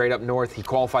know he did great up north. He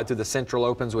qualified through the Central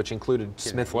Opens, which included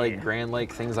Smith Lake, Grand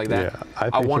Lake, things like that. Yeah,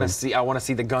 I want to see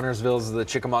the Gunnersvilles, the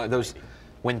Chickamauga, those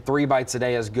when 3 bites a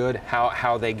day is good.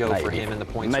 How they go for him in the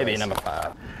points. Maybe race. number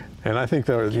 5. And I think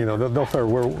they'll fare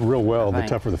real well the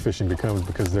tougher the fishing becomes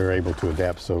because they're able to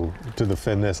adapt to the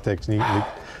finesse technique.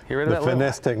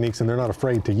 Techniques, and they're not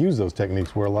afraid to use those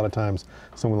techniques, where a lot of times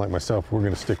someone like myself, we're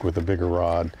going to stick with a bigger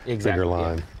rod, bigger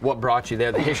line. Yeah. What brought you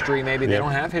there? The history, maybe. They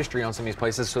don't have history on some of these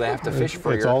places, so they have to fish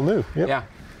for It's all new. Yep. Yeah.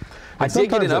 I did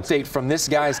get an update from this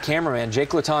guy's cameraman.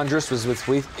 Jake Latondras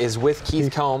is with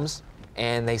Keith Combs,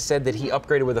 and they said that he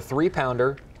upgraded with a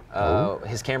 3-pounder.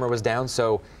 His camera was down,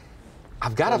 so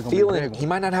I've got a feeling he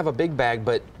might not have a big bag,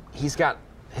 but he's got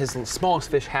his smallest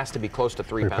fish has to be close to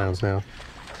 3 pounds now.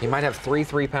 He might have 3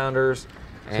 3-pounders.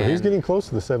 So he's getting close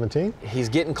to the 17? He's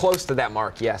getting close to that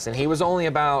mark, yes. And he was only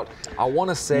about, I want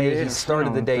to say he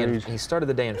started the day in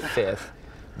 5th,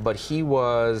 but he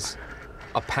was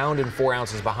 1 pound and 4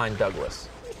 ounces behind Douglas.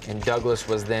 And Douglas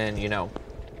was then,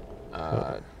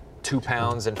 2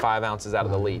 pounds and 5 ounces out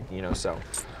of the lead, so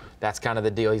that's kind of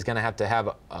the deal. He's going to have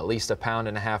at least 1.5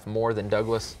 pounds more than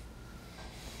Douglas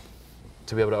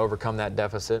to be able to overcome that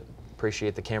deficit.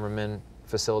 Appreciate the cameramen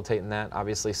facilitating that.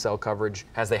 Obviously, cell coverage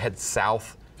as they head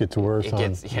south. Gets worse.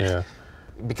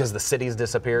 Because the cities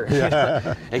disappear.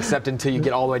 Yeah. Except until you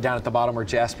get all the way down at the bottom where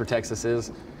Jasper, Texas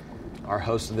is, our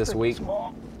host of this week.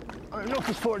 Small. I don't know if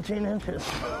it's 14 inches.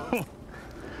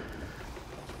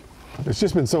 It's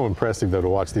just been so impressive, though, to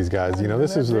watch these guys.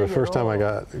 This is the first time I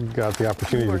got the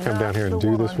opportunity to come down here and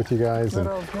do this with you guys,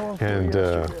 and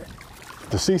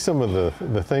to see some of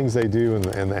the things they do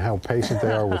and how patient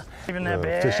they are with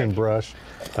fish and brush.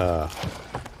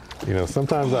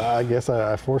 Sometimes I guess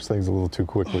I force things a little too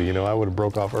quickly. I would have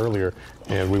broke off earlier,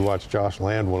 and we watched Josh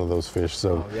land one of those fish.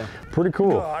 So pretty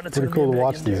cool. Pretty cool to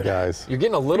watch these guys. You're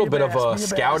getting a little bit of a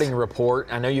scouting report.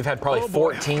 I know you've had probably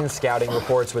 14 scouting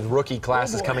reports with rookie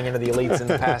classes coming into the elites in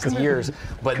the past years.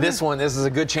 But this is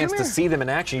a good chance to see them in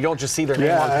action. You don't just see their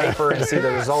name on paper and see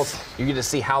the results. You get to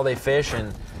see how they fish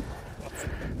and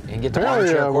get to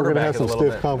armchair we're going to have quarterback some it a little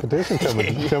stiff bit. competition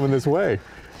coming this way.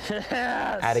 Yes.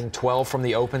 Adding 12 from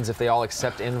the opens if they all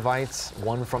accept invites,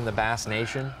 1 from the Bass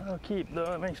Nation. I'll keep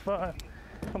though, it makes 5.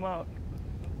 Come out.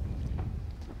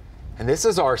 And this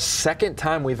is our second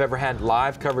time we've ever had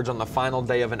live coverage on the final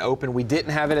day of an open. We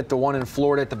didn't have it at the one in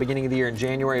Florida at the beginning of the year in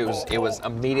January. It was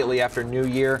immediately after New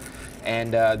Year.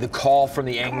 And the call from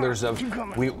the anglers of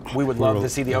we would love to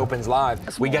see the opens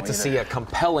live. We got to see a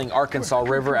compelling Arkansas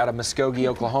River out of Muskogee,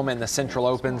 Oklahoma in the Central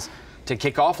Opens to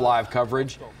kick off live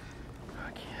coverage.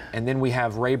 And then we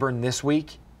have Rayburn this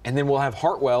week, and then we'll have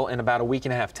Hartwell in about a week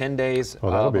and a half, 10 days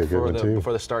before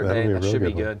the start day. That should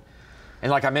be good.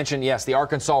 And like I mentioned, yes, the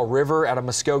Arkansas River out of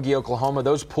Muskogee, Oklahoma,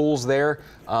 those pools there,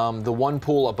 the one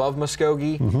pool above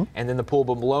Muskogee, and then the pool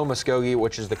below Muskogee,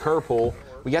 which is the Kerr pool,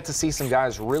 we got to see some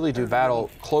guys really do battle,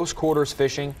 close quarters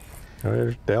fishing.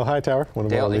 Dale Hightower, one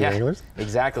of our lead anglers.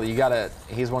 Exactly.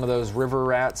 He's one of those river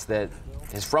rats that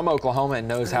is from Oklahoma and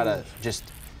knows how to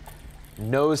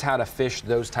fish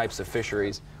those types of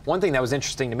fisheries. One thing that was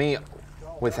interesting to me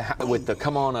with the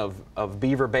come on of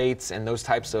beaver baits and those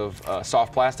types of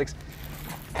soft plastics,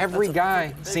 every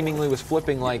guy seemingly was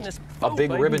flipping like a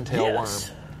big ribbon tail worm.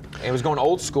 It was going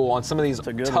old school on some of these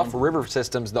tough river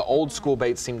systems. The old school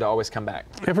baits seem to always come back.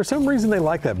 And for some reason, they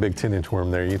like that big 10-inch worm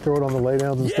there. You throw it on the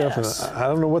laydowns and stuff, and I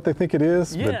don't know what they think it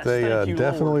is, but they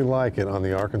definitely like it on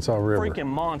the Arkansas River. Freaking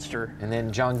monster. And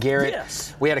then John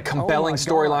Garrett. We had a compelling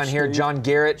storyline here. Dude. John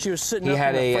Garrett, he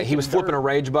was flipping a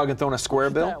rage bug and throwing a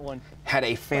square bill. Had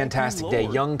a fantastic day.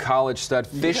 Young college stud.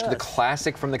 Fished the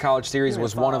Classic from the College Series.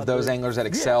 Was one of those anglers that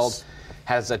excelled.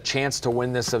 Has a chance to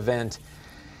win this event.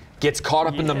 Gets caught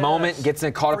up in the moment, gets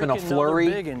caught up in a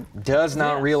flurry, does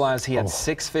not realize he had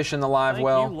 6 fish in the live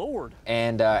well,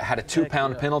 and had a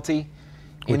 2-pound penalty.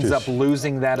 Ends up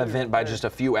losing that event by just a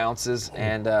few ounces,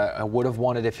 and I would have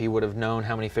won it if he would have known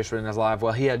how many fish were in his live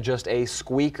well. He had just a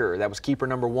squeaker. That was keeper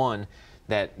number 1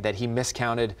 that he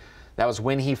miscounted. That was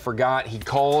when he forgot. He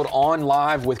called on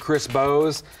live with Chris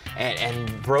Bowes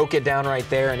and broke it down right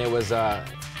there, and it was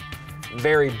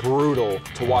very brutal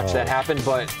to watch that happen,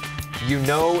 but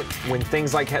when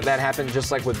things like that happen,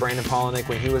 just like with Brandon Polinick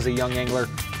when he was a young angler,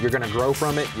 you're going to grow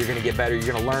from it, you're going to get better, you're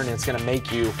going to learn, and it's going to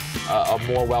make you a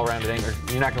more well-rounded angler.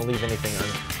 You're not going to leave anything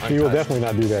untouched. He will definitely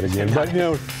not do that again. But,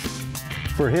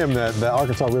 for him, the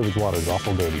Arkansas River's water is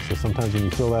awful dirty, so sometimes when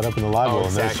you fill that up in the live well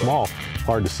and they're small,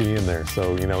 hard to see in there.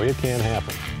 So, it can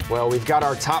happen. Well, we've got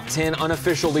our top 10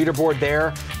 unofficial leaderboard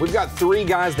there. We've got 3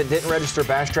 guys that didn't register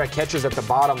Bass Track catches at the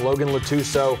bottom, Logan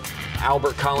Latuso,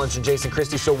 Albert Collins, and Jason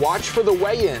Christie. So watch for the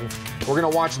weigh-in. We're going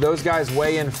to watch those guys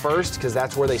weigh in first because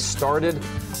that's where they started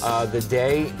the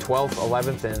day, 12th,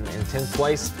 11th, and 10th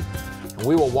place. And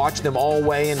we will watch them all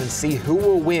weigh in and see who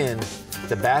will win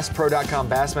the BassPro.com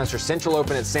Bassmaster Central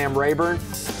Open at Sam Rayburn.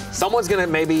 Someone's going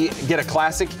to maybe get a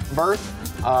classic berth.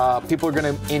 People are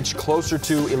going to inch closer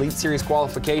to Elite Series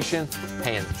qualification.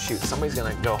 Hey, and shoot, somebody's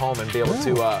going to go home and be able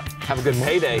to have a good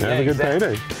payday. Have a good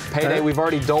payday. Payday, we've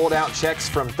already doled out checks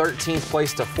from 13th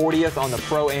place to 40th on the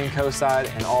pro and co side,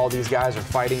 and all these guys are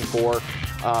fighting for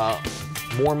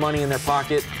more money in their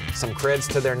pocket, some creds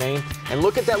to their name. And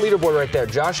look at that leaderboard right there.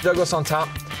 Josh Douglas on top,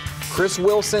 Chris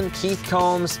Wilson, Keith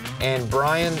Combs, and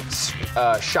Brian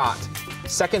Schott.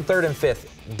 Second, third, and fifth.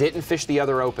 Didn't fish the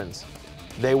other opens.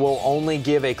 They will only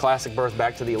give a classic berth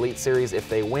back to the Elite Series if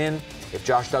they win. If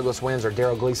Josh Douglas wins or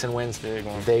Daryl Gleason wins,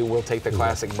 they will take the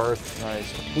classic berth.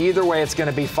 Nice. Either way, it's going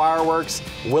to be fireworks.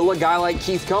 Will a guy like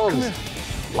Keith Combs,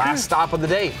 last stop of the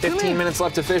day, 15 minutes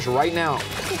left to fish right now.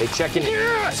 They check in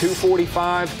at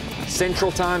 2:45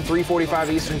 Central Time, 3:45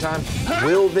 Eastern Time.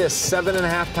 Will this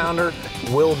 7.5 pounder,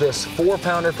 will this 4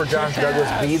 pounder for Josh Douglas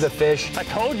be the fish I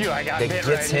told you I got that bit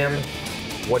gets right him here.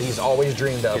 what he's always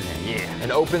dreamed of?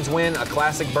 An opens win, a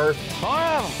classic berth.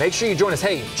 Make sure you join us.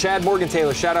 Hey, Chad Morgan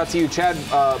Taylor, shout out to you. Chad,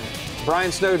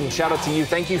 Brian Snowden, shout out to you.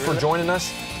 Thank you for joining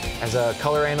us as a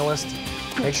color analyst.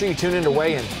 Make sure you tune in to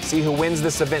weigh in. See who wins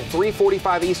this event.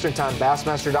 3:45 Eastern Time,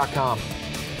 Bassmaster.com.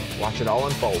 Watch it all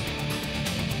unfold.